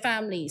provide for their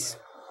families.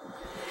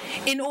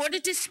 In order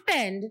to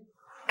spend,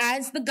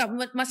 as the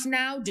government must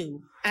now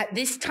do at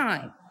this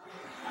time,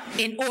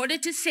 in order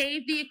to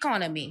save the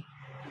economy,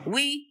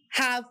 we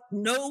have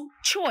no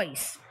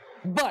choice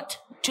but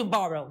to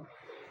borrow.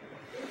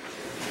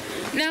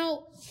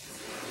 Now,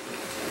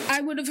 I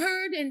would have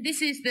heard, and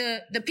this is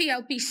the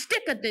PLP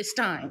stick at this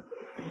time,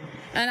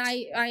 and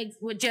I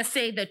would just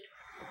say that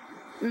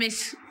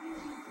Ms.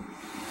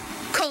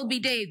 Colby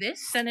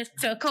Davis,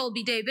 Senator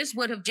Colby Davis,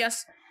 would have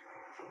just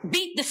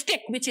beat the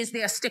stick, which is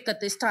their stick at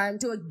this time,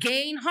 to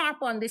again harp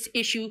on this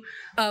issue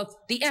of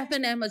the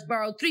FNM has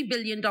borrowed $3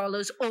 billion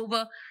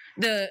over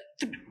the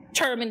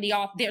term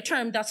their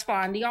term thus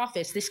far in the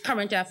office, this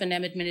current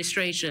FNM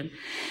administration.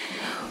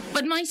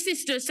 But my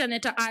sister,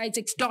 Senator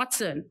Isaacs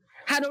Dotson,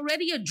 had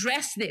already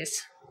addressed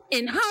this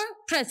in her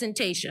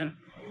presentation.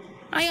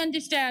 I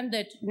understand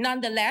that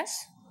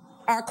nonetheless,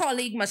 our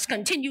colleague must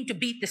continue to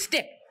beat the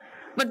stick.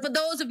 But for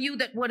those of you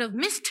that would have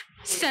missed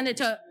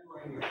Senator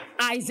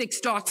Isaacs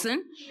Dotson,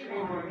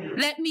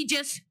 let me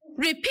just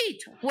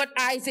repeat what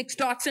Isaacs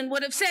Dotson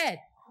would have said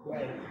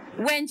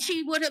when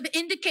she would have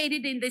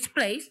indicated in this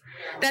place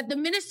that the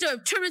Minister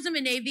of Tourism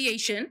and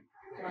Aviation,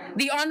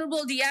 the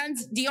Honorable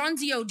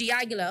Dionzio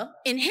Diaghiler,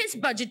 in his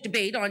budget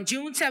debate on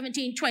June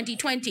 17,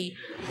 2020,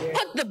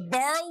 put the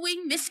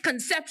borrowing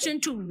misconception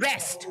to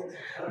rest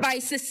by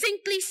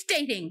succinctly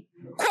stating,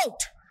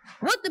 quote,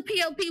 "What the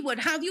PLP would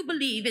have you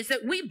believe is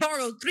that we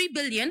borrowed $3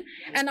 billion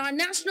and our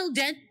national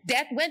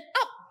debt went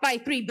up by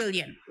 $3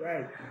 billion.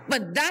 Right.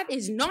 But that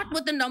is not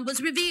what the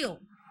numbers reveal.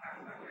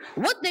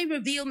 What they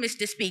reveal,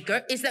 Mr.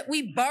 Speaker, is that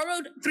we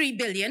borrowed $3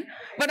 billion,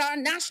 but our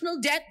national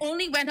debt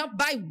only went up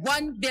by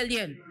 $1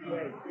 billion.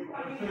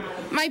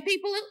 My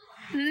people,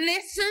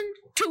 listen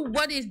to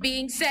what is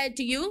being said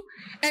to you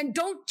and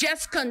don't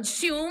just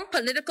consume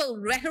political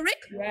rhetoric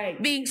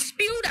being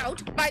spewed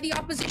out by the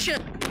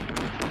opposition.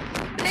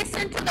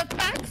 Listen to the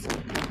facts.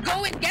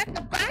 Go and get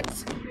the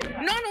facts.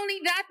 Not only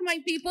that, my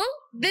people,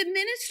 the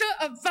Minister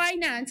of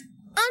Finance,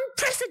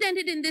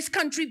 unprecedented in this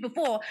country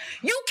before.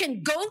 You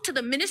can go to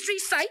the ministry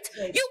site.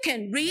 You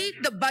can read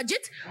the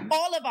budget.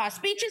 All of our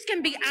speeches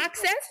can be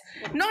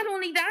accessed. Not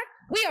only that,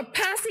 we are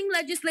passing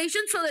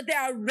legislation so that there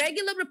are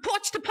regular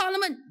reports to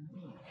Parliament.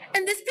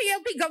 And this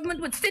PLP government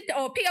would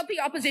PLP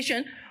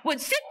opposition would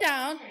sit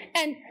down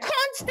and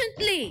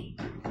constantly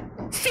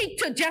seek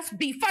to just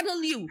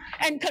befuddle you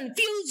and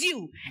confuse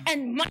you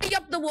and muddy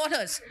up the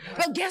waters.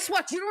 Well, guess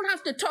what? You don't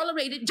have to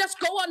tolerate it. Just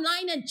go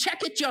online and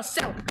check it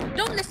yourself.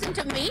 Don't listen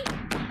to me.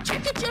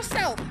 Check it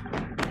yourself.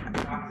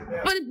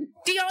 But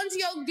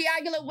Dionzio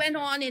Diaghiler went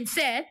on and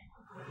said,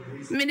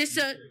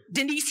 Minister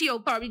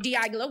Dionisio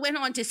Diaghiler went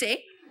on to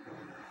say,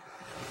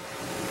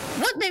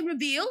 what they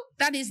reveal,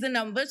 that is the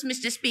numbers,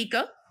 Mr.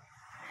 Speaker,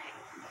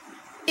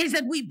 is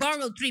that we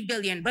borrowed $3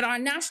 billion, but our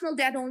national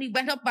debt only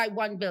went up by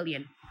 $1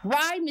 billion.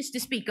 Why,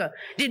 Mr. Speaker,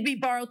 did we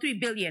borrow $3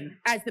 billion,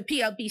 as the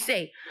PLP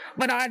say,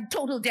 but our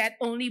total debt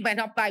only went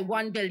up by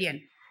 $1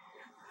 billion?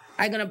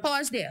 I'm going to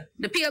pause there.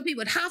 The PLP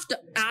would have to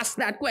ask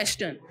that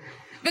question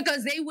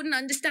because they wouldn't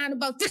understand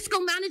about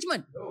fiscal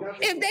management.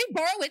 If they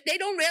borrow it, they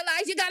don't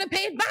realize you got to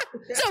pay it back.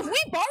 So if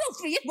we borrowed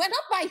 3, it went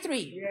up by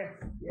 3.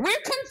 We're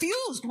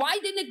confused. Why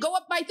didn't it go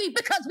up by 3?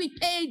 Because we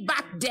paid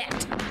back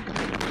debt.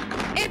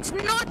 It's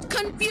not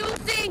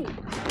confusing.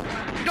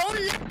 Don't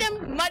let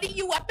them muddy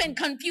you up and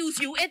confuse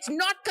you. It's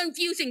not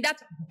confusing.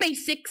 That's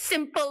basic,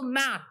 simple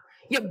math.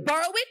 You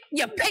borrow it,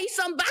 you pay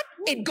some back,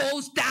 it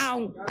goes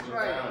down. That's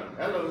right.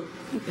 Hello.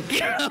 You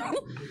know?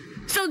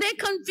 So they're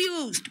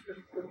confused.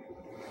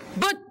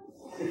 But,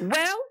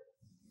 well,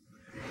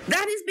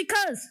 that is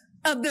because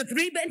of the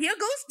 3 billion. Here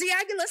goes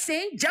Diaghiler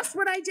saying just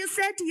what I just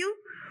said to you.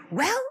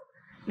 Well,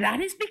 that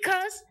is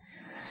because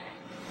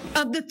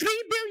of the $3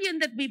 billion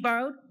that we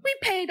borrowed, we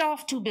paid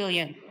off $2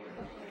 billion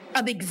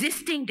of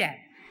existing debt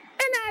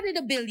and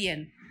added $1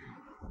 billion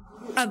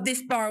of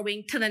this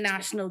borrowing to the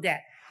national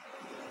debt.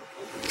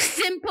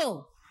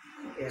 Simple.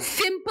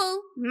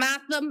 Simple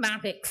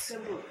mathematics.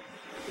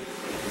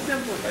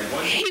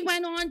 He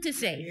went on to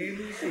say,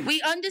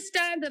 we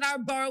understand that our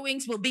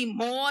borrowings will be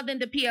more than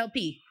the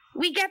PLP.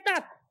 We get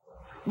that.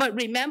 But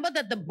remember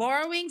that the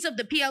borrowings of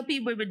the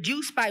PLP were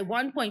reduced by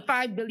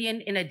 $1.5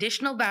 billion in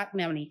additional VAT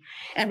money.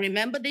 And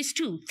remember this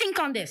too. Think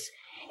on this.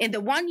 In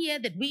the 1 year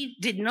that we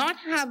did not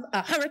have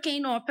a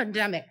hurricane or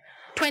pandemic,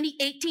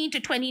 2018 to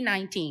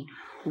 2019,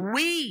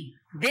 we,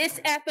 this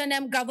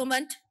FNM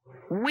government,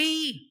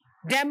 we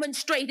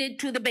demonstrated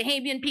to the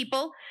Bahamian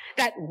people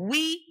that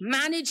we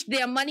managed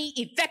their money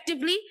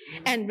effectively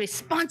and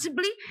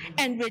responsibly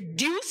and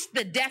reduced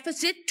the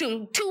deficit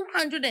to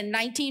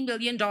 $219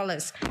 million.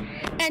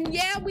 And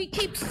yeah, we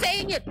keep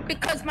saying it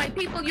because, my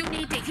people, you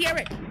need to hear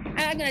it. And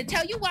I'm going to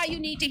tell you why you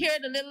need to hear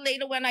it a little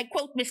later when I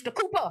quote Mr.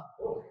 Cooper.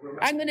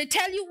 I'm going to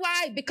tell you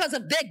why, because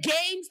of the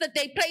games that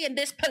they play in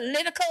this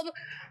political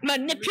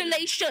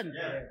manipulation.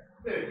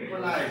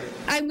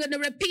 I'm going to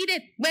repeat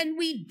it. When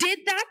we did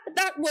that,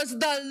 that was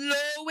the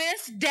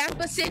lowest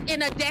deficit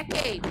in a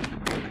decade.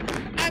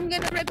 I'm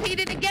going to repeat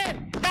it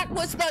again. That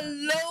was the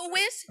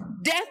lowest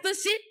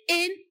deficit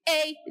in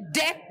a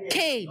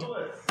decade.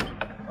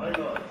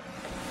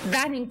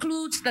 That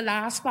includes the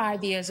last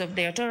 5 years of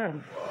their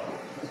term.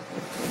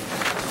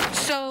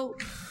 So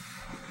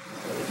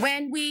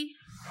when we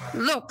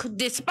look,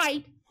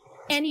 despite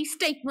any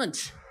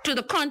statements to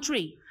the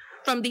contrary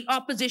from the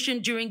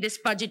opposition during this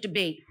budget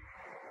debate,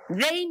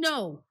 they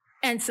know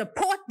and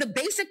support the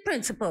basic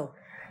principle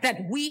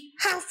that we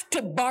have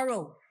to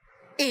borrow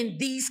in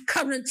these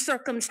current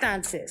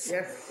circumstances.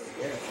 Yes.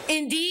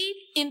 Indeed,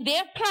 in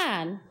their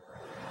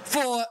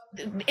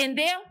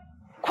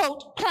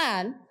quote,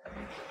 plan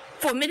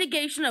for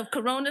mitigation of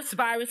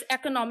coronavirus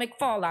economic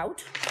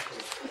fallout,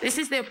 this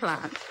is their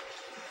plan.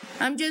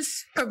 I'm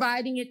just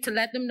providing it to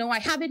let them know I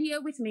have it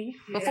here with me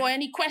before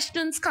any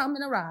questions come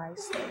and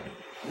arise.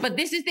 But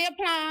this is their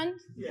plan,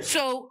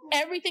 so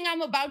everything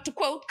I'm about to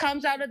quote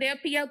comes out of their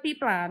PLP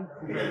plan.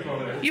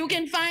 You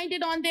can find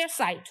it on their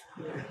site.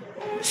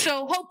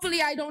 So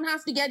hopefully I don't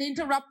have to get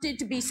interrupted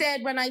to be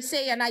said when I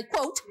say, and I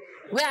quote,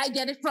 where I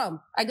get it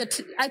from. I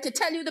could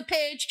tell you the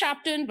page,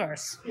 chapter, and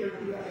verse.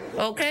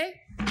 Okay?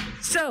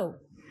 So,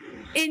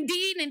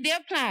 indeed, in their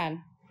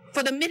plan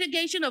for the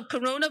mitigation of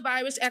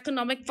coronavirus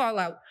economic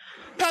fallout,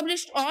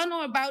 published on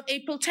or about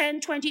April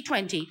 10,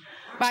 2020,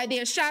 by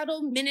their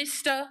shadow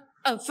Minister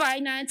of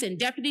Finance and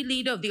Deputy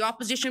Leader of the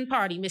Opposition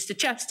Party, Mr.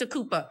 Chester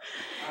Cooper,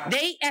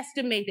 they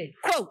estimated,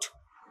 quote,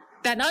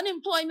 that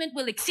unemployment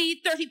will exceed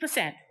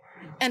 30%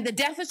 and the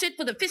deficit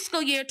for the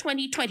fiscal year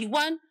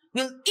 2021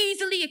 will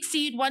easily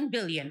exceed $1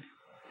 billion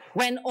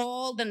when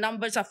all the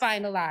numbers are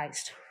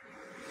finalized,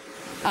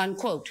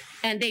 unquote.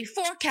 And they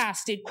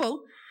forecasted,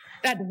 quote,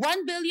 that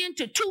 $1 billion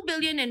to $2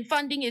 billion in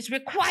funding is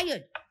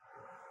required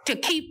to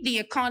keep the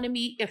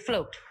economy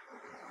afloat.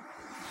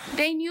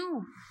 They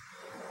knew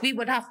we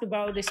would have to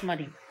borrow this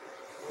money.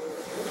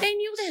 They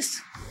knew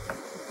this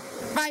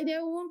by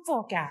their own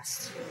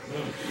forecasts.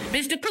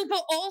 Mr.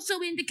 Cooper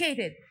also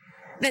indicated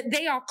that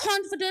they are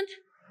confident,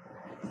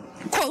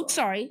 quote,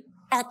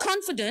 are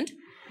confident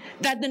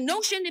that the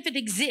notion, if it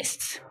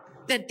exists,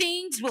 that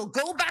things will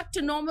go back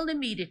to normal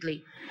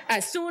immediately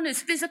as soon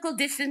as physical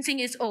distancing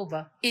is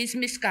over, is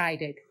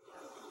misguided.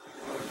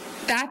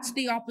 That's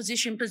the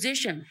opposition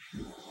position.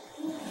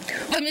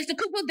 But Mr.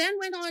 Cooper then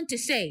went on to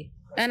say,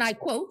 and I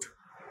quote,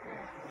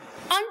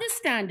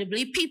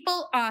 understandably,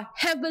 people are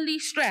heavily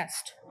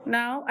stressed.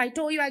 Now, I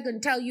told you I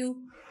can tell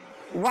you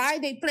why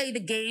they play the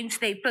games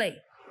they play.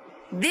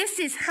 This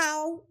is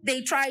how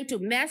they try to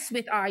mess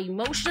with our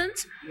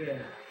emotions,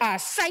 our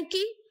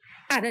psyche,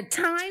 at a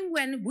time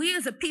when we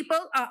as a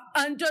people are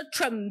under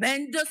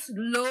tremendous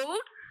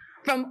load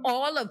from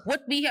all of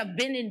what we have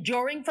been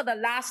enduring for the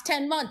last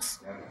 10 months.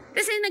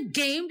 This ain't a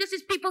game, this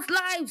is people's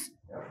lives.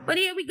 But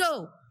here we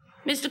go.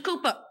 Mr.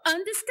 Cooper,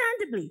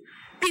 understandably,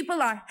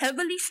 people are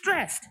heavily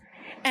stressed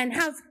and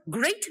have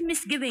great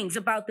misgivings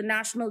about the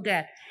national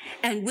debt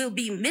and will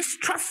be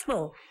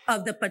mistrustful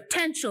of the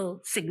potential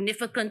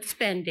significant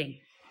spending.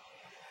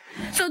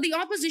 So the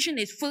opposition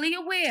is fully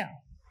aware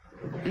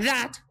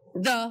that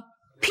the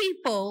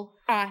people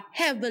are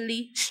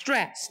heavily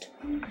stressed.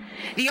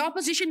 The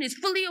opposition is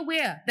fully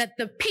aware that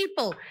the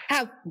people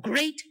have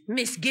great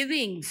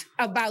misgivings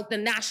about the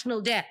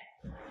national debt.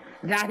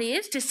 That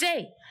is to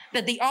say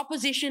that the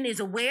opposition is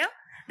aware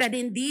that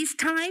in these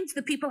times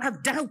the people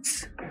have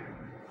doubts,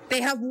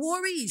 they have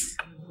worries,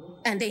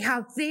 and they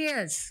have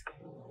fears.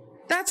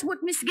 That's what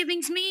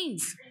misgivings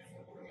means.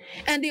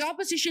 And the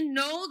opposition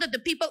know that the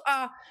people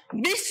are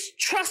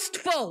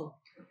mistrustful.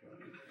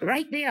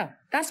 Right there.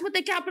 That's what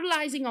they're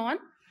capitalizing on.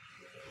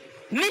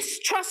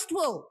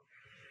 Mistrustful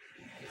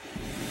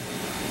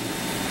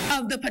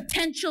of the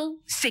potential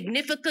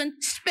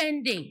significant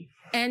spending,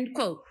 end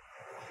quote.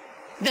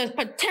 The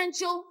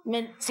potential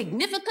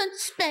significant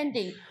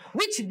spending,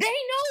 which they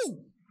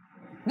know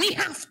we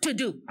have to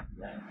do,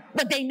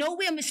 but they know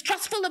we're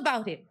mistrustful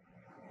about it.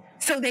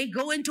 So they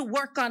go into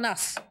work on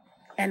us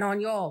and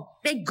on y'all.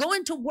 They go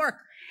into work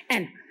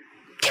and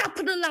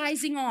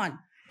capitalizing on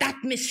that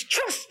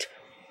mistrust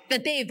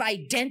that they've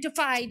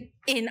identified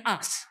in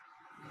us.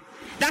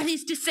 That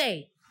is to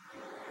say,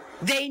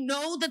 they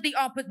know that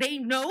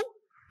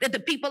the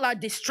people are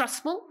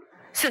distrustful,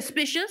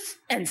 suspicious,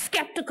 and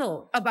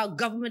skeptical about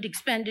government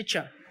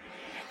expenditure.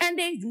 And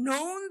they've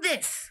known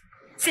this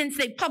since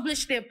they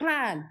published their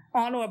plan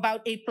on or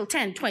about April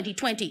 10,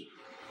 2020.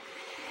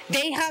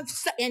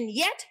 And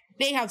yet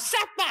they have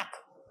sat back.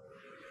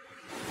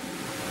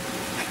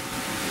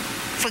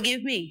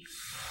 Forgive me,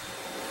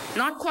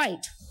 not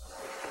quite.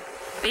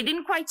 They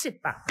didn't quite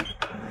sit back.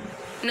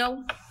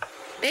 No,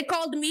 they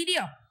called the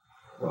media.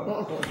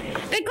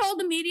 They called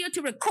the media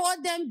to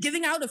record them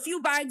giving out a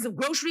few bags of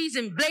groceries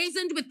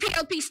emblazoned with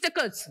PLP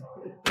stickers.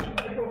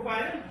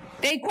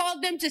 They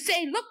called them to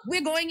say, look,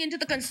 we're going into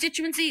the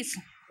constituencies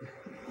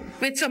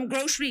with some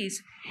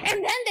groceries.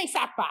 And then they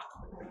sat back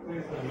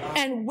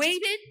and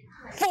waited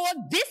for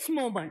this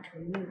moment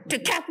to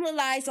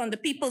capitalize on the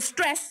people's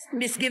stress,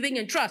 misgiving,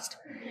 and trust.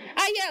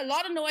 I hear a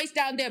lot of noise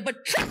down there,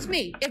 but trust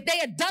me, if they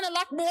had done a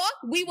lot more,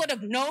 we would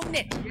have known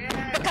it.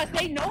 Because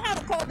they know how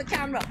to call the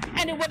camera,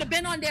 and it would have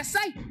been on their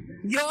site.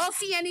 Y'all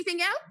see anything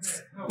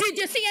else? Did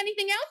you see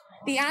anything else?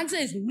 The answer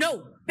is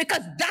no,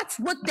 because that's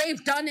what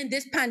they've done in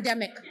this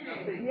pandemic.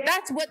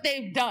 That's what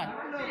they've done.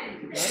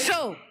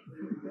 So,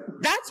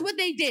 that's what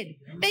they did.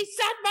 They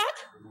sat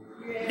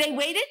back, they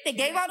waited, they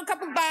gave out a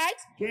couple of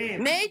bags,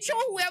 made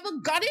sure whoever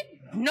got it,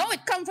 know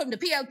it come from the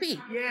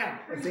PLP.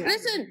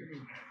 Listen,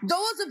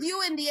 those of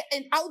you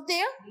out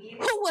there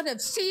who would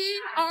have seen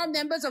our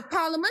members of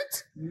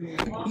parliament,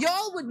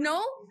 y'all would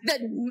know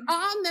that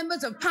our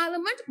members of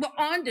parliament were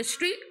on the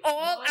street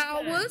all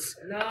hours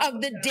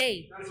of the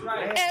day,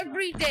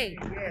 every day.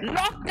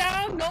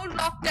 Lockdown, no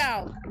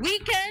lockdown.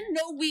 Weekend,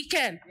 no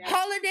weekend.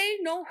 Holiday,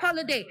 no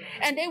holiday.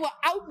 And they were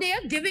out there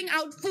giving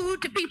out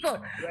food to people.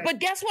 But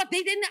guess what?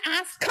 They didn't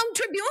ask, come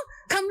Tribune,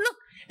 come look.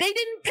 They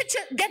didn't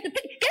get the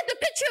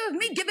picture of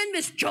me giving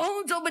Miss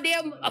Jones over there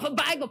of a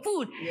bag of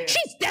food.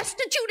 She's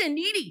destitute and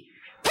needy.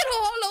 Put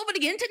her all over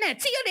the internet.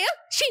 See her there?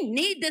 She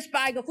need this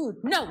bag of food.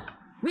 No,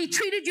 we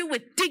treated you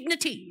with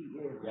dignity.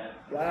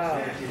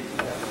 Wow.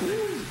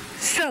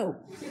 So,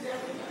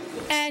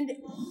 and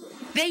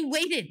they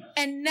waited,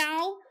 and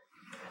now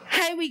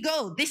here we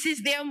go. This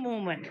is their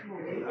moment.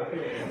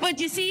 But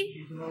you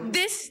see,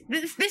 this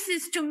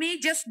is to me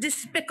just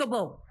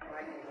despicable.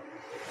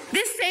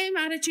 This same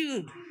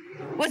attitude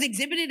was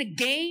exhibited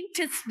again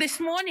this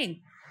morning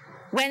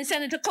when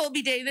Senator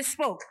Colby Davis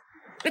spoke.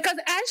 Because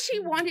as she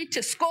wanted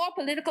to score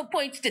political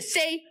points to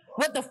say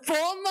what the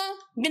former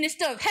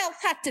Minister of Health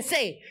had to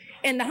say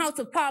in the House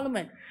of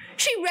Parliament,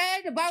 she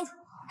read about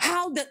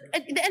how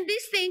and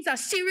these things are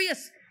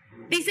serious.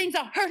 These things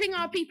are hurting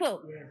our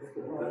people.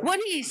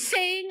 What he's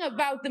saying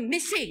about the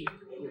missing,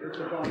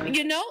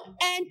 you know,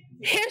 and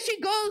here she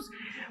goes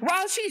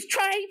while she's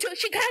trying to,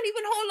 she can't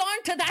even hold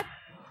on to that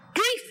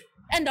grief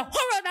and the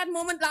horror of that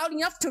moment loud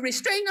enough to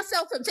restrain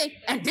herself from saying,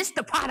 and this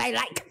the part I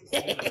like.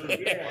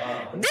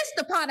 This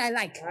the part I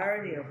like.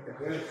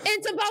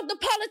 It's about the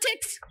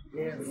politics.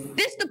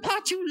 This the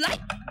part you like.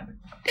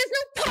 There's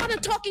no part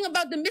of talking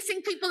about the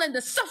missing people and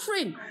the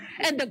suffering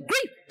and the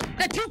grief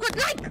that you could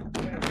like.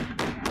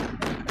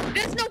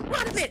 There's no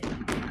part of it.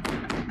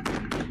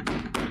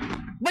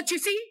 But you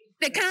see,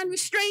 they can't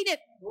restrain it.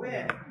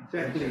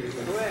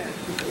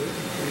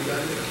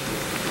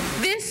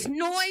 This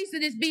noise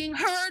that is being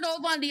heard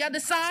over on the other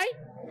side,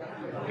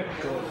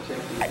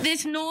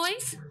 this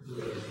noise,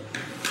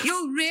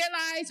 you'll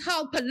realize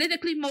how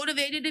politically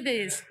motivated it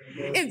is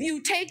if you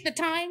take the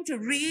time to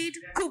read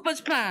Cooper's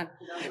plan.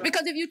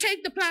 Because if you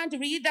take the plan to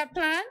read that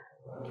plan,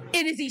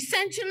 it is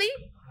essentially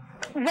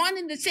one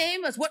and the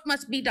same as what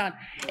must be done.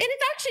 It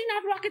is actually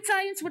not rocket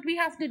science what we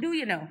have to do,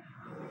 you know.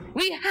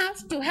 We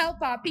have to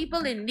help our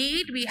people in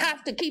need. We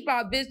have to keep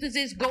our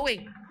businesses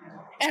going.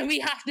 And we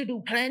have to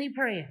do plenty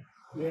praying.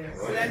 Yes.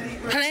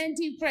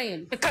 Plenty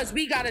praying, because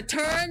we got to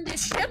turn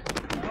this ship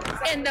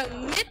in the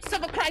midst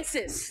of a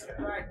crisis. That's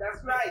right.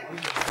 That's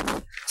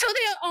right. So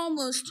they're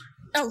almost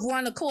of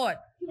one accord.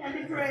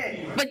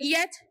 But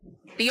yet,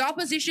 the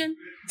opposition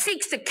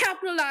seeks to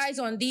capitalize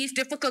on these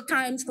difficult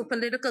times for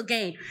political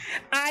gain.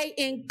 I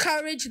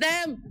encourage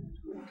them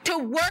to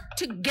work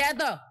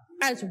together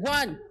as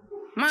one.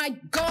 My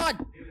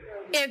God,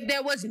 if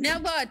there was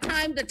never a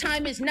time, the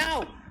time is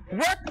now.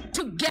 Work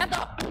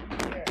together.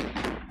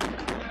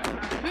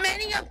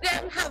 Many of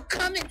them have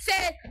come and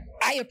said,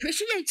 I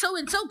appreciate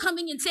so-and-so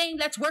coming and saying,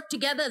 let's work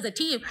together as a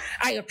team.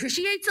 I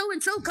appreciate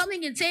so-and-so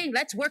coming and saying,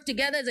 let's work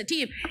together as a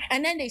team.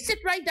 And then they sit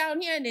right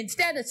down here, and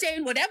instead of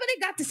saying whatever they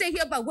got to say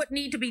here about what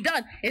need to be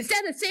done,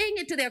 instead of saying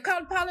it to their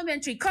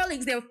parliamentary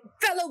colleagues, their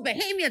fellow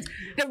Bahamians,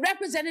 the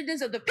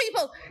representatives of the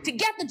people, to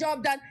get the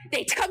job done,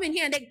 they come in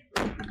here and they,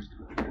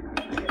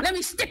 let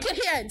me stick you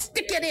here and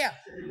stick you there.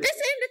 This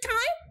ain't the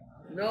time.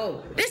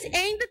 No. This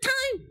ain't the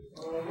time.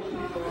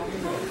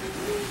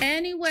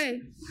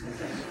 Anyway,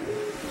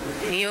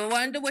 you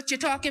wonder what you're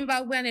talking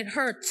about when it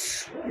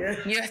hurts. Yeah.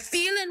 You're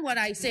feeling what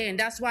I say, and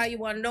that's why you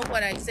want to know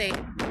what I say.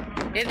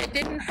 If it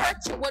didn't hurt,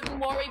 you wouldn't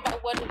worry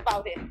about what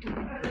about it.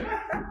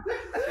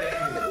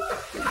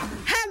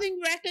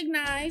 Having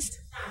recognized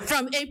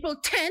from April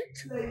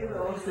 10th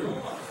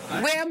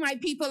where my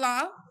people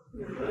are,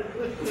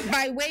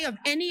 by way of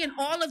any and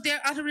all of their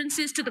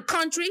utterances to the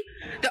contrary,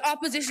 the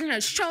opposition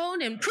has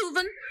shown and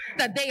proven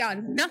that they are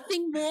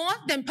nothing more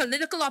than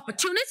political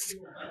opportunists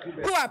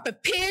who are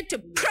prepared to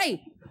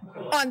prey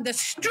on the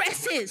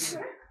stresses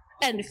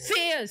and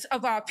fears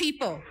of our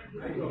people.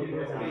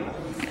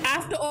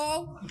 After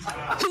all,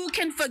 who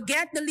can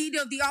forget the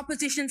leader of the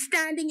opposition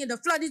standing in the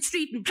flooded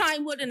street in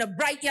Pinewood in a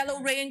bright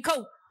yellow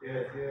raincoat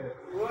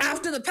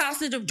after the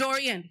passage of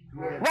Dorian,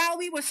 while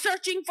we were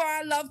searching for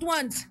our loved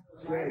ones?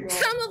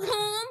 Some of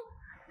whom,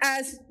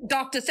 as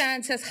Dr.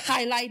 Sands has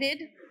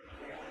highlighted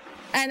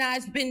and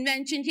has been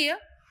mentioned here,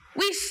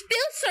 we're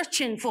still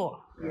searching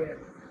for.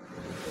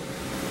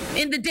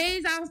 In the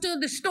days after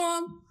the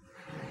storm,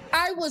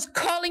 I was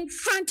calling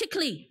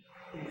frantically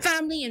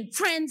family and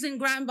friends in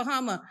Grand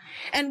Bahama,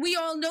 and we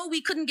all know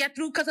we couldn't get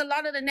through because a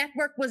lot of the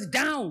network was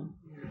down.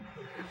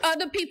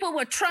 Other people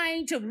were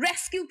trying to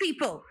rescue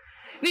people.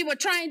 We were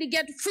trying to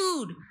get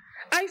food.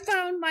 I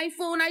found my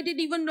phone. I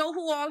didn't even know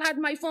who all had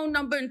my phone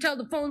number until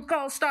the phone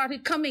calls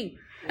started coming.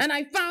 And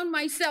I found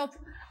myself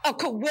a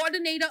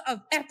coordinator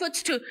of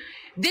efforts to,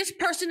 this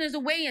person is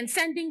away and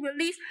sending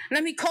relief.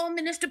 Let me call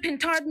Minister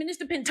Pintard.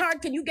 Minister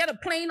Pintard, can you get a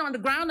plane on the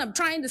ground? I'm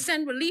trying to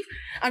send relief.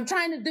 I'm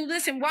trying to do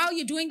this. And while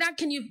you're doing that,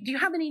 do you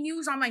have any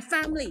news on my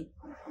family?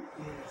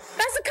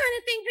 That's the kind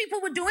of thing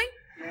people were doing.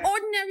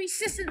 Ordinary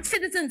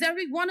citizens,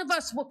 every one of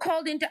us were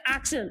called into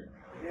action.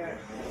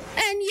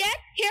 And yet,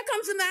 here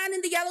comes a man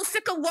in the yellow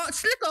slicker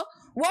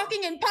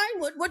walking in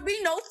Pinewood, what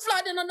we know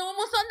flood in a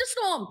normal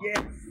thunderstorm. You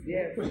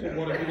know?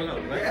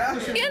 I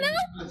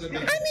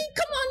mean,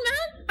 come on,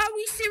 man. Are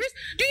we serious?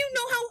 Do you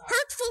know how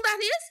hurtful that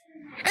is?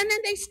 And then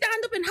they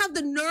stand up and have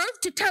the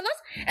nerve to tell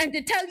us and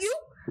to tell you,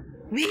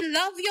 we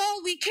love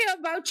y'all, we care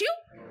about you.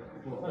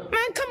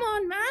 Man, come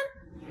on,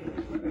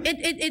 man.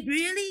 It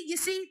really, you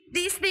see,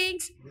 these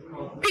things,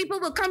 people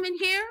will come in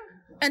here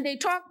and they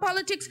talk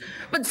politics,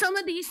 but some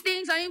of these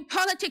things ain't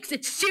politics,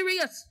 it's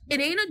serious.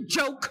 It ain't a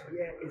joke.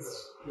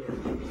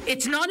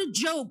 It's not a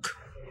joke.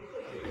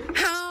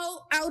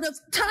 How out of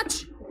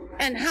touch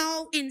and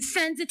how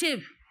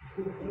insensitive.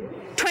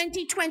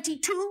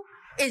 2022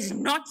 is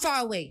not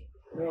far away.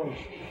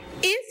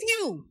 If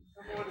you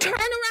turn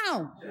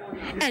around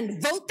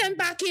and vote them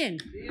back in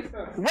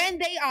when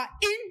they are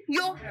in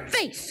your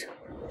face,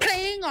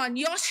 playing on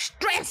your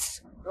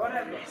stress,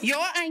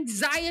 your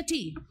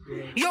anxiety,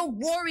 your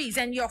worries,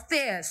 and your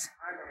fears,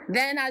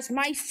 then as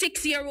my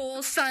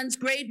 6-year-old son's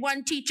grade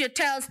 1 teacher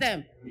tells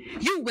them,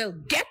 you will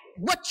get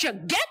what you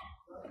get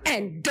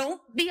and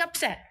don't be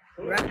upset.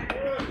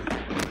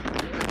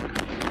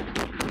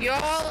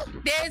 Y'all,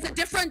 there's a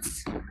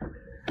difference.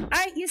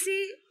 You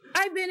see,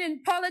 I've been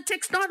in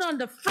politics, not on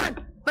the front,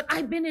 but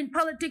I've been in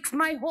politics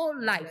my whole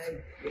life.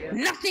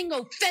 Nothing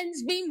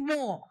offends me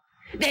more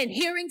than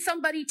hearing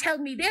somebody tell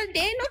me there ain't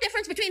no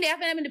difference between the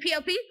FNM and the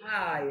PLP.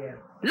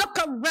 Look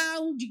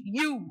around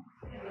you.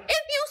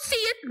 If you see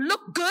it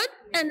look good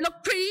and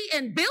look pretty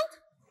and built,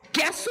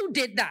 guess who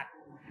did that?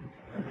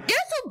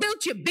 Guess who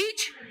built your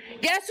beach?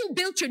 Guess who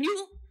built your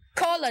new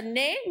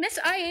colonnade? Miss,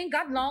 I ain't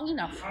got long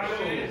enough.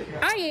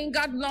 I ain't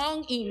got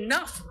long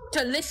enough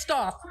to list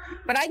off.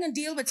 But I can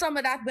deal with some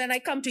of that when I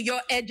come to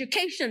your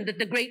education that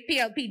the great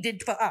PLP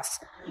did for us.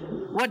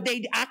 What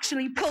they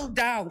actually pulled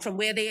down from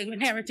where they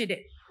inherited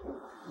it.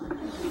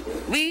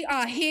 We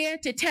are here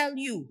to tell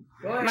you,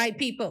 my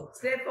people,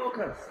 stay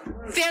focused.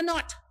 Fear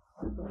not,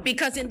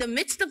 because in the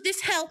midst of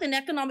this health and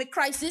economic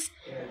crisis,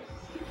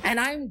 and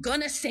I'm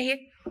gonna say it,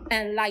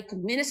 and like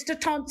Minister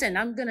Thompson,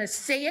 I'm gonna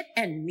say it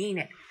and mean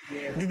it.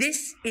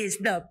 This is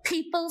the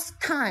people's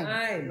time.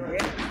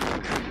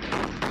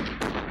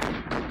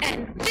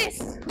 And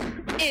this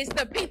is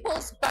the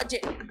people's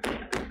budget.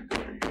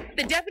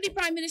 The Deputy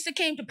Prime Minister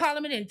came to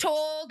Parliament and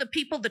told the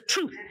people the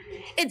truth.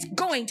 It's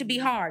going to be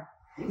hard.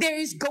 There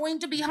is going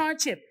to be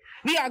hardship.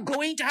 We are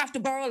going to have to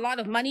borrow a lot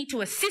of money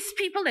to assist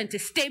people and to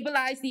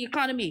stabilize the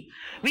economy.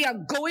 We are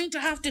going to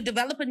have to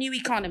develop a new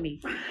economy.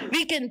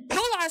 We can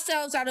pull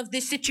ourselves out of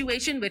this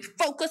situation with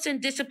focus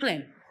and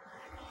discipline.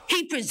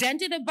 He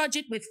presented a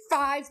budget with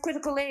 5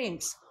 critical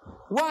aims.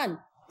 1,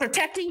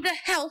 protecting the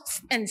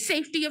health and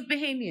safety of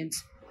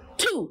Bahamians.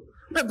 2,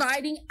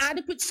 providing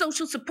adequate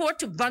social support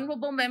to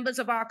vulnerable members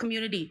of our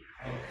community.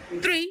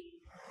 3,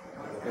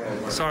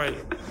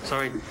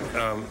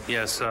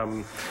 Yes,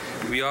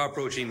 we are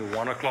approaching the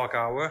 1 o'clock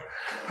hour,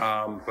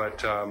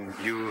 but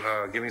you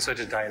are giving such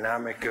a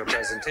dynamic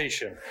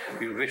presentation.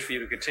 We wish for you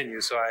to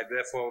continue, so I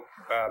therefore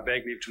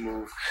beg leave to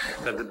move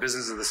that the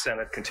business of the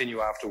Senate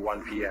continue after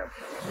 1 p.m.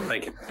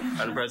 Thank you.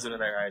 Madam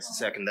President, I rise to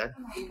second that.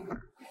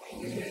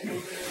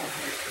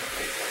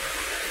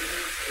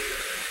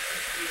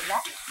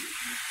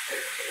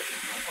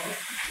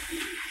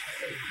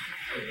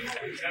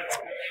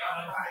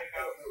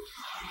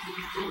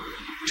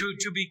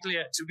 To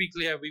be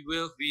clear,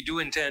 we do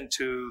intend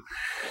to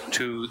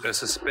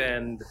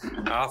suspend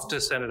after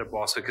Senator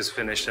Boswick is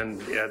finished and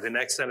the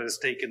next senator has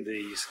taken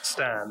the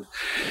stand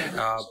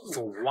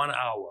for 1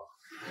 hour.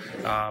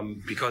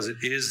 Because it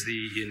is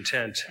the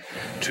intent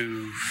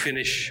to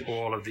finish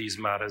all of these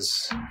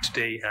matters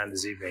today and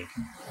this evening.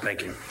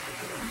 Thank you.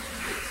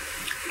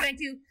 Thank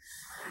you.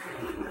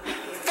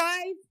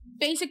 5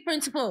 basic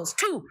principles.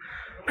 2,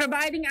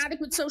 providing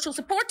adequate social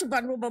support to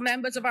vulnerable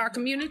members of our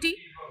community.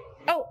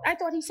 Oh, I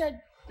thought he said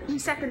he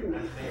seconded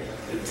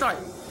it. Sorry.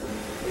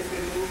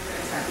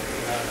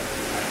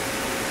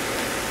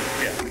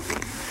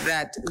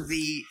 That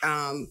the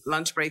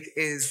lunch break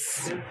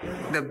is,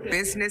 the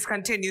business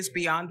continues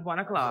beyond 1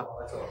 o'clock.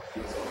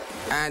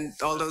 And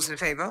all those in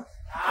favor?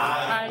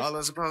 Aye. All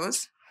those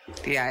opposed?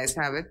 The ayes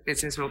have it.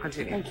 Business will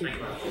continue. Thank you.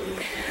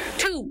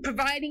 2,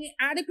 providing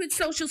adequate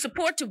social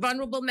support to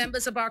vulnerable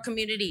members of our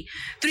community.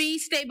 3,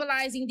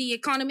 stabilizing the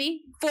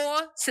economy.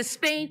 4,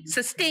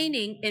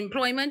 sustaining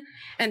employment.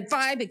 And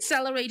 5,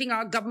 accelerating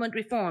our government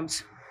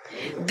reforms.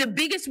 The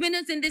biggest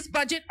winners in this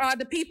budget are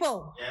the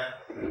people. Yeah.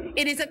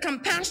 It is a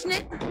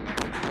compassionate...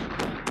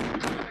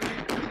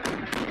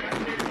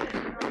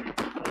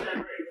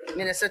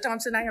 Minister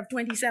Thompson, I have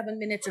 27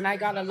 minutes and I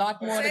got a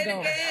lot more to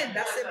go. Again,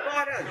 that's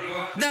important.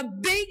 The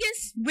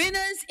biggest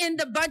winners in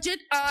the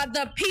budget are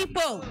the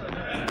people.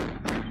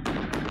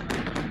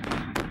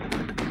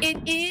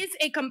 It is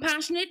a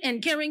compassionate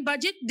and caring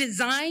budget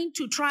designed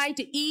to try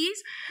to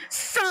ease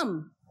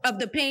some of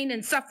the pain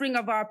and suffering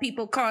of our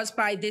people caused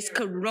by this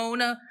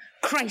corona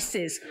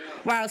crisis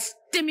while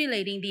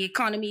stimulating the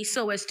economy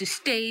so as to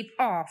stave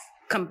off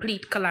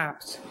complete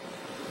collapse.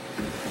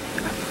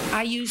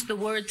 I use the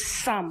word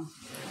some.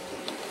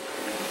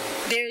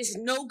 There is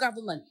no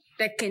government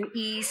that can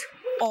ease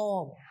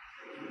all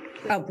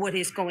of what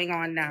is going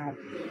on now.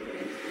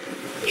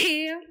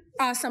 Here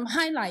are some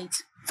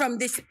highlights from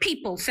this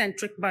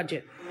people-centric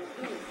budget.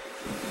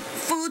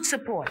 Food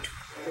support.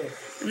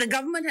 The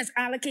government has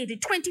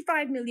allocated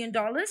 $25 million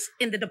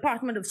in the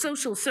Department of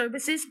Social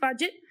Services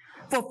budget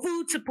for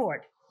food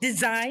support,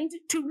 designed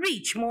to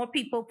reach more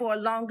people for a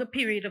longer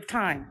period of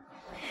time.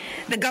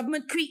 The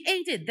government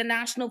created the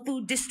National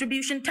Food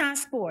Distribution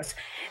Task Force.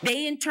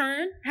 They, in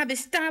turn, have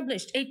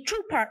established a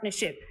true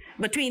partnership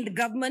between the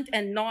government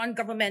and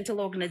non-governmental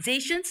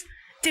organizations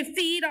to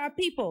feed our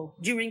people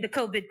during the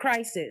COVID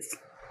crisis.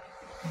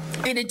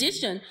 In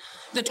addition,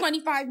 the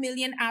 $25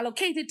 million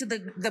allocated to the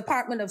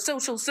Department of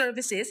Social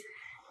Services,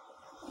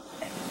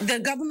 the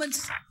government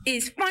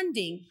is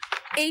funding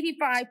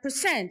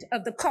 85%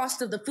 of the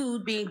cost of the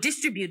food being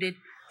distributed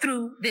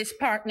through this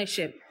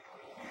partnership.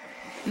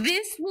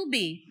 This will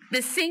be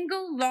the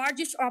single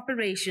largest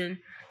operation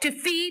to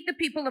feed the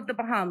people of the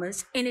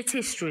Bahamas in its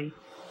history.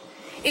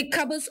 It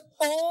covers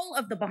all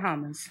of the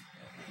Bahamas.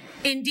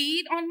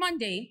 Indeed, on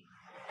Monday,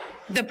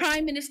 the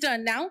Prime Minister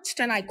announced,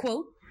 and I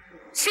quote,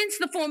 "Since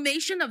the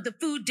formation of the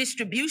Food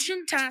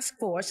Distribution Task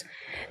Force,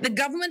 the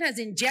government has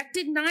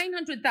injected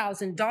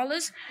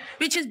 $900,000,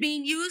 which is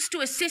being used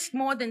to assist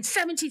more than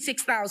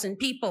 76,000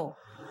 people.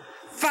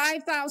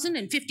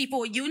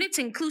 5,054 units,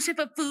 inclusive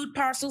of food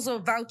parcels or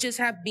vouchers,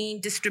 have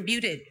been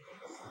distributed.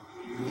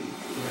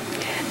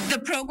 The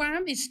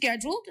program is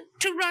scheduled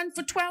to run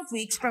for 12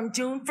 weeks from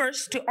June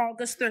 1st to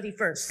August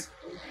 31st.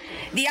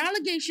 The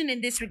allocation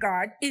in this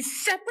regard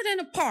is separate and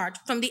apart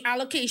from the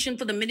allocation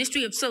for the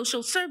Ministry of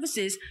Social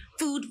Services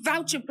food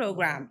voucher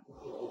program."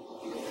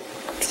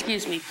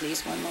 Excuse me,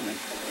 please, one moment.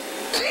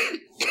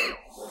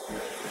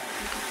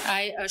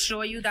 I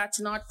assure you that's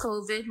not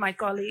COVID, my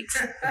colleagues.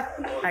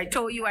 I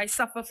told you I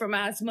suffer from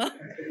asthma.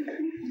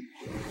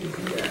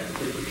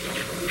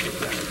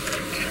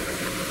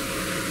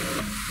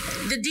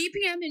 The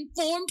DPM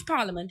informed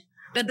Parliament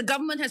that the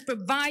government has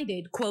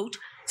provided, quote,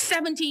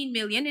 $17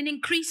 million in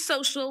increased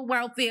social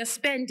welfare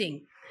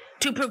spending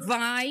to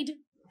provide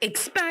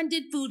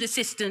expanded food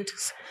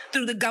assistance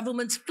through the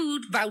government's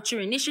food voucher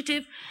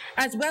initiative,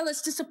 as well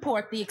as to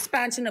support the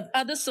expansion of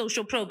other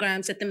social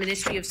programs at the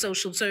Ministry of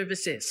Social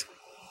Services.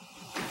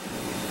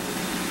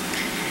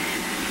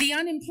 The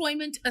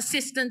Unemployment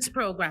Assistance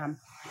Program.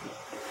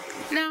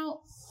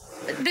 Now,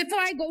 before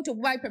I go to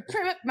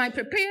my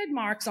prepared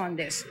marks on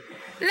this,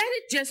 let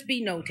it just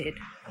be noted,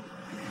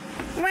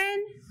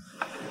 when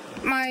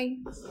my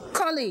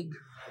colleague,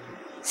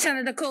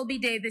 Senator Colby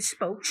Davis,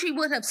 spoke, she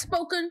would have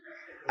spoken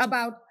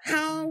about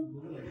how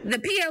the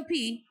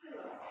PLP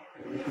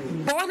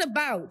brought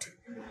about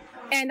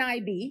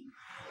NIB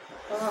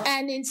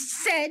and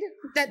said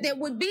that there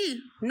would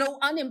be no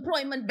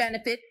unemployment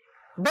benefit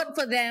but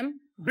for them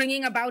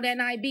bringing about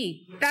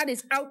NIB. That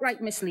is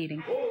outright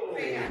misleading.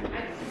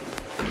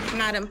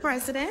 Madam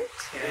President,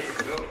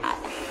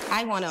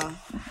 I want to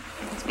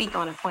speak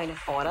on a point of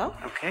order.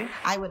 Okay.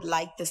 I would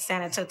like the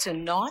senator to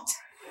not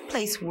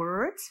place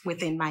words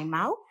within my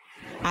mouth.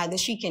 Either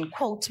she can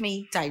quote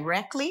me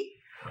directly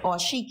or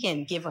she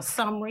can give a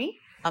summary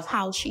of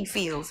how she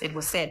feels it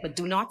was said, but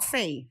do not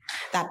say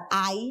that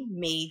I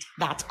made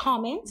that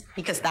comment,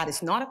 because that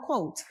is not a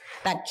quote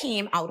that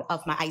came out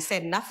of I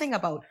said nothing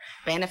about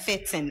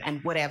benefits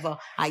and whatever.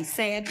 I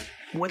said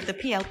what the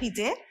PLP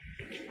did,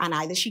 and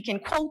either she can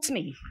quote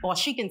me or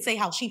she can say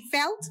how she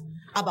felt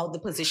about the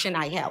position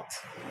I held.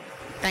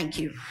 Thank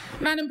you.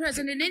 Madam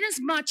President, in as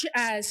much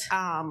as...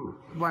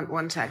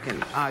 One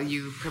second. Are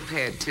you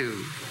prepared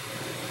to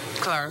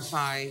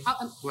clarify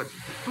what?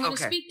 I'm going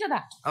to speak to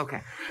that.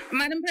 Okay.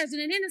 Madam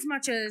President, in as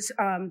much as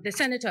the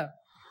senator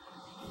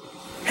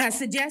has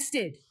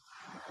suggested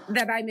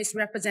that I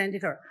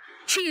misrepresented her,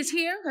 she is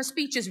here, her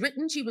speech is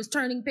written, she was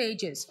turning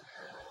pages.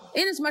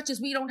 In as much as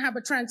we don't have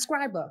a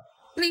transcriber,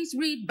 please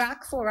read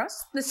back for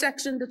us the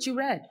section that you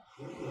read.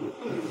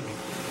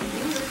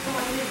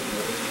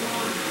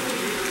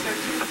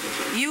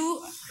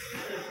 You,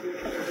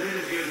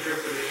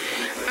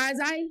 as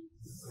I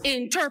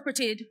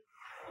interpreted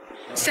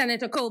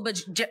Senator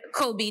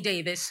Colby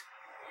Davis,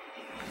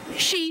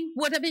 she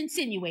would have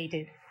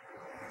insinuated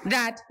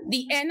that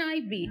the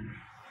NIB.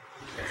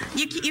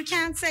 You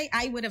can't say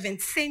I would have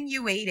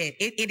insinuated.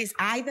 It is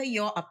either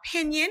your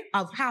opinion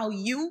of how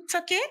you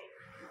took it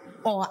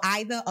or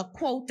either a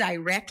quote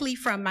directly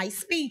from my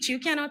speech. You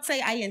cannot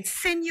say I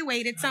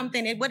insinuated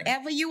something.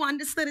 Whatever you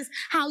understood is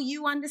how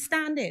you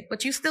understand it.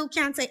 But you still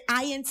can't say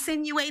I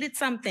insinuated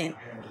something.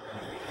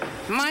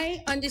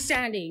 My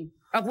understanding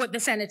of what the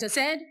senator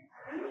said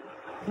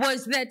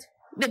was that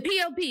the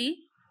PLP,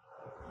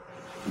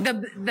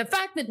 the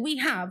fact that we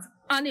have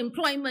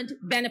unemployment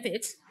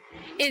benefits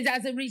is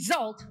as a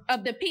result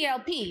of the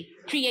PLP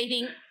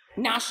creating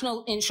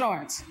national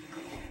insurance.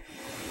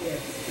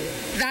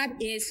 That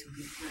is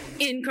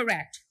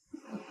incorrect.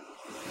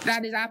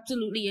 That is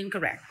absolutely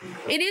incorrect.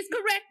 It is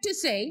correct to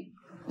say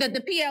that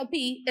the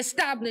PLP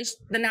established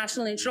the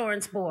National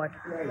Insurance Board,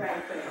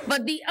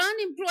 but the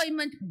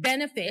unemployment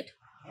benefit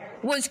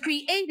was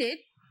created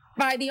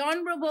by the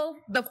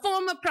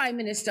former Prime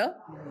Minister,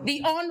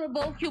 the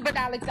Honorable Hubert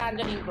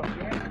Alexander Ingram.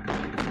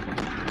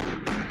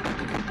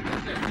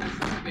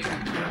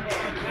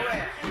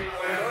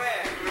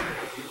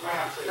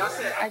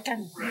 I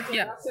can,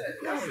 yeah.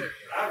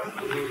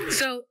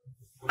 So,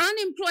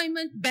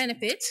 unemployment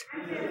benefits,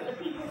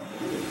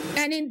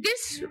 and in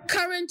this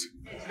current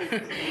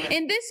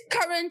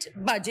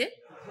budget,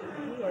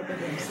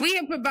 we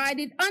have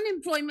provided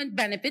unemployment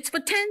benefits for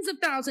tens of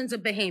thousands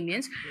of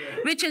Bahamians,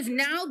 which has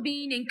now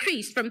been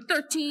increased from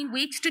 13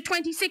 weeks to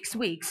 26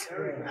 weeks.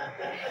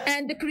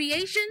 And the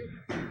creation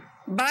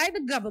by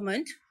the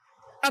government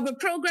of a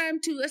program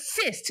to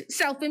assist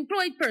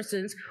self-employed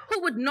persons who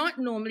would not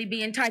normally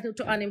be entitled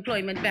to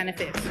unemployment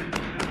benefits.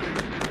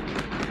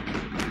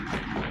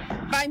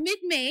 By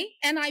mid-May,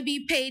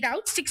 NIB paid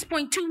out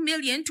 $6.2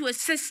 million to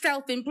assist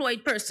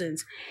self-employed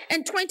persons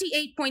and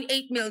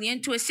 $28.8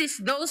 million to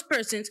assist those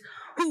persons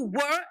who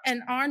were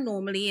and are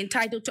normally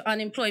entitled to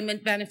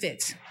unemployment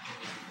benefits.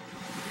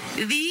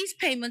 These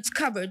payments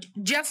covered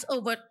just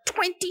over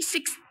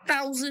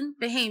 26,000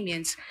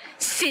 Bahamians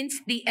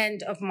since the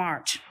end of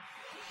March.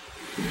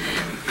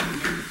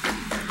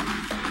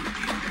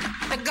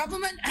 The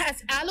government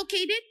has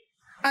allocated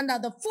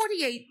another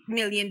 $48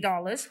 million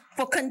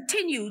for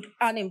continued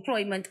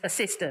unemployment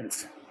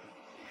assistance.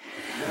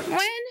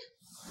 When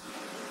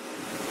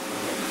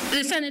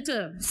the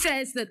senator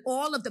says that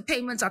all of the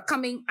payments are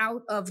coming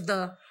out of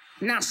the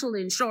National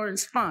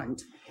Insurance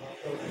Fund,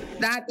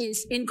 that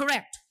is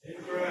incorrect.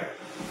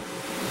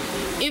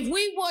 If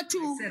we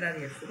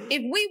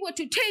were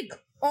to take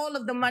all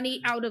of the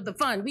money out of the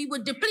fund, we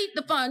would deplete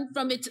the fund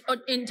from its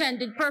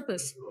intended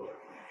purpose.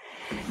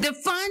 The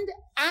fund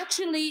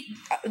actually,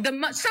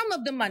 some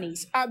of the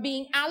monies are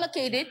being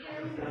allocated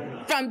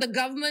from the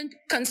government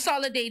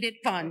consolidated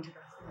fund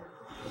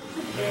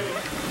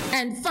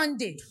and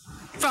funded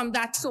from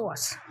that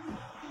source.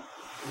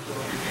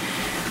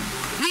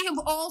 We have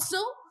also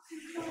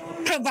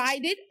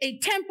provided a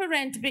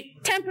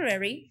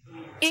temporary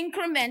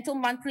incremental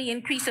monthly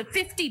increase of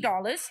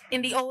 $50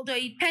 in the old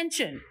age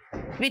pension,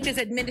 which is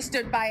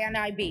administered by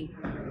NIB.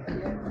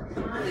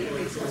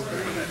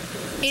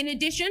 In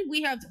addition,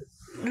 we have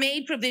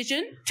made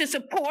provision to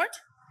support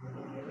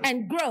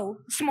and grow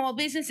small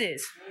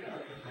businesses.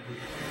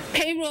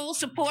 Payroll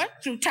support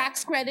through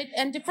tax credit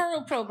and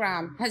deferral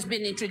program has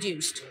been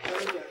introduced.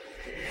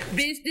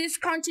 Business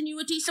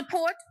continuity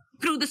support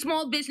through the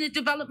Small Business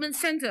Development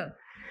Center.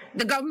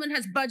 The government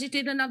has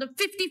budgeted another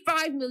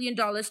 $55 million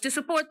to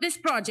support this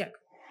project.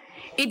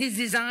 It is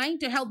designed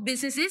to help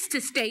businesses to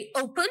stay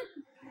open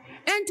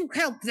and to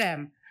help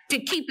them to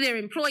keep their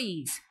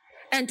employees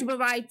and to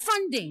provide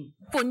funding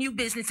for new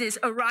businesses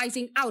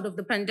arising out of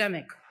the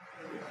pandemic.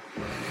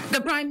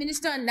 The Prime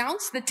Minister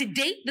announced that to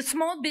date, the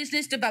Small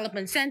Business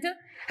Development Center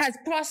has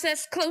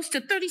processed close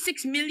to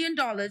 $36 million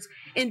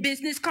in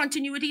business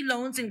continuity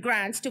loans and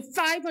grants to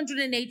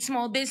 508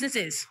 small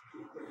businesses,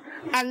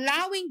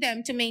 allowing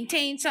them to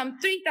maintain some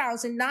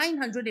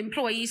 3,900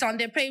 employees on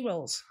their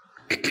payrolls.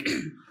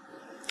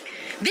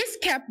 This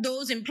kept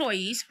those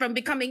employees from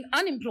becoming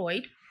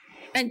unemployed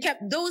and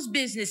kept those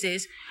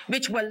businesses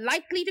which were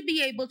likely to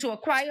be able to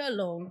acquire a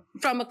loan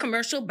from a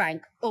commercial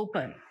bank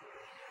open.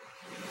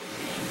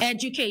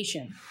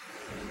 Education.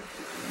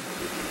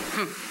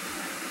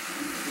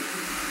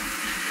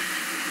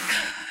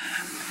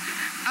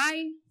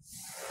 I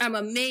am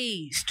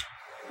amazed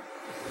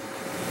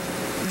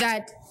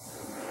that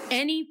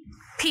any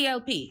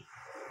PLP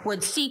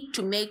would seek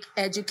to make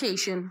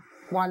education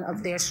one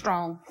of their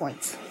strong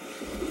points.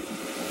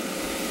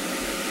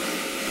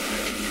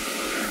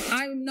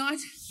 I'm not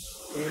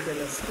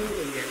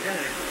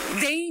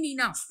vain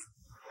enough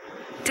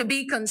to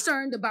be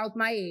concerned about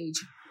my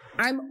age.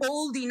 I'm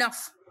old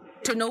enough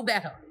to know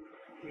better.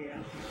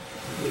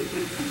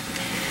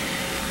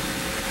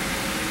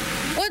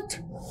 What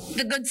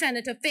the good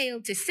senator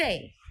failed to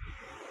say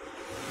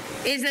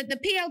is that the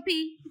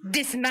PLP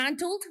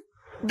dismantled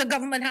the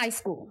government high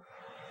school.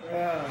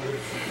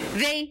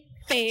 They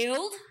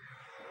failed,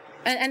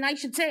 and I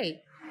should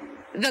say,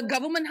 the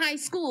government high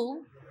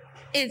school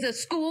is a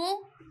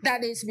school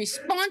that is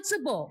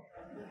responsible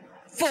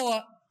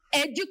for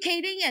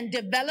educating and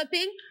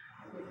developing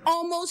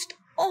almost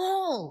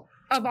all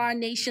of our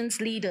nation's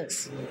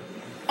leaders.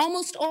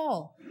 Almost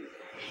all.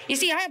 You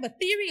see, I have a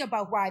theory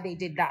about why they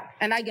did that,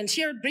 and I can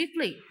share it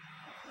briefly.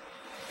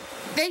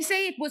 They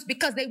say it was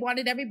because they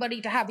wanted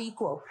everybody to have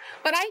equal.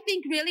 But I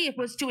think really it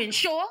was to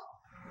ensure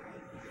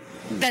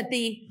that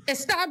the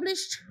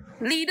established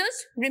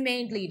leaders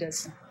remained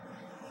leaders.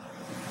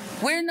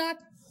 We're not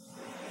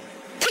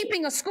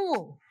keeping a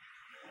school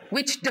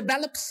which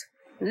develops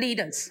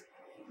leaders.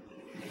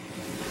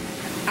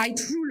 I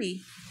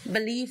truly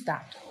believe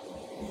that.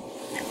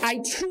 I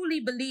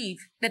truly believe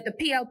that the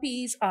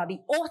PLPs are the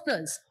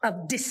authors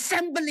of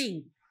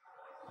dissembling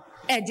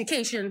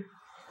education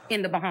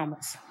in the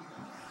Bahamas.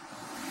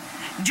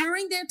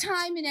 During their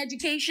time in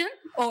education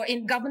or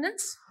in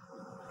governance,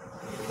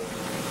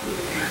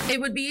 it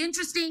would be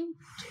interesting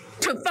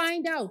to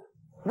find out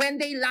when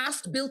they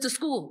last built a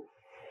school.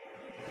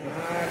 They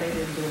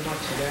didn't do much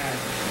of that.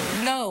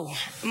 No,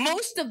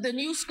 most of the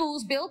new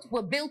schools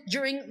were built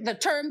during the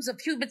terms of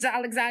Hubert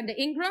Alexander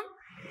Ingram,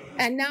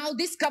 and now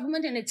this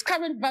government in its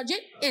current budget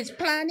is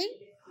planning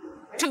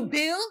to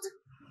build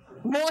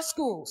more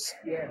schools.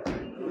 Yes.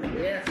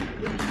 Yes.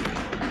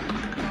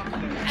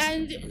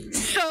 And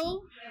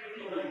so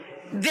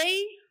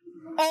they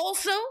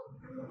also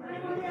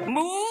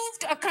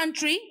moved a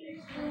country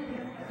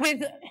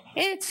with,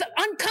 it's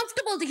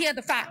uncomfortable to hear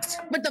the facts,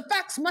 but the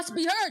facts must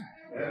be heard.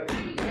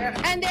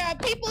 And there are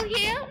people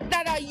here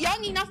that are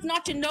young enough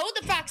not to know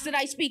the facts that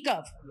I speak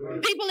of.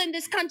 People in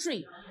this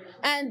country.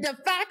 And the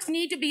facts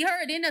need to be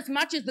heard in as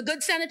much as the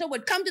good senator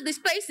would come to this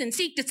place and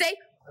seek to say,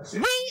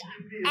 we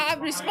are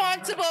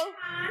responsible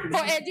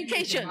for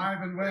education.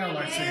 And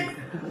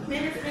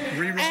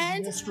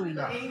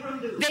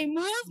they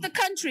moved the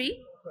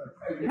country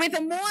with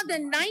a more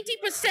than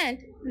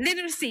 90%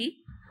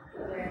 literacy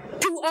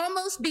to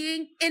almost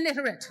being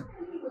illiterate.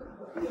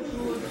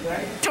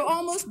 To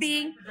almost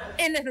being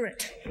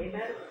illiterate.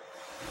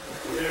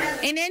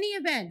 In any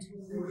event,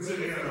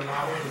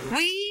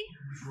 we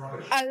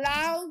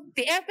allow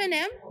the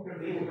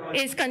FNM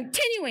is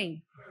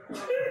continuing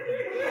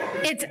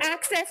its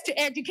access to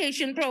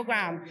education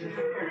program.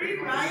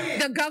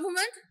 The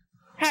government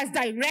has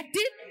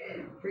directed,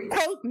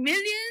 quote,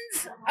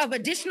 millions of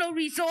additional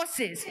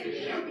resources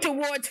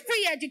towards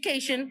free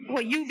education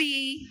for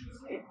UBE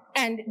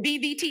and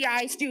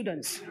BVTI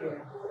students.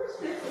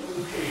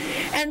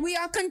 And we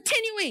are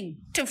continuing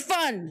to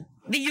fund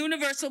the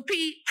Universal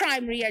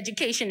Primary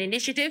Education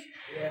Initiative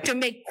to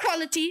make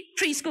quality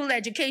preschool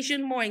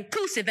education more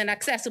inclusive and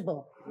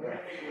accessible.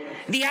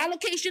 The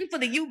allocation for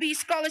the UB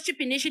Scholarship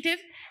Initiative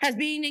has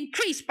been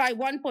increased by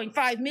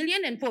 $1.5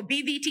 million, and for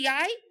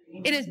BVTI,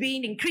 it has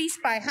been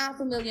increased by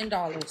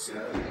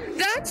 $500,000.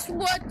 That's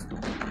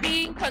what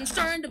being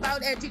concerned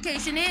about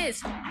education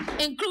is,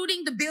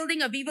 including the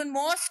building of even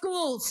more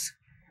schools,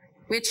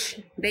 which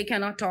they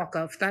cannot talk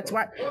of. That's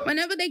why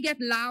whenever they get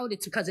loud,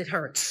 it's because it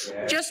hurts.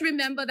 Just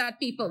remember that,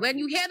 people. When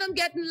you hear them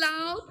getting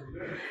loud,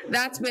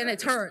 that's when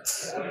it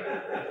hurts.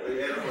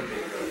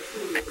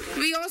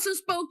 We also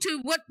spoke to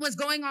what was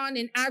going on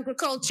in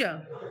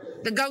agriculture.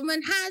 The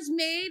government has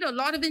made a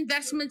lot of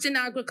investments in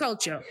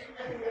agriculture.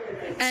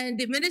 And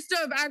the Minister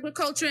of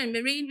Agriculture and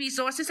Marine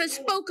Resources has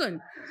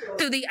spoken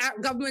to the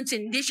government's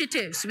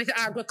initiatives with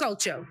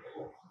agriculture.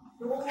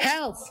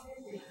 Health.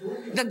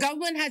 The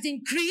government has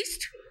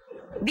increased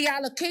the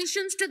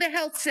allocations to the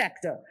health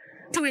sector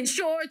to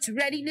ensure its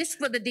readiness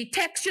for the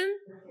detection,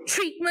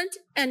 treatment,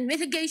 and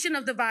mitigation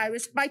of the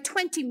virus by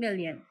 $20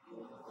 million.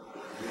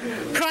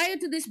 Prior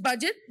to this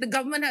budget, the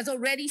government has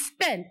already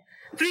spent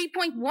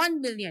 $3.1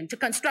 million to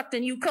construct a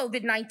new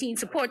COVID-19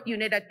 support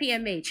unit at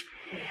PMH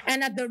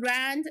and at the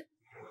RAND,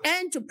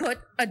 and to put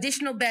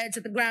additional beds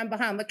at the Grand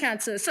Bahama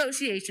Cancer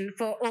Association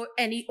for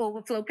any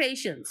overflow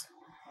patients.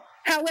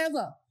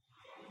 However,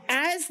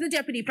 as the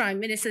Deputy Prime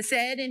Minister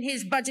said in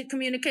his budget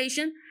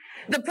communication,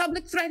 the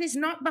public threat is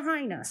not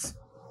behind us.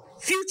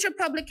 Future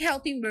public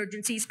health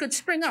emergencies could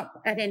spring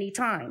up at any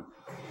time.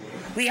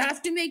 We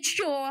have to make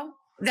sure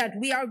that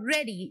we are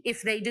ready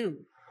if they do.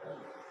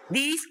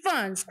 These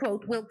funds,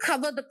 quote, will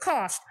cover the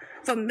cost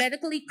for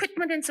medical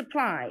equipment and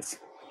supplies,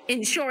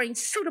 ensuring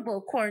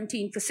suitable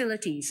quarantine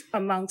facilities,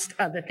 amongst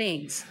other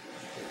things.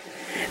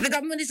 The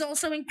government is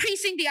also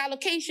increasing the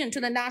allocation to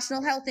the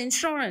National Health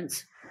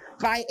Insurance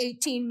by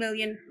 $18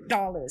 million.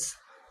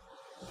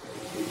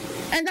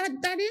 And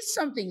that is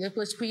something that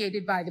was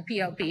created by the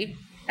PLP,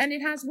 and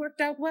it has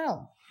worked out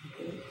well.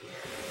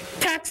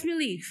 Tax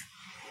relief.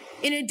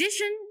 In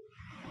addition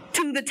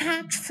to the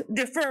tax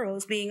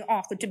deferrals being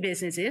offered to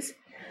businesses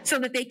so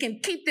that they can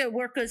keep their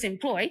workers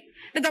employed,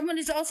 the government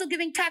is also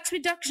giving tax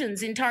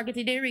reductions in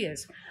targeted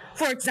areas.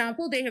 For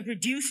example, they have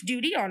reduced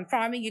duty on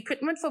farming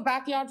equipment for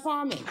backyard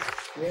farming.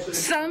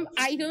 Some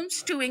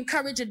items to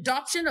encourage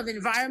adoption of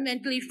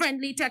environmentally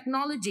friendly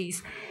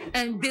technologies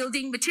and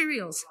building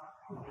materials.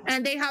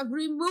 And they have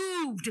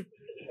removed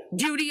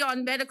duty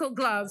on medical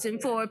gloves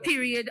and for a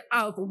period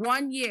of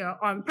 1 year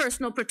on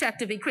personal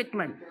protective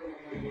equipment.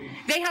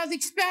 They have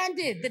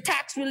expanded the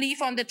tax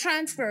relief on the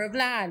transfer of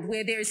land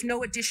where there is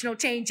no additional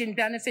change in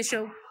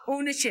beneficial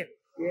ownership.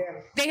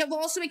 Yeah. They have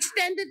also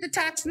extended the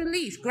tax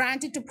relief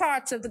granted to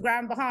parts of the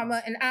Grand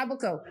Bahama and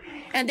Abaco,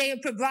 and they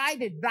have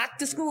provided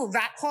back-to-school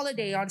VAT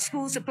holiday on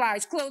school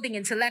supplies, clothing,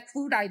 and select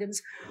food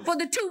items for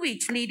the 2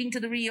 weeks leading to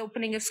the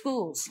reopening of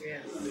schools. Yeah.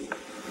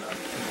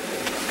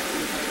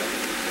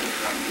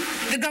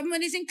 The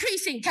government is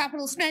increasing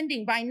capital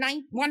spending by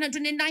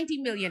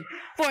 $190 million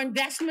for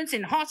investments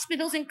in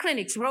hospitals and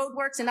clinics,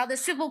 roadworks, and other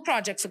civil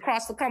projects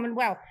across the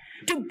Commonwealth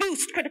to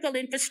boost critical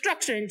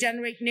infrastructure and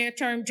generate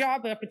near-term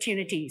job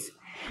opportunities.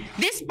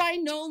 This by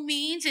no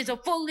means is a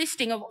full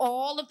listing of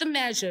all of the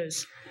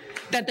measures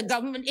that the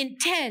government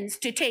intends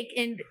to take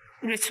in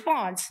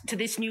response to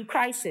this new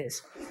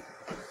crisis,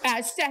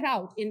 as set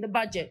out in the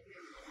budget.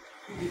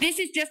 This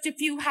is just a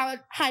few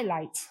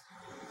highlights.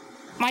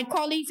 My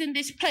colleagues in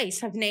this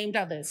place have named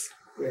others.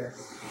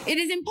 Yes. It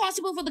is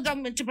impossible for the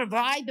government to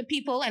provide the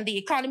people and the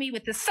economy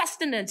with the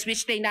sustenance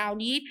which they now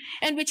need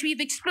and which we've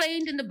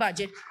explained in the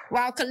budget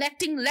while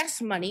collecting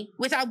less money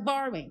without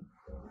borrowing.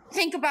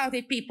 Think about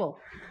it, people.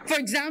 For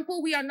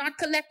example, we are not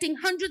collecting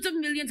hundreds of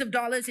millions of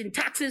dollars in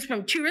taxes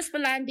from tourists for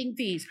landing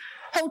fees,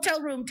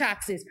 hotel room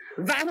taxes,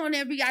 VAT on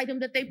every item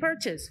that they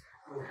purchase.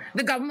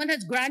 The government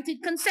has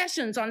granted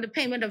concessions on the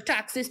payment of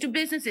taxes to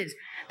businesses.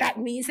 That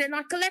means they're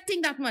not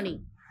collecting that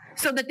money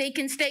so that they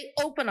can stay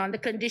open on the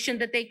condition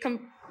that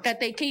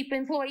they keep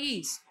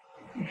employees.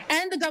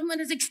 And the government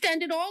has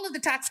extended all of the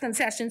tax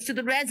concessions to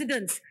the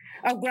residents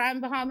of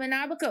Grand Bahama and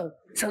Abaco,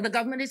 so the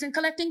government isn't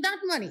collecting that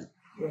money.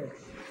 Yes.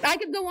 I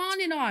could go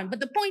on, but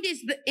the point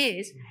is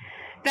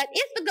that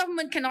if the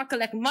government cannot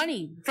collect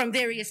money from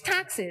various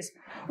taxes,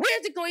 where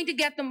is it going to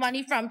get the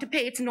money from to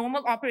pay its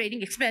normal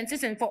operating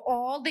expenses and for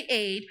all the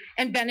aid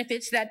and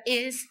benefits that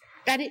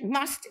it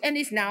must and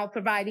is now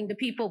providing the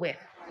people with?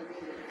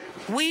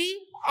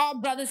 We are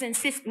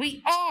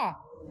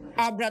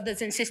our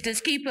brothers and sisters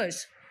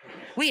keepers.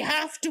 We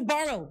have to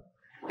borrow,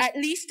 at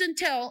least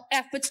until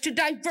efforts to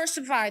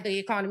diversify the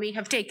economy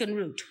have taken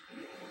root.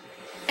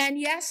 And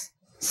yes,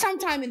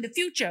 sometime in the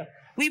future,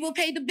 we will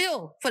pay the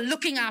bill for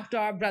looking after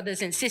our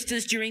brothers and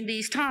sisters during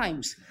these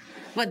times.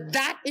 But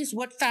that is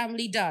what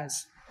family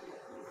does.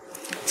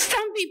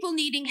 Some people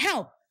needing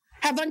help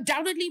have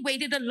undoubtedly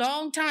waited a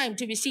long time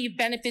to receive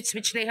benefits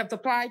which they have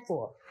applied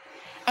for.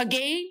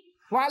 Again,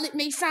 while it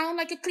may sound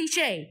like a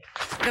cliche,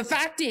 the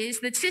fact is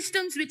that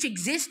systems which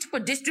exist for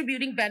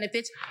distributing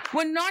benefits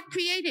were not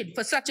created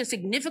for such a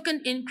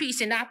significant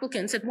increase in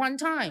applicants at one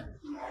time.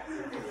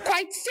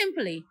 Quite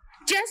simply,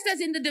 just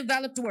as in the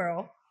developed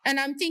world,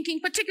 and I'm thinking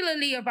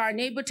particularly of our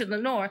neighbor to the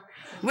north,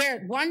 where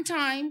at one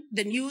time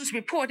the news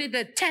reported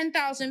that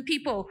 10,000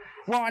 people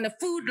were on a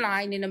food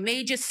line in a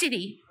major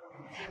city,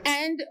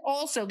 and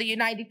also the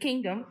United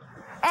Kingdom,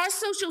 our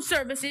social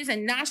services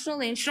and national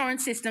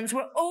insurance systems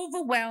were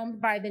overwhelmed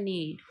by the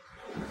need.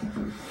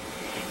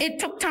 It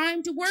took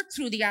time to work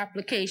through the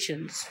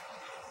applications.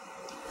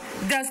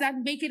 Does that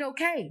make it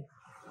okay?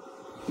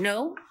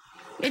 No,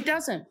 it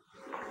doesn't.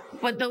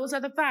 But those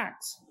are the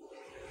facts.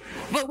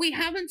 But we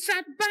haven't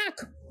sat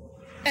back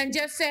and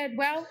just said,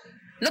 well,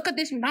 look at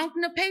this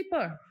mountain of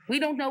paper. We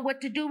don't know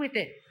what to do with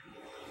it.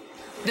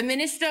 The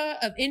Minister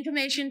of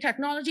Information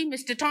Technology,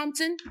 Minister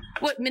Thompson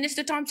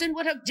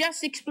would have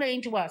just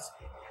explained to us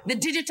the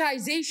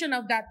digitization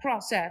of that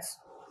process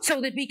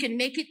so that we can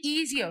make it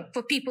easier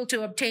for people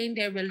to obtain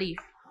their relief.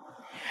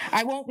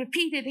 I won't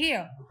repeat it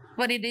here,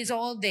 but it is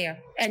all there,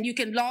 and you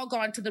can log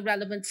on to the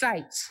relevant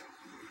sites.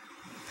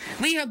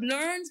 We have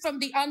learned from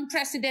the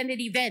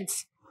unprecedented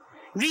events.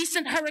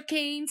 Recent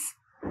hurricanes,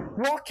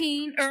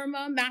 Joaquin,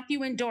 Irma,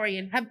 Matthew, and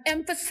Dorian have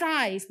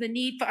emphasized the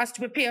need for us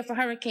to prepare for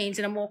hurricanes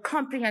in a more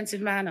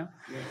comprehensive manner.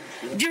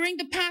 During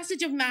the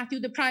passage of Matthew,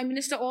 the Prime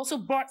Minister also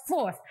brought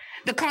forth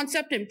the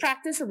concept and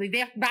practice of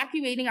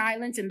evacuating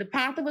islands in the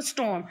path of a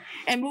storm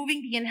and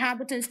moving the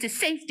inhabitants to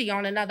safety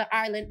on another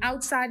island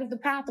outside of the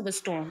path of a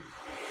storm.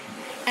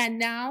 And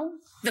now,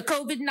 the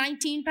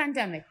COVID-19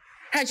 pandemic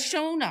has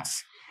shown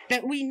us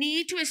that we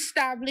need to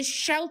establish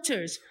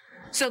shelters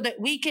so that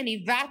we can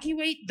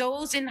evacuate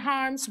those in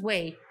harm's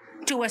way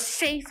to a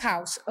safe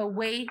house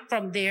away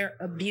from their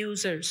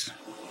abusers.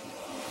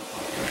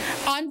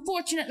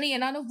 Unfortunately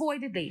and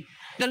unavoidably,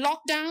 the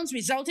lockdowns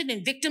resulted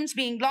in victims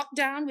being locked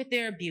down with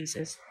their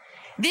abusers.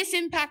 This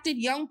impacted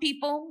young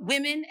people,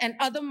 women, and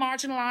other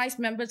marginalized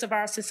members of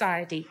our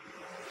society.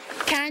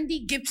 Candy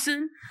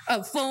Gibson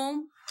of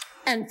FOAM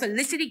and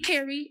Felicity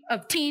Carey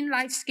of Teen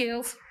Life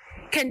Skills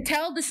can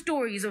tell the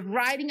stories of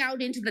riding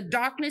out into the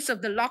darkness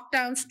of the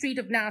lockdown street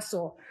of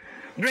Nassau,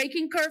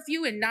 breaking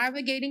curfew and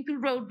navigating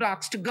through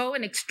roadblocks to go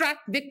and extract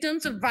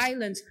victims of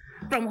violence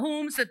from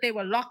homes that they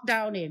were locked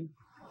down in.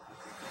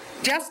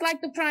 Just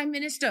like the Prime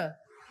Minister,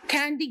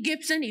 Candy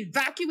Gibson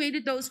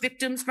evacuated those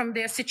victims from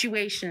their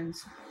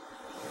situations.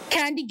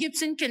 Candy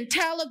Gibson can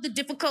tell of the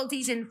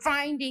difficulties in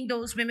finding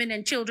those women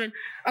and children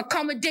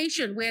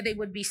accommodation where they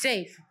would be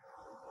safe.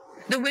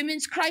 The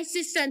Women's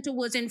Crisis Center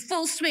was in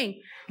full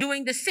swing,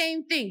 doing the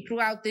same thing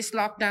throughout this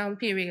lockdown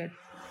period.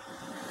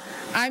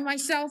 I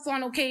myself,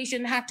 on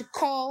occasion, had to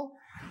call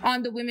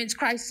on the Women's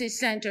Crisis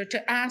Center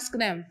to ask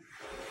them,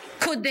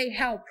 could they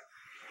help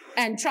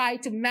and try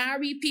to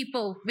marry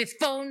people with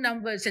phone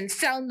numbers and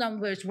cell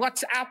numbers,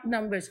 WhatsApp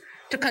numbers,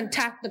 to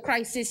contact the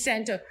crisis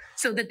center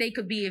so that they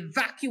could be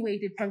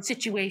evacuated from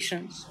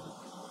situations.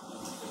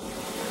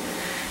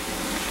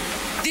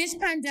 This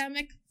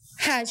pandemic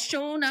has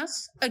shown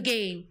us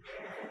again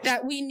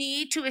that we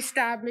need to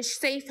establish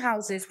safe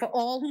houses for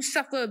all who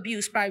suffer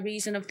abuse by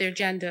reason of their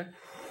gender.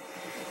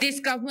 This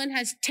government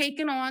has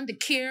taken on the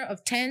care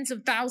of tens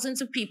of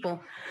thousands of people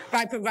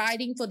by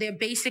providing for their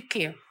basic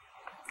care.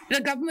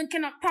 The government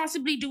cannot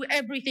possibly do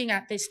everything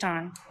at this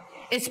time,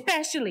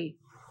 especially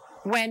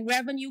when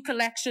revenue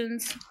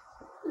collections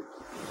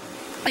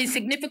is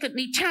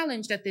significantly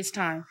challenged at this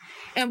time,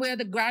 and where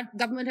the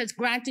government has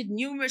granted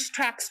numerous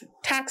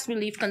tax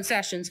relief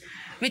concessions,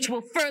 which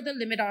will further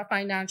limit our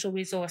financial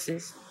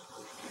resources.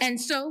 And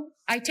so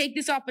I take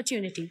this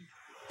opportunity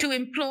to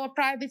implore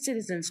private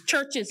citizens,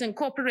 churches, and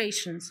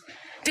corporations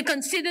to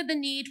consider the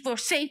need for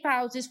safe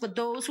houses for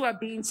those who are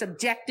being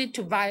subjected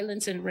to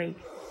violence and rape.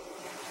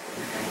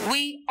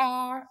 We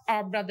are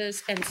our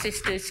brothers and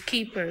sisters'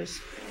 keepers.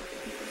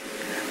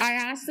 I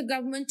ask the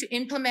government to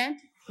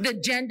implement the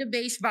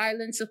Gender-Based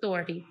Violence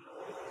Authority,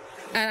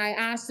 and I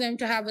ask them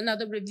to have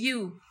another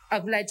review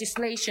of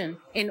legislation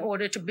in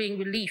order to bring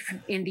relief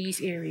in these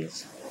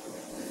areas.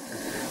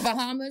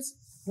 Bahamas,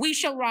 we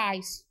shall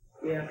rise.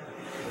 Yeah.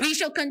 We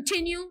shall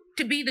continue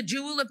to be the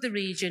jewel of the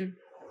region.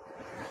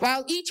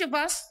 While each of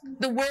us,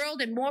 the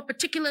world, and more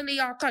particularly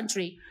our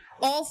country,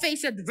 all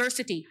face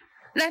adversity,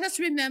 let us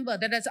remember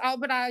that, as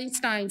Albert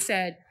Einstein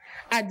said,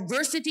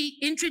 adversity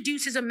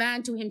introduces a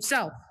man to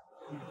himself.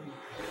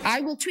 I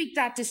will tweak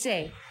that to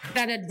say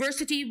that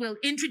adversity will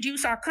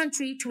introduce our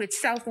country to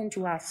itself and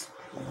to us.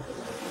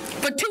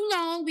 For too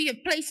long, we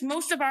have placed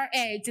most of our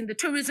eggs in the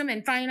tourism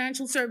and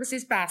financial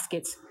services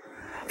baskets.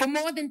 For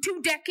more than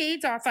 2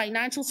 decades, our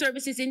financial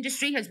services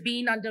industry has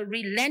been under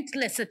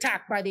relentless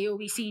attack by the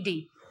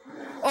OECD.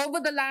 Over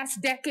the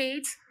last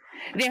decades,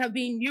 there have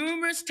been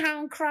numerous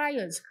town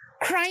criers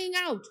crying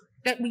out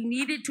that we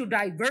needed to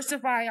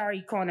diversify our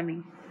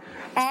economy.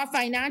 Our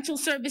financial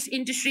service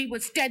industry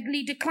was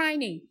steadily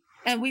declining,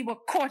 and we were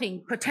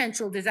courting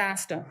potential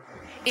disaster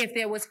if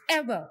there was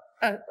ever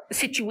a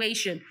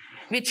situation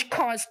which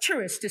caused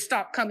tourists to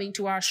stop coming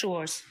to our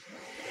shores.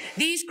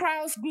 These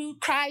cries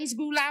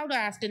grew louder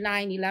after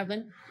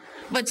 9/11,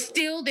 but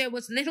still there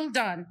was little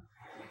done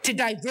to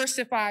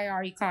diversify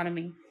our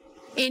economy.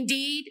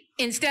 Indeed,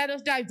 instead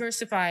of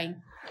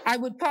diversifying, I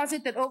would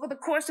posit that over the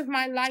course of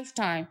my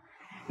lifetime,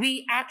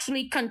 we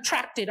actually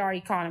contracted our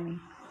economy.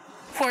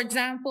 For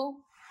example,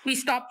 we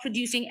stopped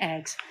producing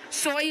eggs.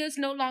 Sawyer's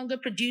no longer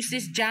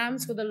produces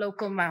jams for the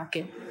local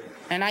market,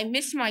 and I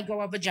miss my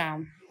guava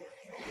jam.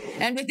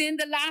 And within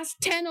the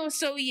last 10 or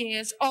so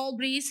years,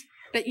 Albury's,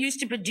 that used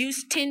to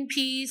produce tin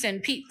peas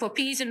and for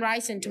peas and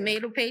rice and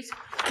tomato paste,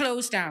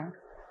 closed down.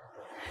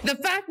 The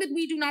fact that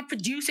we do not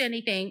produce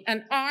anything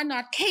and are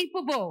not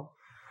capable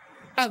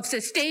of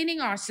sustaining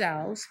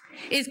ourselves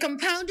is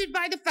compounded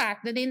by the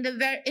fact that in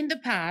the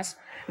past,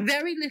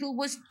 very little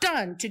was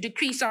done to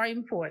decrease our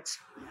imports.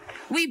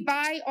 We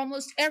buy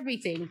almost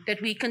everything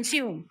that we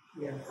consume.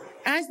 Yes.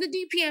 As the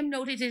DPM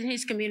noted in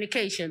his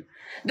communication,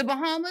 the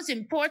Bahamas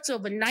imports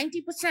over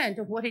 90%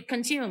 of what it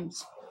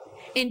consumes.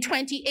 In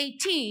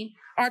 2018,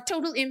 our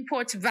total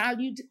imports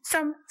valued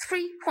some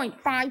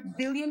 $3.5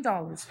 billion,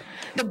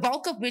 the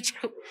bulk of which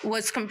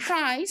was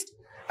comprised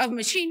of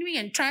machinery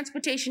and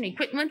transportation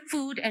equipment,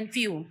 food, and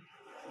fuel.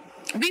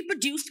 We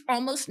produce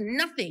almost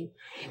nothing,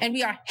 and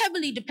we are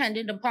heavily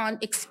dependent upon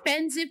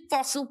expensive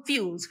fossil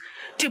fuels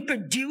to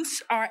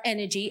produce our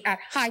energy at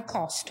high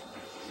cost.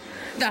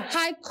 The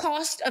high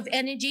cost of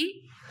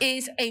energy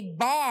is a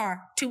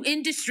bar to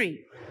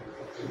industry.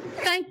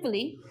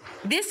 Thankfully,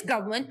 this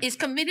government is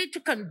committed to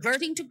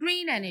converting to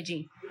green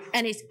energy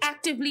and is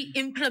actively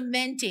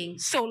implementing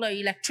solar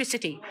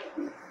electricity.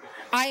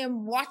 I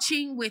am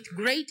watching with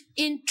great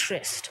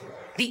interest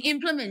the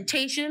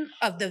implementation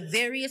of the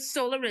various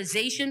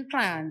solarization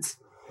plans,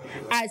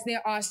 as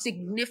there are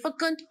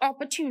significant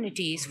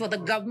opportunities for the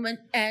government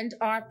and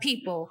our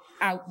people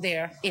out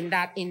there in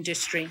that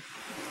industry.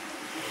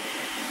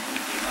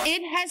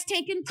 It has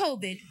taken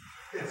COVID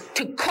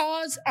to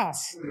cause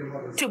us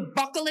to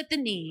buckle at the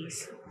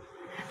knees,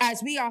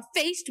 as we are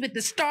faced with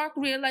the stark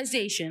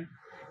realization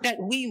that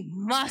we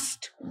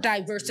must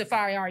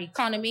diversify our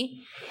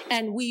economy,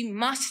 and we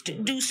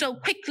must do so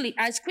quickly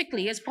as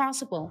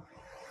possible.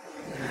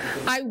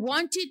 I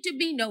want it to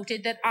be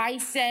noted that I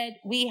said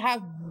we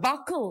have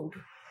buckled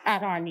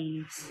at our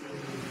knees.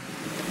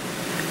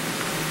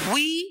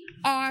 We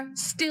are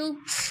still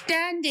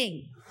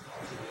standing.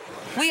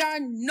 We are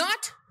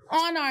not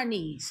on our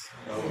knees,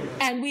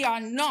 and we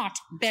are not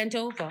bent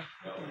over.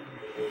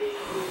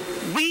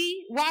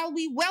 While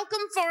we welcome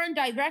foreign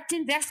direct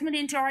investment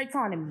into our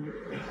economy,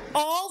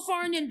 all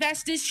foreign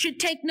investors should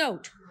take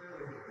note.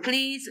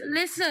 Please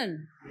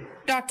listen,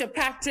 Dr.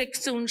 Patrick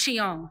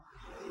Soon-Shiong.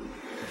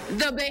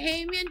 The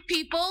Bahamian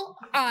people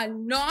are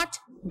not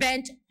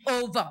bent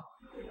over.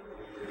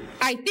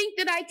 I think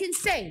that I can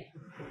say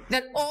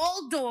that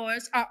all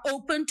doors are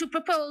open to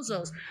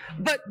proposals,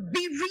 but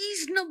be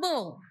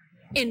reasonable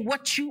in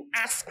what you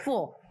ask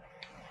for.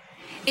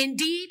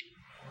 Indeed,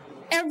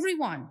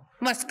 everyone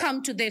must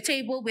come to their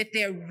table with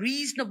their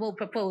reasonable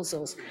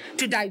proposals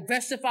to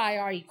diversify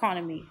our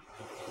economy.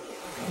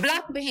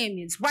 Black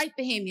Bahamians, white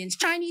Bahamians,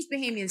 Chinese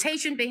Bahamians,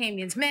 Haitian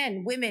Bahamians,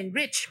 men, women,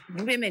 rich,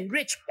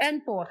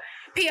 and poor,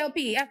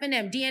 PLP,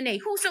 FNM, DNA,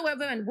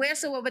 whosoever and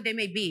wheresoever they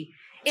may be,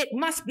 it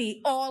must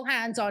be all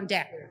hands on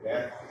deck.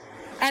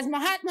 As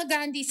Mahatma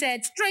Gandhi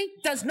said,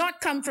 strength does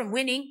not come from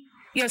winning.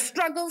 Your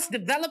struggles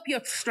develop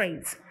your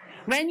strength.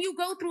 When you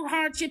go through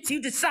hardships,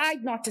 you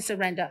decide not to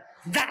surrender.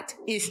 That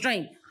is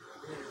strength.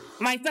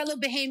 My fellow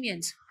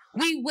Bahamians,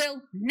 we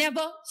will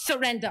never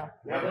surrender.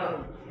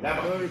 Never.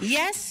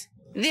 Yes,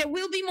 there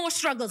will be more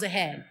struggles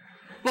ahead,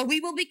 but we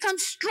will become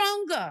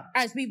stronger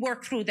as we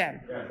work through them.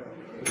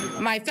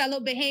 My fellow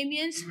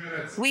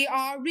Bahamians, we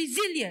are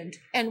resilient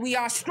and we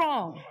are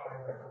strong.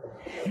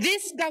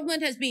 This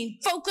government has been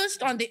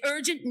focused on the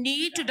urgent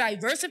need to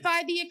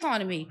diversify the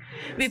economy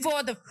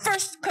before the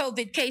first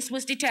COVID case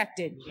was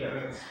detected.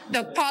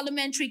 The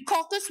Parliamentary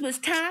caucus was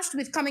tasked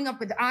with coming up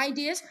with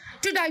ideas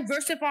to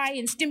diversify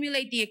and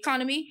stimulate the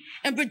economy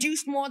and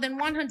produced more than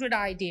 100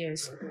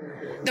 ideas.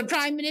 The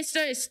Prime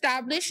Minister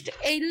established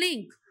a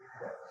link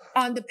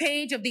on the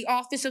page of the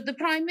Office of the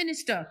Prime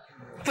Minister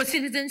for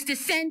citizens to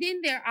send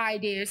in their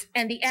ideas,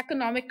 and the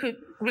Economic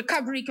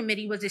Recovery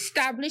Committee was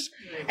established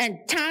and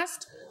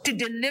tasked to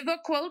deliver,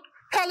 quote,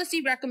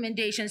 policy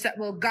recommendations that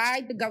will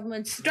guide the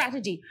government's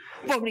strategy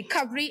for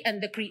recovery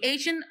and the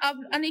creation of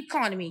an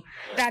economy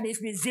that is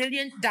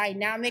resilient,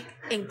 dynamic,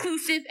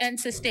 inclusive, and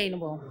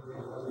sustainable.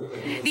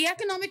 The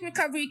Economic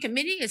Recovery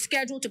Committee is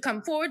scheduled to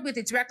come forward with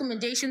its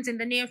recommendations in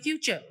the near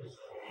future.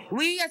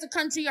 We as a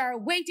country are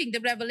awaiting the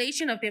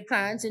revelation of their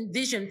plans and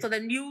vision for the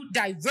new,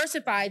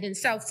 diversified, and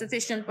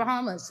self-sufficient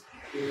Bahamas.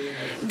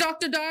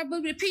 Dr.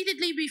 Darboe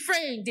repeatedly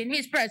refrained in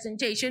his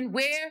presentation,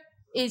 where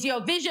is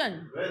your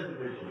vision?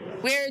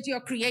 Where is your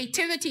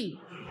creativity?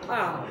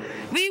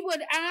 We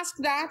would ask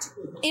that,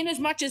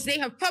 inasmuch as they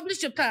have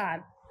published a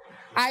plan,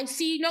 I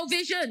see no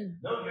vision.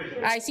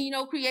 I see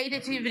no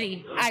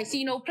creativity. I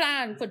see no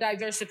plan for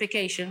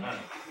diversification.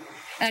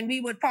 And we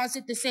would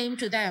posit the same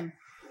to them.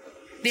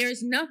 There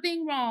is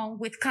nothing wrong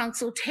with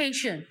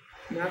consultation.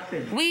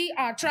 Nothing. We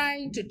are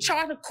trying to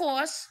chart a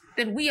course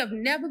that we have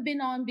never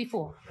been on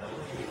before.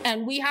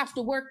 And we have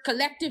to work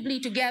collectively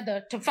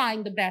together to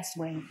find the best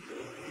way.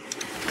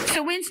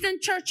 So Winston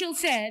Churchill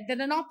said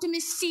that an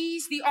optimist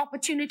sees the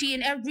opportunity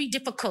in every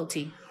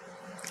difficulty.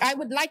 I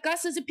would like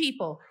us as a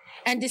people,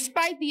 and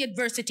despite the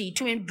adversity,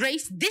 to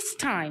embrace this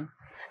time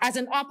as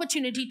an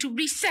opportunity to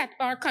reset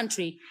our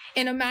country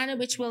in a manner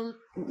which will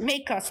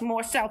make us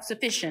more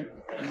self-sufficient.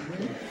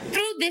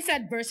 Through this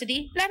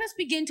adversity, let us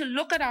begin to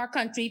look at our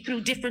country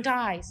through different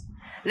eyes.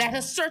 Let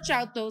us search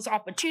out those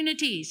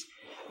opportunities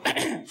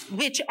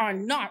which are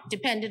not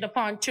dependent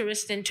upon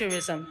tourists and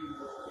tourism.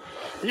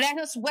 Let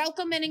us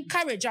welcome and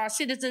encourage our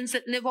citizens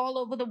that live all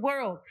over the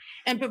world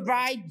and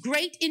provide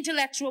great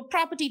intellectual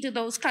property to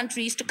those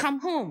countries to come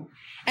home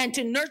and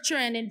to nurture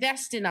and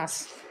invest in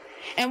us.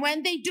 And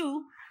when they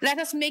do, let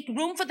us make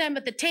room for them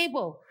at the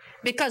table,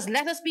 because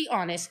let us be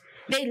honest,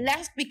 they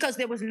left because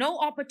there was no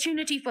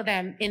opportunity for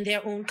them in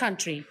their own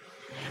country.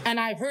 And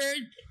I've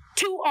heard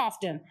too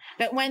often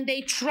that when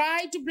they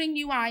tried to bring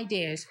new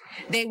ideas,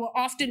 they were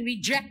often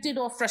rejected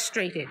or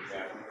frustrated.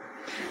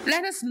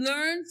 Let us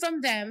learn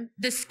from them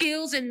the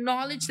skills and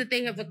knowledge that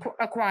they have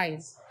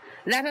acquired.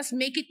 Let us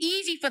make it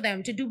easy for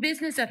them to do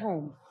business at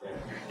home.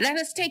 Let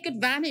us take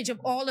advantage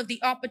of all of the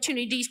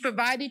opportunities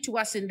provided to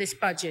us in this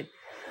budget,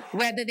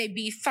 whether they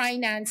be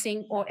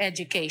financing or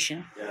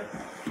education.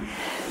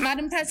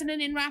 Madam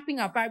President, in wrapping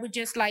up, I would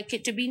just like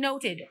it to be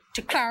noted,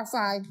 to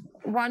clarify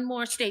one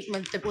more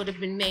statement that would have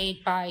been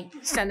made by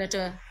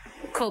Senator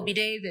Colby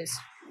Davis.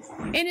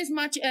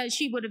 Inasmuch as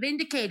she would have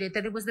indicated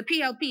that it was the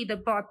PLP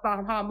that brought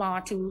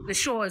Bahama to the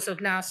shores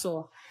of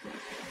Nassau.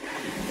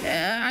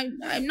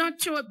 I'm not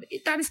sure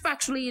that is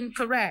factually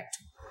incorrect.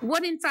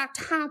 What in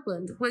fact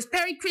happened was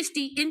Perry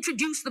Christie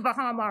introduced the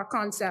Bahama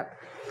concept.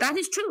 That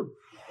is true,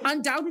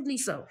 undoubtedly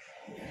so.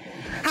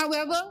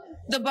 However,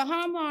 the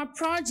Bahama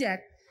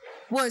project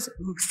was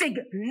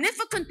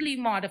significantly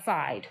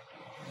modified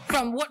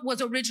from what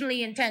was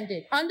originally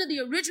intended. Under the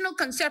original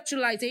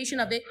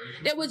conceptualization of it,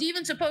 there was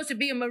even supposed to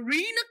be a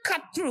marina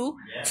cut through,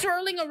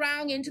 swirling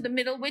around into the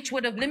middle, which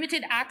would have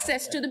limited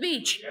access to the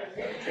beach.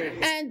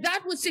 And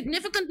that was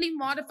significantly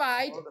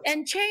modified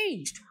and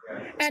changed.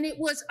 And it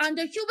was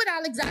under Hubert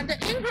Alexander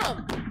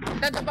Ingram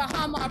that the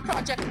Bahama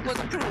project was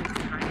approved.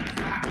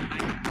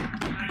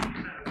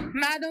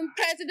 Madam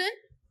President,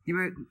 you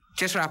will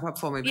just wrap up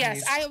for me, please.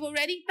 Yes, I have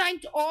already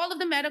thanked all of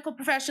the medical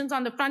professions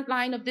on the front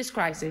line of this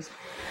crisis.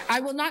 I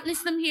will not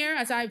list them here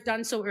as I've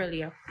done so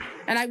earlier.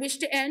 And I wish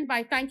to end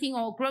by thanking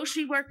all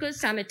grocery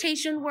workers,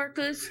 sanitation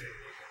workers,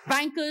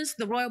 bankers,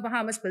 the Royal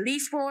Bahamas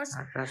Police Force,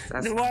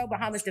 the Royal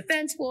Bahamas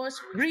Defense Force,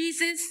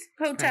 Breezes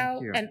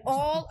Hotel, and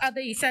all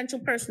other essential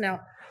personnel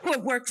who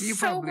have worked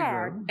so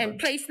hard and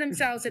placed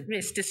themselves at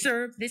risk to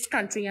serve this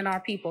country and our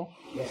people.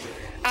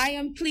 I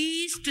am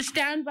pleased to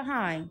stand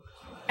behind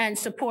and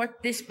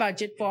support this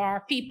budget for our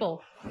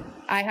people.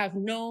 I have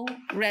no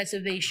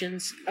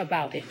reservations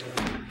about it.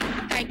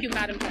 Thank you,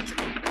 Madam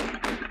President.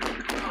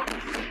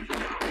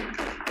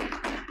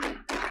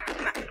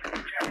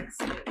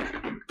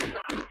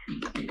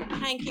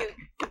 Thank you,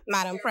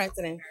 Madam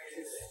President.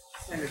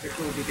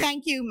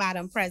 Thank you,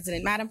 Madam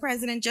President. Madam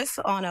President, just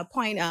on a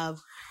point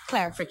of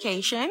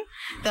clarification,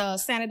 the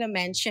senator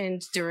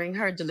mentioned during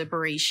her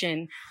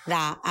deliberation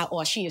that,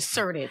 or she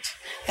asserted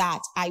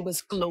that I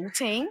was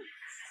gloating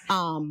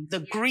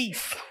the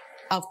grief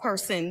of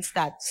persons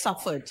that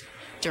suffered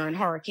during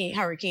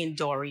Hurricane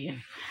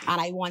Dorian. And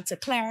I want to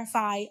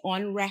clarify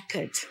on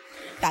record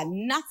that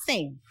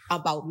nothing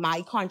about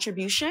my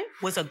contribution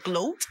was a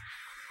gloat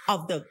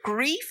of the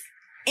grief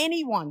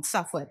anyone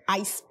suffered.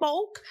 I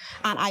spoke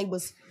and I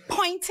was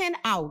pointing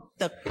out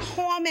the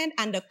comment,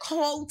 and the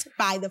quote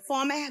by the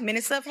former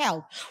Minister of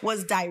Health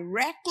was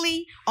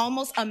directly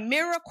almost a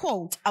mirror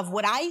quote of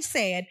what I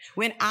said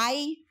when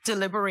I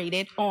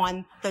deliberated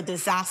on the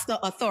disaster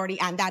authority.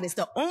 And that is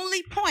the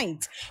only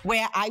point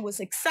where I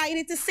was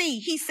excited to see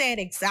he said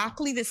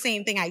exactly the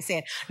same thing I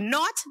said,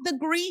 not the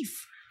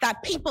grief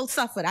that people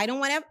suffered. I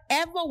don't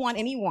ever want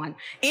anyone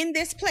in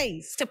this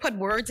place to put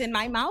words in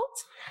my mouth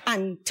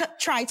and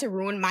try to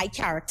ruin my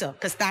character,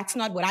 because that's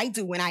not what I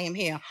do when I am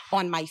here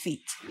on my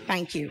feet.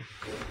 Thank you.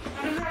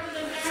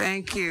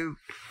 Thank you,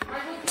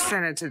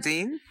 Senator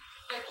Dean.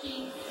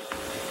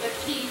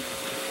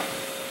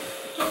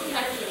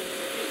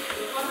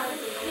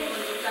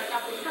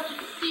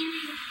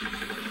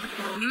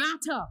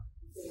 Matter.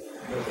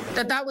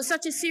 That was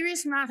such a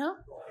serious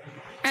matter,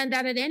 and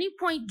that at any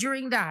point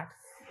during that,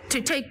 to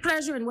take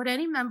pleasure in what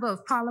any member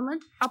of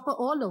Parliament, upper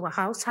or lower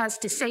house, has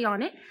to say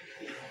on it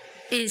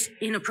is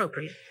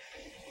inappropriate.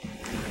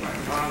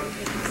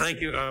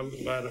 Thank you,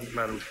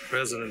 Madam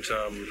President.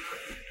 I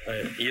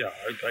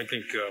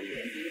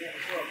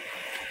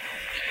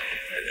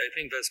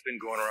think that's been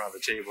going around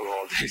the table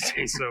all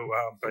day. So,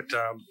 but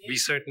we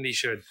certainly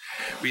should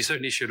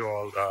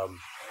all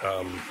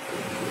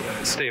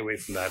stay away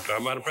from that.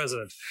 Madam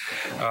President.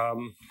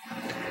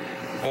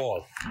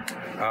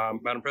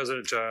 Madam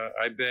President,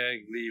 I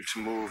beg leave to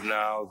move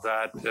now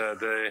that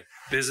the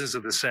business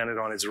of the Senate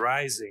on its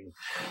rising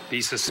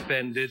be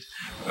suspended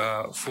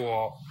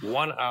for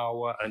 1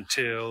 hour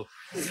until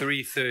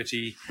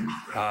 3:30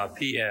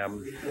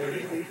 p.m.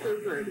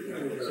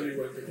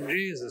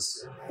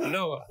 Jesus.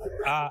 No,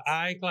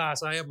 I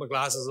have my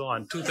glasses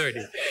on.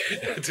 2:30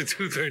 to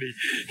 2:30.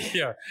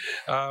 Yeah.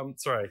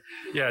 Sorry.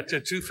 Yeah, to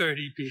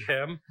 2:30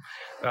 p.m.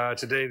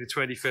 Today, the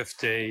 25th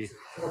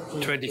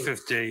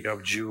day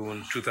of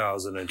June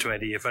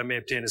 2020. If I may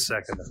obtain a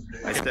second.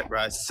 I step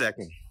right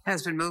second.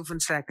 Has been moved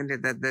and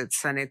seconded that the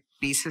Senate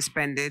be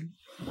suspended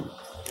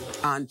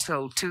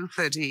until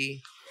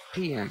 2:30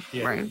 p.m.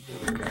 Yeah. Right?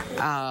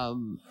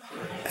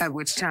 At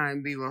which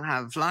time we will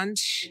have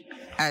lunch.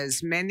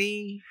 As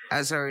many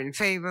as are in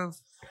favor,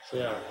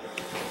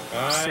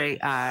 say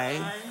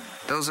aye.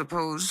 Those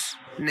opposed,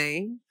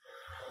 nay.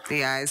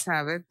 The ayes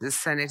have it. The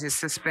Senate is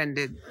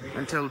suspended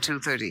until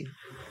 2:30.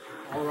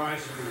 All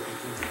right.